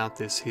digging throughout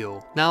this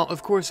hill. Now,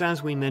 of course,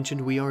 as we mentioned,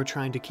 we are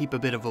trying to keep a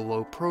bit of a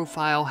low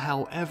profile.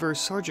 However,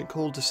 Sergeant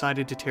Cole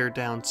decided to tear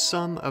down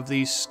some of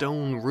these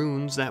stone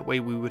runes, that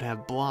way we would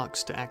have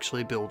blocks to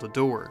actually build a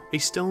door. A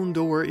stone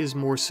door is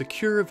more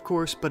secure of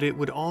course, but it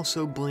would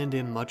also blend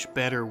in much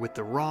better with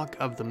the rock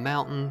of the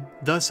mountain,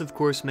 thus of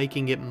course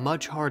making it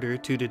much harder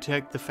to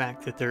detect the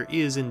fact that there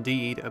is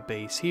indeed a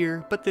base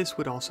here, but this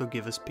would also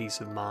give us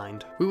peace of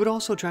mind. We would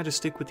also try to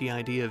stick with the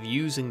idea of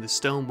using the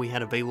stone we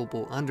had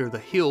available under the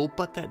hill,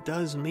 but that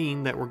does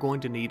mean that we're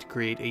going to need to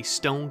create a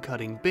stone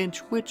cutting bench,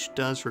 which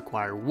does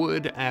require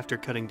wood. After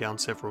cutting down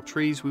several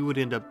trees, we would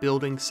end up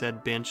building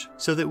said bench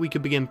so that we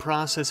could begin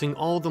processing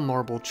all the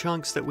marble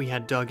chunks that we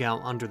had dug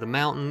out under the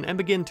mountain and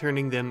begin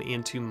turning them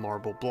into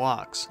marble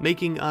blocks,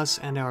 making us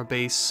and our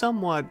base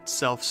somewhat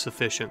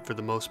self-sufficient for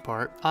the most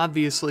part.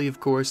 Obviously, of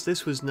course,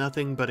 this was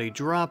nothing but a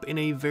drop in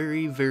a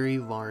very, very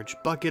large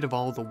bucket of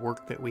all the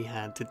work that we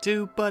had to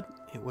do, but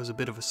it was a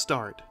bit of a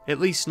start. At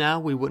least now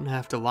we wouldn't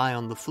have to lie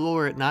on the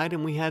floor at night,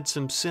 and we had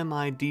some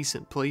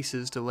semi-decent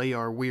places to lay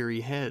our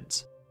weary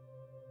heads.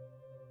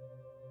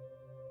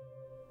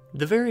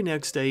 The very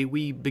next day,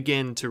 we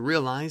began to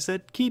realize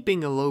that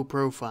keeping a low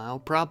profile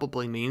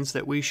probably means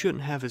that we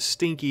shouldn't have a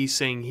stinky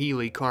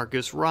Sangheli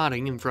carcass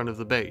rotting in front of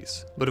the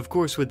base. But of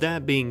course, with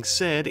that being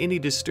said, any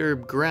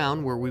disturbed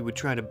ground where we would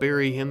try to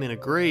bury him in a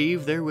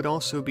grave, there would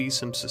also be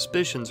some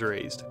suspicions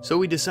raised. So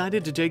we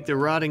decided to take the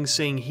rotting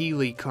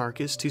Sangheli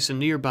carcass to some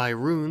nearby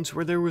ruins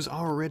where there was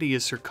already a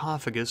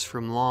sarcophagus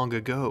from long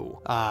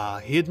ago. Ah,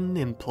 hidden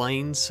in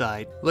plain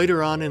sight.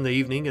 Later on in the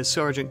evening, as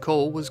Sergeant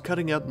Cole was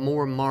cutting up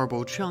more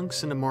marble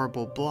chunks into marble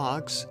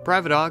blocks,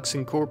 Private Ox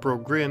and Corporal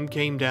Grimm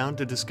came down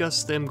to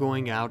discuss them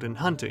going out and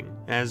hunting,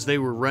 as they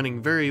were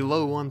running very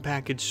low on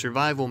packaged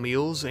survival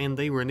meals and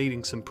they were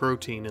needing some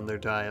protein in their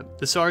diet.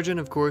 The sergeant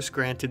of course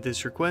granted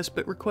this request,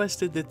 but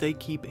requested that they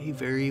keep a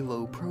very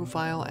low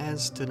profile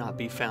as to not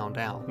be found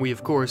out. We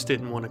of course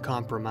didn't want to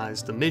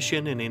compromise the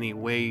mission in any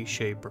way,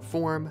 shape, or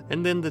form,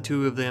 and then the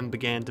two of them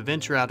began to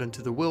venture out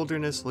into the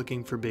wilderness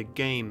looking for big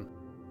game.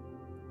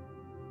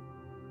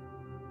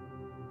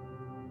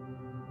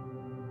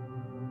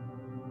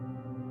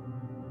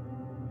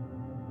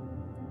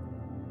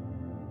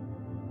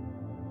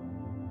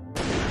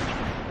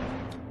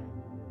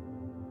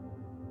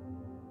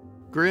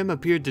 Grimm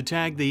appeared to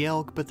tag the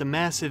elk, but the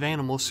massive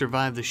animal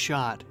survived the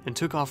shot and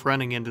took off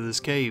running into this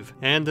cave.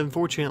 And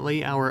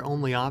unfortunately, our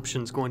only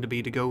option is going to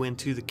be to go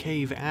into the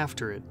cave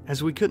after it,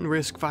 as we couldn't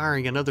risk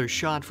firing another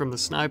shot from the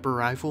sniper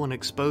rifle and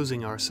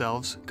exposing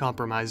ourselves,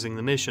 compromising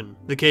the mission.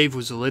 The cave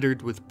was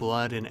littered with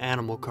blood and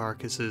animal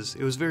carcasses.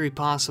 It was very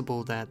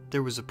possible that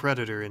there was a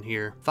predator in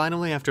here.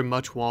 Finally, after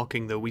much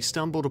walking though, we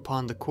stumbled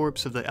upon the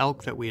corpse of the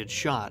elk that we had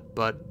shot,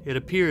 but it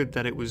appeared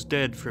that it was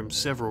dead from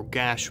several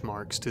gash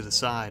marks to the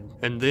side.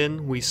 And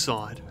then we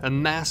saw it. A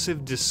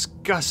massive,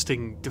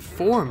 disgusting,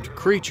 deformed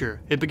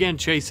creature. It began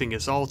chasing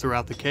us all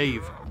throughout the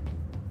cave.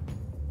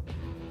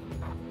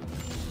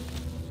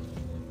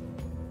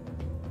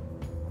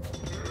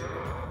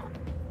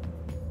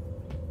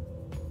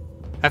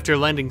 After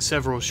landing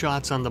several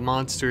shots on the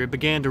monster, it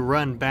began to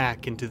run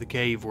back into the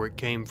cave where it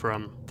came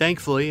from.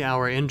 Thankfully,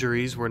 our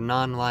injuries were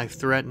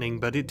non-life-threatening,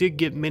 but it did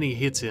get many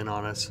hits in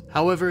on us.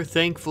 However,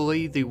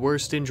 thankfully, the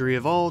worst injury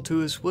of all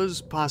to us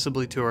was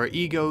possibly to our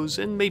egos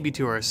and maybe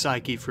to our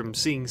psyche from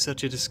seeing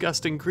such a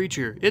disgusting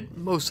creature. It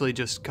mostly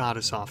just caught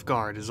us off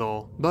guard is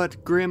all.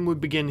 But Grimm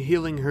would begin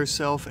healing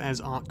herself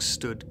as Ox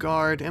stood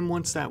guard, and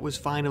once that was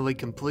finally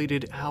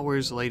completed,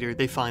 hours later,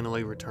 they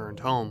finally returned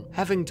home.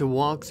 Having to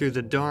walk through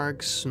the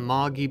dark,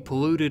 smog foggy,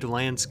 polluted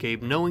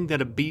landscape, knowing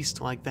that a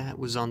beast like that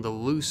was on the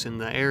loose in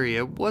the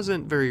area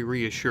wasn't very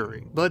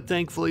reassuring. But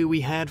thankfully we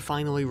had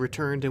finally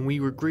returned, and we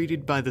were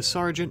greeted by the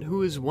sergeant, who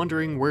was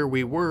wondering where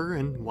we were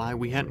and why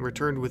we hadn't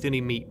returned with any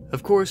meat.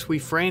 Of course, we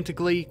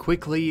frantically,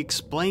 quickly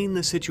explained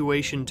the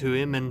situation to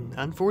him, and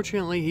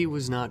unfortunately he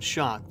was not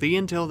shocked. The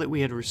intel that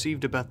we had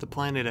received about the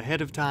planet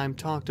ahead of time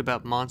talked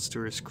about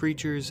monstrous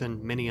creatures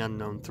and many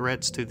unknown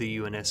threats to the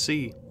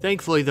UNSC.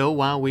 Thankfully though,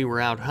 while we were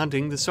out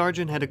hunting, the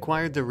sergeant had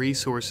acquired the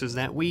resources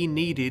that we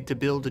needed to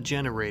build a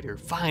generator.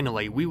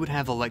 Finally, we would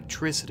have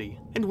electricity.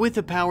 And with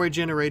a power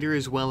generator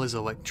as well as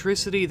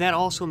electricity, that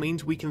also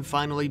means we can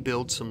finally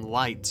build some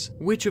lights,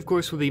 which of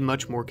course would be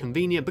much more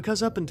convenient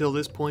because up until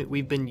this point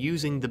we've been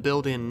using the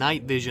built-in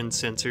night vision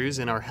sensors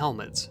in our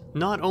helmets.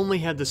 Not only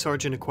had the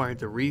sergeant acquired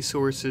the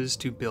resources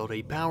to build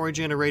a power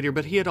generator,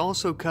 but he had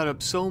also cut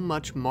up so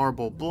much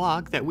marble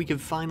block that we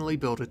could finally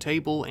build a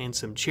table and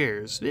some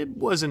chairs. It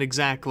wasn't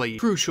exactly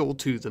crucial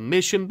to the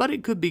mission, but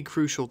it could be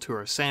crucial to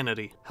our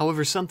sanity.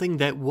 However, something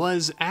that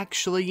was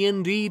actually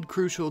indeed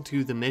crucial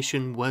to the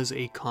mission was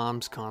a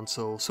comms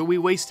console, so we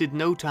wasted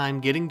no time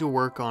getting to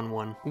work on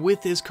one.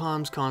 With this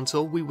comms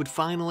console, we would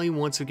finally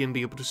once again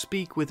be able to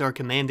speak with our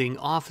commanding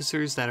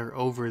officers that are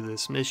over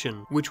this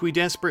mission, which we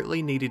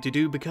desperately needed to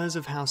do because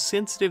of how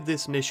sensitive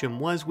this mission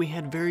was. We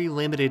had very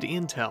limited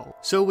intel.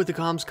 So with the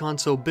comms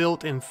console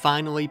built and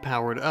finally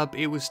powered up,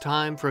 it was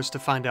time for us to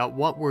find out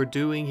what we're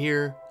doing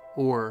here,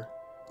 or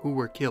who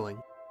we're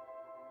killing.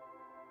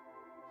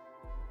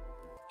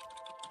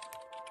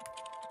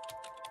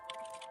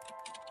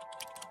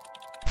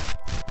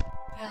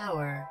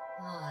 Power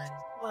on.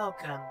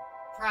 Welcome,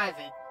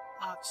 Private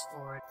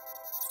Oxford.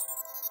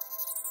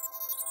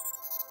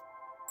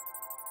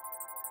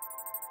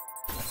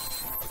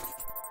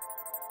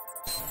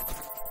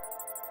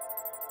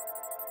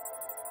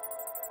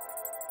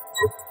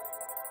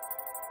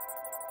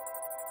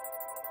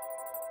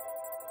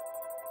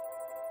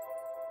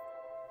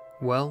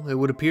 Well, it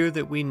would appear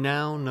that we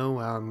now know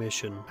our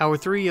mission. Our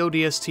 3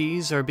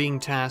 ODSTs are being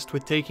tasked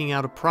with taking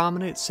out a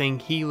prominent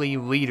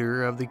Sangheili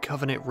leader of the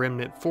Covenant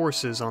Remnant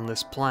forces on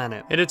this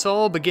planet. And it's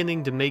all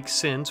beginning to make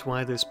sense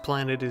why this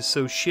planet is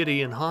so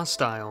shitty and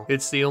hostile.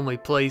 It's the only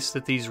place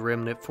that these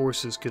Remnant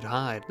forces could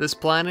hide. This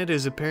planet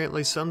is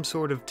apparently some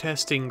sort of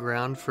testing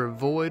ground for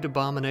void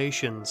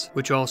abominations,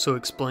 which also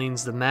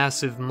explains the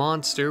massive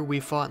monster we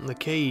fought in the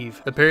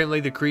cave. Apparently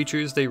the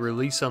creatures they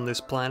release on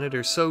this planet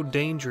are so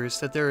dangerous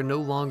that there are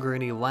no longer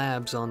any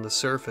labs on the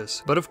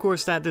surface. But of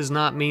course that does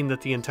not mean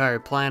that the entire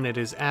planet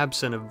is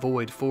absent of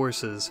void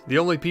forces. The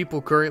only people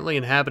currently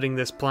inhabiting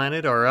this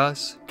planet are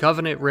us,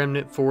 Covenant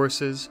Remnant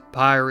forces,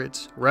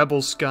 pirates,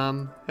 rebel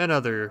scum, and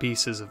other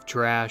pieces of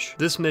trash.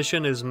 This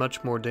mission is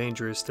much more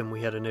dangerous than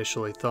we had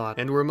initially thought,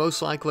 and we're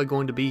most likely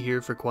going to be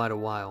here for quite a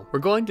while. We're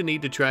going to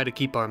need to try to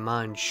keep our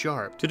minds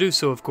sharp. To do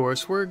so, of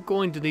course, we're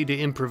going to need to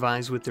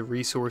improvise with the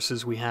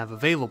resources we have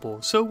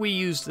available, so we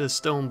used the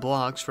stone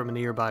blocks from a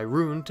nearby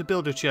rune to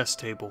build a chess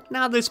table.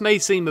 Now this may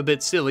seem a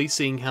bit silly,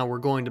 seeing how we're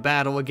going to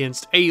battle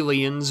against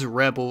aliens,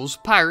 rebels,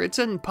 pirates,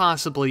 and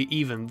possibly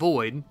even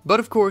void, but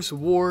of course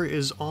war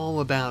is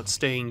all about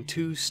staying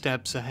 2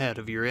 steps ahead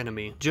of your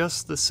enemy,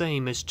 just the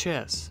same as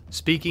chess.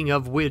 Speaking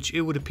of which,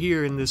 it would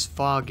appear in this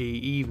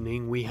foggy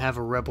evening we have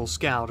a rebel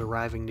scout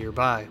arriving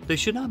nearby. They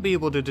should not be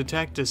able to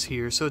detect us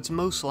here, so it's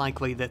most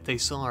likely that they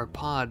saw our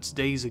pods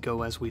days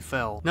ago as we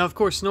fell. Now of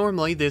course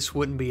normally this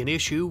wouldn't be an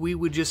issue. We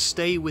would just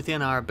stay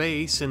within our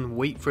base and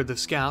wait for the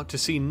scout to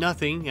see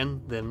nothing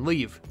and then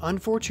leave.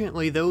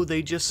 Unfortunately though,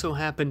 they just so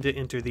happened to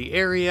enter the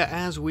area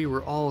as we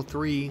were all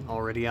 3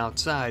 already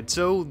outside,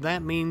 so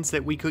that means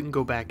that we couldn't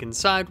go back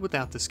inside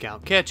without the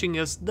scout catching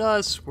us.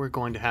 Thus we're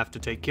going to have to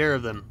take care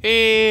of them.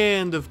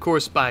 And of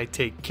course by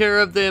take care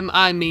of them,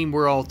 I mean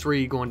we're all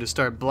 3 going to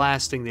start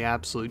blasting the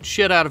absolute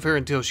shit out of her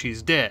until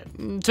she's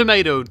dead.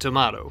 Tomato,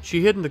 tomato.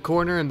 She hid in the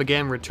corner and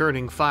began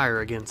returning fire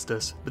against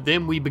us, but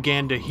then we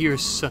began to hear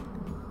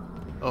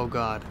oh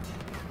god.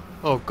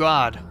 Oh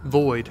god.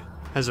 Void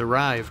has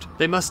arrived.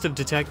 They must have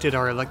detected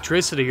our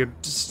electricity or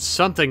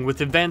something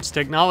with advanced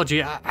technology.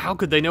 How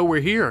could they know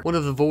we're here? One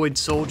of the Void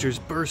soldiers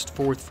burst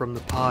forth from the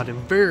pod and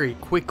very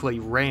quickly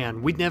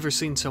ran. We'd never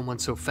seen someone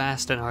so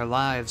fast in our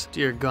lives.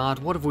 Dear God,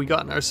 what have we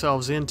gotten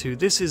ourselves into?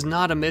 This is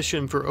not a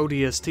mission for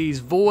ODSTs.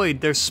 Void,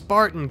 they're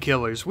Spartan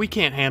killers. We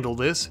can't handle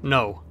this.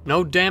 No,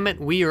 damn it,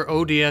 we are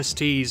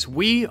ODSTs.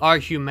 We are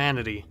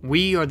humanity.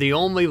 We are the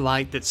only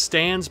light that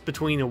stands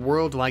between a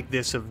world like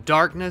this of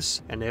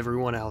darkness and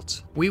everyone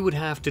else. We would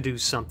have to do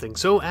something.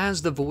 So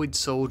as the Void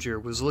soldier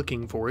was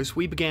looking for us,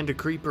 we began to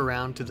creep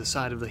around to the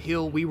side of the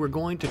hill. We were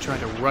going to try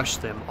to rush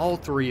them, all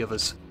 3 of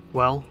us.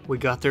 Well, we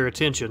got their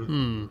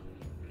attention.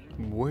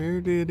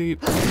 Where did he...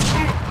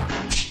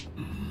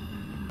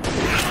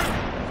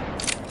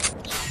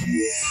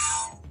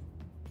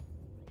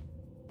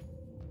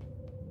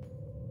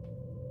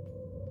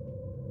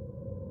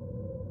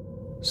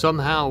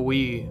 Somehow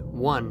we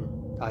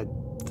won, I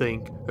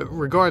think.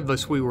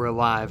 Regardless, we were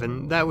alive,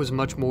 and that was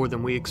much more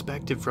than we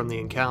expected from the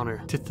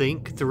encounter. To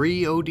think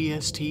 3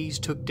 ODSTs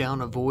took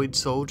down a Void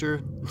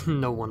soldier,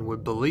 No one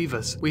would believe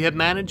us. We had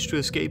managed to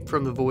escape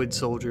from the Void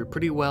Soldier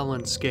pretty well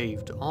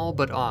unscathed, all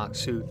but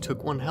Ox, who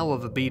took one hell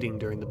of a beating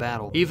during the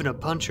battle. Even a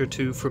punch or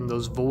two from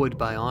those Void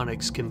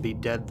Bionics can be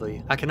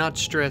deadly. I cannot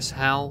stress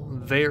how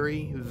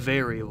very,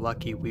 very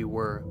lucky we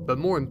were. But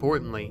more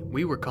importantly,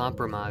 we were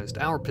compromised.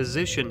 Our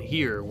position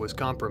here was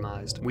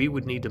compromised. We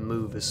would need to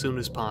move as soon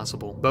as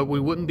possible. But we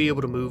wouldn't be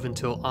able to move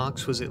until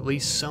Ox was at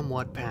least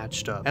somewhat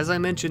patched up. As I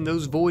mentioned,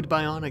 those Void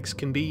Bionics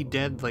can be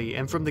deadly,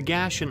 and from the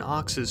gash in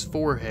Ox's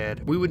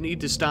forehead, we would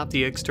need to stop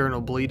the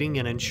external bleeding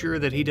and ensure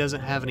that he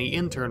doesn't have any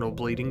internal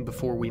bleeding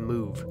before we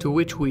move. To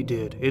which we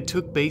did. It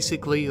took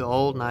basically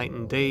all night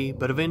and day,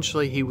 but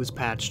eventually he was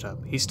patched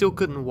up. He still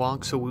couldn't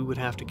walk, so we would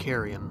have to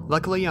carry him.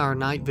 Luckily, our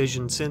night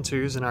vision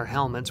sensors and our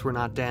helmets were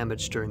not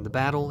damaged during the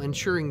battle,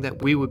 ensuring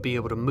that we would be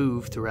able to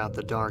move throughout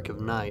the dark of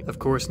night. Of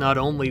course, not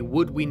only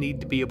would we need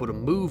to be able to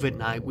move at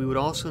night, we would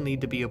also need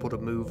to be able to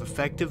move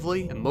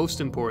effectively, and most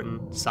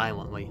important,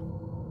 silently.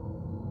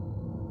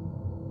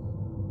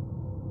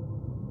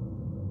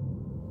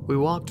 We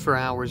walked for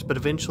hours, but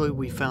eventually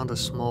we found a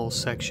small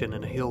section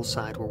in a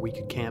hillside where we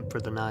could camp for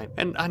the night.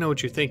 And I know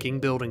what you're thinking,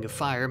 building a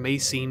fire may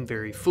seem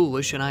very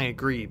foolish, and I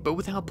agree, but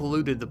with how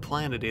polluted the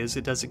planet is,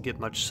 it doesn't get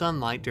much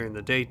sunlight during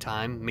the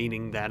daytime,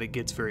 meaning that it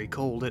gets very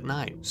cold at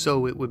night.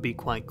 So it would be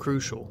quite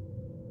crucial.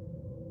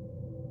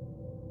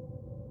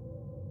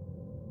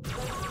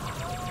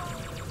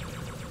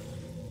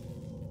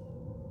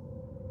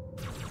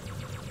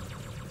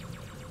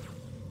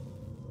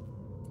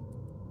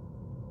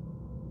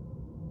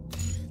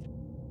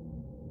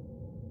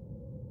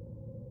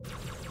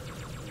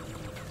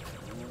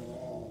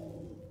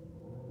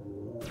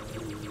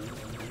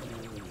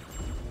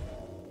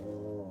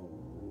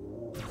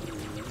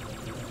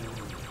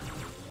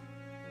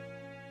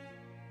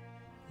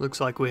 Looks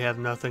like we have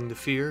nothing to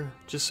fear,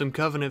 just some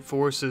Covenant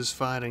forces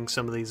fighting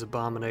some of these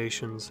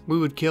abominations. We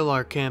would kill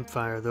our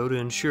campfire though to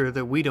ensure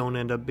that we don't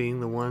end up being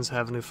the ones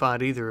having to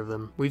fight either of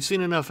them. We've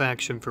seen enough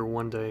action for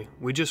one day.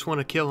 We just want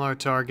to kill our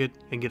target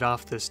and get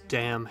off this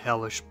damn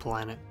hellish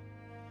planet.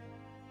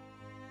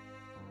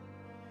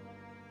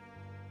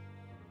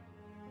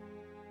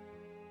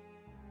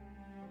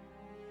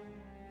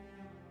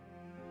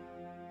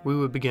 We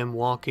would begin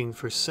walking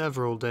for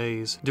several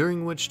days,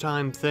 during which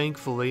time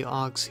thankfully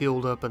Ox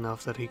healed up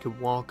enough that he could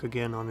walk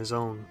again on his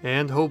own.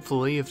 And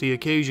hopefully, if the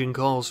occasion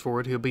calls for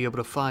it, he'll be able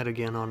to fight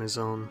again on his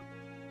own.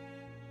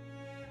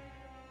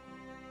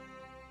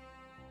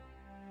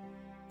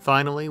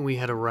 Finally, we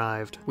had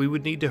arrived. We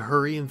would need to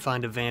hurry and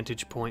find a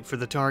vantage point, for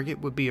the target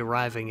would be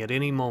arriving at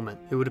any moment.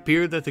 It would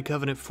appear that the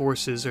Covenant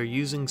forces are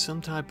using some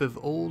type of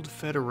old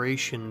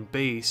Federation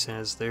base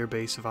as their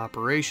base of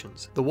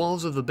operations. The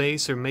walls of the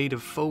base are made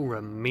of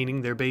forum,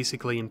 meaning they're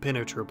basically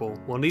impenetrable.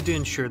 We'll need to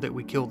ensure that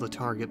we kill the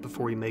target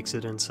before he makes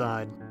it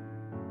inside.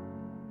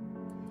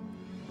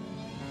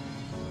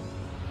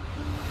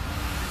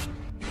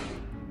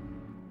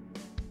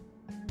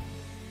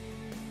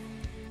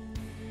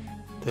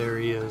 There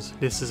he is.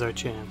 This is our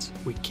chance.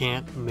 We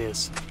can't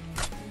miss.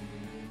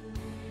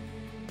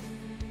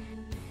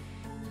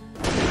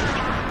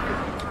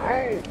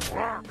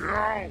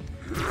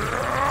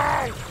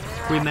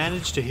 We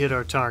managed to hit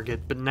our target,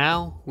 but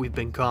now we've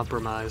been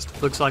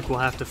compromised. Looks like we'll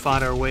have to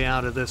fight our way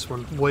out of this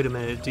one. Wait a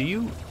minute, do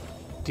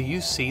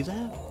you see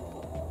that?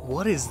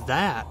 What is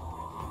that?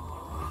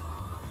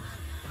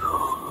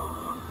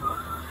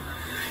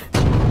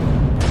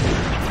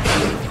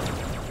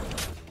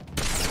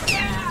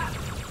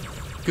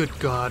 Good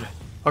God.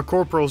 Our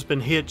corporal's been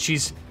hit.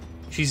 She's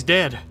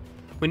dead.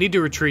 We need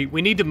to retreat.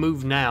 We need to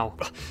move now.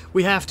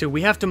 We have to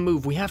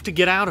move. We have to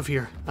get out of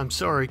here. I'm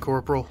sorry,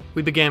 Corporal.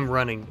 We began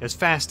running as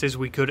fast as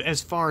we could,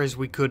 as far as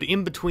we could,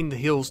 in between the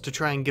hills to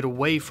try and get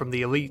away from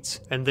the elites.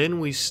 And then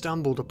we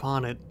stumbled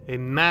upon it. A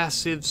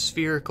massive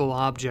spherical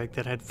object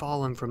that had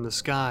fallen from the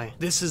sky.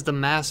 This is the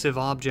massive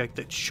object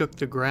that shook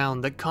the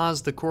ground, that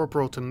caused the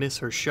Corporal to miss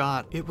her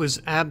shot. It was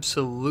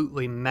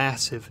absolutely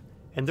massive.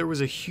 And there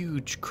was a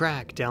huge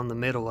crack down the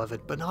middle of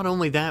it. But not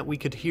only that, we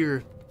could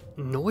hear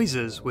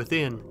noises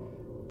within.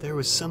 There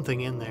was something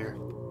in there.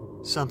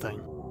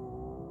 Something.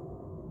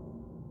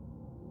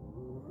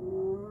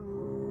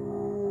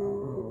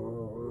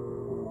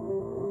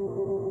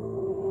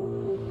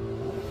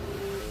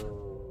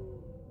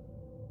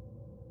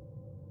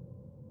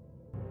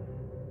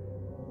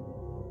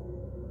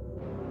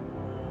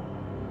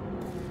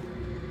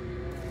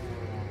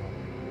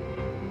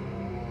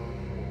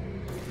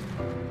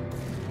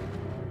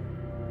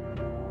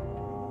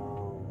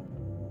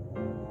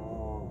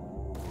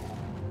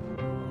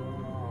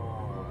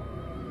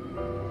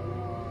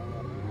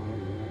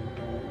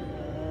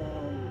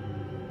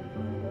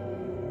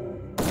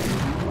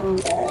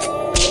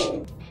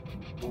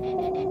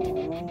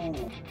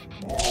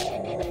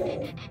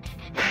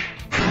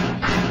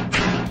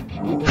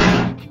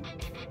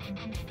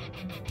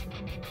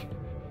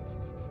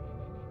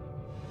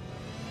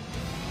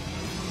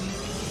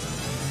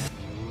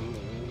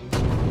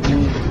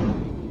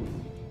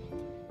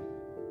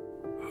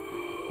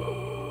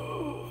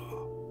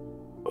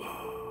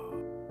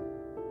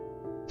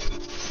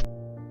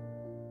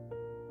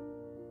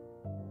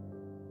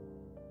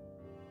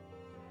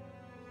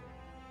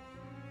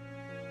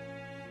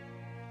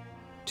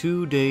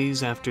 2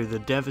 days after the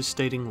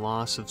devastating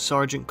loss of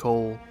Sergeant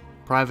Cole,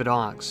 Private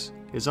Ox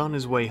is on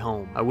his way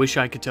home. I wish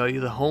I could tell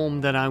you the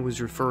home that I was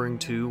referring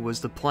to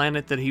was the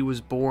planet that he was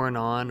born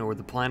on or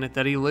the planet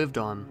that he lived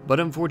on. But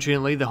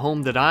unfortunately, the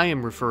home that I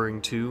am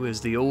referring to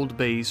is the old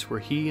base where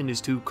he and his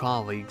 2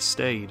 colleagues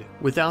stayed.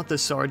 Without the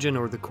sergeant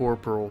or the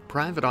corporal,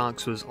 Private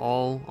Ox was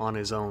all on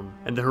his own,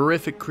 and the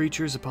horrific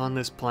creatures upon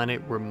this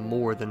planet were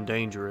more than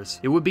dangerous.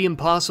 It would be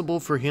impossible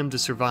for him to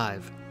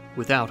survive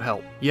without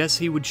help. Yes,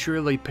 he would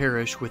surely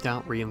perish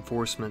without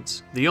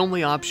reinforcements. The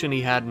only option he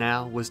had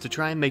now was to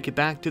try and make it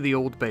back to the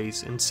old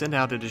base and send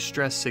out a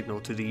distress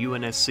signal to the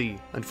UNSC.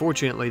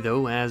 Unfortunately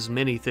though, as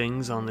many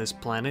things on this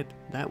planet,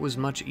 that was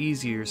much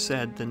easier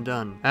said than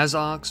done. As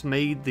Ox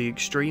made the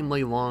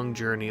extremely long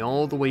journey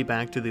all the way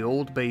back to the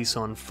old base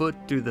on foot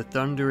through the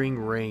thundering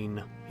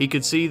rain, he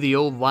could see the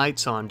old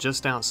lights on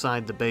just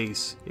outside the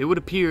base. It would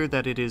appear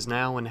that it is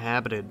now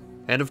inhabited.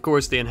 And of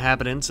course, the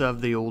inhabitants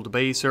of the old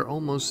base are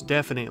almost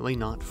definitely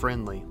not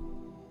friendly.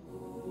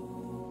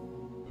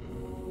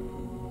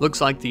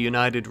 Looks like the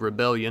United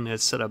Rebellion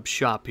has set up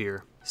shop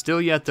here.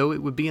 Still yet though,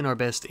 it would be in our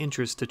best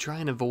interest to try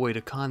and avoid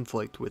a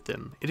conflict with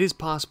them. It is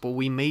possible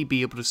we may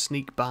be able to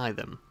sneak by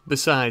them.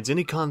 Besides,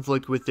 any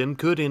conflict with them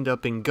could end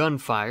up in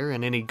gunfire,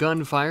 and any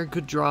gunfire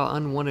could draw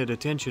unwanted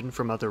attention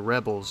from other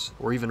rebels,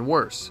 or even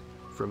worse,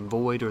 from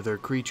Void or their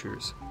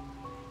creatures.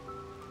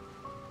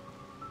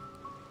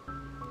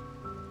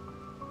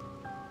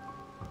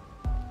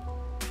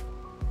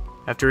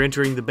 After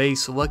entering the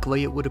base,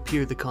 luckily it would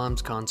appear the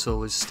comms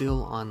console is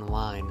still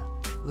online.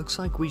 Looks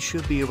like we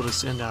should be able to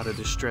send out a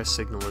distress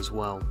signal as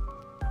well.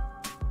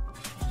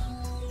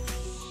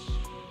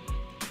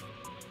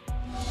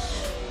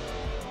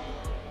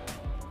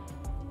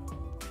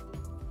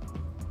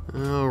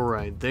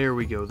 Alright, there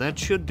we go. That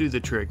should do the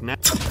trick. Now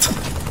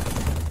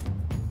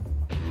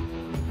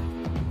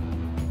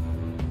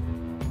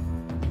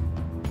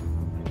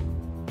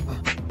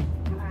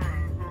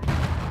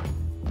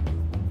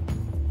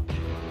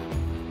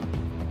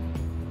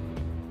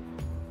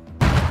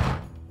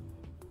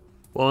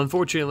well,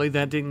 unfortunately,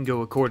 that didn't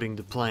go according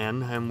to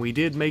plan, and we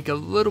did make a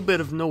little bit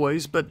of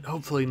noise, but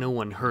hopefully no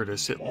one hurt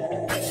us.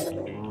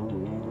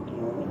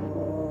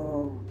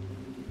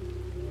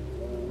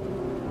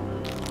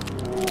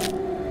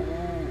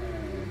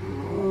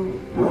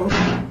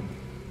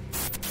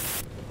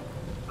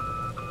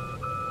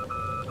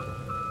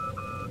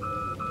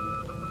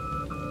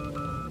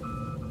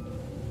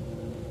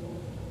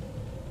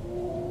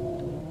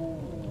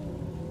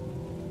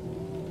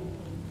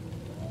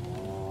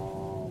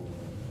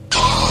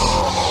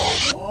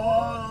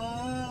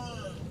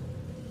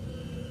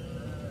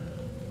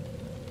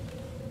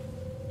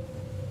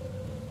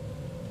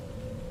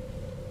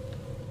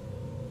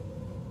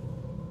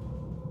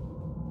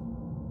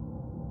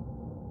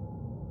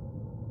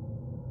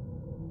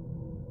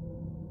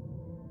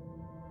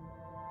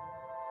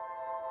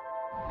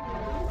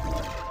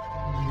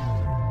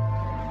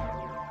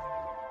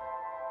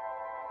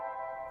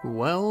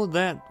 Well,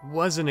 that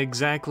wasn't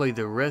exactly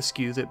the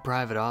rescue that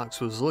Private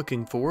Ox was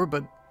looking for,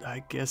 but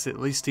I guess at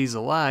least he's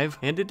alive,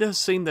 and it does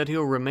seem that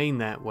he'll remain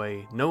that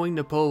way. Knowing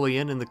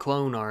Napoleon and the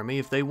clone army,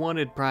 if they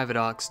wanted Private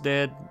Ox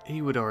dead,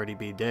 he would already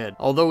be dead.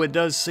 Although it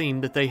does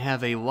seem that they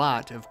have a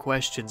lot of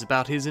questions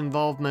about his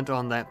involvement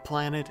on that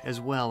planet as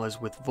well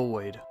as with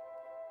Void.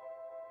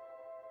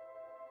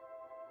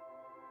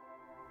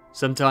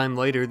 Sometime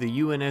later,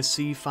 the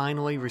UNSC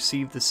finally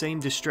received the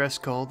same distress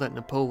call that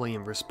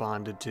Napoleon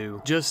responded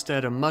to, just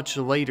at a much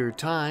later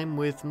time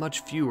with much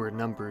fewer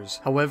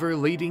numbers. However,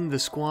 leading the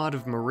squad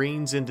of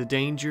Marines into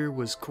danger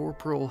was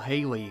Corporal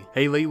Haley.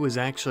 Haley was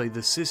actually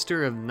the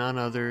sister of none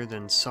other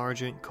than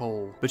Sergeant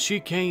Cole, but she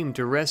came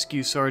to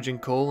rescue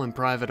Sergeant Cole and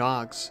Private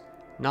Ox,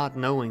 not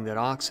knowing that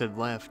Ox had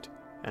left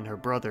and her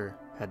brother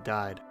had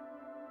died.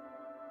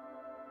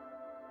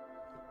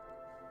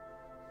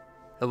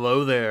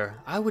 Hello there.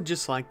 I would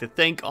just like to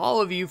thank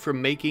all of you for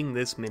making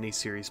this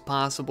miniseries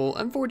possible.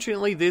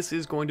 Unfortunately, this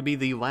is going to be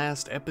the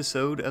last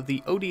episode of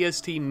the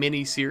ODST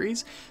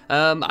miniseries.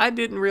 I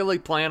didn't really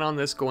plan on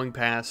this going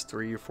past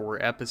 3 or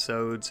 4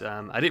 episodes.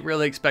 I didn't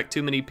really expect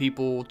too many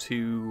people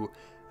to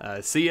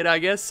see it, I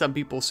guess. Some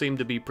people seem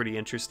to be pretty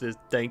interested,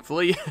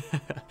 thankfully.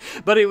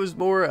 But it was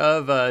more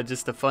of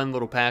just a fun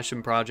little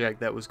passion project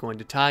that was going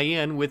to tie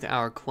in with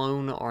our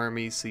Clone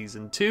Army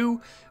Season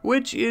 2,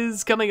 which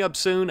is coming up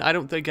soon. I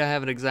don't think I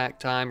have an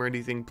exact time or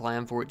anything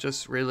planned for it,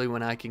 just really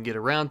when I can get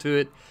around to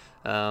it.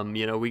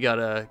 You know, we got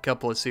a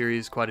couple of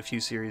series, quite a few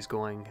series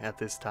going at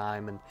this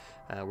time,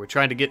 and we're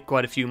trying to get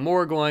quite a few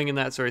more going and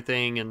that sort of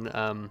thing,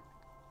 and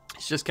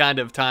it's just kind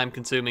of time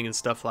consuming and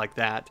stuff like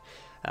that.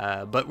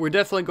 But we're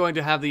definitely going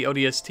to have the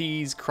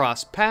ODSTs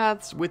cross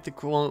paths with the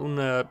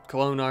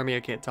Clone Army. I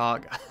can't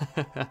talk.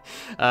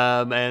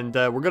 And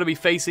we're going to be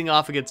facing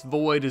off against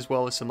Void as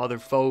well as some other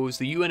foes.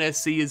 The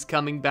UNSC is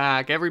coming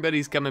back.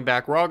 Everybody's coming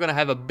back. We're all going to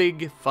have a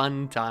big,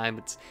 fun time.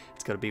 It's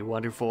It's going to be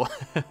wonderful.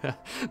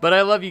 But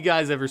I love you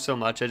guys ever so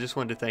much. I just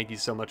wanted to thank you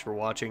so much for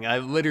watching. I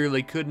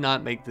literally could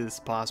not make this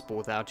possible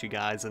without you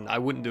guys, and I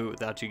wouldn't do it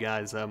without you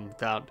guys,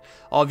 without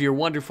all of your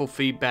wonderful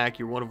feedback,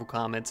 your wonderful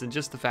comments, and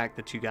just the fact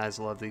that you guys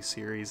love these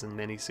series and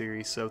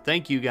mini-series. So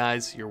thank you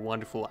guys. You're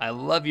wonderful. I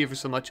love you ever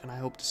so much, and I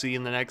hope to see you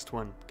in the next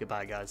one.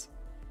 Goodbye, guys.